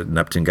like the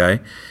Neptune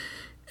guy.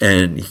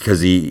 And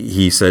because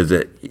he said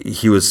that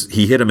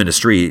he hit him in the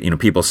street,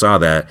 people saw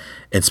that.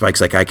 And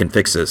Spike's like, I can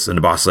fix this. And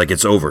the boss is like,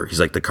 it's over. He's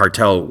like, the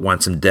cartel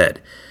wants him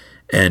dead.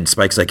 And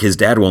Spike's like, his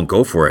dad won't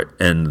go for it.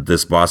 And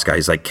this boss guy,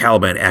 he's like,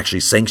 Caliban actually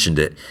sanctioned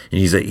it. And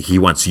he's like, he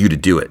wants you to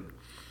do it.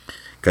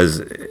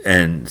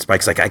 And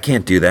Spike's like, I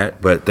can't do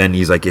that. But then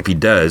he's like, if he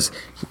does,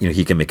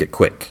 he can make it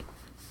quick.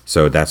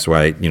 So that's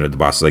why, the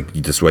boss is like,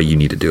 this way you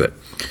need to do it.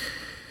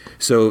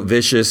 So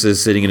Vicious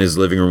is sitting in his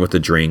living room with a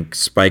drink.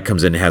 Spike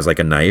comes in and has like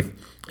a knife.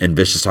 And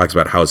Vicious talks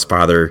about how his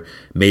father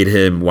made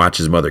him watch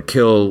his mother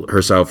kill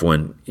herself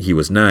when he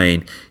was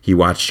 9. He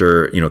watched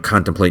her,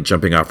 contemplate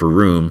jumping off her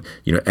room.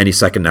 Any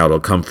second now it'll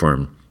come for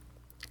him.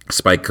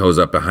 Spike goes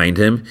up behind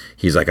him.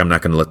 He's like, I'm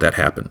not going to let that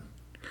happen.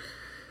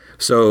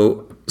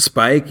 So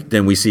Spike,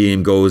 then we see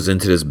him goes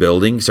into this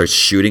building, starts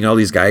shooting all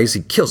these guys.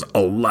 He kills a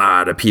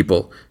lot of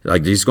people.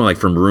 Like he's going like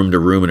from room to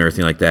room and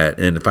everything like that.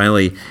 And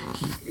finally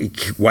he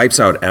wipes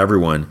out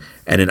everyone.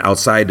 And then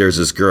outside there's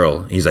this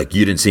girl. He's like,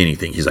 you didn't see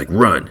anything. He's like,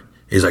 run.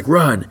 He's like,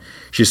 run.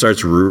 She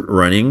starts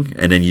running,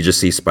 and then you just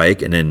see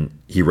Spike, and then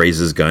he raises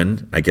his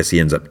gun. I guess he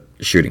ends up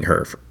shooting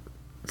her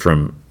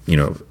from,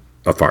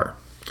 afar.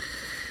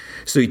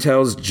 So he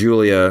tells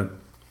Julia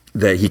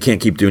that he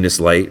can't keep doing this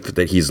light,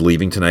 that he's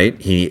leaving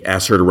tonight. He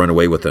asks her to run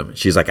away with him.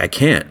 She's like, I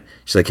can't.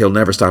 She's like, he'll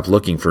never stop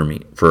looking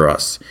for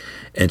us.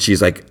 And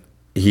she's like,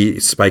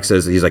 Spike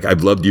says, he's like,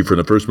 I've loved you from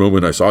the first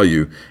moment I saw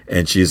you.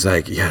 And she's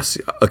like, yes,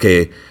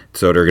 okay.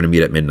 So they're going to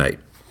meet at midnight.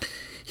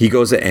 He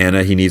goes to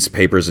Anna. He needs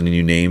papers and a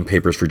new name,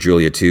 papers for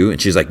Julia too.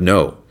 And she's like,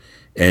 no.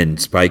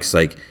 And Spike's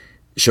like,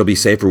 she'll be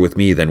safer with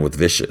me than with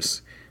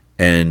Vicious.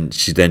 And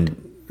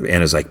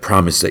Anna's like,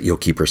 promise that you'll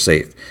keep her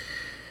safe.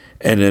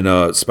 And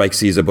then Spike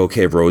sees a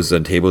bouquet of roses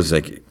on the table. He's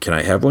like, can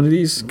I have one of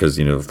these? Because,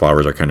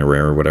 flowers are kind of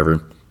rare or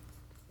whatever.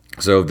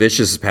 So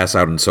Vicious is passed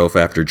out on the sofa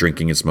after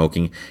drinking and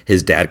smoking.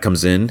 His dad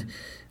comes in.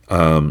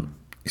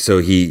 So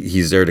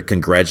he's there to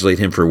congratulate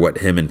him for what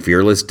him and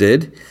Fearless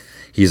did.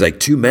 He's like,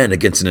 2 men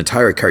against an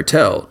entire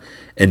cartel.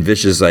 And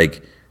Vicious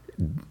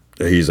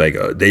he's like,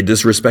 they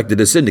disrespected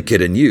the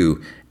syndicate and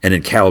you. And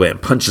then Caliban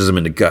punches him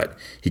in the gut.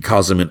 He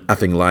calls him an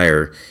effing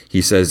liar.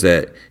 He says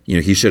that,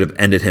 he should have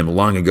ended him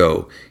long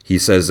ago. He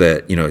says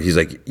that, he's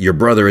like, your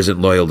brother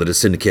isn't loyal to the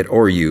syndicate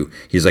or you.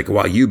 He's like,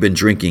 while you've been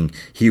drinking,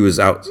 he was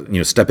out,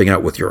 stepping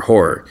out with your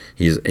whore.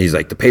 He's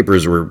like, the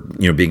papers were,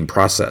 being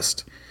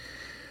processed.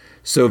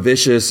 So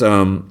Vicious,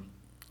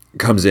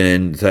 comes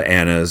in to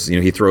Anna's,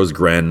 he throws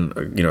Gren,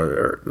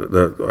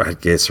 I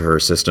guess her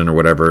assistant or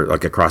whatever,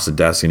 like across the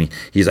desk. And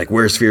he's like,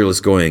 where's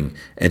Fearless going?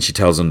 And she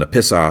tells him to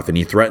piss off. And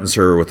he threatens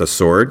her with a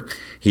sword.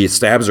 He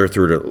stabs her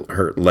through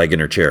her leg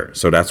in her chair.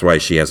 So that's why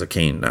she has a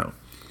cane now.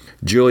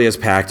 Julia's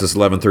packed. It's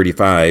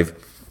 11:35.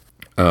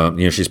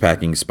 She's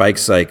packing.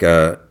 Spike's like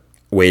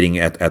waiting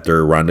at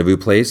their rendezvous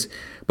place.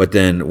 But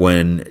then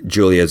when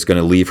Julia's going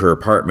to leave her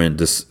apartment,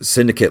 this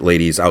syndicate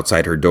lady's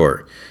outside her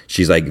door.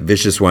 She's like,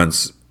 Vicious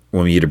wants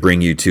me to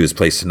bring you to his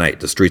place tonight.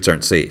 The streets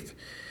aren't safe.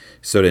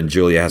 So then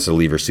Julia has to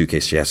leave her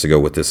suitcase. She has to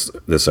go with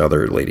this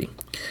other lady.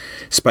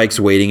 Spike's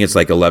waiting. It's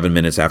like 11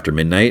 minutes after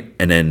midnight.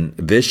 And then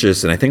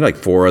Vicious and I think like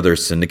 4 other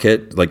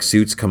syndicate like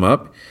suits come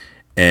up.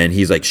 And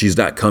he's like, she's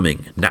not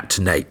coming. Not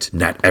tonight.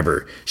 Not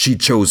ever. She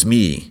chose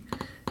me.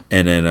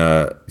 And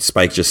then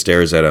Spike just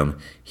stares at him.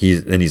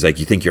 He's like,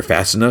 you think you're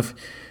fast enough?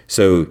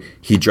 So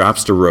he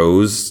drops the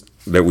rose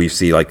that we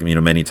see like,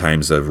 many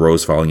times of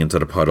Rose falling into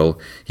the puddle.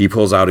 He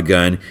pulls out a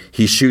gun.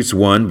 He shoots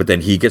one, but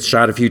then he gets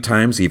shot a few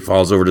times. He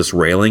falls over this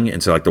railing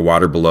into like the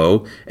water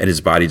below and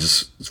his body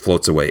just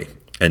floats away.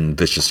 And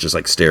Vicious just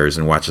like stares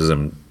and watches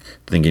him,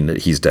 thinking that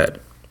he's dead.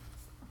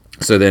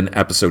 So then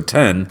episode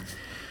 10,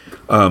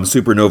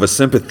 Supernova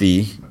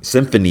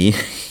Symphony,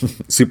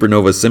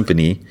 Supernova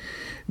Symphony.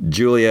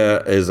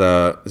 Julia is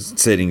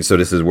sitting, so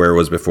this is where it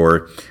was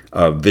before.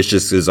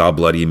 Vicious is all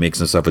bloody, makes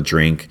himself a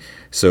drink.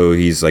 So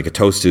he's like a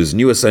toast to his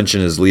new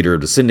ascension as leader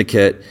of the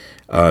syndicate.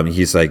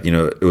 He's like,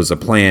 it was a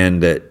plan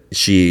that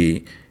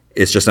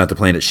it's just not the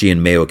plan that she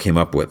and Mayo came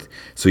up with.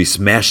 So he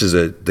smashes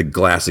the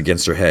glass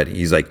against her head.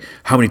 He's like,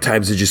 how many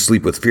times did you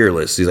sleep with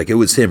Fearless? He's like, it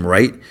was him,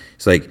 right?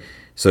 It's like,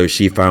 so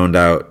she found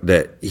out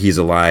that he's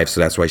alive,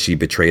 so that's why she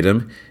betrayed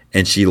him.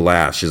 And she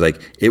laughs. She's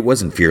like, it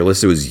wasn't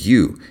Fearless, it was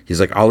you. He's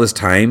like, all this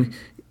time,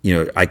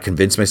 I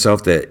convinced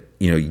myself that,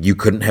 you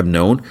couldn't have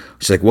known.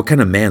 She's like, what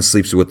kind of man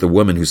sleeps with the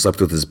woman who slept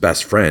with his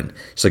best friend?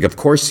 She's like, of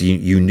course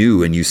you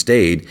knew and you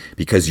stayed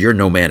because you're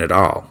no man at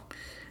all.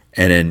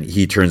 And then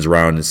he turns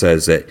around and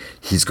says that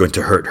he's going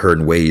to hurt her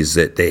in ways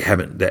that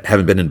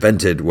haven't been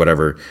invented,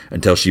 whatever,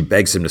 until she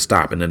begs him to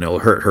stop, and then it'll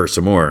hurt her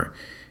some more.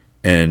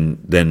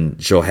 And then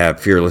she'll have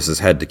Fearless's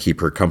head to keep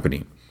her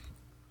company.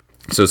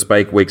 So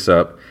Spike wakes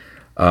up,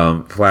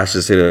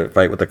 flashes to the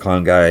fight with the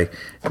clown guy.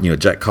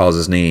 Jet calls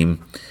his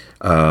name.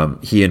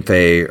 He and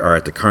Faye are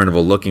at the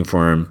carnival looking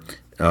for him.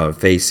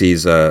 Faye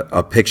sees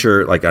a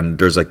picture,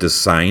 there's this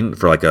sign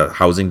for a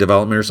housing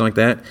development or something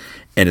like that.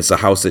 And it's a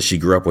house that she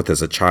grew up with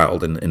as a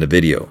child in the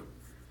video.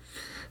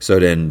 So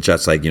then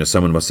Jet's like,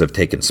 someone must have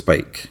taken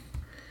Spike.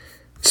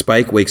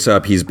 Spike wakes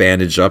up, he's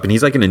bandaged up, and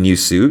he's in a new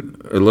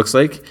suit, it looks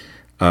like.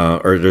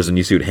 Or there's a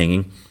new suit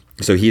hanging.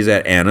 So he's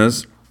at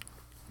Anna's.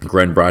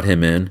 Gren brought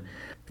him in.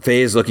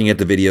 Faye is looking at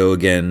the video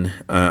again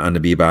on the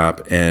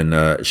Bebop,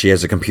 and she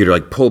has a computer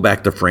pull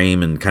back the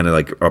frame and kind of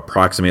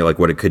approximate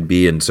what it could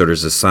be. And so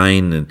there's a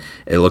sign, and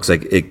it looks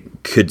like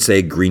it could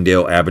say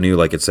Greendale Avenue,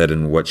 like it said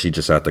in what she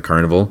just saw at the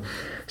carnival.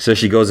 So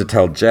she goes to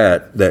tell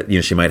Jet that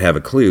she might have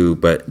a clue,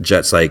 but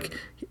Jet's like,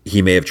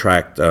 he may have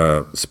tracked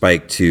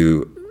Spike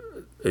to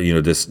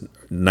this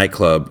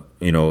nightclub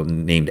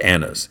named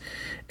Anna's.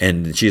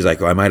 And she's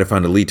like, I might have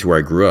found a lead to where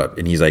I grew up.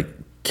 And he's like,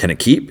 can it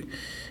keep?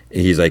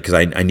 And he's like, because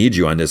I need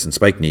you on this and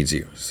Spike needs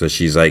you. So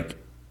she's like,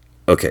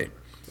 okay.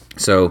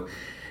 So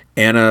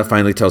Anna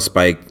finally tells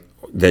Spike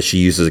that she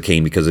uses a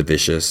cane because of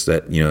Vicious.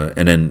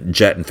 And then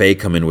Jet and Faye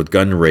come in with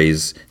gun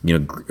raise.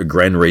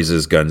 Gren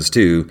raises guns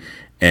too.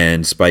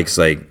 And Spike's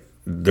like,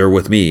 they're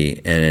with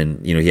me.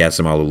 And he asks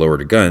them all to lower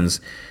the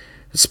guns.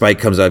 Spike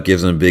comes up,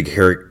 gives him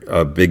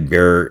a big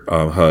bear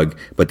hug.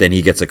 But then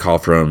he gets a call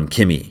from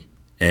Kimmy,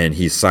 and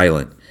he's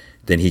silent.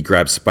 Then he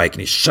grabs Spike and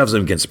he shoves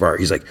him against the bar.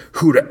 He's like,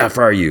 who the F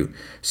are you?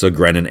 So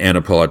Gren and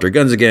Anna pull out their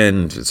guns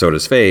again. So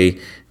does Faye.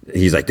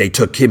 He's like, they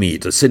took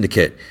Kimmy, the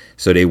syndicate.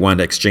 So they wanted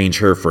to exchange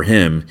her for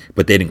him,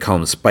 but they didn't call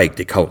him Spike.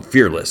 They call him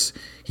Fearless.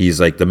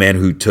 He's like, the man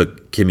who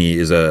took Kimmy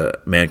is a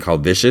man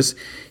called Vicious.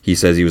 He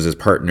says he was his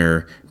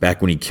partner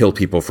back when he killed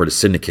people for the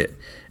syndicate.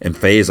 And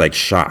Faye is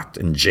shocked,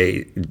 and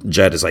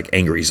Jet is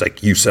angry. He's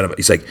like, you son of a...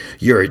 He's like,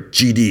 you're a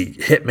GD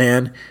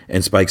hitman?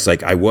 And Spike's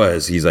like, I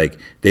was. He's like,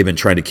 they've been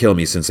trying to kill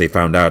me since they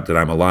found out that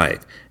I'm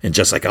alive. And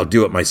Jet's like, I'll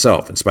do it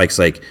myself. And Spike's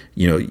like,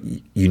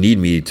 you need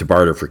me to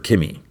barter for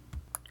Kimmy.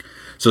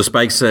 So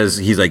Spike says,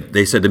 he's like,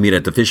 they said to meet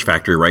at the fish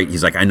factory, right?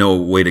 He's like, I know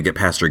a way to get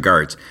past their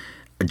guards.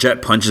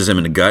 Jet punches him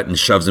in the gut and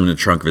shoves him in the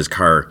trunk of his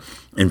car.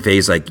 And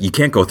Faye's like, you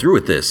can't go through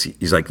with this.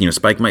 He's like,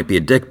 Spike might be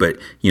a dick, but,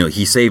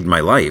 he saved my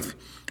life.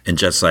 And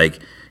Jet's like,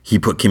 he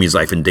put Kimmy's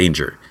life in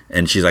danger.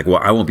 And she's like, well,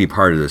 I won't be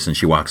part of this. And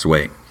she walks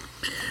away.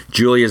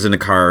 Julia's in the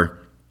car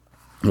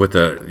with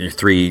the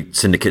 3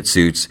 syndicate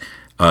suits.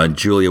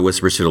 Julia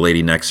whispers to the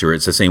lady next to her.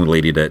 It's the same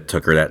lady that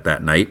took her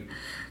that night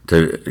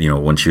to,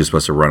 when she was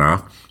supposed to run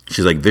off.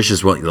 She's like,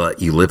 Vicious won't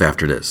let you live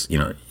after this.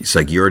 It's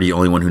like, you're the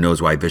only one who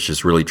knows why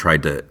Vicious really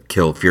tried to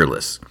kill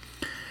Fearless.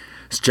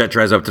 So Jet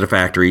drives up to the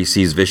factory,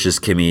 sees Vicious,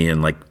 Kimmy,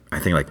 and I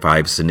think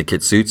 5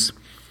 syndicate suits.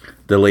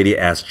 The lady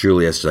asked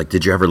Julia, she's like,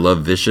 did you ever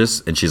love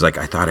Vicious? And she's like,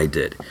 I thought I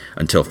did,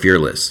 until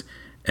Fearless.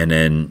 And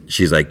then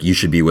she's like, you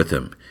should be with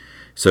him.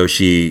 So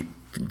she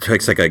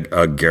takes a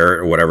Garrett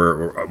or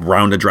whatever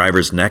around the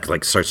driver's neck,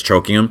 starts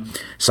choking him,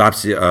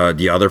 stops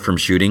the other from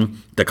shooting.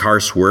 The car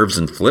swerves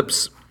and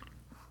flips.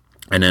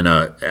 And then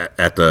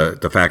at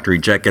the factory,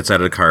 Jet gets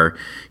out of the car.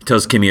 He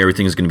tells Kimmy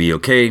everything's going to be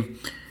okay.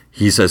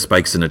 He says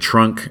Spike's in the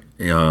trunk.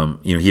 He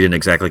didn't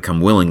exactly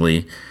come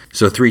willingly.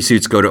 So 3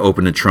 suits go to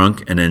open the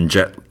trunk, and then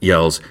Jet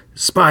yells,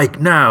 Spike,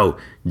 now!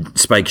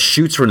 Spike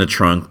shoots from the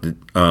trunk.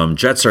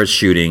 Jet starts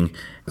shooting.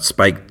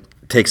 Spike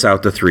takes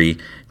out the 3.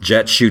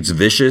 Jet shoots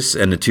Vicious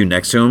and the 2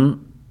 next to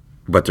him,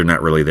 but they're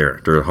not really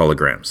there. They're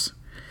holograms.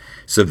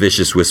 So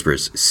Vicious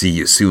whispers, see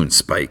you soon,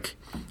 Spike.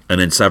 And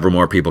then several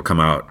more people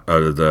come out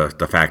of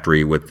the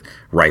factory with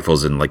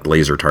rifles and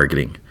laser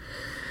targeting.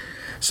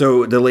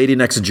 So the lady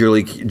next to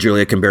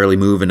Julia can barely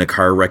move in the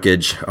car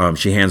wreckage.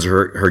 She hands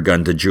her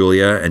gun to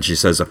Julia, and she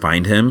says to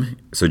find him.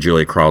 So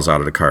Julia crawls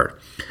out of the car.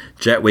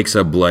 Jet wakes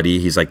up bloody.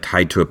 He's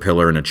tied to a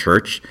pillar in a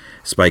church.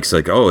 Spike's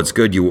like, oh, it's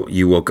good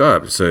you woke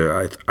up.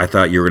 So I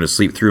thought you were going to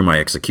sleep through my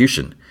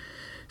execution.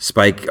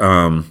 Spike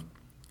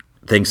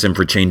thanks him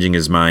for changing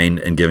his mind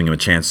and giving him a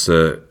chance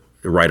to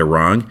right or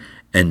wrong.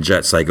 And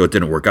Jet's like, oh, it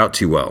didn't work out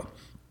too well.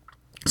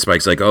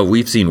 Spike's like, oh,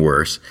 we've seen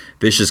worse.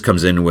 Vicious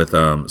comes in with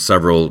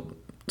several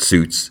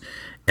suits,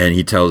 and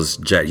he tells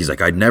Jet, he's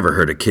like, I'd never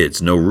heard of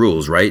kids, no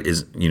rules, right?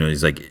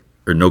 He's like,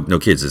 or no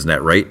kids, isn't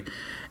that right?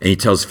 And he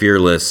tells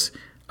Fearless,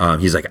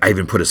 he's like, I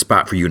even put a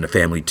spot for you in the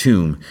family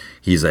tomb.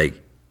 He's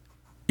like,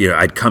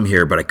 I'd come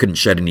here, but I couldn't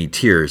shed any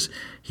tears.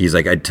 He's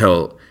like,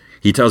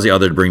 he tells the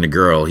other to bring the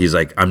girl. He's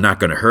like, I'm not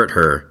going to hurt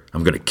her.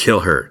 I'm going to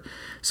kill her.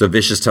 So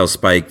Vicious tells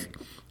Spike,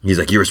 he's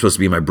like, you were supposed to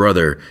be my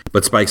brother.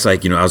 But Spike's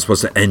like, I was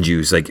supposed to end you.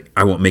 He's like,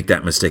 I won't make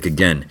that mistake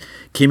again.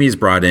 Kimmy's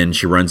brought in.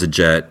 She runs a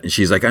jet. And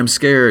she's like, I'm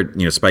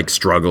scared. Spike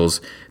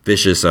struggles.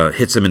 Vicious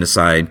hits him in the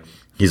side.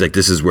 He's like,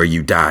 this is where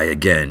you die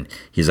again.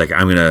 He's like,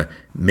 I'm going to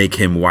make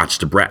him watch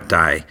the brat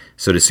die.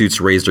 So the suits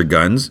raise their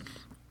guns.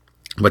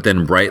 But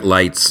then bright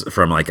lights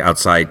from like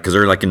outside, because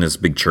they're like in this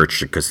big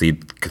church,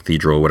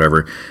 cathedral,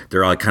 whatever.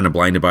 They're all kind of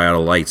blinded by all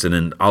the lights, and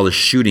then all the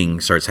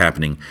shooting starts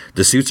happening.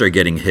 The suits are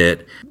getting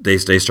hit. They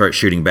start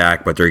shooting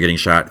back, but they're getting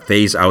shot.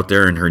 Faye's out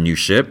there in her new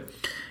ship,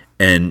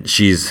 and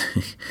she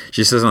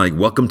says like,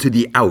 "Welcome to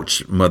the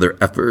ouch, mother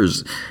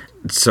effers."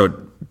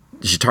 So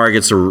she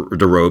targets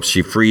the ropes.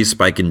 She frees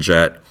Spike and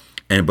Jet,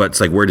 but it's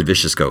like, where did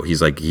Vicious go?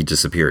 He's like, he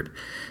disappeared.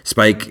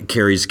 Spike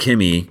carries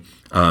Kimmy.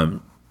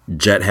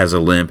 Jet has a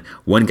limp.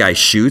 One guy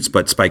shoots,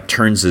 but Spike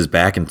turns his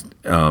back and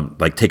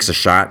like takes a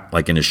shot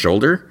like in his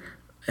shoulder,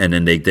 and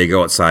then they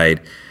go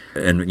outside,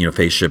 and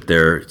Faye's ship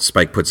there.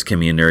 Spike puts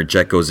Kimmy in there.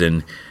 Jet goes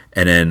in,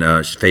 and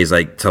then Faye's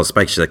like tells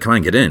Spike, she's like, come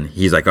on, get in.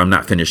 He's like, I'm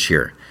not finished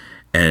here,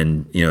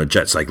 and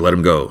Jet's like, let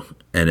him go,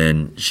 and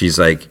then she's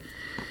like,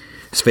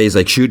 Faye's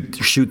like,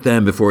 shoot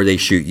them before they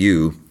shoot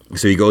you.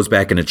 So he goes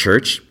back into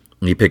church.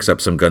 And he picks up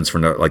some guns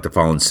from the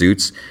fallen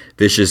suits.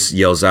 Vicious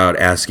yells out,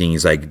 asking,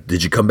 he's like,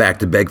 did you come back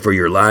to beg for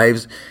your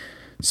lives?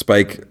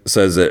 Spike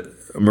says that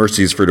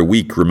mercy's for the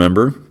weak,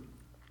 remember?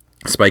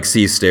 Spike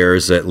sees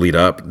stairs that lead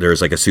up.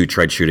 There's like a suit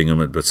tried shooting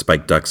him, but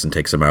Spike ducks and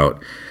takes him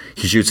out.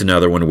 He shoots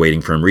another one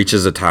waiting for him,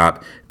 reaches the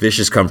top.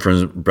 Vicious comes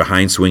from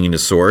behind swinging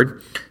his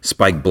sword.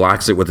 Spike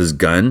blocks it with his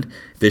gun.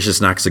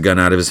 Vicious knocks the gun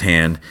out of his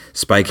hand.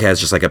 Spike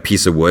has just like a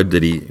piece of wood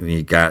that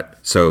he got.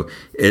 So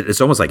it's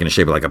almost like in the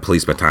shape of like a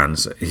police baton.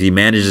 So he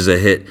manages to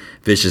hit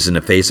Vicious in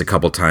the face a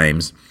couple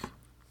times.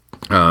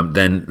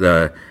 Then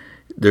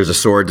there's a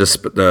sword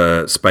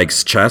to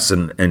Spike's chest,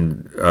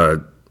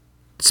 and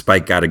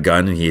Spike got a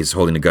gun, and he's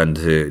holding the gun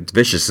to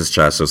Vicious's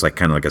chest, so it's like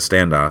kind of like a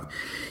standoff.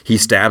 He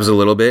stabs a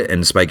little bit,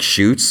 and Spike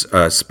shoots.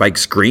 Spike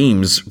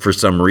screams for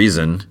some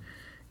reason,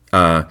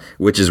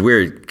 which is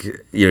weird.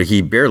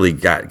 He barely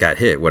got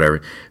hit,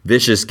 whatever.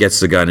 Vicious gets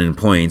the gun and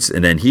points,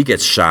 and then he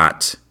gets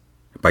shot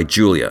by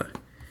Julia.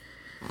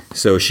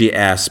 So she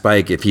asks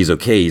Spike if he's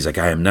okay. He's like,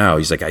 I am now.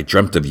 He's like, I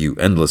dreamt of you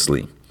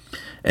endlessly.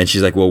 And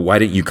she's like, well, why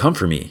didn't you come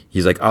for me?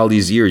 He's like, all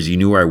these years you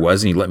knew where I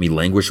was, and you let me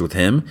languish with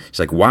him? She's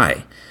like,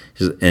 why?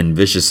 And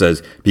Vicious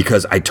says,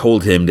 because I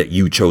told him that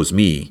you chose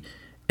me.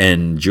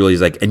 And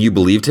Julia's like, and you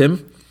believed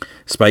him?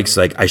 Spike's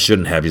like, I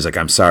shouldn't have. He's like,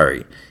 I'm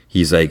sorry.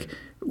 He's like,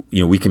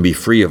 we can be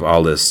free of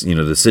all this,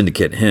 the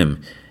syndicate,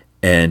 him.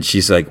 And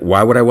she's like,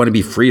 why would I want to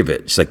be free of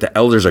it? She's like, the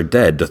elders are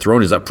dead. The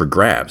throne is up for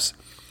grabs.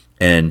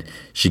 And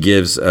she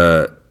gives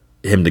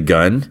him the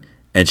gun,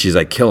 and she's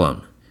like, kill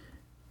him.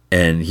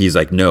 And he's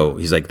like, no.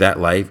 He's like, that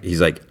life? He's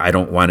like, I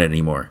don't want it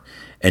anymore.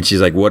 And she's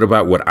like, what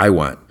about what I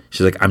want?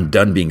 She's like, I'm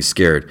done being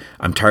scared.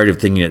 I'm tired of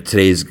thinking that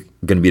today's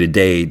going to be the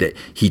day that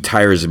he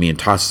tires of me and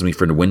tosses me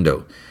from the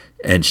window.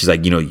 And she's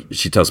like,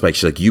 she tells Spike,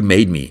 she's like, you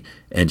made me.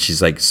 And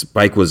she's like,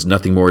 Spike was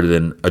nothing more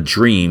than a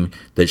dream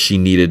that she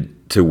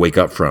needed to wake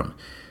up from.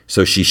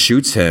 So she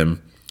shoots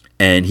him,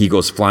 and he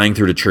goes flying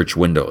through the church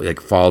window, like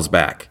falls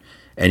back.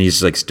 And he's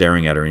just like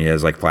staring at her, and he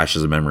has like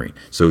flashes of memory.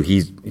 So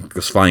he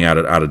goes flying out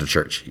of the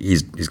church.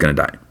 He's going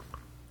to die.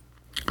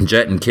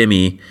 Jet and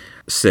Kimmy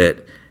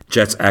sit.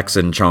 Jet's ex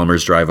and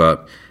Chalmers drive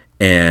up.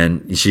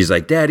 And she's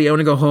like, Daddy, I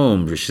want to go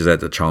home. She's at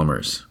the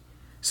Chalmers.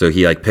 So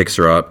he like picks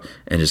her up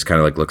and just kind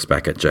of like looks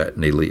back at Jet,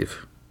 and they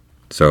leave.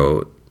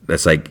 So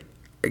that's like,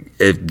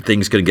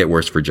 things couldn't get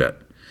worse for Jet.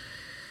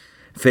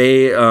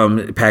 Faye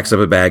packs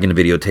up a bag and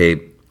a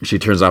videotape. She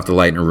turns off the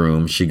light in her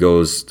room. She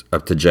goes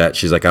up to Jet.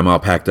 She's like, I'm all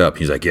packed up.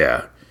 He's like,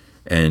 yeah.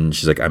 And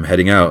she's like, I'm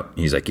heading out.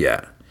 He's like,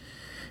 yeah.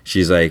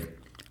 She's like,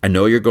 I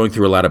know you're going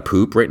through a lot of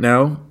poop right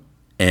now.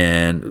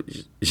 And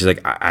she's like,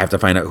 I have to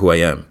find out who I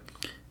am.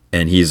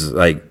 And he's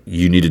like,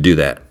 you need to do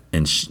that.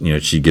 And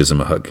she gives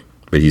him a hug,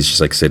 but he's just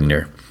like sitting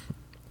there.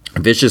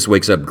 Vicious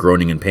wakes up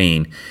groaning in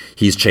pain.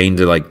 He's chained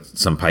to like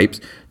some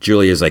pipes.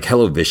 Julia's like,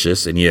 hello,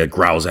 Vicious. And he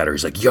growls at her.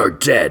 He's like, you're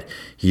dead.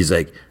 He's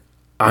like,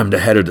 I'm the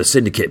head of the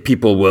syndicate.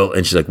 People will.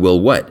 And she's like, will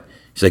what?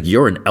 She's like,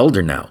 you're an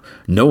elder now.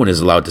 No one is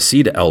allowed to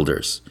see the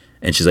elders.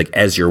 And she's like,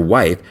 as your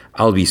wife,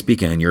 I'll be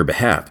speaking on your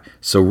behalf.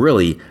 So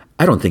really,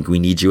 I don't think we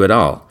need you at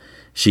all.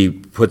 She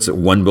puts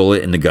one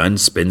bullet in the gun,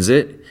 spins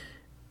it.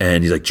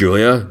 And he's like,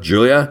 Julia.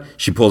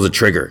 She pulls a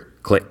trigger.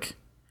 Click.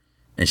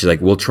 And she's like,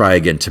 we'll try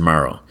again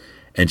tomorrow.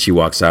 And she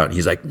walks out, and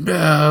he's like,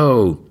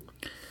 no.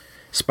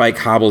 Spike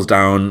hobbles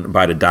down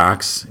by the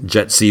docks.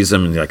 Jet sees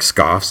him and he like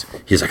scoffs.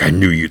 He's like, I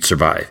knew you'd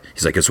survive.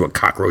 He's like, it's what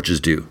cockroaches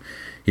do.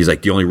 He's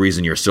like, the only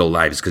reason you're still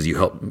alive is because you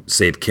helped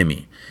save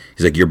Kimmy.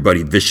 He's like, your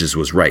buddy Vicious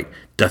was right.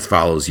 Death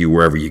follows you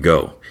wherever you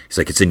go. He's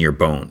like, it's in your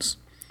bones.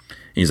 And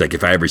he's like,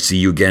 if I ever see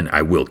you again,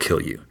 I will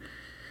kill you.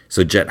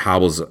 So Jet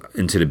hobbles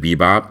into the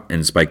Bebop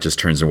and Spike just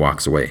turns and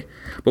walks away.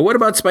 But what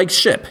about Spike's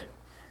ship?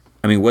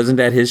 I mean, wasn't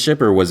that his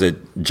ship or was it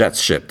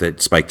Jet's ship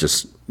that Spike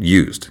just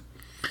used?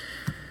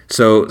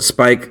 So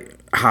Spike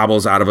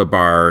hobbles out of a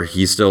bar.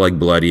 He's still like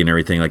bloody and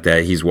everything like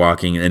that. He's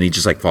walking and he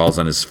just like falls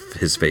on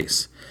his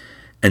face.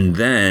 And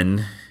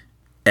then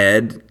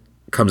Ed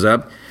comes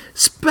up,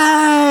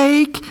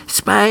 Spike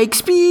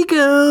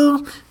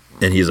Spiegel.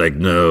 And he's like,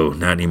 no,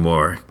 not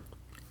anymore.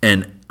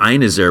 And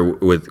Ein is there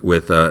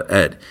with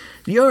Ed.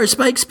 You're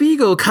Spike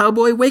Spiegel,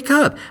 cowboy, wake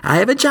up. I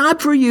have a job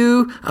for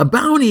you. A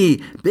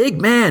bounty. Big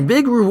man,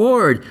 big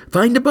reward.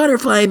 Find the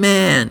butterfly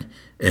man.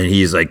 And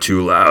he's like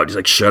too loud. He's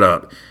like, shut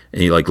up.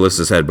 And he like lifts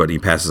his head, but he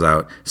passes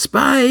out.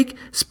 Spike,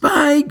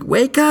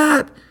 wake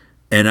up.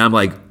 And I'm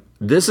like,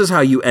 this is how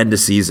you end a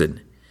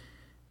season.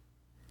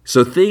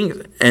 So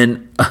this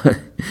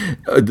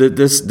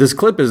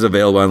clip is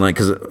available online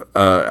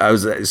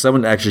because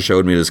someone actually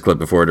showed me this clip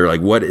before. They're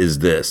like, what is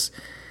this?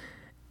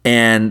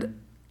 And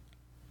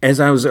as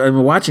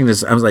I'm watching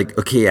this, I was like,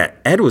 okay, yeah,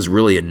 Ed was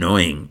really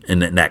annoying in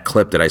that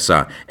clip that I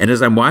saw. And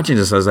as I'm watching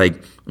this, I was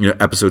like,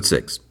 episode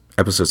 6.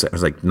 I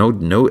was like,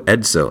 no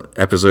Ed still.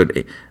 Episode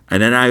 8.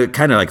 And then I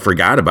kind of like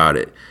forgot about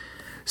it.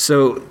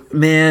 So,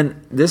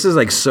 man, this is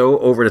like so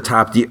over the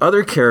top. The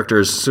other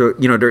characters, so,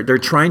 they're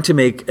trying to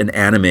make an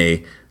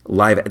anime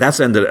live. That's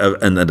the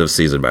end of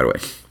season, by the way.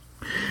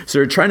 So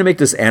they're trying to make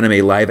this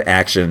anime live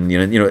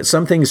action.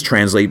 Some things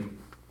translate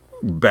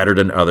better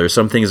than others.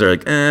 Some things are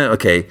like,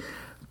 okay.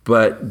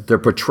 But their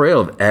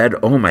portrayal of Ed,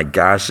 oh my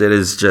gosh, it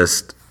is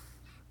just...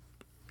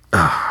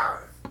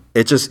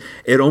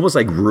 It almost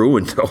like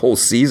ruined the whole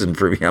season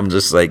for me. I'm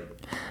just like,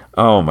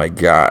 oh my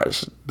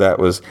gosh, that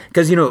was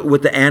because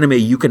with the anime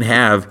you can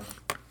have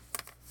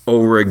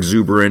over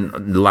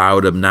exuberant,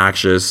 loud,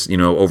 obnoxious,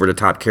 over the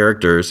top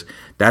characters.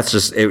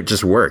 It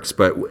just works.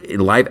 But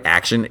in live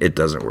action, it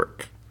doesn't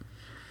work.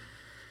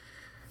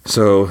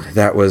 So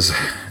that was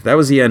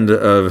the end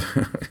of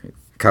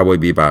Cowboy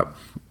Bebop.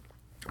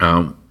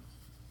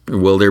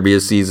 Will there be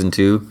a season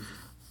 2?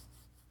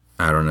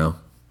 I don't know.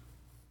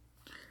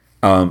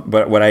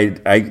 But what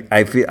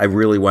I feel I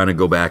really want to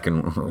go back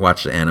and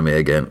watch the anime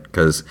again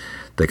because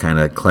they kind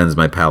of cleanse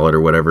my palate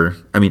or whatever.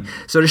 I mean,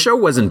 so the show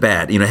wasn't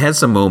bad. It had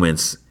some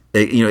moments.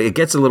 It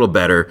gets a little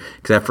better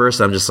because at first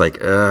I'm just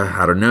like,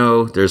 I don't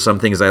know. There's some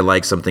things I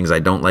like, some things I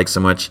don't like so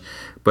much.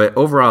 But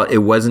overall, it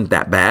wasn't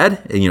that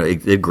bad.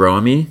 It did grow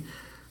on me,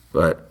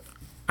 but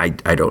I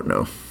don't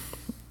know.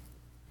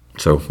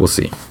 So we'll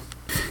see.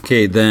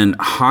 Okay, then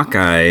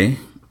Hawkeye.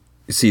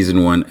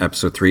 Season 1,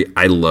 episode 3.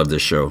 I love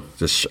this show.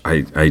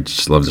 I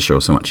just love the show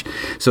so much.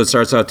 So it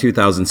starts out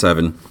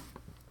 2007.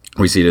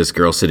 We see this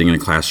girl sitting in a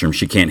classroom.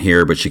 She can't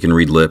hear, but she can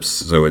read lips.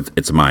 So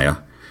it's Maya,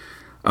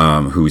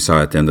 who we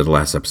saw at the end of the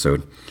last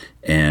episode.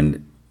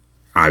 And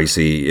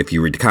obviously, if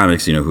you read the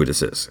comics, you know who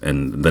this is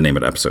and the name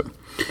of the episode.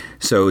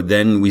 So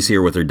then we see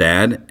her with her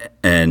dad,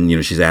 and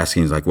she's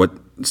asking, like, what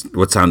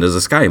sound does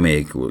a sky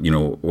make?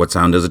 What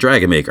sound does a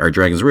dragon make? Are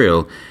dragons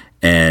real?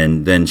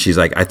 And then she's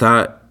like, I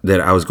thought that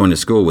I was going to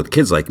school with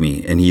kids like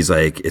me. And he's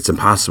like, it's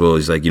impossible.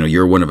 He's like,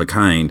 you're one of a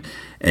kind.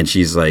 And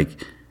she's like,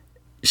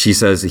 he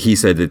said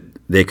that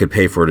they could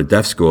pay for the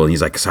deaf school. And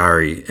he's like,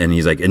 sorry. And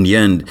he's like, in the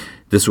end,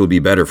 this will be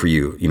better for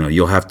you.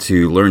 You'll have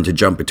to learn to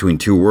jump between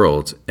two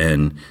worlds.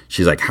 And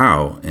she's like,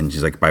 how? And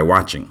she's like, by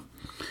watching.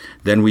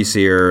 Then we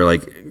see her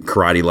like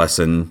karate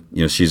lesson.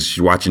 She's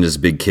watching this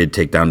big kid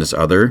take down this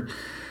other.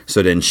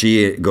 So then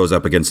she goes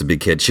up against the big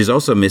kid. She's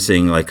also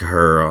missing like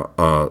her,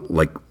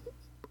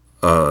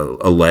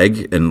 a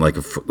leg and like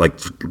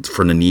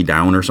from the knee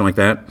down or something like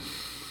that.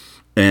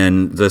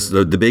 And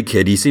the big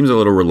kid, he seems a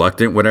little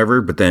reluctant,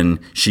 whatever, but then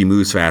she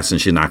moves fast and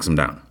she knocks him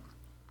down.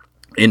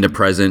 In the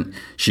present,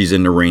 she's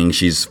in the ring,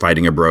 she's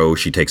fighting a bro,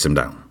 she takes him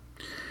down.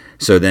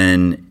 So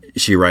then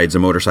she rides a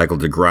motorcycle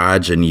to the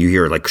garage and you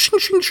hear like shing,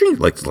 shing, shing,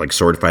 like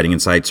sword fighting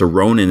inside. So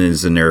Ronan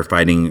is in there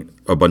fighting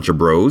a bunch of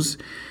bros.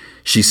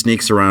 She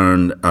sneaks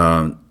around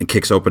and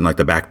kicks open like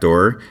the back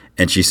door,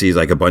 and she sees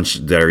like a bunch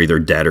that are either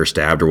dead or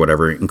stabbed or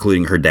whatever,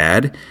 including her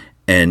dad.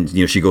 And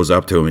she goes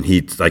up to him, and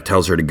he like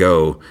tells her to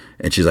go,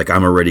 and she's like,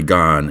 "I'm already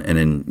gone." And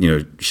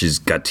then she's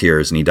got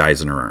tears, and he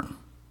dies in her arm.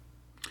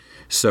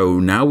 So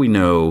now we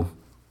know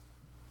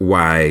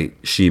why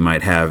she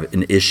might have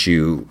an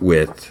issue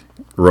with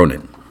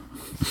Ronan.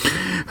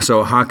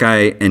 So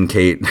Hawkeye and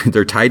Kate,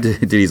 they're tied to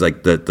these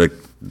like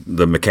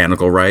the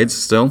mechanical rides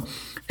still.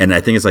 And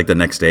I think it's like the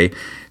next day.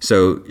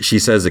 So she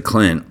says to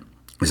Clint,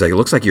 he's like, it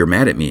looks like you're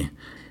mad at me.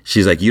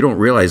 She's like, you don't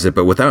realize it,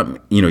 but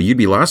without, you'd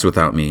be lost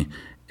without me.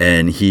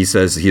 And he's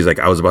like,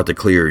 I was about to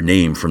clear your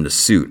name from the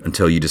suit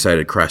until you decided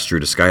to crash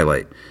through the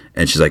skylight.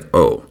 And she's like,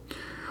 oh.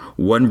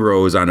 One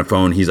bro is on the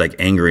phone. He's like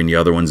angry and the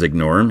other ones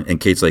ignore him. And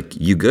Kate's like,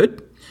 you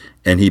good?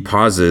 And he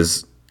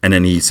pauses. And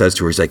then he says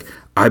to her, he's like,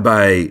 I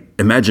buy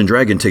Imagine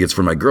Dragon tickets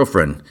for my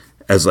girlfriend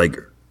as like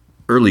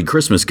early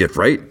Christmas gift,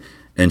 right?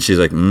 And she's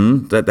like,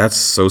 that's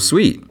so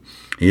sweet.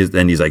 He's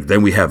like,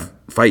 then we have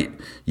fight.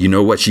 You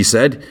know what she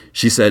said?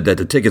 She said that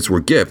the tickets were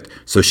gift,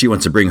 so she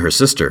wants to bring her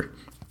sister.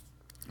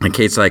 And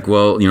Kate's like,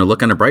 well,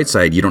 look on the bright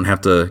side. You don't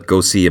have to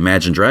go see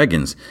Imagine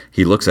Dragons.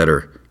 He looks at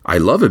her. I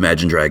love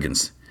Imagine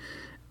Dragons.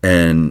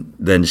 And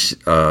then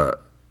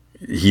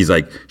he's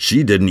like,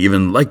 she didn't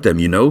even like them,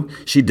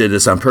 She did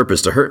this on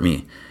purpose to hurt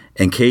me.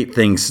 And Kate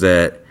thinks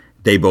that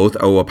they both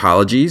owe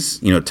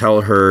apologies.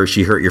 Tell her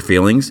she hurt your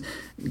feelings.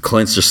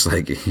 Clint's just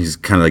like, he's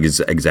kind of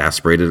like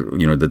exasperated,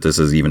 that this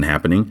is even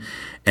happening.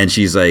 And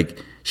she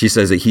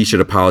says that he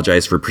should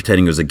apologize for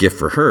pretending it was a gift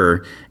for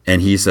her.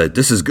 And he said,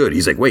 this is good.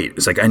 He's like, wait,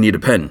 it's like, I need a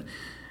pen.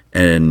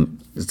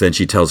 And then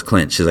she tells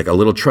Clint, she's like, a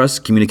little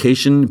trust,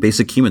 communication,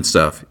 basic human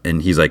stuff.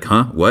 And he's like,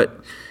 huh, what?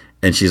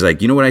 And she's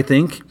like, you know what I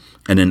think?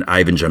 And then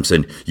Ivan jumps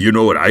in, you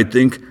know what I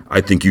think? I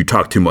think you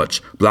talk too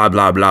much, blah,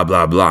 blah, blah,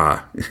 blah,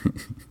 blah.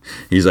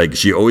 He's like,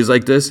 she always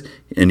like this?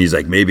 And he's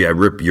like, maybe I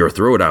rip your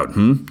throat out,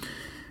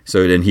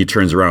 So then he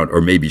turns around,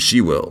 or maybe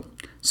she will.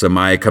 So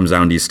Maya comes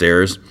down these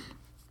stairs,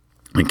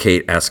 and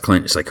Kate asks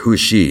Clint, she's like, who is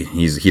she?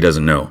 He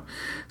doesn't know.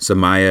 So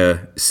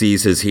Maya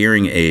sees his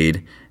hearing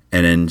aid,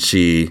 and then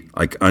she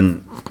like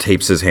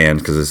untapes his hand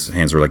because his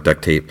hands were like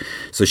duct tape.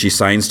 So she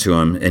signs to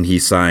him, and he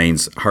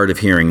signs hard of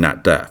hearing,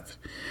 not deaf.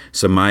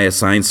 So Maya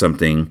signs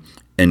something,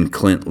 and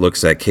Clint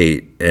looks at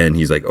Kate, and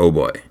he's like, oh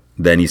boy.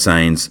 Then he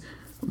signs,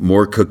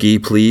 more cookie,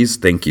 please,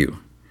 thank you.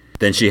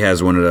 Then she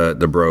has one of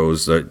the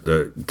bros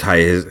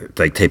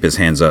tape his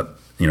hands up,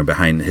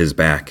 behind his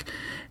back.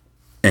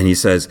 And he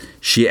says,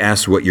 she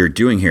asked what you're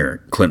doing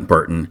here, Clint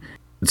Barton.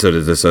 So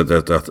this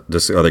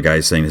other guy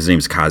is saying, his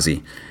name's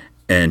Kazi.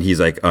 And he's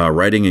like,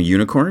 riding a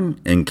unicorn.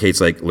 And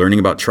Kate's like, learning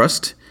about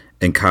trust.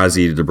 And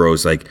Kazi, the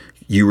bro's like,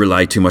 you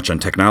rely too much on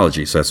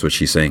technology. So that's what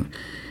she's saying.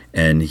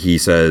 And he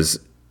says,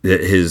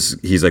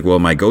 he's like, well,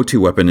 my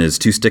go-to weapon is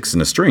 2 sticks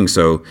and a string.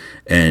 So,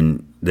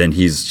 and then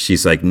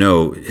she's like,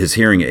 no, his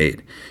hearing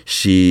aid.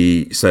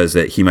 She says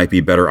that he might be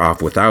better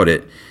off without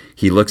it.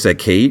 He looks at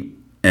Kate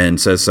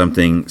and says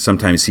something.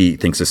 Sometimes he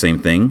thinks the same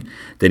thing.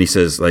 Then he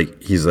says,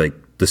 he's like,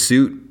 the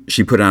suit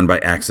she put on by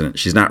accident.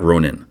 She's not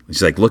Ronin.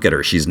 She's like, look at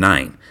her. She's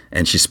 9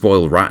 and she's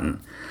spoiled rotten.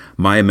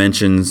 Maya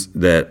mentions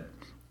that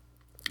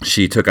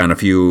she took on a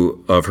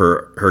few of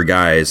her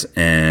guys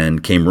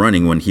and came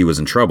running when he was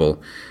in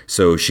trouble.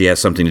 So she has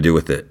something to do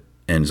with it.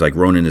 And it's like,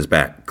 Ronin is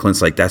back.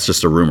 Clint's like, that's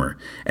just a rumor.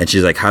 And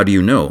she's like, how do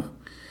you know?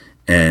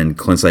 And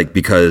Clint's like,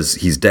 because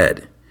he's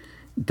dead.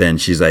 Then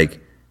she's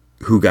like,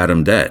 who got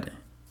him dead?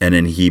 And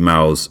then he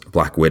mouths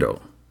Black Widow.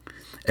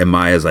 And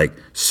Maya's like,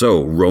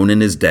 so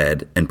Ronin is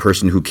dead and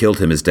person who killed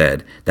him is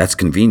dead. That's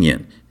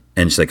convenient.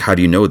 And she's like, how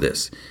do you know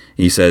this? And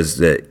he says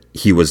that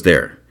he was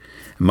there.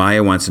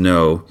 Maya wants to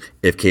know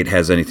if Kate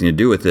has anything to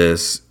do with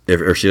this,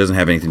 or she doesn't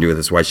have anything to do with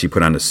this, why she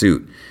put on a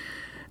suit.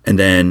 And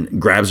then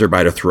grabs her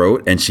by the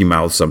throat and she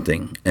mouths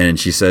something. And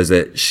she says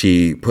that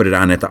she put it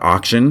on at the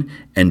auction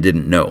and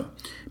didn't know.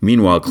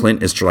 Meanwhile,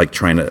 Clint is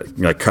trying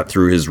to cut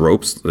through his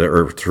ropes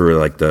or through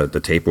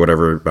the tape or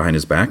whatever behind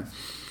his back.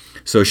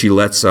 So she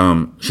lets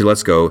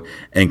go,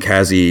 and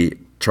Kazi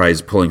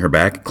tries pulling her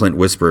back. Clint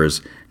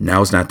whispers,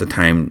 now's not the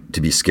time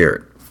to be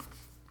scared.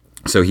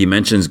 So he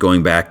mentions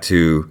going back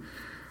to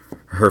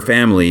her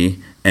family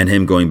and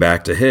him going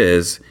back to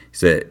his. He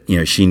said,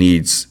 she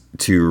needs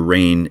to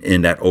rein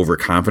in that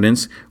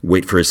overconfidence,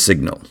 wait for his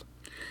signal.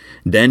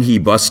 Then he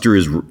busts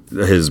through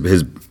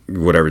his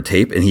whatever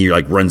tape, and he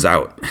runs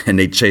out, and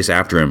they chase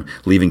after him,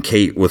 leaving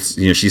Kate with,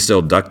 she's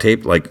still duct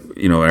taped,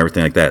 and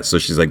everything like that. So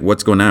she's like,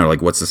 what's going on?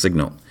 What's the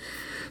signal?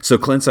 So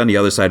Clint's on the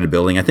other side of the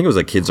building. I think it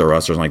was Kids R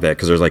Us or something like that,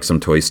 because there's some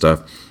toy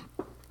stuff.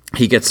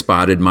 He gets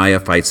spotted. Maya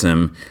fights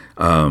him.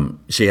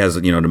 She has,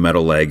 the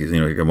metal leg.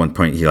 At one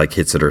point he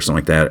hits it or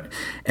something like that.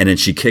 And then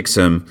she kicks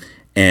him,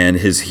 and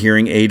his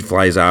hearing aid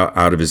flies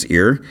out of his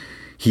ear.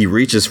 He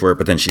reaches for it,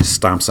 but then she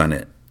stomps on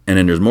it. And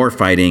then there's more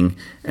fighting.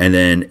 And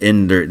then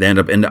they end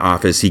up in the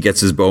office. He gets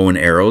his bow and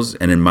arrows,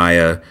 and then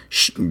Maya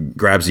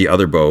grabs the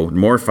other bow.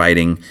 More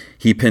fighting.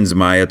 He pins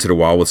Maya to the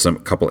wall with a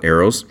couple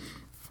arrows.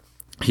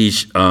 He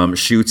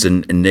shoots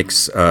and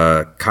nicks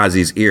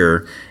Kazi's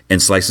ear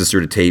and slices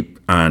through the tape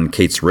on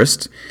Kate's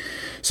wrist.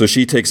 So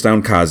she takes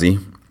down Kazi.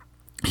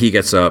 He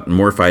gets up,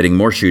 more fighting,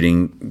 more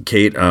shooting.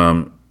 Kate,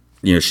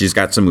 she's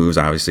got some moves,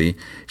 obviously.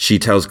 She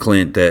tells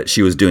Clint that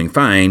she was doing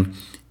fine,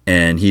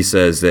 and he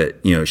says that,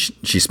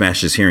 she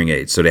smashed his hearing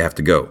aid, so they have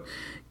to go.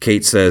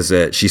 Kate says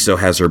that she still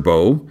has her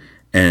bow,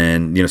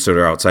 and, so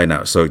they're outside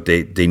now, so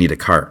they need a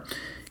car.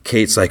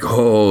 Kate's like,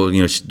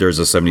 there's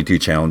a 72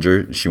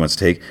 Challenger she wants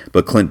to take,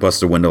 but Clint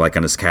busts a window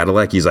on his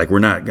Cadillac. He's like, we're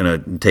not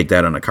going to take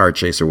that on a car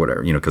chase or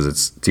whatever, because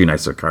it's too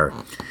nice of a car.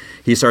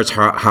 He starts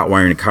hot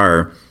wiring the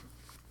car,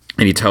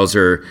 and he tells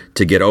her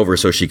to get over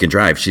so she can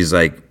drive. She's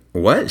like,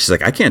 what? She's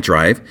like, I can't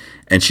drive.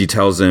 And she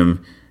tells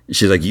him,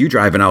 she's like, you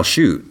drive and I'll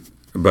shoot.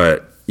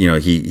 But,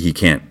 he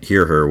can't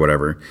hear her or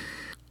whatever.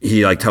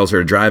 He tells her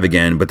to drive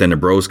again, but then the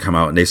bros come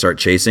out and they start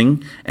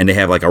chasing, and they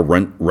have a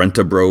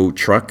rent-a-bro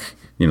truck,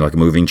 a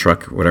moving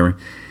truck, whatever.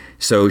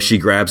 So she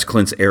grabs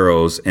Clint's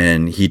arrows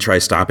and he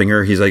tries stopping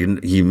her.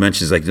 He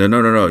mentions like,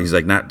 no. He's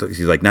like, not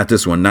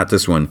this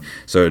one.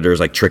 So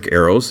there's like trick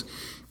arrows.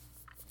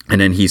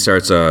 And then he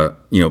starts,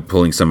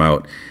 pulling some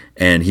out,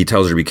 and he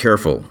tells her to be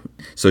careful.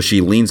 So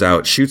she leans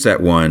out, shoots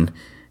at one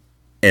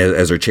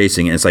as they're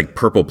chasing, and it's like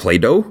purple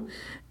Play-Doh.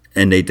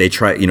 And they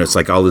try, it's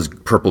like all this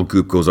purple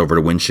goop goes over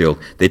the windshield.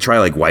 They try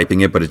like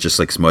wiping it, but it just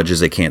like smudges.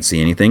 They can't see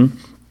anything.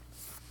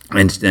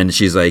 And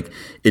she's like,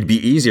 it'd be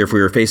easier if we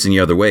were facing the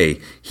other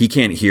way. He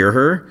can't hear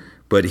her,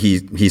 but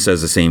he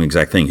says the same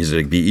exact thing. He's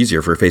like, it'd be easier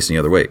if we were facing the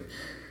other way.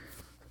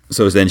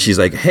 So then she's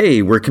like,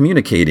 hey, we're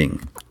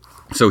communicating.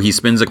 So he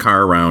spins the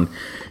car around.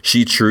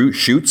 She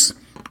shoots,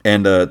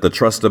 and the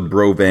Trust of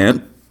Bro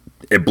van,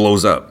 it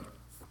blows up.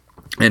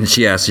 And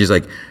she asks, she's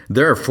like,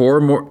 there are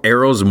 4 more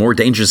arrows more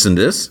dangerous than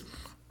this?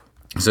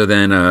 So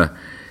then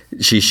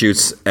she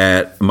shoots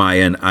at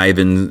Maya and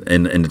Ivan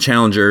in the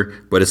Challenger,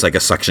 but it's like a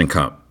suction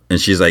cup. And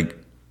she's like,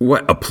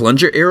 what, a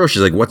plunger arrow?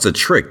 She's like, what's a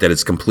trick? That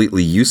it's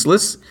completely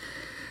useless?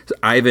 So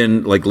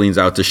Ivan like leans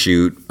out to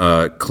shoot.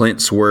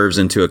 Clint swerves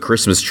into a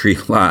Christmas tree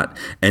lot,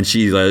 and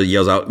she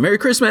yells out, Merry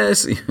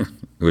Christmas,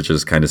 which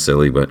is kind of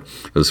silly, but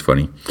it was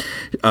funny.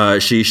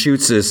 She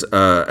shoots this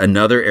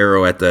another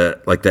arrow at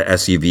the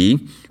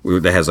SUV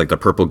that has like the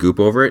purple goop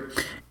over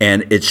it,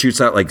 and it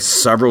shoots out like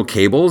several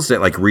cables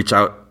that like reach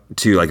out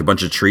to like a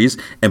bunch of trees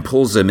and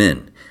pulls them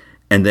in.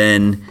 And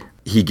then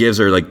he gives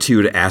her like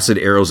 2 acid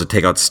arrows to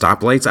take out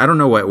stoplights. I don't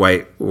know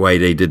why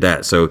they did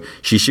that. So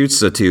she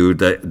shoots the 2.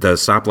 The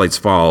stoplights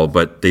fall,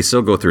 but they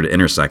still go through the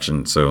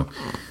intersection. So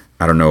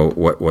I don't know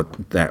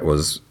what that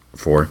was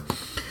for.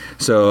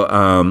 So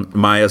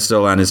Maya's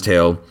still on his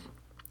tail.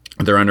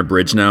 They're on a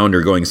bridge now, and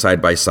they're going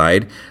side by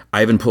side.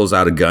 Ivan pulls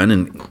out a gun,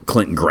 and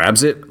Clint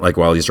grabs it like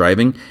while he's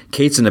driving.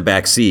 Kate's in the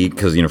back seat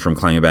because from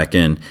climbing back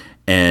in,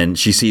 and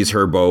she sees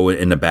her bow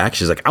in the back.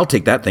 She's like, I'll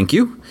take that, thank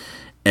you.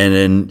 And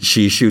then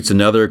she shoots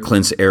another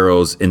Clint's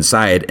arrows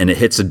inside, and it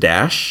hits a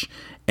dash,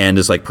 and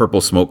this like purple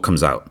smoke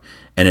comes out,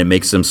 and it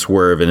makes them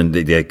swerve, and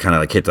they kind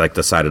of like hit like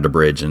the side of the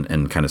bridge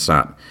and kind of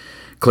stop.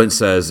 Clint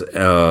says,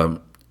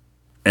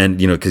 and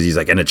because he's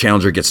like, and the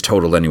Challenger gets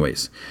totaled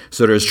anyways.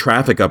 So there's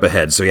traffic up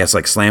ahead, so he has to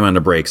like slam on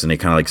the brakes, and they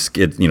kind of like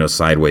skid,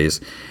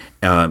 sideways.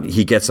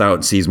 He gets out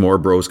and sees more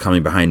bros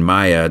coming behind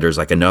Maya. There's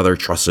like another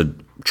Trust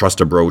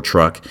a Bro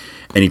truck,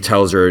 and he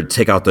tells her to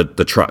take out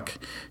the truck.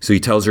 So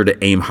he tells her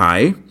to aim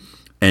high.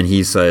 And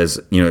he says,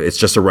 it's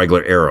just a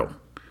regular arrow.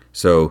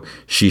 So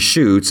she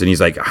shoots, and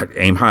he's like,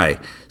 aim high.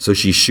 So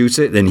she shoots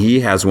it. Then he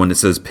has one that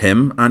says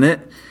PIM on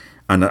it,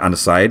 on the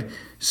side.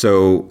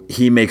 So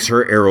he makes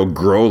her arrow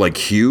grow like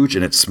huge,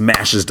 and it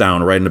smashes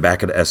down right in the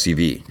back of the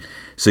SUV.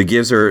 So he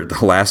gives her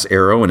the last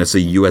arrow, and it's a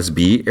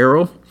USB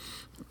arrow,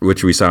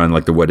 which we saw in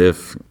like the What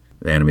If,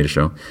 the animated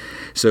show.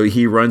 So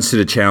he runs to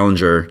the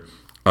Challenger.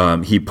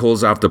 He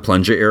pulls off the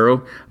plunger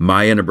arrow.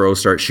 Maya and the bro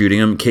start shooting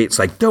him. Kate's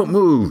like, don't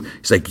move.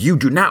 He's like, you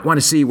do not want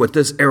to see what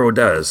this arrow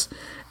does.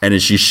 And then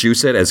she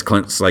shoots it as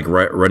Clint's like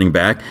running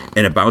back,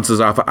 and it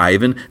bounces off of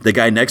Ivan. The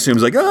guy next to him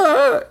is like,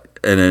 ah!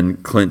 And then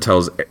Clint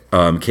tells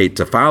Kate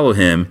to follow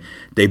him.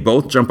 They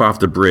both jump off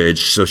the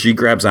bridge. So she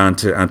grabs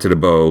onto the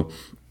bow.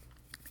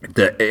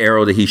 The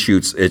arrow that he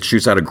shoots, it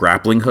shoots out a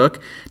grappling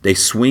hook. They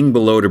swing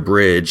below the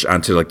bridge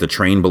onto like the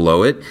train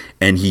below it,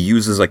 and he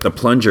uses like the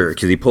plunger,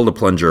 because he pulled a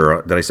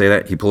plunger. Did I say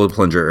that? He pulled a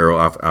plunger arrow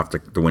off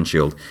the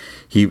windshield.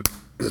 He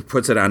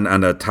puts it on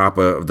the top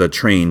of the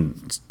train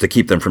to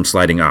keep them from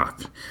sliding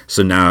off.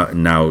 So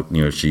now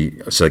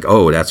she's like,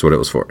 oh, that's what it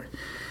was for.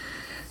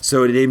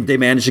 So they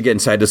manage to get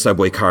inside the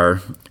subway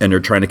car, and they're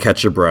trying to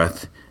catch their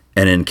breath.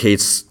 And then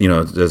Kate's,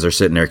 as they're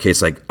sitting there,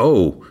 Kate's like,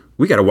 oh,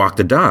 we got to walk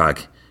the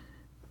dog.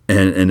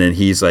 And then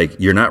he's like,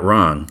 you're not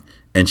wrong.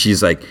 And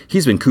she's like,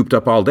 he's been cooped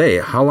up all day.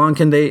 How long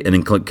can they? And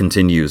then Clint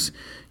continues,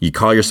 you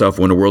call yourself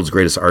one of the world's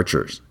greatest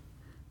archers.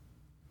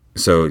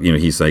 So,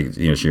 he's like,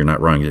 you're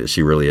not wrong.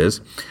 She really is.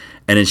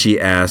 And then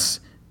she asks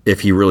if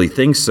he really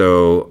thinks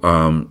so.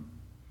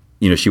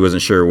 She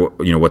wasn't sure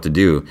what to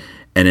do.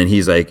 And then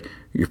he's like,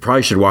 you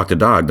probably should walk the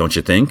dog, don't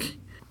you think?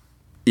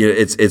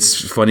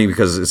 It's funny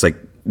because it's like,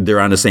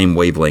 they're on the same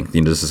wavelength,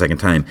 this is the second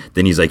time.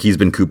 Then he's like, he's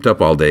been cooped up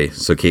all day.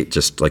 So Kate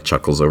just like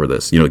chuckles over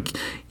this.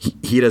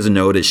 He doesn't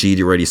know that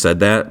she already said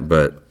that,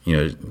 but,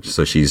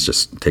 so she's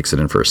just takes it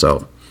in for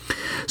herself.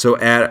 So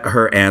at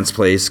her aunt's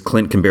place,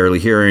 Clint can barely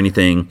hear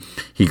anything.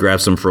 He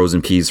grabs some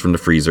frozen peas from the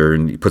freezer,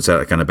 and he puts that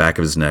like on the back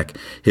of his neck.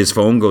 His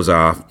phone goes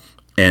off,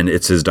 and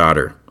it's his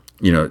daughter.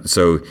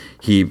 So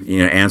he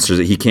answers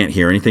it. He can't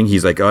hear anything.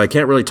 He's like, oh, I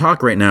can't really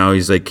talk right now.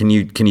 He's like, can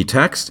you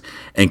text?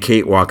 And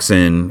Kate walks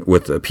in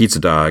with a pizza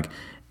dog.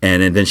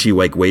 And then she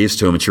like waves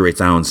to him, and she writes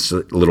down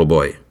little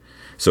boy.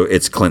 So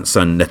it's Clint's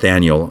son,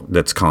 Nathaniel,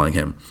 that's calling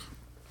him.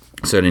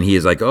 So then he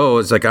is like, oh,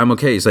 it's like, I'm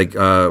okay. He's like,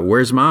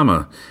 where's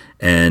mama?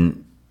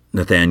 And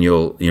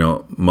Nathaniel,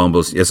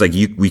 mumbles. It's like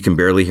we can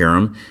barely hear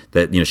him,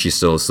 that, she's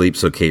still asleep.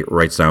 So Kate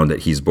writes down that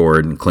he's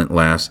bored, and Clint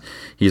laughs.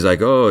 He's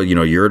like, oh,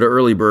 you're the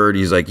early bird.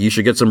 He's like, you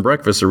should get some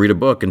breakfast or read a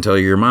book until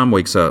your mom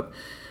wakes up.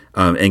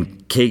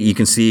 And Kate, you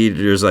can see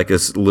there's like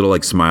this little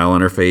like smile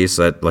on her face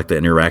at like the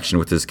interaction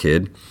with his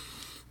kid.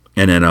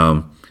 And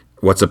then,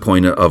 what's the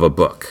point of a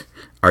book?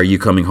 Are you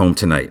coming home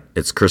tonight?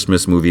 It's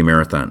Christmas movie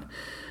marathon.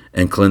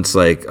 And Clint's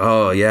like,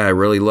 oh, yeah, I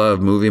really love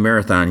movie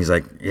marathon. He's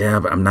like, yeah,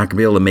 but I'm not going to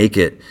be able to make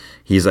it.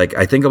 He's like,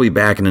 I think I'll be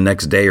back in the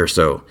next day or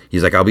so.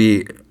 He's like, I'll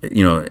be,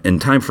 in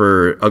time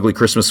for ugly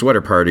Christmas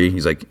sweater party.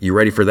 He's like, you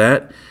ready for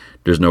that?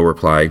 There's no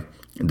reply.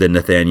 Then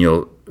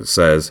Nathaniel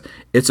says,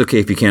 it's okay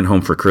if you can't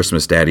home for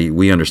Christmas, Daddy.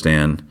 We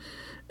understand.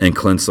 And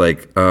Clint's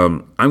like,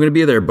 I'm going to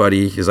be there,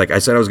 buddy. He's like, I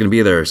said I was going to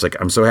be there. It's like,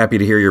 I'm so happy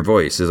to hear your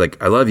voice. He's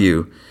like, I love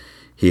you.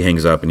 He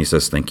hangs up and he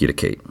says, thank you to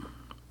Kate.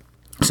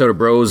 So the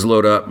bros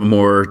load up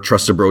more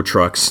Trusted Bro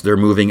trucks. They're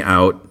moving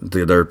out.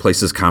 Their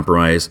place is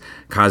compromised.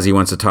 Kazi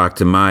wants to talk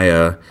to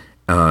Maya.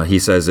 He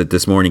says that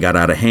this morning got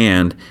out of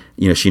hand.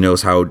 She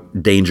knows how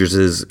dangerous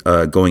it is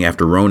going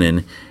after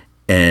Ronan.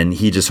 And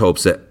he just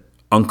hopes that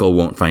Uncle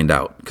won't find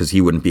out because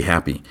he wouldn't be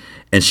happy.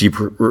 And she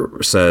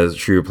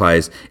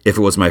replies, if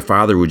it was my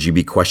father, would you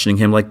be questioning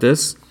him like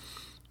this?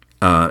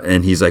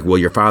 And he's like, well,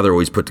 your father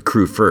always put the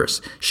crew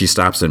first. She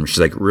stops him. She's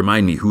like,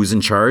 remind me, who's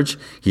in charge?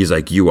 He's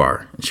like, you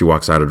are. And she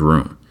walks out of the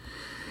room.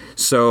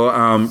 So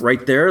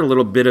right there, a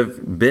little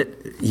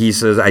bit. He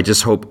says, I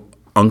just hope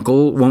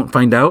Uncle won't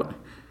find out.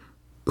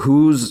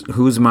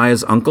 Who's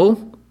Maya's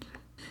uncle?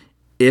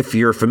 If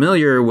you're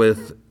familiar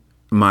with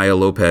Maya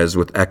Lopez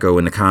with Echo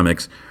in the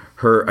comics,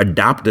 her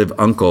adoptive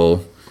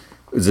uncle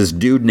is this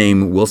dude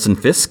named Wilson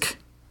Fisk,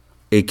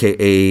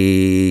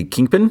 a.k.a.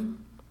 Kingpin,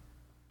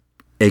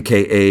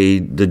 a.k.a.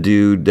 the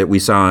dude that we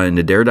saw in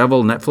the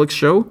Daredevil Netflix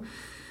show,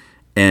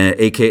 and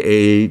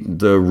a.k.a.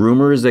 the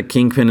rumors that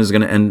Kingpin is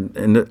going to end.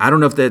 And I don't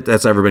know if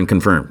that's ever been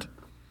confirmed,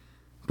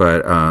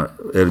 but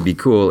it would be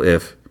cool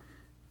if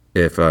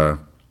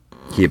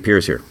he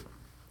appears here.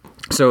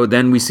 So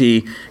then we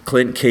see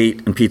Clint,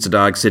 Kate, and Pizza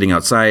Dog sitting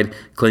outside.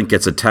 Clint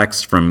gets a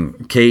text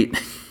from Kate.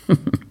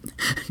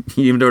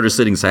 Even though they're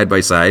sitting side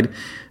by side,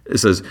 it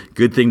says,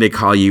 good thing they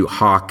call you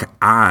Hawk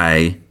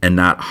Eye and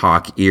not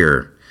Hawk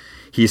Ear.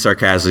 He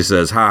sarcastically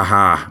says, ha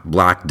ha,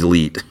 block,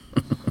 delete.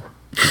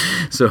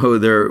 So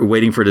they're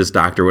waiting for this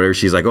doctor, whatever.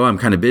 She's like, oh, I'm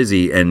kind of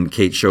busy. And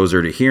Kate shows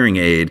her the hearing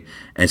aid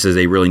and says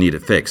they really need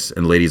it fixed.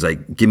 And the lady's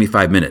like, give me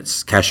 5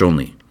 minutes, cash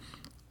only.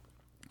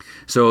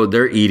 So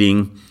they're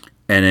eating.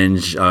 And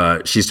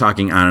then she's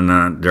talking on and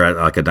on. They're at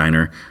like a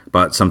diner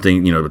about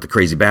something, with the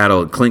crazy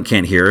battle. Clint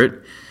can't hear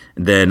it.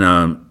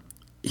 Then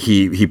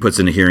he puts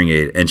in a hearing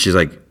aid, and she's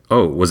like,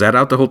 "Oh, was that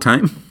out the whole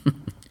time?"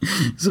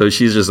 So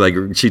she's just like,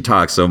 she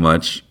talks so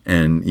much,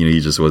 and he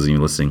just wasn't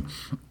even listening.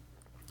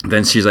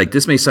 Then she's like,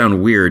 "This may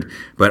sound weird,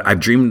 but I've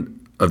dreamed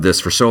of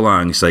this for so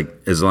long." She's like,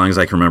 "As long as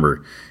I can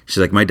remember." She's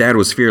like, "My dad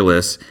was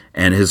fearless,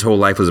 and his whole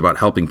life was about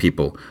helping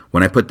people.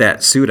 When I put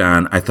that suit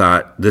on, I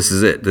thought, this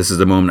is it. This is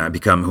the moment I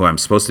become who I'm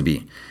supposed to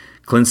be."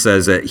 Clint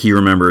says that he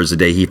remembers the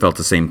day he felt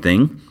the same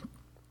thing.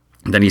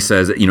 Then he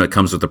says that, it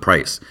comes with a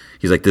price.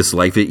 He's like, this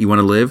life that you want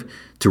to live,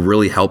 to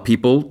really help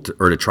people,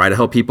 or to try to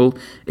help people,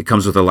 it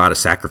comes with a lot of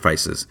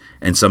sacrifices.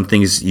 And some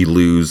things you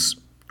lose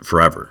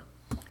forever.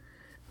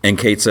 And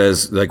Kate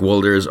says, like, well,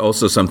 there's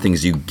also some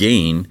things you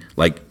gain,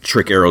 like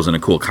trick arrows and a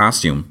cool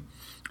costume.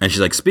 And she's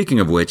like,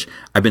 speaking of which,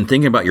 I've been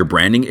thinking about your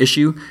branding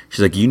issue.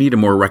 She's like, you need a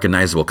more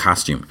recognizable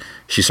costume.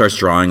 She starts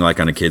drawing like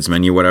on a kid's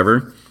menu,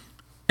 whatever.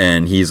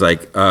 And he's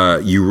like,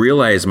 you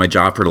realize my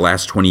job for the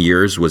last 20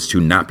 years was to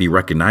not be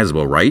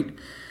recognizable, right?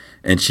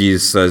 And she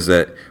says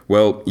that,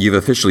 well, you've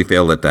officially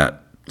failed at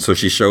that. So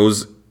she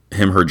shows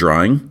him her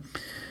drawing.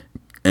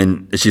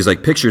 And she's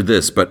like, picture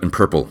this, but in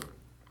purple.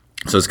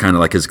 So it's kind of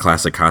like his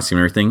classic costume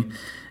and everything.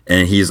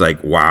 And he's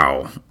like,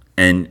 wow.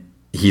 And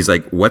he's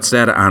like, what's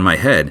that on my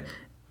head?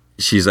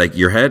 She's like,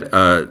 your head,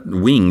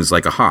 wings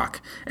like a hawk.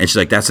 And she's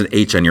like, that's an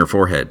H on your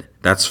forehead.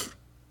 That's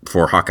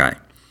for Hawkeye.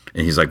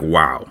 And he's like,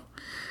 wow.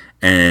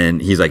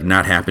 And he's like,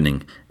 not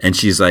happening. And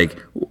she's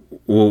like,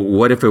 well,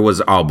 what if it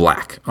was all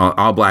black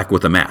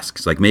with a mask?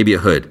 It's like, maybe a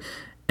hood.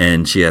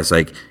 And she has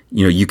like,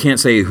 you can't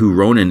say who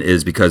Ronan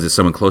is because it's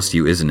someone close to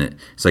you, isn't it?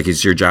 It's like,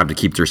 it's your job to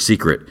keep their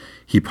secret.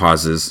 He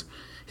pauses.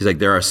 He's like,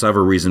 there are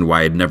several reasons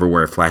why I'd never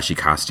wear a flashy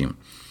costume.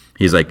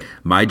 He's like,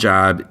 my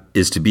job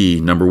is to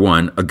be, number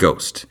one, a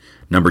ghost.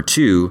 Number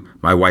two,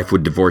 my wife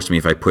would divorce me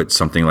if I put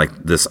something like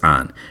this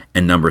on.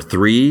 And number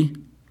three,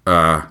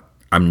 I'm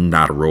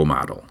not a role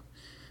model.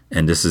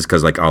 And this is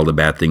because like all the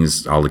bad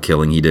things, all the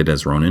killing he did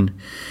as Ronan.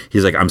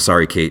 He's like, I'm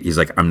sorry, Kate. He's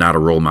like, I'm not a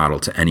role model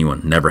to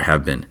anyone. Never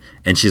have been.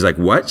 And she's like,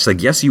 what? She's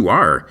like, yes, you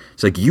are.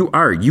 She's like, you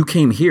are. You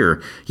came here.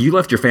 You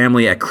left your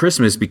family at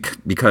Christmas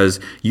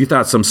because you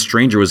thought some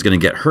stranger was going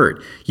to get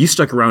hurt. You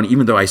stuck around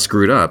even though I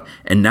screwed up.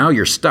 And now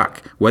you're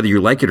stuck. Whether you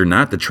like it or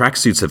not, the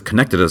tracksuits have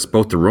connected us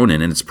both to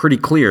Ronan. And it's pretty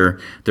clear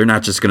they're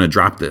not just going to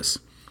drop this.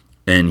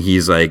 And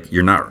he's like,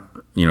 you're not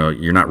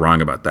wrong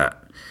about that.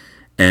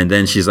 And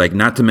then she's like,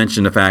 not to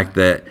mention the fact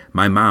that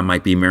my mom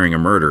might be marrying a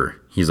murderer.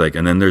 He's like,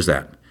 and then there's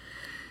that.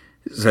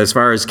 So as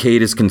far as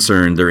Kate is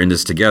concerned, they're in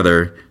this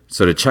together.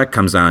 So the check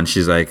comes on.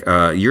 She's like,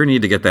 you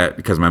need to get that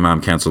because my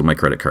mom canceled my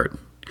credit card.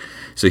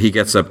 So he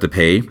gets up to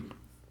pay.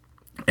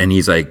 And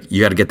he's like,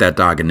 you got to get that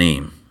dog a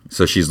name.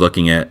 So she's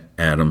looking at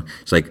him.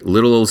 She's like,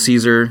 little old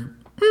Caesar,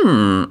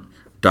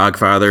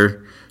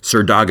 Dogfather,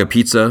 Sir Dogga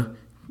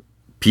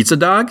pizza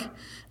dog?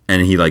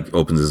 And he like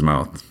opens his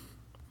mouth.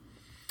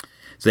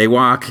 So they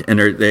walk and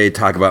they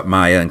talk about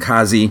Maya and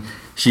Kazi.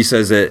 She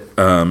says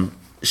that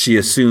she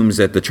assumes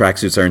that the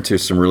tracksuits are into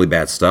some really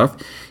bad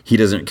stuff. He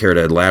doesn't care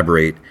to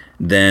elaborate.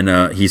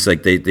 Then he's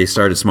like, they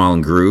started small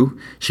and grew.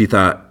 She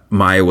thought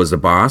Maya was the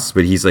boss,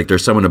 but he's like,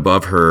 there's someone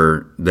above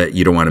her that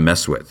you don't want to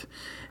mess with.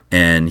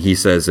 And he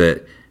says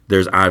that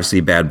there's obviously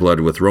bad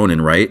blood with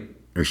Ronan, right?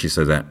 Or she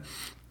says that.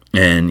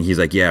 And he's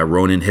like, yeah,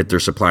 Ronan hit their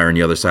supplier on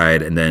the other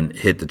side and then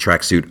hit the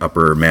tracksuit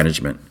upper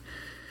management.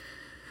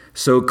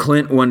 So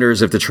Clint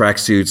wonders if the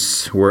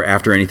tracksuits were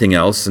after anything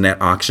else in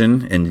that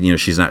auction. And,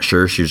 she's not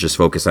sure. She was just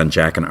focused on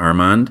Jack and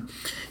Armand.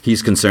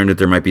 He's concerned that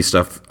there might be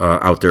stuff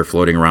out there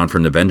floating around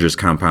from the Avengers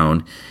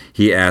compound.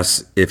 He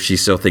asks if she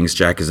still thinks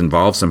Jack is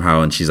involved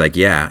somehow. And she's like,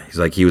 yeah. He's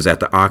like, he was at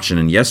the auction.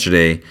 And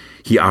yesterday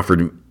he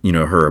offered,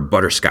 her a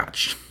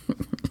butterscotch.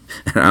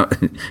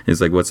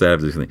 It's like, what's that?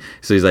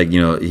 So he's like,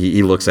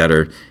 he looks at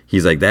her.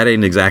 He's like, that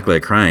ain't exactly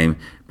a crime.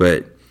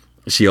 But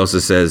she also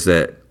says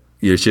that,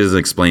 she doesn't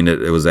explain that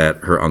it was at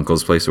her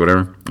uncle's place or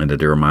whatever, and that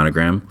they were a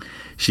monogram.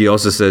 She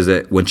also says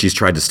that when she's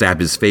tried to stab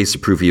his face to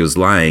prove he was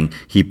lying,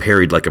 he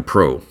parried like a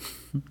pro.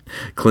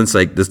 Clint's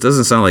like, this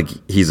doesn't sound like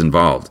he's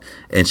involved.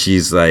 And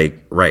she's like,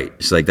 right.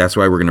 She's like, that's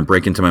why we're going to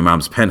break into my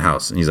mom's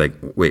penthouse. And he's like,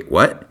 wait,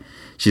 what?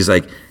 She's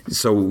like,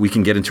 so we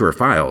can get into her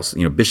files.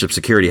 Bishop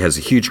Security has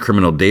a huge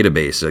criminal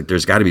database. Like,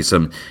 there's got to be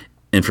some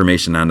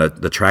information on the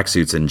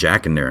tracksuits and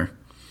Jack in there.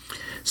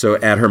 So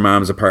at her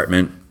mom's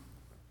apartment,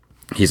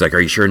 he's like, are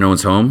you sure no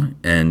one's home?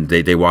 And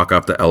they walk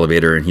off the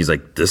elevator, and he's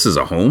like, this is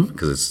a home?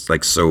 Because it's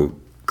like so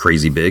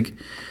crazy big.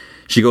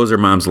 She goes to her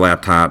mom's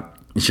laptop.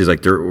 And she's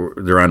like,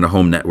 they're on the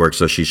home network,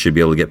 so she should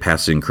be able to get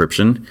past the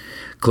encryption.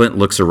 Clint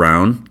looks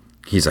around.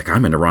 He's like,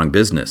 I'm in the wrong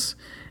business.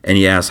 And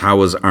he asks, how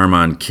was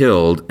Armand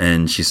killed?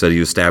 And she said he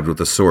was stabbed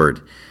with a sword.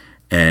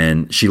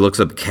 And she looks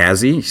up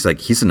Kazi. She's like,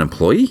 he's an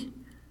employee?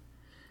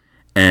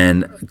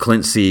 And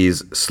Clint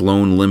sees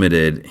Sloan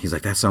Limited. He's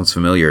like, that sounds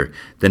familiar.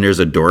 Then there's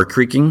a door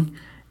creaking.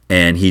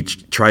 And he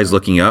tries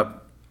looking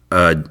up,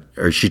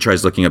 or she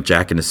tries looking up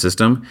Jack in the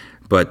system,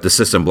 but the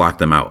system blocked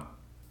them out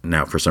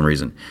now for some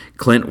reason.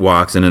 Clint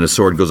walks, and then a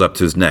sword goes up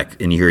to his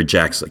neck, and you hear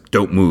Jack's like,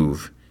 don't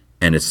move.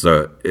 And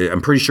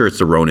I'm pretty sure it's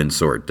the Ronin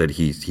sword that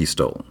he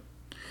stole.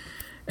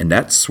 And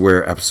that's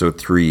where episode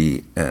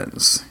 3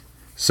 ends.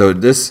 So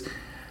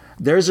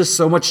there's just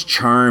so much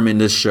charm in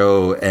this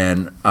show,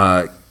 and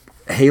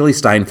Haley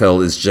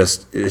Steinfeld is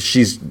just,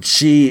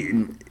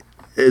 she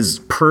is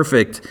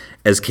perfect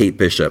as Kate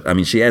Bishop. I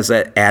mean, she has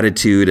that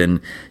attitude,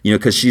 and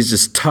because she's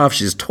just tough,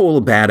 she's a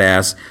total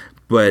badass,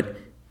 but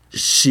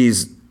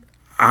she's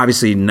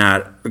obviously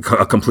not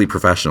a complete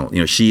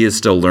professional. She is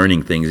still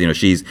learning things.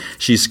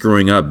 She's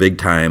screwing up big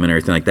time and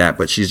everything like that,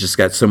 but she's just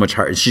got so much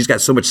heart. She's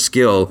got so much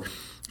skill,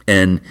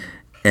 and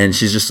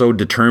she's just so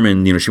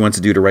determined. She wants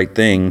to do the right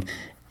thing,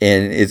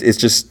 and it's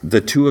just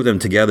the two of them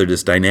together.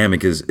 This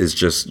dynamic is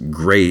just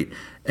great.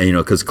 And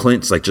because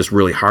Clint's like just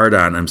really hard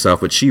on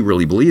himself, but she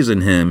really believes in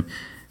him.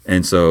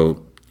 And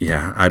so,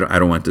 yeah, I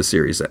don't want this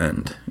series to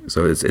end.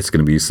 So it's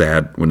going to be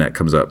sad when that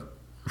comes up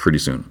pretty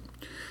soon.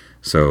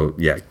 So,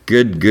 yeah,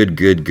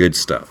 good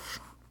stuff.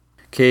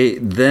 Okay,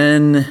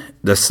 then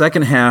the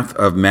second half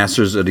of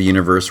Masters of the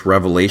Universe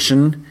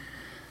Revelation.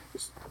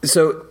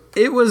 So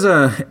it was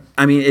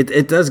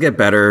it does get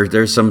better.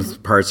 There's some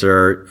parts that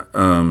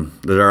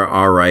are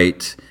all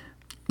right.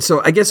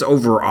 So I guess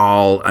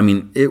overall,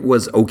 it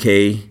was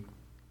okay.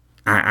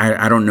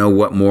 I don't know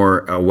what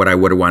I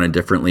would have wanted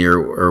differently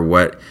or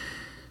what.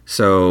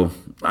 So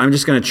I'm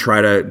just going to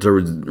try to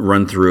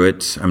run through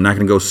it. I'm not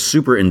going to go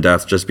super in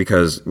depth just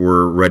because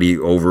we're already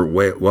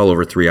well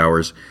over 3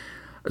 hours.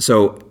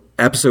 So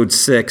episode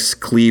 6,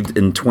 Cleaved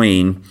in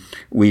Twain,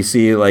 we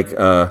see like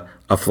a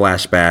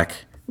flashback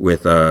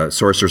with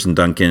Sorceress and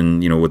Duncan,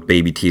 with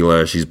baby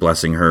Tila. She's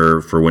blessing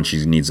her for when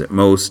she needs it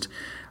most.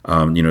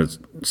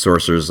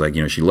 Sorcerer's like,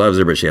 she loves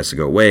her, but she has to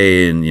go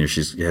away, and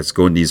she has to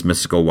go in these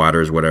mystical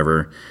waters,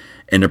 whatever.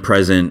 In the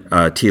present,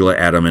 Tila,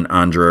 Adam, and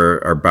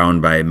Andra are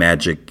bound by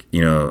magic,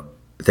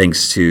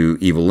 thanks to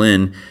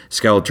Evelyn.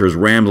 Skeletor's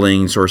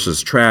rambling,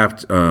 Sorcerer's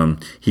trapped.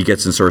 He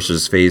gets in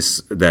Sorcerer's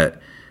face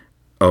that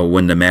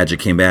when the magic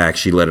came back,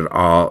 she let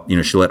all of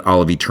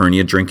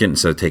Eternia drink it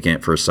instead of taking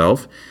it for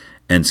herself.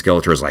 And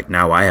Skeletor's like,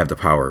 now I have the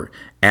power.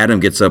 Adam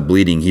gets up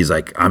bleeding. He's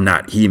like, I'm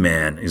not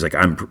He-Man. He's like,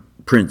 I'm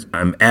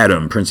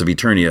Adam, Prince of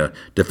Eternia,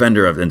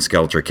 defender of. And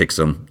Skeletor kicks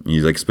him.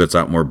 He like spits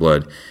out more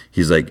blood.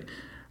 He's like,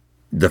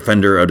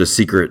 defender of the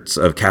secrets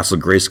of Castle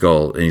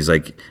Grayskull. And he's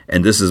like,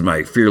 and this is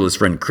my fearless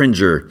friend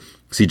Cringer.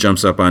 So he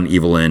jumps up on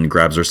Evelyn,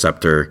 grabs her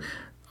scepter.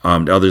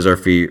 The others are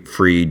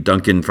free.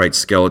 Duncan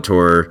fights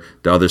Skeletor.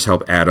 The others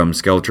help Adam.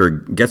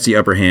 Skeletor gets the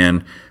upper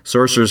hand.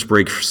 Sorceress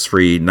breaks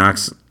free,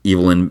 knocks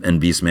Evelyn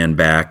and Beastman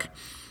back.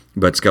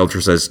 But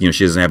Skeletor says,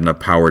 she doesn't have enough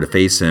power to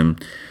face him.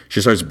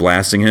 She starts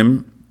blasting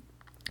him.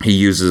 He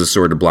uses a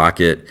sword to block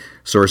it.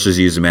 Sorcerers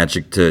use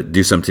magic to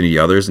do something to the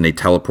others, and they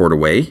teleport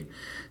away.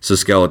 So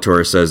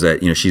Skeletor says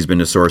that, she's been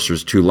a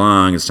sorceress too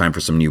long. It's time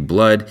for some new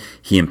blood.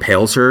 He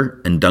impales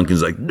her, and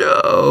Duncan's like,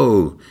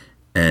 no.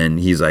 And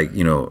he's like,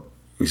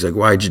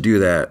 why'd you do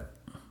that?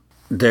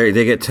 They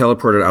get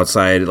teleported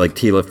outside, like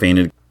Teela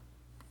fainted.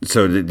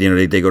 So,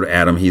 they go to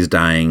Adam. He's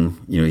dying.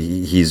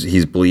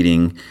 He's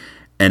bleeding.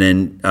 And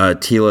then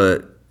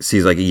Teela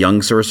sees like a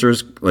young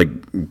sorceress, like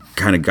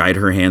kind of guide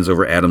her hands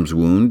over Adam's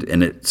wound.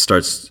 And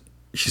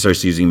she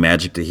starts using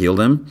magic to heal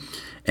them.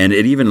 And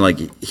it even like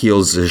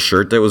heals his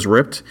shirt that was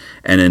ripped,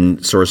 and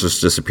then Sorceress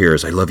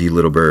disappears. I love you,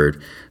 little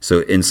bird.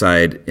 So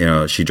inside,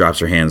 she drops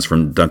her hands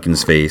from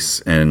Duncan's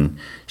face, and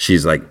she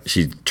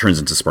turns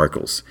into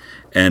sparkles.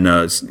 And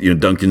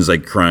Duncan's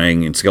like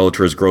crying, and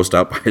Skeletor is grossed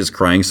out by his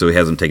crying, so he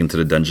has him taken to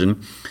the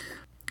dungeon.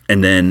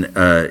 And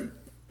then,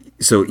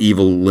 so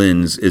Evil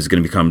Lyns is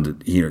going to become,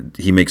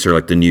 he makes her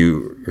like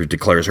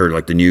declares her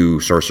like the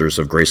new Sorceress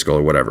of Grayskull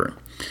or whatever.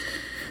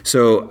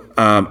 So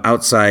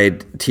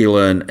outside,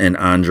 Teela and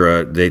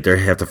Andra, they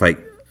have to fight,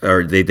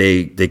 or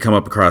they come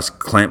up across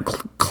Clamp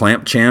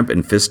Champ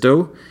and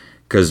Fisto,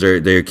 because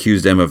they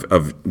accuse them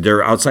of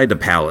they're outside the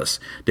palace.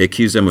 They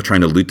accuse them of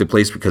trying to loot the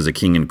place because the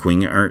king and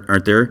queen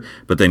aren't there.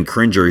 But then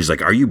Cringer, he's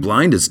like, "Are you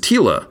blind? It's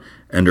Teela."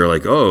 And they're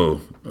like,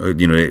 "Oh,"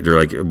 they're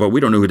like, "But we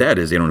don't know who that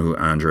is." They don't know who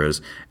Andra is.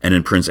 And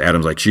then Prince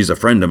Adam's like, "She's a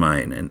friend of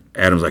mine." And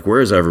Adam's like,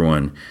 "Where is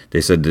everyone?" They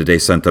said that they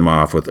sent them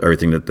off with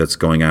everything that's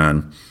going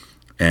on,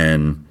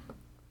 and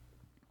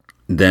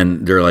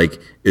then they're like,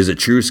 "Is it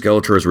true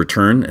Skeletor's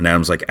return?" And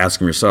Adam's like, "Ask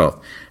him yourself."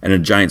 And a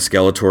giant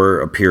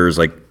Skeletor appears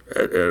like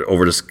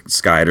over the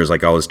sky. There's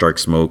like all this dark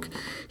smoke.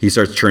 He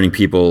starts turning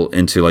people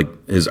into like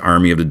his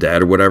army of the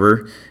dead or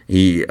whatever.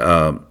 He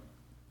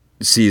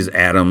sees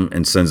Adam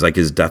and sends like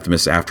his death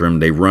mist after him.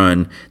 They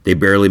run. They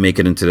barely make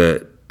it into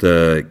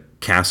the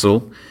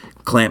castle.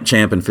 Clamp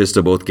Champ and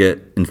Fisto both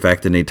get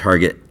infected, and they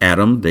target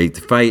Adam. They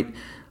fight,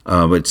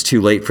 but it's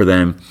too late for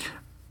them.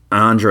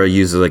 Andra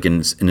uses like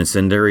an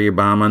incendiary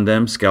bomb on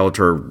them.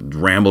 Skeletor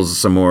rambles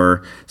some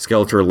more.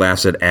 Skeletor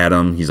laughs at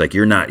Adam. He's like,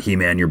 "You're not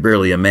He-Man. You're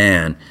barely a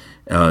man."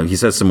 He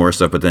says some more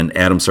stuff, but then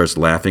Adam starts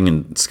laughing,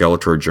 and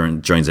Skeletor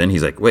joins in.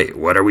 He's like, "Wait,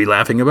 what are we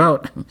laughing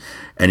about?"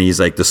 And he's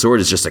like, "The sword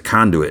is just a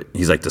conduit."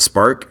 He's like, "The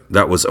spark,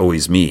 that was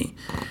always me."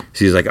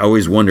 So he's like, "I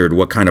always wondered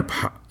what kind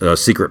of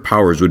secret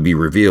powers would be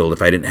revealed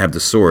if I didn't have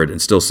the sword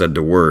and still said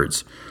the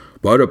words.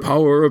 By the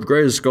power of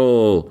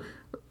Grayskull."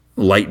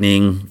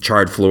 Lightning,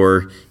 charred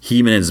floor.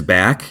 He-Man is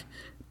back,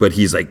 but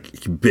he's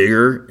like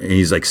bigger, and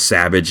he's like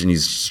savage, and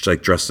he's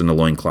like dressed in a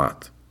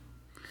loincloth.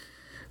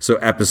 So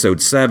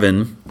episode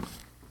 7,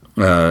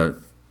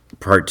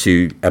 part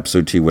 2,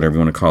 episode 2, whatever you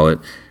want to call it,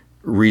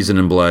 Reason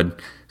and Blood.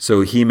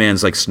 So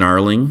He-Man's like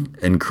snarling,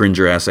 and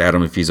Cringer asks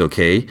Adam if he's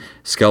okay.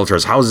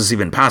 Skeletor's, "How is this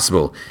even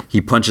possible?" He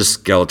punches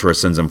Skeletor,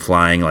 sends him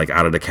flying like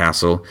out of the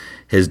castle.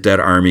 His dead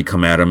army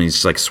come at him. He's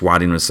just like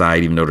swatting them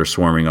aside, even though they're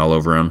swarming all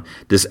over him.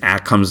 This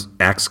axe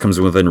comes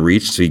within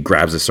reach, so he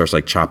grabs it, starts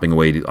like chopping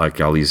away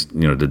like all these,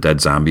 the dead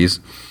zombies.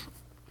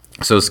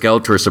 So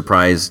Skeletor is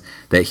surprised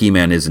that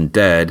He-Man isn't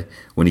dead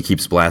when he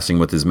keeps blasting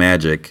with his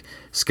magic.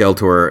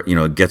 Skeletor,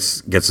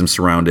 gets him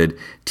surrounded.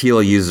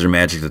 Teela uses her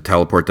magic to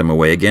teleport them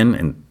away again,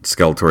 and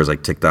Skeletor is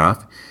like ticked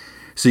off.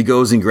 So he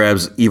goes and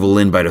grabs Evil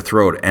Lyn by the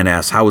throat and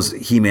asks, "How was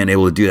He-Man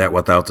able to do that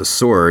without the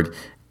sword?"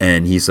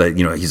 And he's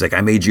like,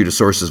 "I made you the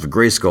Sorceress of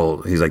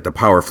Grayskull." He's like, "The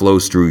power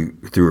flows through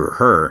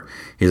her."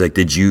 He's like,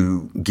 "Did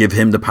you give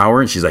him the power?"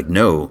 And she's like,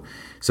 "No."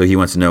 So he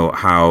wants to know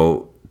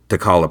how to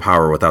call the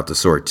power without the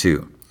sword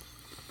too.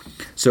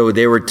 So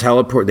they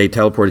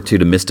teleported to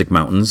the Mystic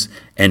Mountains,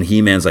 and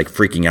He-Man's like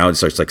freaking out and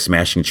starts like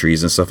smashing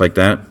trees and stuff like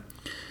that.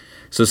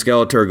 So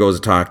Skeletor goes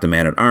to talk to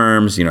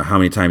Man-at-Arms. How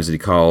many times did he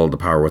call the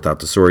power without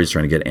the sword? He's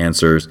trying to get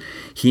answers.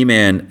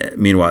 He-Man,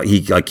 meanwhile,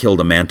 he like killed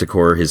a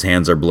Manticore. His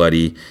hands are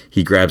bloody.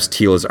 He grabs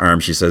Teela's arm.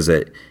 She says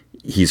that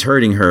he's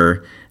hurting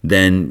her.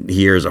 Then he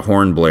hears a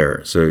horn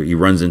blare. So he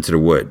runs into the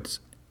woods,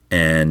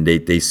 and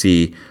they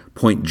see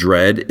Point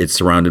Dread. It's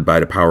surrounded by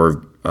the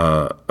power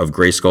of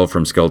Grayskull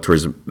from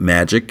Skeletor's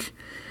magic.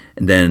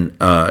 And then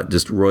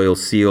just royal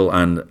seal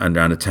on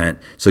a tent.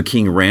 So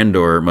King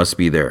Randor must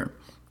be there.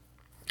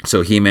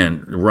 So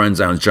He-Man runs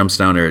down, jumps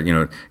down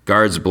there.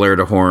 Guards blare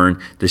the horn.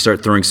 They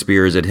start throwing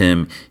spears at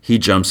him. He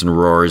jumps and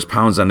roars,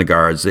 pounds on the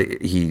guards.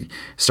 He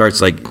starts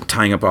like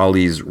tying up all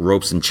these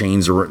ropes and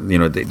chains.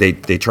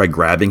 They try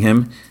grabbing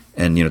him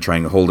and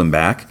trying to hold him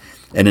back.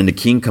 And then the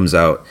king comes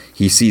out.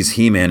 He sees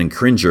He-Man and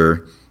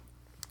Cringer,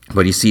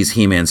 but he sees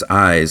He-Man's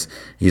eyes.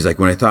 He's like,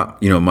 "When I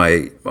thought,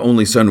 my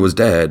only son was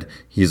dead,"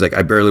 he's like,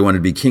 "I barely wanted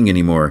to be king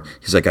anymore."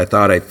 He's like, "I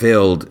thought I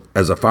failed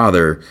as a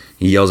father."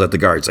 He yells at the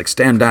guards, like,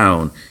 "Stand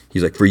down."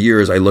 He's like, "For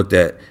years I looked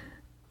at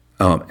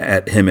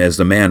him as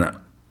the man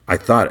I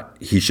thought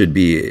he should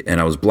be, and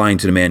I was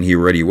blind to the man he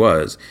already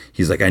was."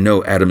 He's like, "I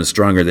know Adam is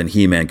stronger than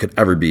He-Man could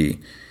ever be."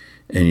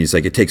 And he's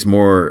like, "It takes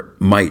more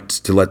might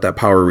to let that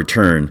power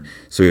return."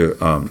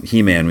 So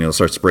He-Man,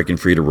 starts breaking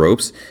free to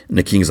ropes. And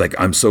the king's like,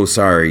 "I'm so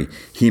sorry."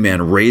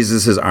 He-Man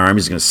raises his arm.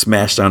 He's going to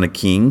smash down the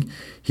king.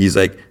 He's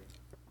like,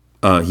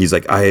 "I'm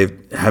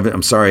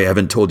sorry, I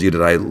haven't told you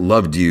that I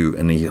loved you."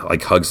 And he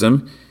like hugs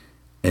him.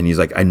 And he's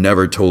like, I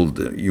never told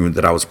you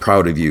that I was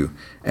proud of you.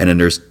 And then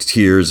there's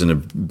tears and a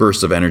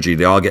burst of energy.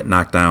 They all get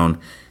knocked down,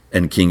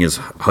 and King is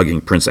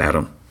hugging Prince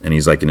Adam, and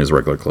he's like in his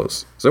regular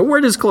clothes. So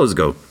where does clothes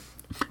go?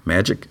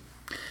 Magic.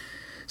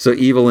 So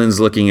Evelyn's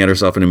looking at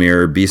herself in the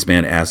mirror.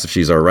 Beastman asks if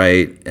she's all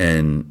right,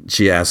 and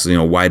she asks,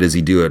 why does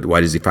he do it?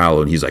 Why does he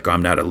follow? And he's like,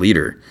 I'm not a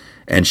leader.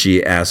 And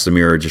she asks the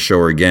mirror to show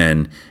her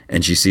again,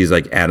 and she sees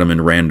like Adam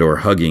and Randor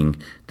hugging.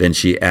 Then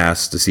she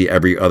asks to see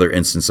every other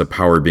instance of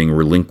power being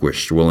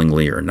relinquished,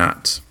 willingly or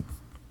not.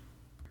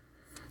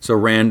 So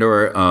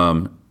Randor,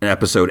 in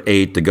episode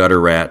 8, the gutter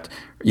rat,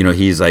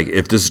 he's like,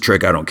 if this is a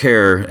trick, I don't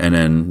care. And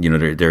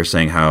then, they're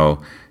saying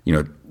how,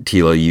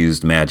 Teela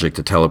used magic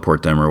to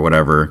teleport them or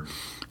whatever.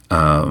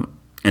 And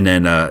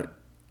then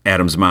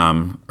Adam's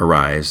mom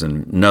arrives,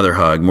 and another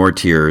hug, more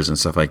tears and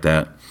stuff like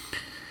that.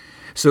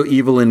 So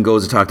Evelyn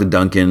goes to talk to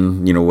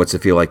Duncan, what's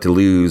it feel like to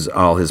lose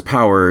all his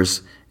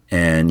powers?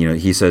 And,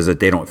 he says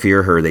that they don't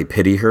fear her, they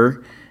pity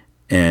her.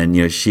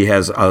 And, she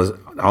has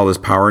all this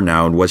power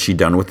now, and what's she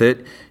done with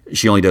it?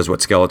 She only does what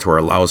Skeletor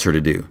allows her to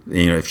do.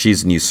 If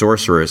she's a new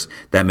sorceress,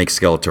 that makes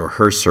Skeletor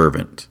her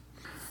servant.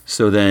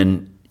 So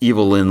then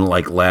Evelyn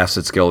laughs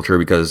at Skeletor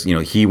because,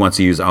 he wants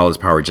to use all his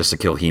power just to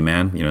kill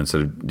He-Man,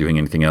 instead of doing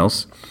anything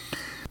else.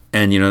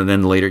 And,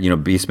 then later,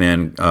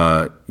 Beastman,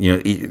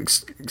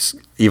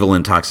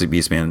 Evelyn talks to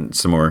Beastman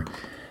some more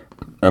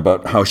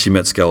about how she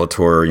met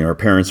Skeletor. Her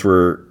parents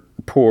were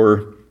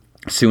poor.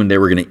 Soon they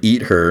were going to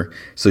eat her.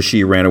 So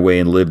she ran away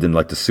and lived in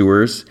the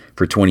sewers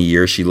for 20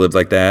 years. She lived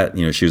like that.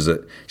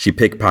 She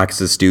pickpockets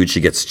this dude.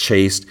 She gets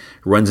chased,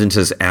 runs into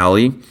this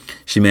alley.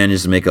 She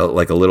manages to make a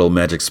little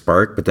magic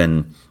spark, but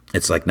then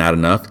it's not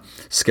enough.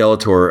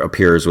 Skeletor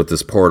appears with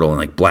this portal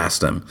and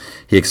blasts him.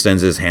 He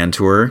extends his hand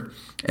to her.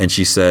 And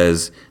she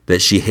says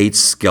that she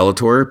hates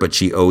Skeletor, but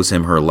she owes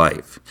him her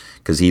life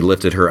because he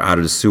lifted her out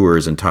of the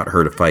sewers and taught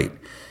her to fight.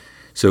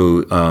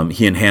 So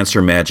he enhanced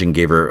her magic and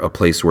gave her a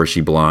place where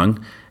she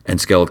belonged. And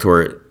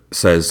Skeletor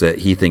says that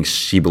he thinks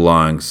she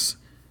belongs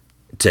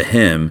to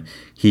him.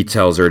 He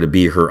tells her to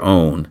be her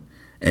own.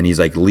 And he's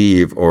like,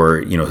 leave or,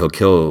 he'll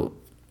kill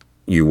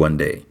you one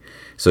day.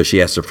 So she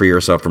has to free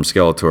herself from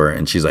Skeletor.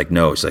 And she's like,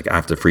 no. She's like, I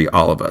have to free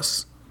all of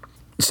us.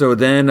 So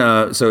then,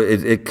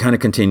 it kind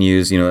of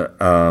continues,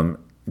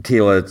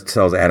 Teela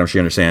tells Adam she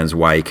understands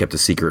why he kept a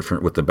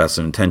secret with the best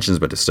of intentions,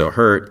 but it still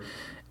hurt.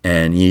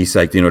 And he's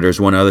like,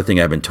 there's one other thing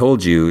I haven't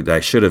told you that I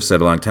should have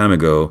said a long time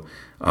ago.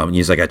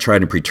 He's like, I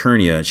tried in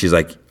Preternia. And she's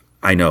like,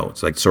 I know.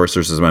 It's like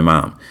sorceress is my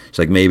mom. She's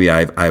like, maybe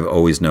I've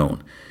always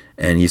known.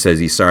 And he says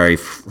he's sorry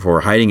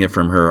for hiding it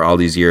from her all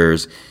these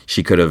years.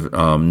 She could have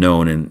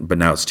known, but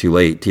now it's too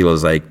late.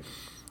 Teela's like,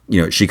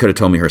 she could have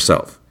told me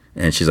herself.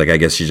 And she's like, I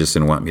guess she just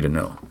didn't want me to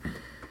know.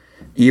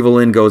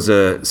 Evelyn goes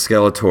to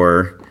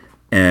Skeletor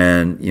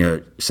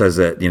and, says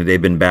that,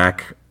 they've been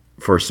back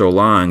for so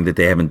long that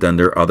they haven't done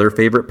their other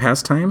favorite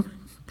pastime.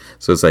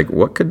 So it's like,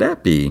 what could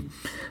that be?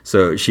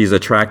 So she's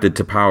attracted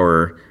to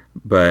power,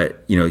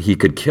 but, he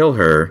could kill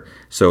her.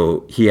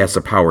 So he has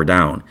to power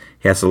down.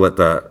 He has to let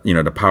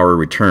the power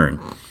return.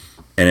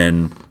 And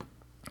then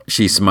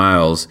she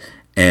smiles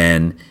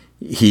and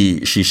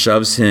she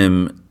shoves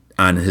him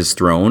on his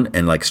throne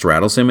and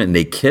straddles him and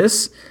they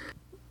kiss.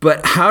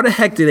 But how the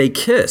heck do they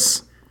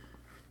kiss?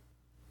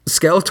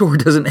 Skeletor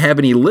doesn't have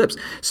any lips.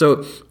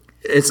 So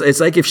it's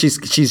like if she's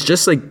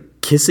just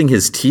kissing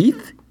his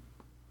teeth.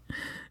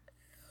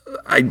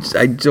 I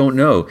don't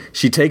know.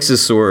 She takes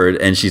his sword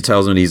and she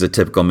tells him he's a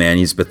typical man.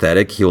 He's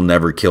pathetic. He'll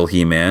never kill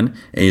He-Man.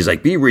 And he's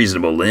like, be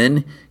reasonable,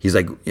 Lynn. He's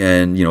like,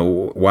 and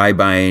why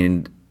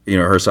bind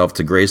herself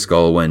to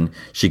Grayskull when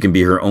she can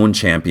be her own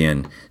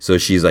champion? So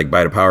she's like,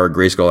 by the power of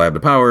Grayskull, I have the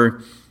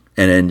power.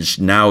 And then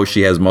now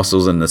she has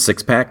muscles in the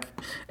six pack.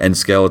 And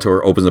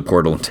Skeletor opens a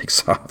portal and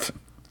takes off.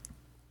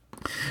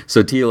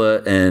 So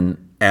Teela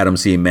and Adam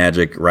see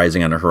magic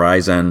rising on the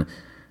horizon.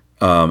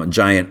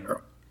 Giant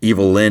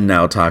evil Lynn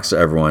now talks to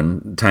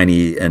everyone.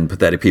 Tiny and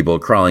pathetic people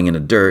crawling in the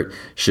dirt.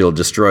 She'll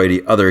destroy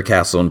the other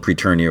castle in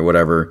Preternia or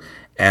whatever.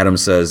 Adam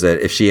says that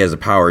if she has a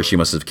power, she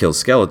must have killed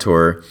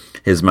Skeletor.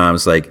 His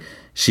mom's like,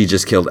 she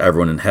just killed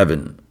everyone in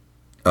heaven.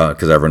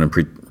 Because everyone in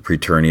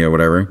Preternia or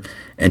whatever.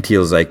 And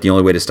Teela's like, the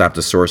only way to stop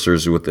the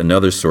sorcerers is with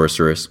another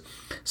sorceress.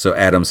 So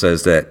Adam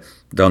says that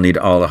they'll need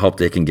all the help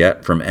they can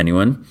get from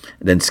anyone.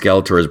 And then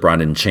Skeletor is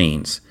brought in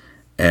chains.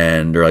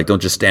 And they're like,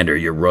 don't just stand there,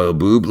 you royal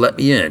boob, let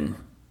me in.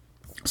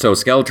 So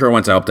Skeletor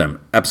wants to help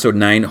them. Episode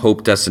 9,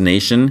 Hope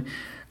Destination.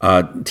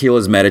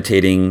 Teela's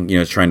meditating,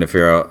 trying to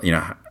figure out,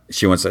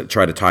 she wants to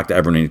try to talk to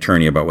everyone in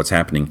Eternia about what's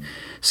happening.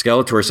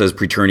 Skeletor says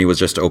Preternia was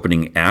just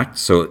opening act.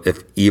 So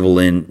if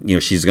Evelyn,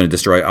 she's going to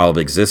destroy all of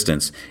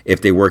existence.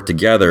 If they work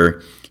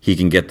together, he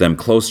can get them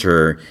close to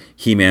her.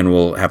 He-Man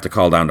will have to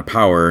call down the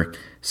power.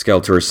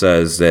 Skeletor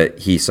says that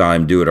he saw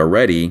him do it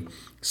already.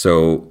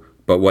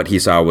 But what he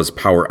saw was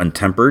power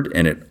untempered,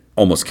 and it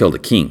almost killed a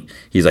king.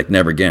 He's like,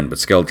 never again. But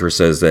Skeletor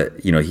says that,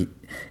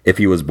 if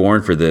he was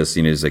born for this,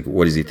 he's like,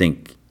 what does he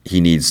think he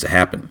needs to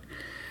happen?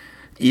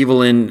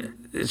 Evelyn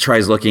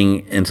tries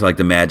looking into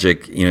the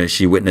magic.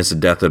 She witnessed the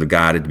death of the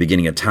god at the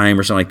beginning of time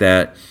or something like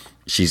that.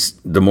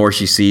 the more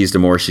she sees, the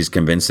more she's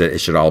convinced that it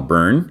should all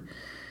burn.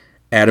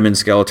 Adam and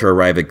Skeletor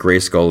arrive at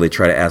Grayskull. They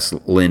try to ask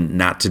Lynn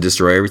not to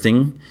destroy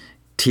everything.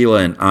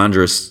 Teela and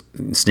Andros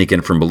sneak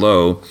in from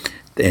below.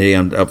 They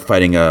end up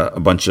fighting a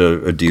bunch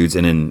of dudes,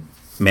 and then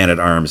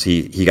Man-at-Arms,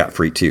 he got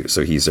free too,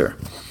 so he's there.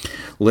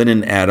 Lynn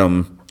and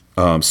Adam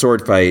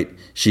sword fight.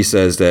 She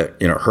says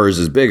that hers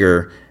is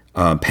bigger.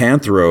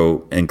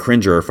 Panthro and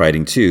Cringer are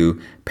fighting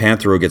too.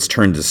 Panthro gets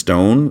turned to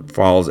stone,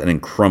 falls, and then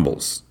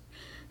crumbles.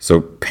 So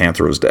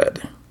Panthro's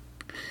dead.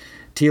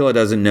 Teela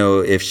doesn't know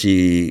if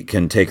she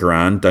can take her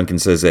on. Duncan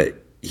says that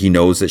he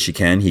knows that she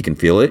can. He can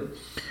feel it.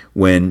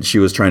 When she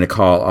was trying to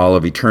call all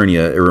of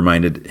Eternia, it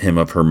reminded him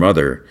of her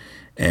mother.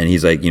 And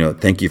he's like,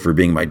 thank you for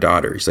being my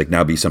daughter. He's like,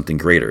 now be something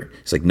greater.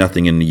 He's like,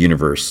 nothing in the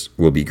universe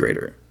will be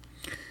greater.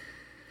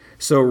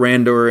 So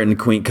Randor and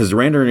Queen, because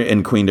Randor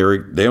and Queen,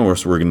 they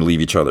almost were going to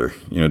leave each other.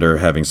 They're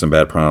having some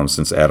bad problems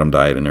since Adam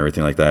died and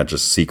everything like that,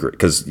 just secret.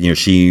 Because,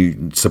 she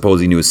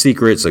supposedly knew a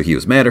secret, so he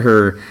was mad at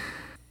her.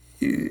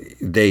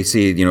 They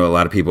see, a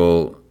lot of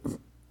people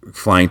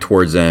flying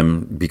towards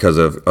them because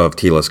of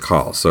Teela's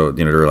call. So,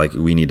 they're like,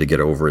 we need to get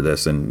over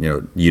this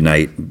and,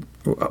 unite,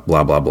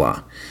 blah, blah,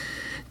 blah.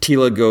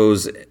 Teela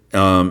goes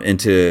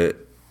into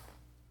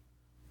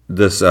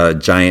this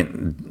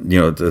giant,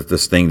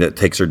 this thing that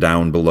takes her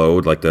down below,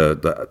 like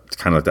the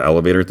kind of like the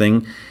elevator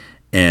thing.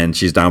 And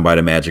she's down by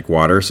the magic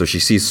water. So she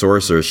sees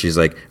Sorcerer. She's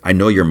like, I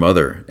know your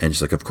mother. And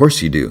she's like, of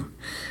course you do.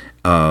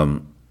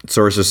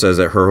 Sorcerer says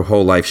that her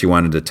whole life she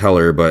wanted to tell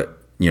her, but,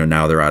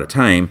 now they're out of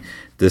time.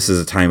 This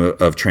is a time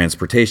of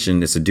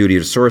transportation. It's a duty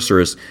of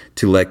Sorceress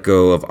to let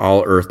go of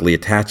all earthly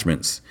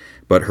attachments.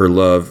 But her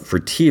love for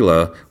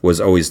Teela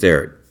was always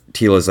there.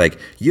 Teela's like,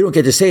 you don't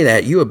get to say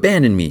that. You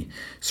abandoned me.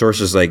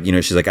 Sorcerer's like,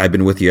 she's like, I've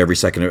been with you every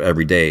second of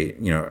every day.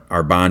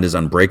 Our bond is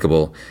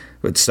unbreakable.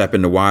 But step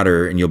in the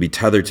water and you'll be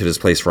tethered to this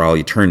place for all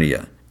eternity.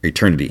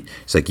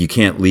 It's like, you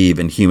can't leave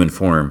in human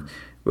form,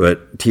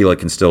 but Teela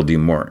can still do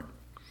more.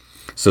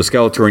 So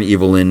Skeletor and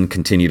Evil Lyn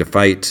continue to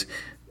fight.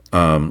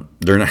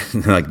 They're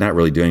not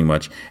really doing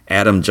much.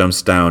 Adam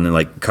jumps down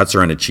and cuts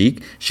her on the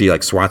cheek. She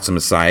swats him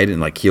aside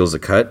and heals the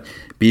cut.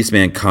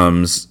 Beastman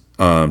comes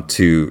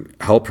to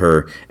help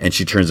her, and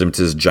she turns him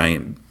into this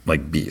giant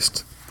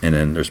beast. And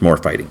then there's more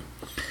fighting.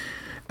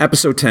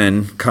 Episode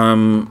 10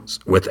 comes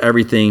with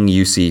everything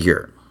you see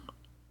here.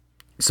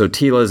 So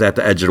Teela is at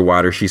the edge of the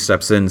water. She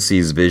steps in,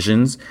 sees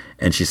visions,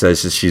 and she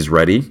says she's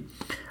ready.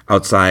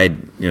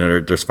 Outside,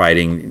 there's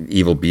fighting.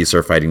 Evil beasts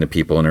are fighting the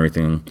people and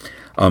everything.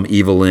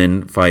 Evil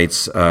Lyn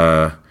fights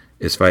Adam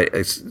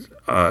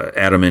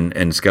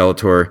and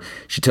Skeletor.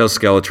 She tells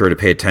Skeletor to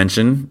pay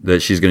attention,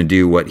 that she's going to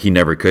do what he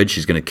never could.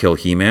 She's going to kill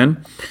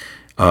He-Man.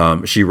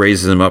 She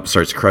raises him up,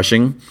 starts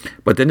crushing.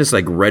 But then this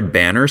red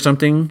banner or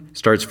something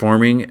starts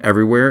forming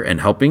everywhere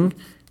and helping.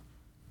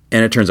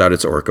 And it turns out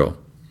it's Orko.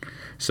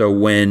 So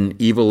when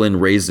Evil Lyn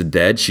raised the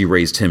dead, she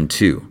raised him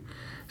too.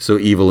 So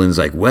Evil Lyn's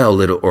like, well,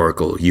 little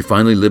Oracle, you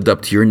finally lived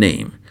up to your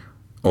name.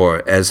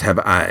 Or as have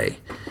I.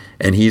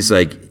 And he's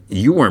like,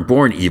 you weren't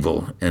born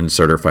evil, and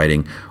start her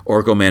fighting.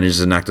 Orko manages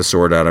to knock the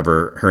sword out of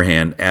her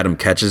hand. Adam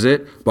catches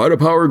it. By the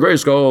power of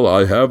Grayskull,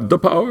 I have the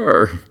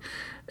power.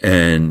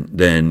 And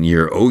then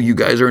you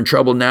guys are in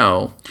trouble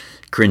now.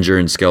 Cringer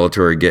and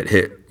Skeletor get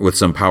hit with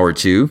some power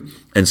too.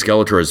 And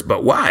Skeletor is,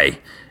 but why?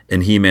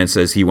 And He-Man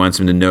says he wants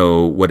him to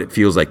know what it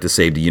feels like to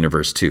save the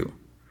universe too.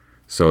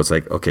 So it's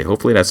like, okay,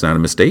 hopefully that's not a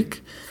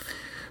mistake.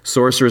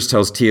 Sorceress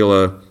tells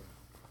Teela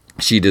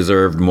she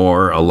deserved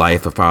more, a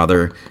life, a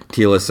father.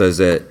 Teela says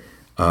that,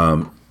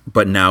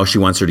 but now she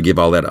wants her to give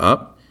all that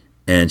up.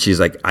 And she's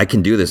like, I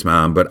can do this,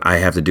 Mom, but I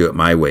have to do it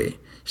my way.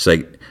 She's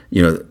like,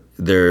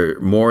 they're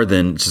more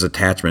than just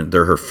attachment.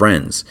 They're her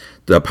friends.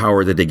 The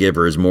power that they give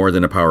her is more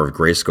than the power of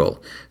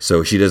Grayskull.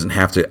 So she doesn't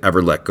have to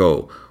ever let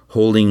go.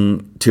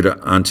 Holding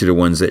onto the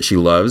ones that she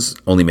loves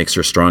only makes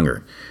her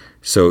stronger.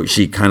 So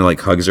she kind of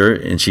hugs her,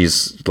 and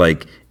she's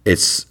like,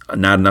 it's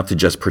not enough to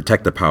just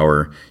protect the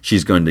power.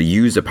 She's going to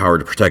use the power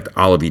to protect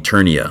all of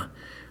Eternia.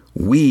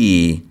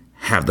 We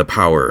have the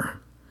power.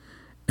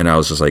 And I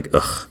was just like,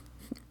 ugh.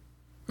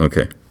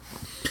 Okay.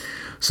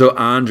 So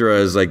Andra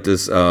is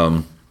this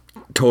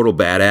total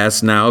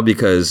badass now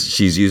because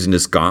she's using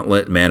this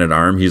gauntlet,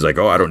 Man-at-Arm. He's like,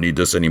 oh, I don't need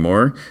this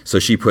anymore. So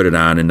she put it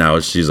on, and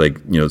now she's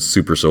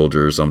super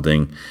soldier or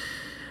something.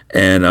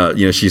 And,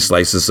 she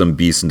slices some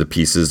beasts into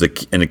pieces.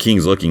 And the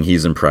king's looking.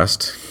 He's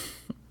impressed.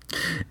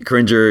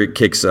 Cringer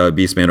kicks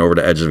Beastman over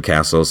the edge of the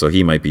castle, so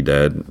he might be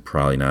dead.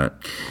 Probably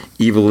not.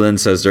 Evil Lyn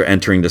says they're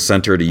entering the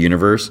center of the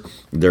universe.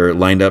 They're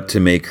lined up to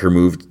make her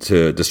move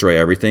to destroy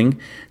everything.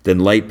 Then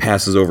Light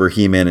passes over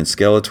He-Man and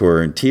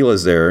Skeletor, and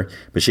Teela's there,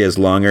 but she has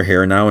longer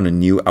hair now and a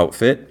new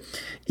outfit.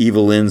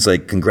 Evil Lyn's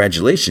like,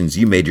 congratulations,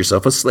 you made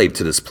yourself a slave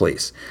to this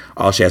place.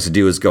 All she has to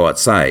do is go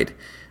outside.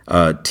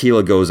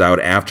 Teela goes out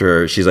after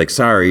her. She's like,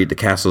 sorry, the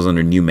castle's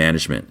under new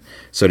management.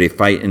 So they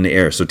fight in the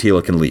air so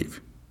Teela can leave.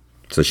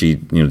 So she's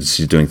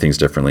doing things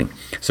differently.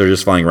 So they're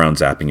just flying around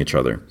zapping each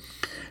other.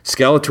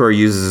 Skeletor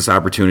uses this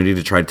opportunity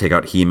to try to take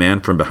out He-Man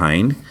from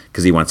behind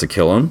because he wants to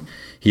kill him.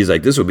 He's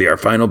like, this will be our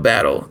final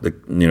battle.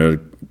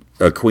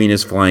 a queen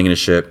is flying in a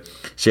ship.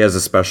 She has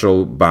a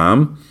special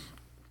bomb,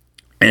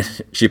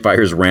 and she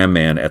fires Ram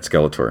Man at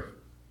Skeletor.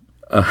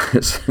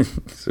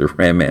 So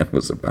Ram Man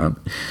was a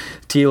bomb.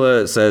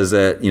 Teela says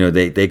that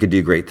they could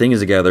do great things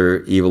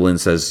together. Evelyn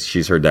says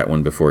she's heard that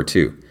one before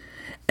too.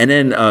 And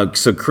then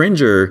so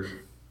Cringer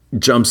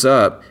jumps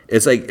up.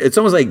 It's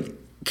almost like,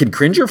 can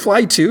Cringer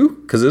fly too?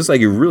 Because it's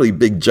like a really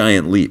big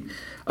giant leap.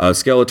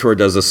 Skeletor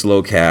does a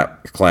slow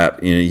clap.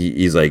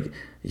 He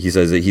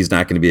says that he's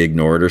not going to be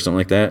ignored or something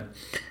like that.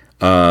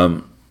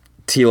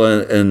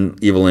 Teela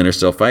and Evelyn are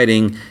still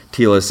fighting.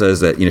 Teela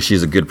says that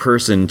she's a good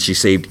person. She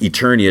saved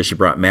Eternia. She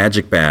brought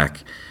magic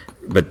back.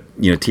 But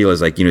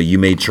Teela's like, you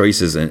made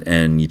choices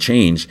and you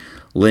changed.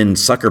 Lynn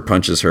sucker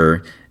punches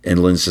her,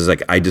 and Lynn says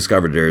like, I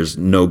discovered there's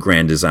no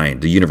grand design.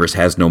 The universe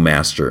has no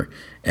master,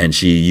 and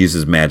she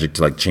uses magic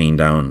to like chain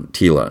down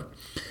Teela.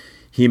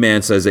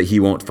 He-Man says that he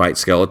won't fight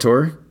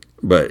Skeletor,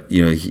 but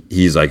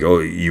he's like, oh,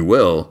 you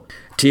will.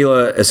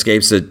 Teela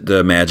escapes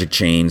the magic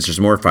chains. There's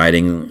more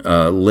fighting.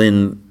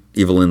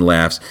 Evelyn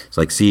laughs. It's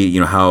like, see,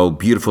 how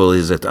beautiful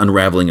is it, the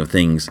unraveling of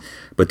things.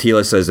 But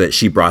Teela says that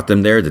she brought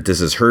them there, that this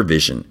is her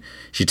vision.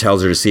 She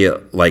tells her to see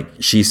it like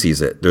she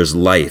sees it. There's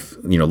life,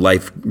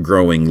 life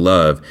growing,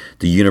 love,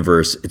 the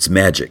universe, it's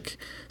magic.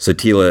 So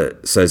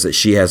Teela says that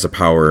she has the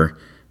power,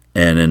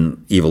 and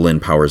then Evelyn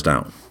powers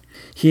down.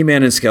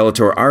 He-Man and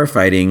Skeletor are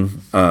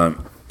fighting.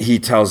 He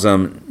tells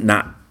them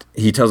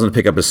to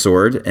pick up his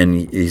sword,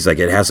 and he's like,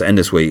 it has to end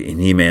this way. And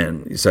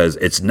He-Man says,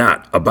 it's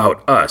not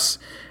about us.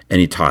 And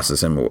he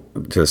tosses him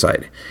to the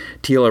side.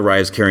 Teela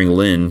arrives carrying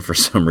Lynn for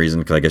some reason,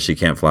 because I guess she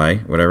can't fly,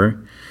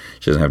 whatever.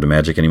 She doesn't have the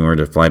magic anymore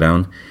to fly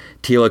down.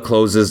 Teela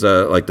closes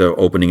the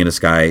opening in the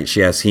sky.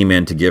 She asks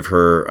He-Man to give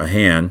her a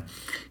hand.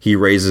 He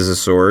raises a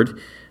sword.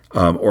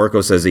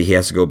 Orko says that he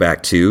has to go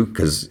back too,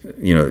 because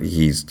he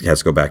has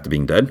to go back to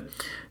being dead.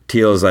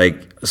 Teela's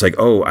like,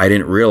 oh, I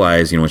didn't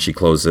realize, when she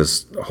closed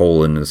this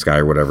hole in the sky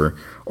or whatever.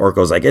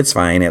 Orko's like, it's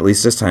fine. At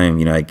least this time,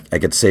 I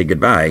get to say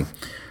goodbye.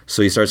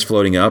 So he starts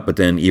floating up, but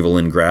then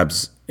Evelyn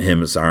grabs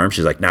his arm.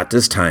 She's like, not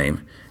this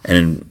time. And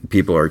then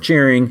people are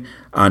cheering.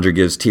 Andra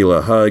gives Teela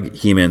a hug.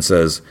 He-Man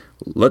says,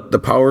 let the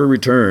power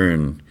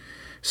return.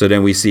 So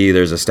then we see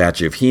there's a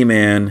statue of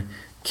He-Man.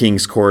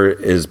 King's Court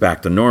is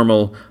back to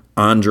normal.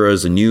 Andra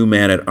is a new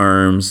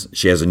man-at-arms.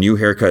 She has a new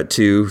haircut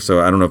too.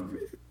 So I don't know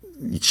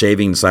if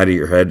shaving the side of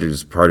your head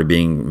is part of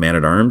being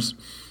man-at-arms.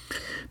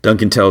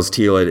 Duncan tells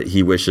Teela that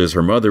he wishes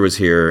her mother was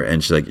here,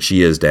 and she's like,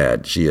 she is,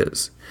 Dad. She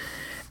is.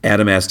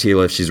 Adam asks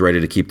Teela if she's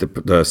ready to keep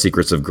the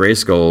secrets of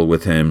Grayskull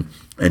with him,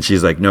 and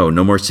she's like, no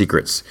more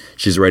secrets.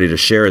 She's ready to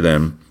share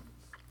them.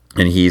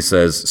 And he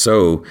says,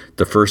 so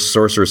the first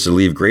sorceress to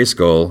leave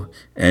Grayskull,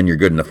 and you're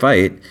good in a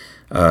fight,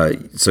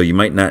 so you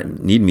might not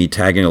need me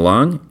tagging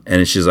along?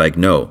 And she's like,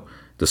 no,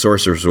 the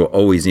sorceress will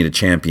always need a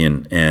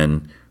champion,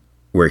 and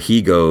where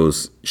he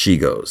goes, she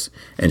goes.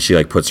 And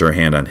she puts her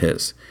hand on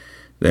his.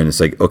 Then it's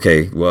like,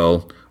 okay,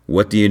 well,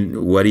 what do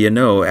you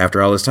know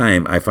after all this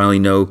time? I finally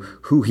know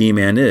who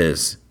He-Man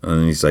is.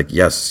 And he's like,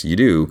 yes, you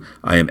do.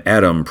 I am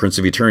Adam, Prince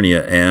of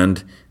Eternia,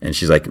 and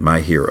she's like,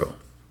 my hero.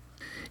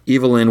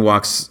 Evelyn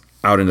walks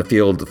out in the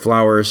field of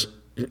flowers,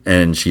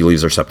 and she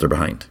leaves her scepter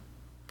behind.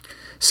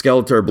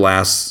 Skeletor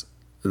blasts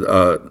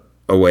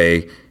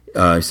away.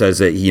 He says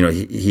that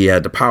he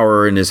had the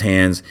power in his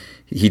hands.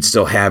 He'd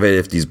still have it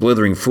if these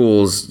blithering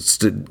fools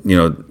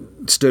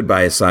stood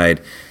by his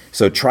side.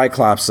 So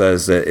Triclops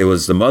says that it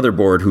was the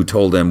motherboard who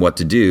told him what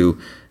to do.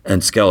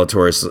 And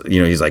Skeletor,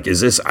 he's like, is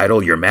this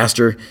idol your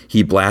master?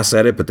 He blasts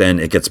at it, but then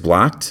it gets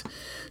blocked.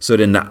 So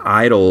then the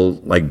idol,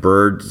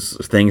 bird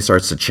thing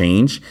starts to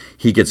change.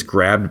 He gets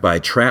grabbed by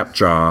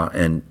Trapjaw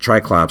and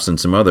Triclops and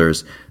some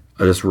others.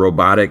 This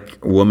robotic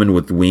woman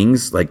with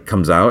wings,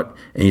 comes out.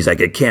 And he's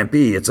like, it can't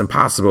be. It's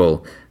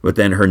impossible. But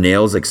then her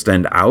nails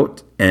extend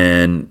out,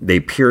 and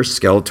they pierce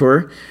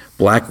Skeletor.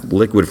 Black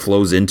liquid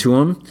flows into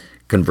him,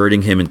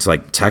 converting him into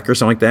tech or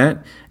something like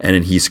that. And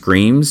then he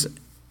screams,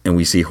 and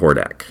we see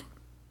Hordak.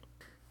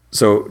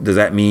 So does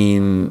that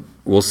mean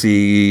we'll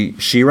see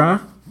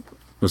She-Ra?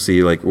 We'll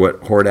see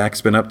what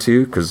Hordak's been up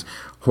to, because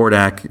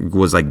Hordak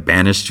was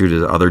banished to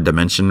the other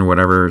dimension or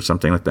whatever, or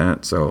something like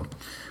that. So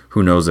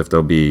who knows if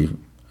there'll be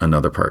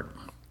another part.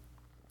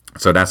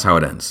 So that's how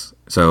it ends.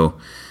 So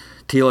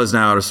Teela is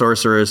now a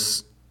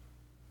sorceress.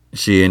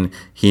 She and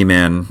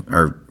He-Man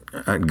are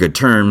at good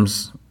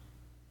terms.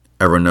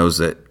 Everyone knows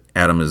that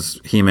Adam is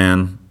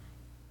He-Man,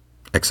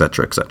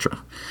 etc.,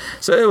 etc.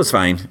 So it was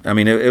fine. I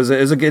mean,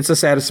 it's a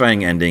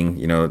satisfying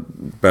ending.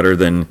 Better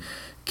than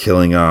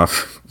killing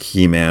off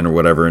He-Man or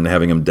whatever and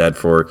having him dead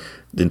for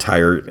the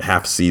entire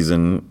half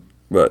season.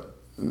 But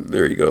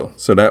there you go.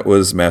 So that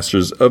was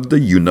Masters of the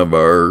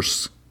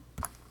Universe.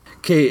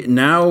 Okay,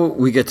 now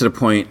we get to the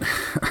point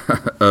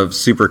of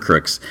Super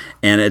Crooks,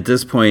 and at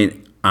this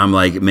point, I'm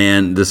like,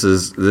 man, is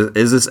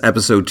this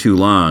episode too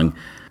long?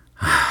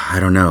 I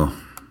don't know.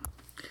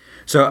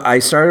 So I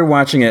started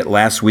watching it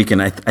last week, and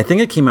I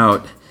think it came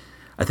out,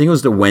 I think it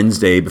was the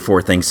Wednesday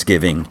before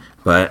Thanksgiving,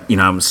 but,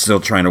 I'm still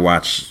trying to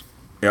watch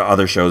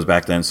other shows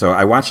back then. So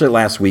I watched it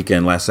last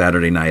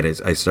Saturday night.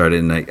 I started,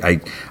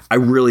 and I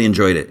really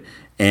enjoyed it.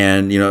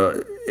 And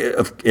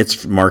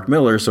it's Mark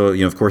Miller, so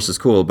of course it's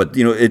cool. But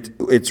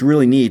it's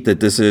really neat that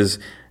this is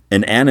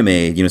an anime.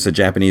 It's a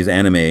Japanese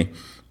anime,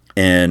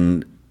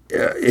 and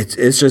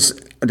it's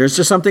just there's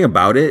just something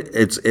about it.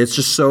 It's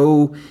just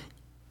so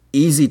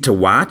easy to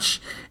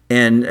watch.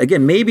 And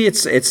again, maybe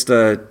it's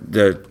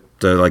the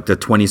like the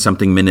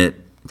 20-something minute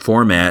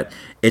format.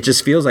 It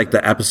just feels like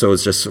the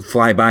episodes just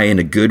fly by in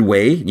a good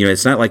way.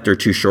 It's not like they're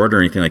too short or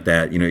anything like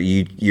that.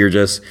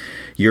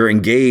 You're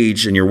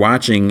engaged and you're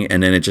watching,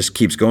 and then it just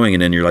keeps going,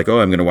 and then you're like,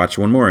 oh, I'm going to watch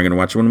one more. I'm going to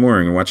watch one more.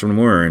 I'm going to watch one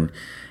more, and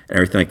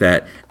everything like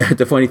that.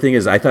 The funny thing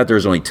is, I thought there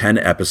was only 10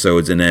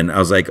 episodes, and then I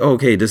was like, oh,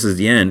 okay, this is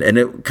the end, and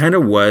it kind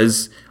of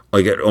was.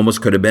 Like, it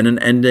almost could have been an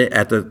end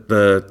at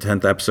the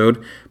 10th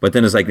episode, but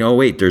then it's like, no,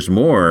 wait, there's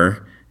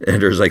more,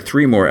 and there's like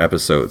 3 more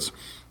episodes.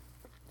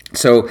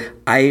 So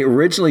I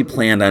originally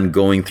planned on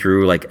going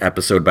through like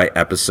episode by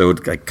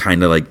episode, like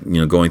kind of like,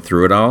 going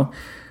through it all.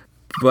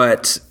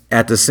 But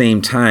at the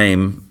same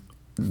time,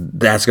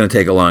 that's going to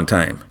take a long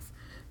time.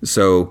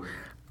 So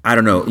I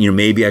don't know,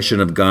 maybe I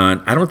shouldn't have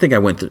gone. I don't think I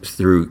went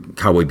through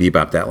Cowboy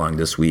Bebop that long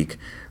this week,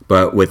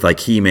 but with like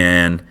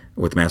He-Man,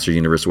 with Masters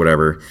Universe,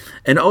 whatever.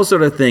 And also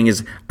the thing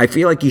is, I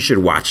feel like you should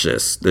watch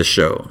this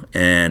show.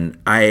 And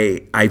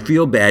I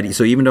feel bad.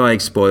 So even though I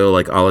spoil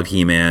like all of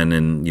He-Man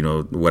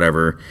and,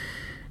 whatever,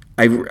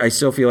 I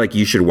still feel like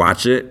you should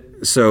watch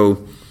it.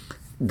 So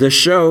the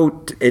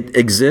show, it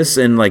exists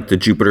in like the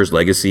Jupiter's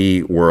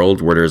Legacy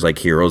world where there's like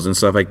heroes and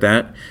stuff like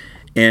that.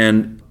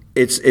 And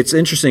it's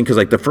interesting because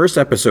like the first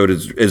episode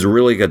is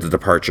really good, the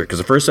departure. Because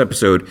the first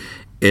episode,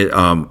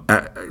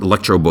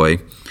 Electro Boy,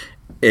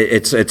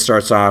 it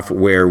starts off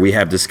where we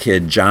have this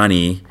kid,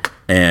 Johnny,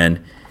 and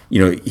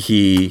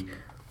he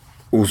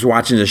was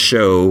watching this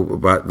show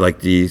about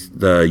like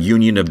the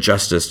Union of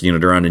Justice.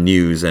 They're on the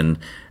news, and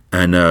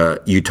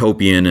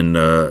Utopian and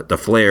the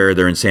Flare,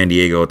 they're in San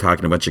Diego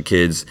talking to a bunch of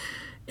kids,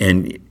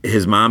 and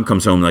his mom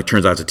comes home and like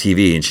turns out the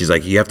TV, and she's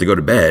like, you have to go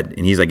to bed,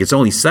 and he's like, it's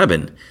only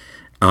 7,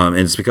 and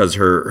it's because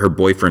her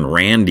boyfriend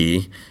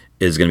Randy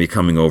is going to be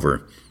coming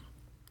over.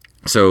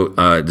 So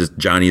this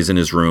Johnny is in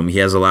his room. He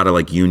has a lot of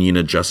like Union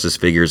of Justice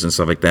figures and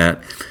stuff like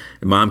that.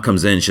 And Mom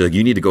comes in. She's like,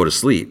 you need to go to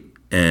sleep.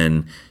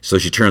 And so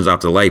she turns off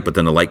the light, but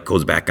then the light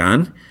goes back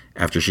on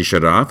after she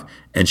shut it off.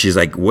 And she's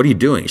like, what are you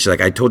doing? She's like,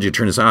 I told you to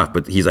turn this off.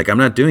 But he's like, I'm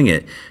not doing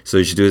it.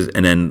 So she does,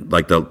 and then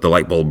like the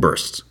light bulb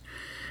bursts.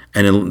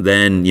 And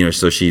then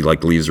so she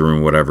like leaves the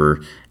room, whatever.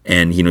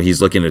 And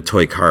he's looking at a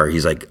toy car.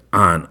 He's like,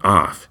 on,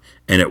 off.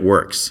 And it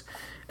works.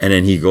 And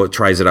then he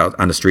tries it out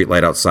on the street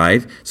light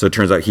outside. So it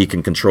turns out he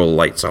can control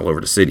lights all over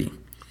the city.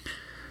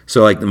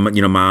 So like,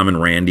 Mom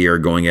and Randy are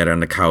going at it on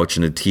the couch,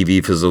 and the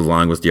TV fizzles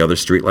along with the other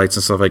street lights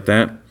and stuff like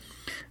that.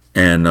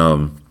 And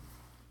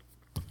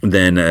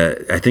then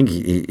I think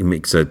he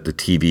makes the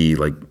TV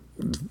like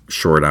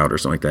short out or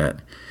something like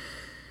that.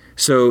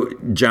 So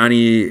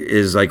Johnny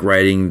is like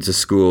riding to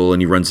school,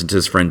 and he runs into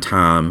his friend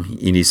Tom,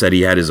 and he said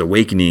he had his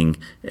awakening,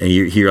 and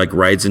he like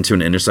rides into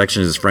an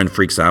intersection. His friend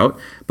freaks out,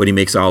 but he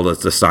makes all the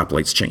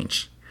stoplights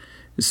change.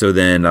 So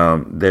then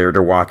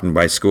they're walking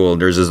by school,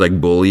 and there's this like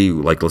bully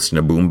like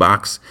listening to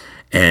boombox,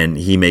 and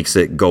he makes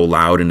it go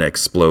loud and it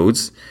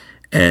explodes.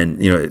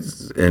 And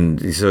and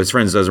so his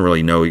friends doesn't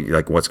really know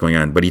like what's going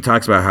on, but he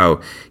talks about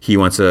how he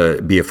wants to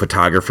be a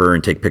photographer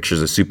and take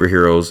pictures of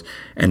superheroes,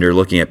 and they're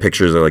looking at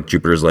pictures of like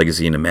Jupiter's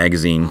Legacy in a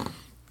magazine.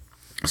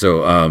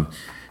 So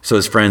so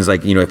his friends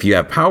like, if you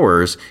have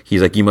powers,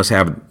 he's like, you must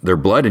have their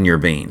blood in your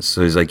veins.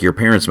 So he's like, your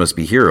parents must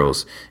be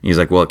heroes. And he's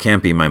like, well, it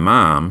can't be my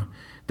mom.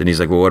 Then he's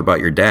like, well, what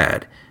about your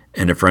dad?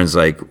 And the friend's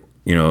like,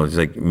 he's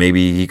like,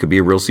 maybe he could be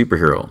a real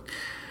superhero.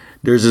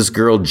 There's this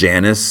girl,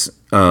 Janice,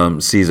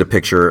 sees a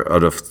picture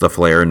of the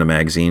Flare in the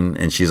magazine,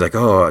 and she's like,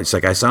 oh, it's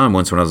like, I saw him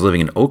once when I was living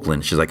in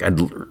Oakland. She's like,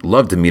 I'd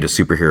love to meet a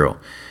superhero.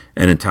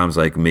 And then Tom's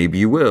like, maybe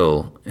you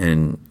will.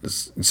 And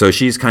so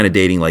she's kind of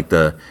dating like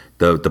the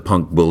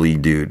punk bully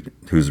dude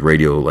whose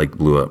radio like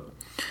blew up.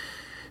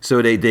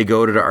 So they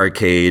go to the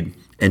arcade,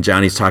 and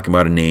Johnny's talking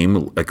about a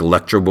name like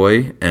Electro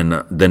Boy,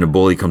 and then a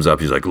bully comes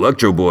up. He's like,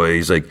 Electro Boy.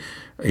 He's like,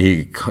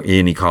 he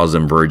calls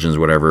them virgins,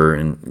 whatever.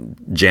 And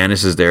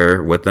Janice is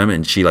there with them,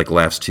 and she like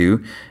laughs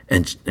too.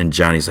 And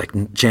Johnny's like,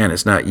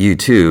 Janice, not you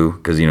too,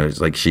 because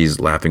it's like she's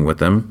laughing with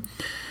them.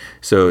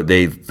 So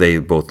they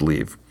both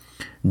leave.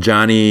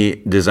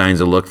 Johnny designs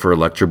a look for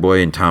Electro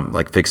Boy, and Tom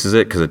like fixes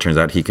it because it turns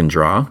out he can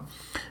draw.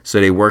 So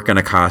they work on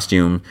a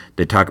costume.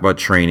 They talk about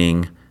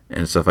training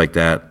and stuff like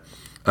that.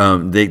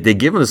 They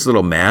give him this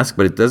little mask,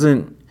 but it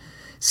doesn't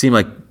seem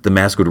like the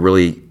mask would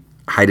really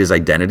hide his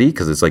identity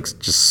because it's like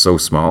just so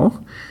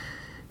small.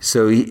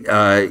 So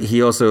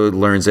he also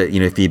learns that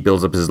if he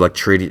builds up his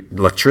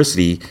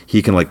electricity,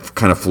 he can like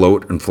kind of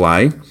float and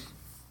fly.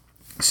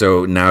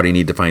 So now they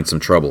need to find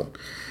some trouble.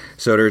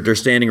 So they're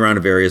standing around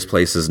in various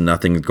places.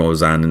 Nothing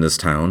goes on in this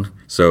town.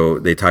 So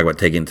they talk about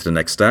taking it to the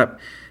next step,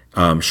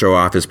 show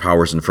off his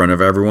powers in front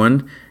of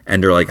everyone.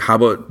 And they're like, how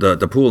about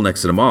the pool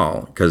next to the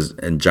mall?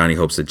 And Johnny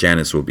hopes that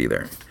Janice will be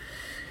there.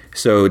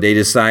 So they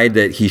decide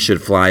that he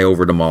should fly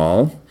over the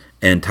mall,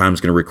 and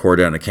Tom's going to record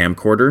it on a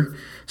camcorder.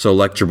 So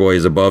Electro Boy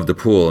is above the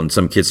pool, and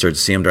some kids start to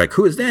see him. They're like,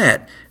 "Who is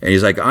that?" And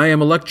he's like, "I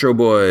am Electro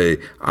Boy.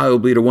 I will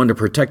be the one to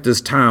protect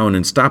this town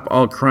and stop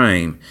all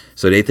crime."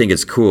 So they think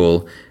it's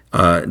cool.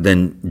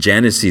 Then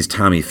Janice sees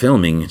Tommy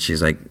filming, and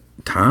she's like,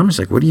 "Tom?" She's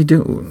like, "What are you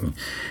doing?"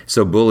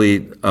 So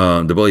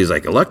the bully is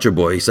like, "Electro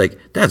Boy." He's like,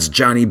 "That's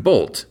Johnny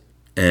Bolt,"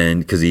 and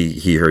because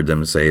he heard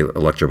them say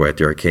Electro Boy at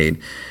the arcade,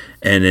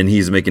 and then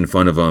he's making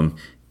fun of him.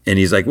 And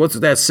he's like, "What's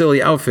that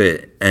silly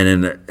outfit?"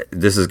 And then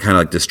this is kind of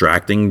like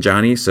distracting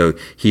Johnny. So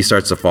he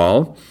starts to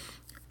fall.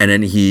 And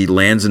then he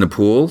lands in the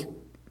pool.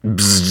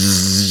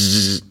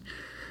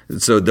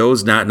 So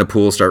those not in the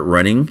pool start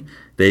running.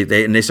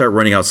 They start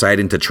running outside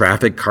into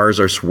traffic. Cars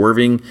are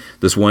swerving.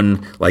 This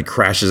one like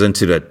crashes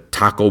into the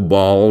Taco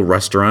Ball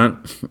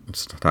restaurant.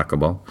 It's Taco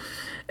Ball.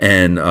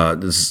 And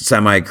the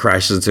semi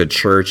crashes into a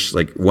church.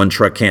 Like one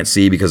truck can't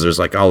see because there's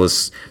like all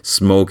this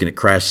smoke, and it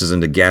crashes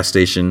into a gas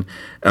station.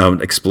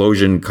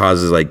 Explosion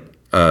causes like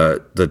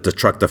the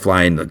truck to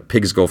fly, and the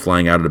pigs go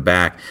flying out of the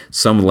back.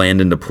 Some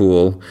land in the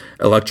pool.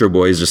 Electro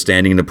Boy is just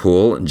standing in the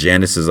pool, and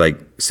Janice is like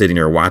sitting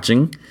there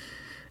watching.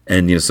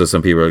 And so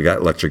some people got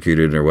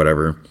electrocuted or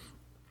whatever.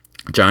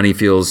 Johnny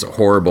feels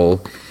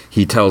horrible.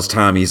 He tells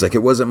Tom, he's like,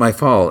 "It wasn't my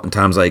fault." And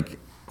Tom's like,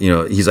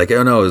 he's like,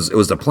 "Oh no, it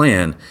was the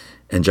plan."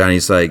 And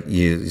Johnny's like,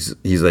 he's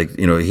like,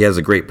 he has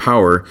a great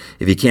power.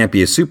 If he can't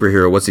be a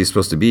superhero, what's he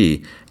supposed to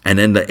be? And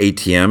then the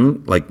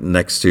ATM, like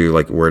next to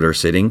like where they're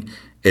sitting,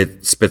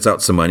 it spits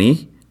out some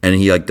money, and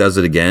he like does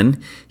it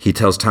again. He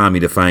tells Tommy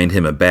to find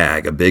him a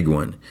bag, a big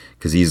one,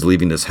 because he's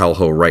leaving this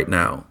hellhole right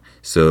now.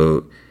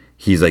 So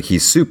he's like,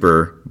 he's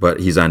super, but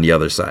he's on the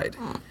other side.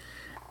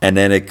 And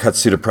then it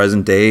cuts to the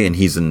present day, and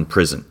he's in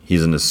prison.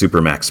 He's in the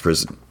Supermax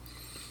prison.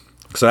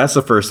 So that's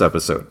the first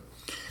episode.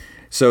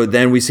 So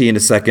then we see in the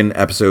second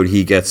episode,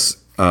 he gets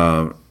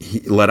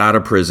let out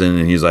of prison,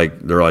 and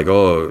they're like,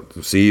 "Oh,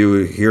 see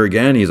you here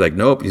again?" He's like,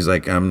 "Nope." He's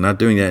like, "I'm not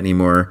doing that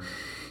anymore."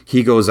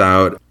 He goes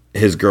out.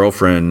 His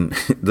girlfriend,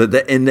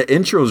 and the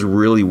intro is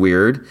really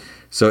weird.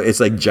 So it's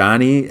like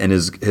Johnny and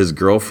his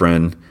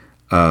girlfriend,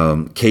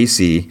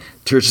 Casey,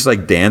 they're just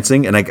like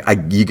dancing,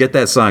 and you get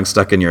that song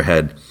stuck in your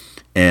head,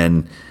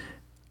 and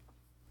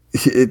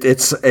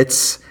it's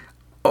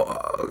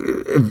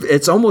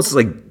almost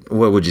like,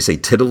 what would you say,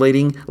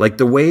 titillating? Like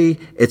the way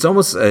it's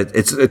almost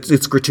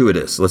it's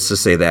gratuitous. Let's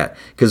just say that,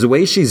 because the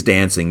way she's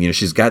dancing,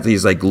 she's got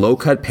these like low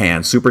cut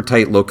pants, super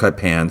tight low cut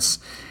pants,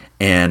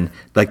 and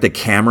like the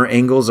camera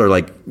angles are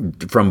like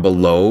from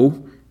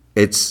below.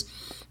 That's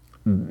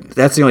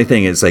the only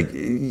thing. It's like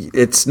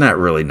it's not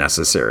really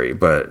necessary,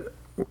 but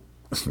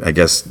I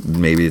guess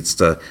maybe it's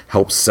to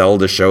help sell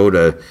the show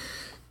to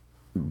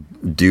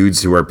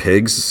dudes who are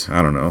pigs.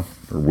 I don't know,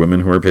 or women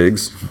who are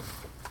pigs.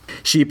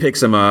 She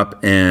picks him up,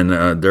 and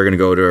they're going to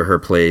go to her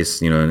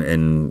place,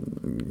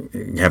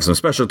 and have some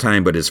special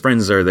time, but his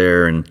friends are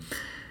there and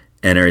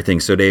everything.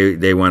 So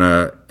they want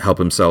to help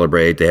him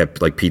celebrate. They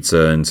have like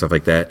pizza and stuff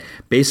like that.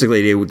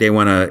 Basically, they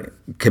want to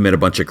commit a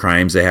bunch of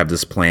crimes. They have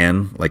this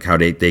plan, like how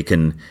they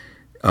can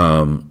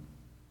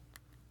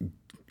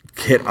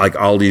hit like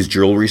all these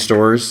jewelry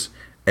stores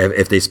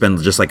if they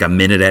spend just like a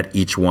minute at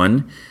each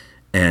one.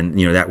 And,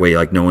 that way,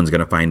 like, no one's going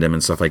to find them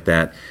and stuff like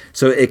that.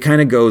 So it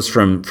kind of goes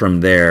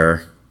from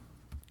there.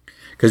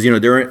 Because,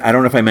 I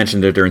don't know if I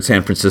mentioned it, they're in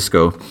San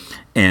Francisco.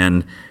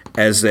 And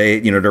as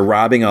they're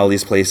robbing all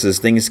these places,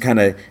 things kind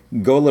of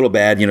go a little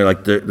bad.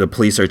 Like the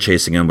police are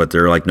chasing them, but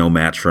they're like no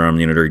match for them.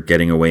 They're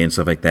getting away and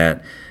stuff like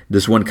that.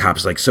 This one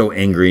cop's like so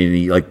angry, and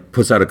he like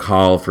puts out a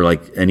call for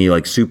like any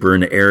like super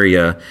in the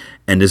area.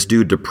 And this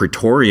dude, the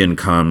Praetorian,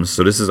 comes.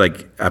 So this is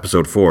like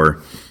episode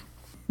 4.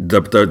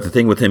 The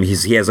thing with him,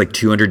 he has like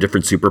 200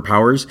 different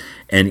superpowers,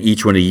 and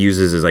each one he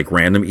uses is like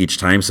random each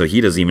time. So he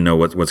doesn't even know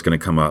what's going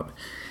to come up.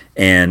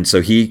 And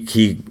so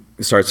he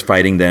starts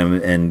fighting them,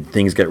 and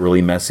things get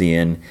really messy,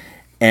 and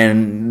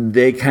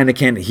they kind of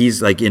can't. He's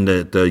like in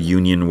the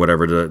Union,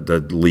 whatever, the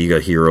League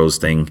of Heroes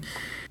thing.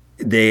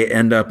 They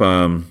end up,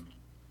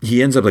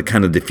 he ends up like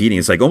kind of defeating.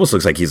 It's like almost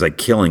looks like he's like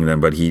killing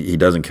them, but he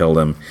doesn't kill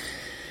them.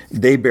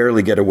 They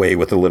barely get away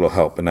with a little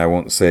help, and I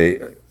won't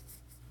say.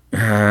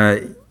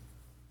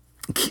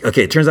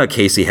 Okay, it turns out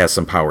Casey has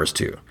some powers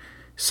too.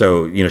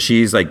 So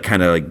she's like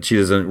kind of like, she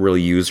doesn't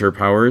really use her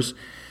powers,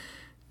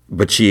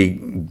 but she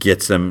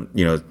gets them,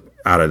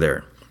 out of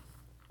there.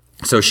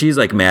 So she's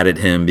like mad at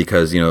him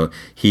because,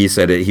 he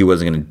said he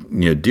wasn't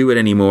going to, do it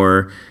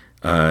anymore.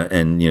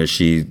 And,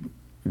 she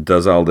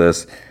does all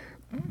this.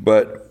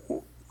 But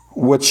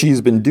what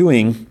she's been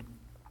doing,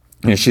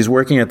 she's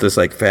working at this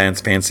like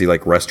fancy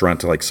like restaurant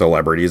to like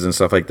celebrities and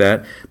stuff like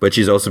that. But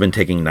she's also been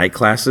taking night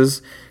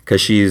classes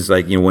because she's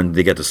like, when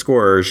they get to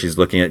score, she's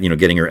looking at,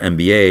 getting her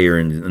MBA or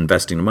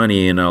investing the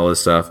money and all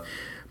this stuff.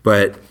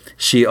 But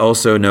she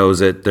also knows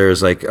that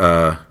there's like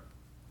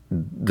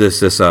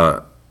this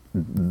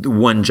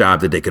one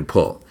job that they could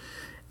pull.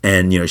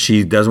 And,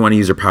 she doesn't want to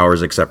use her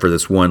powers except for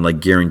this one like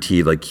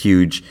guaranteed like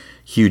huge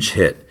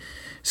hit.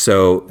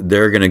 So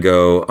they're going to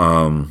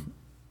go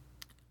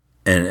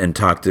and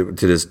talk to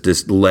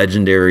this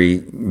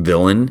legendary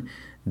villain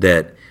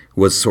that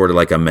was sort of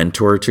like a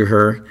mentor to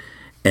her.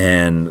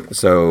 And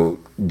so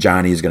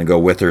Johnny's going to go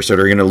with her. So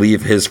they're going to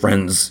leave his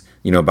friends,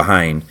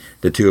 behind.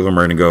 The two of them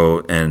are going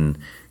to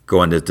go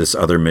on this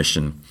other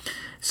mission.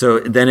 So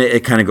then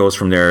it kind of goes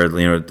from there.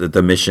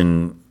 The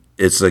mission,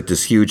 it's like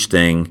this huge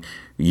thing.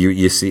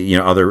 You see,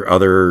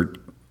 other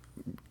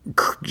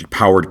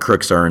powered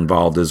crooks are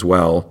involved as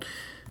well.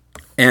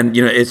 And,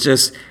 it's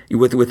just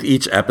with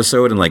each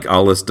episode and like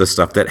all the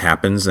stuff that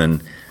happens.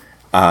 And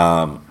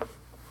I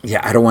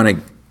don't want to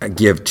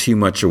give too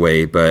much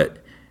away, but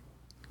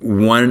I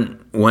don't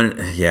want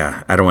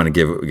to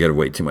give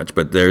away too much,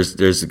 but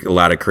there's a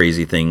lot of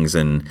crazy things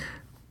and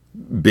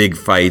big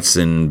fights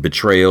and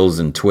betrayals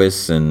and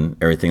twists and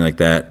everything like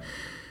that.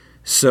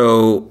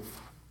 So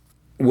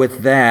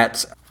with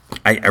that,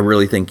 I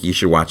really think you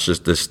should watch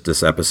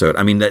this episode.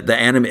 I mean, the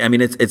anime. I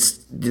mean, it's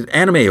the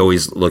anime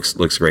always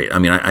looks great. I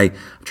mean, I'm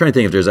trying to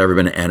think if there's ever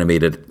been an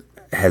animated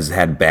has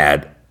had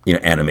bad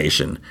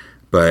animation,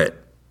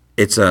 but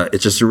it's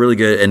just a really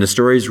good, and the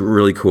story's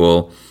really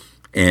cool.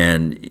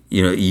 And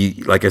you,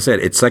 like I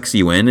said, it sucks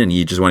you in, and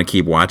you just want to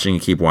keep watching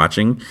and keep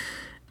watching.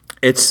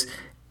 It's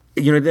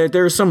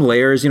there are some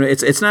layers.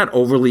 It's not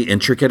overly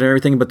intricate and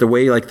everything, but the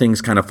way like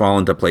things kind of fall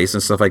into place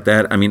and stuff like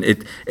that. I mean,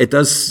 it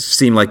does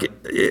seem like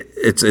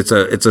it's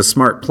a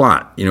smart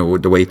plot.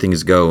 With the way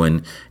things go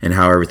and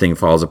how everything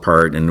falls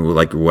apart and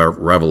like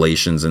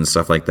revelations and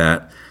stuff like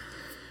that.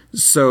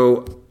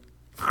 So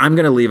I'm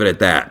gonna leave it at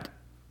that.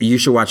 You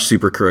should watch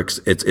Super Crooks.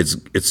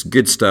 It's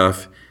good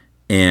stuff,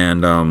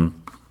 and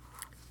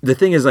the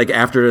thing is, like,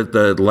 after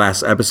the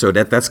last episode,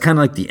 that's kind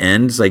of like the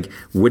end. It's like,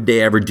 would they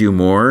ever do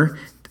more?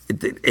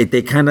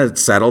 They kind of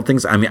settled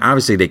things. I mean,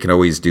 obviously they can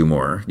always do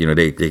more.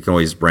 They can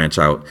always branch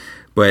out.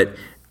 But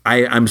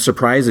I'm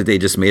surprised that they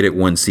just made it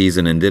one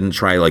season and didn't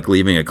try like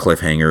leaving a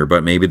cliffhanger.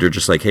 But maybe they're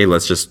just like, hey,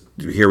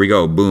 here we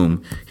go,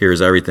 boom,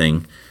 here's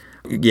everything.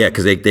 Yeah,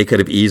 because they could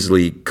have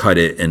easily cut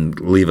it and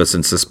leave us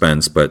in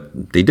suspense,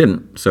 but they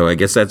didn't. So I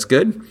guess that's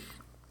good.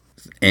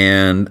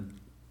 And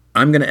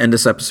I'm going to end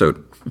this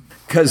episode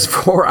because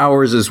 4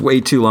 hours is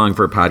way too long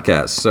for a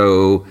podcast.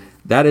 So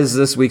that is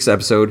this week's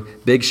episode.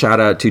 Big shout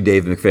out to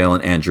Dave McPhail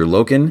and Andrew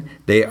Loken.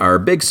 They are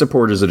big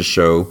supporters of the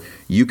show.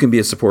 You can be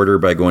a supporter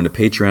by going to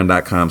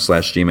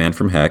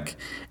patreon.com/gmanfromheck.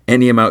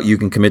 Any amount you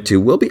can commit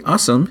to will be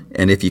awesome.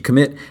 And if you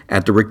commit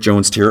at the Rick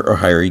Jones tier or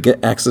higher, you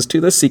get access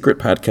to the Secret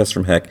Podcast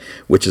from Heck,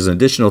 which is an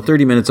additional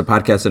 30 minutes of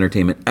podcast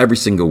entertainment every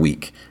single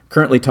week.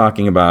 Currently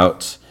talking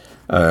about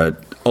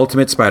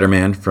Ultimate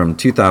Spider-Man from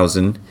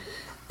 2000.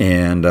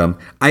 And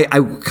I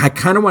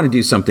kind of want to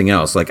do something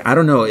else. Like, I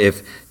don't know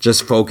if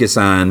just focus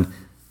on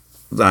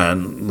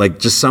like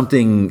just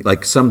something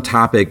like some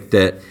topic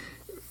that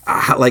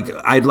like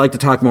I'd like to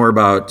talk more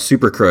about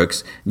Super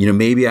Crooks.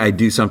 Maybe I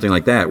do something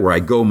like that where I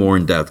go more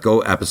in depth, go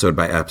episode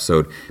by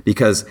episode,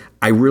 because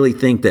I really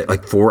think that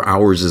like 4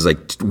 hours is like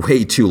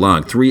way too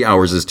long. 3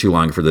 hours is too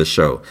long for this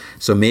show.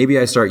 So maybe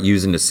I start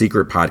using the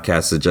Secret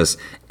Podcast to just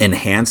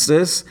enhance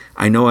this.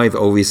 I know I've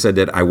always said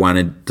that I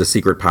wanted the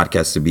Secret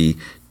Podcast to be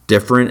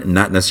different and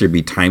not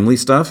necessarily be timely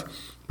stuff,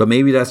 but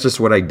maybe that's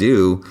just what I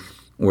do,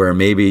 where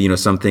maybe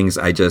some things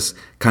I just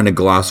kind of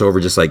gloss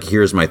over, just like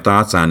here's my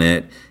thoughts on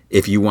it.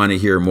 If you want to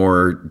hear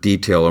more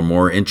detail or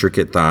more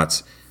intricate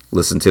thoughts,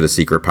 listen to the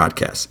Secret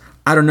Podcast.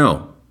 I don't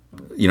know.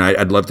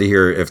 I'd love to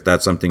hear if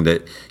that's something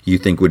that you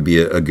think would be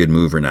a good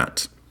move or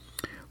not.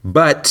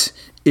 But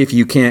if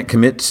you can't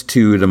commit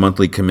to the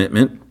monthly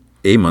commitment,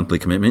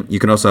 you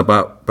can also help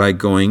out by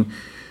going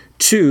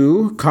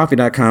to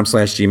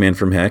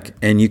coffee.com/gmanfromheck,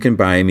 and you can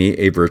buy me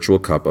a virtual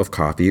cup of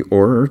coffee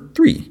or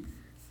 3.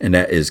 And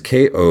that is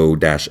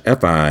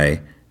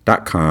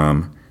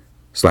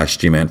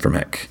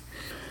ko-fi.com/gmanfromheck.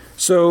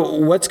 So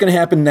what's going to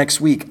happen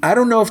next week? I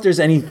don't know if there's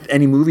any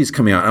movies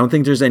coming out. I don't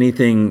think there's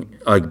anything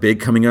like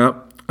big coming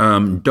up.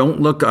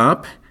 Don't Look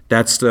Up.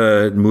 That's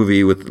the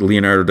movie with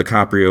Leonardo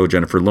DiCaprio,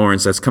 Jennifer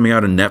Lawrence. That's coming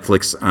out on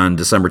Netflix on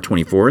December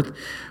 24th.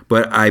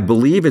 But I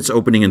believe it's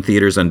opening in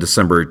theaters on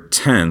December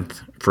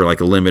 10th for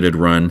like a limited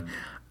run.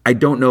 I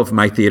don't know if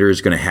my theater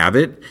is going to have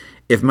it.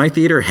 If my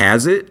theater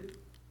has it,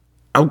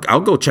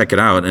 I'll go check it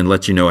out and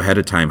let you know ahead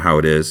of time how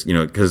it is.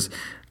 Because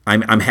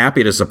I'm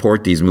happy to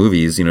support these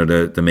movies.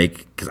 To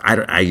make, because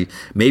I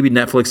maybe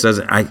Netflix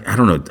doesn't. I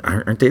don't know.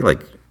 Aren't they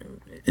like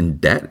in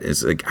debt?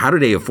 It's like, how do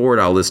they afford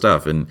all this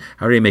stuff, and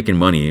how are they making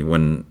money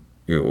when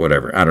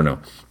whatever? I don't know.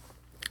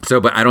 So,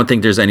 but I don't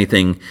think there's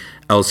anything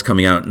else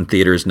coming out in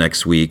theaters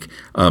next week.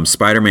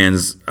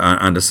 Spider-Man's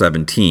on the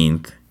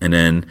 17th, and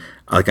then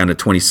like on the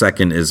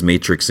 22nd is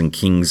Matrix and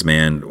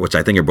Kingsman, which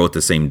I think are both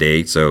the same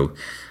day. So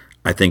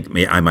I think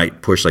I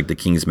might push like the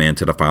Kingsman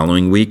to the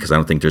following week because I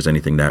don't think there's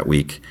anything that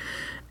week.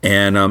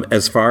 And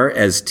as far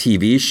as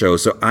TV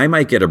shows, so I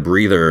might get a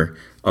breather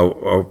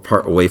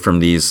part away from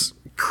these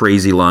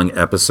crazy long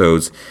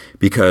episodes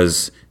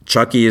because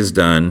Chucky is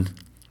done.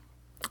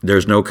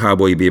 There's no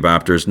Cowboy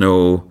Bebop. There's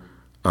no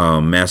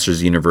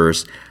Masters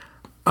Universe.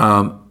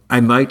 I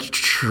might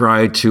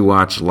try to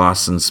watch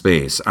Lost in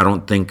Space. I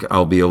don't think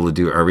I'll be able to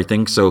do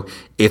everything. So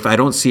if I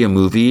don't see a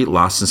movie,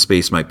 Lost in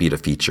Space might be the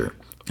feature.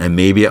 And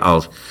maybe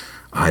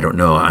I don't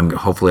know.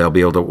 Hopefully I'll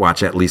be able to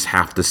watch at least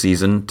half the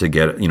season to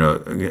get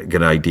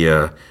an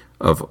idea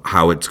of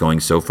how it's going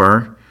so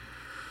far.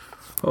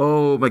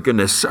 Oh my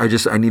goodness. I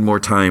need more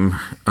time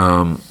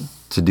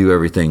to do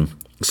everything.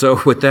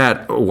 So with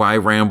that, why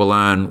ramble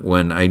on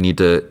when I need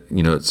to,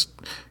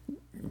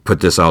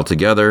 put this all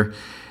together?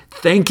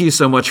 Thank you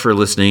so much for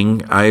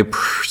listening. I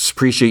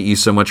appreciate you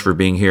so much for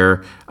being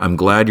here. I'm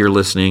glad you're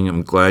listening.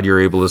 I'm glad you're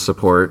able to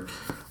support.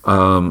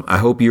 I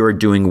hope you are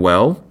doing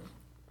well.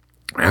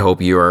 I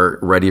hope you are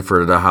ready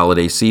for the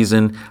holiday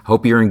season. I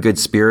hope you're in good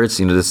spirits.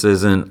 This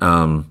isn't,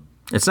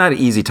 it's not an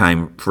easy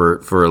time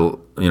for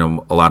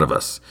a lot of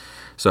us.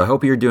 So I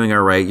hope you're doing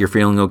all right. You're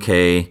feeling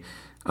okay.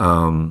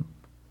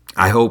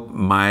 I hope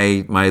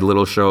my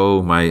little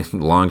show, my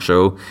long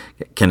show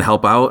can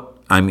help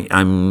out. I'm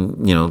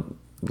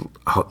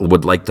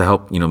would like to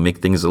help, make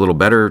things a little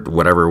better,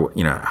 whatever,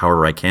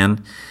 however I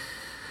can.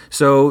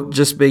 So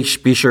just be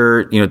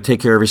sure, take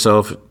care of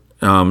yourself.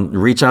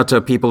 Reach out to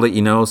people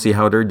that see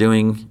how they're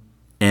doing,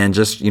 and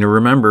just,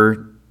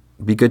 remember,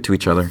 be good to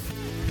each other.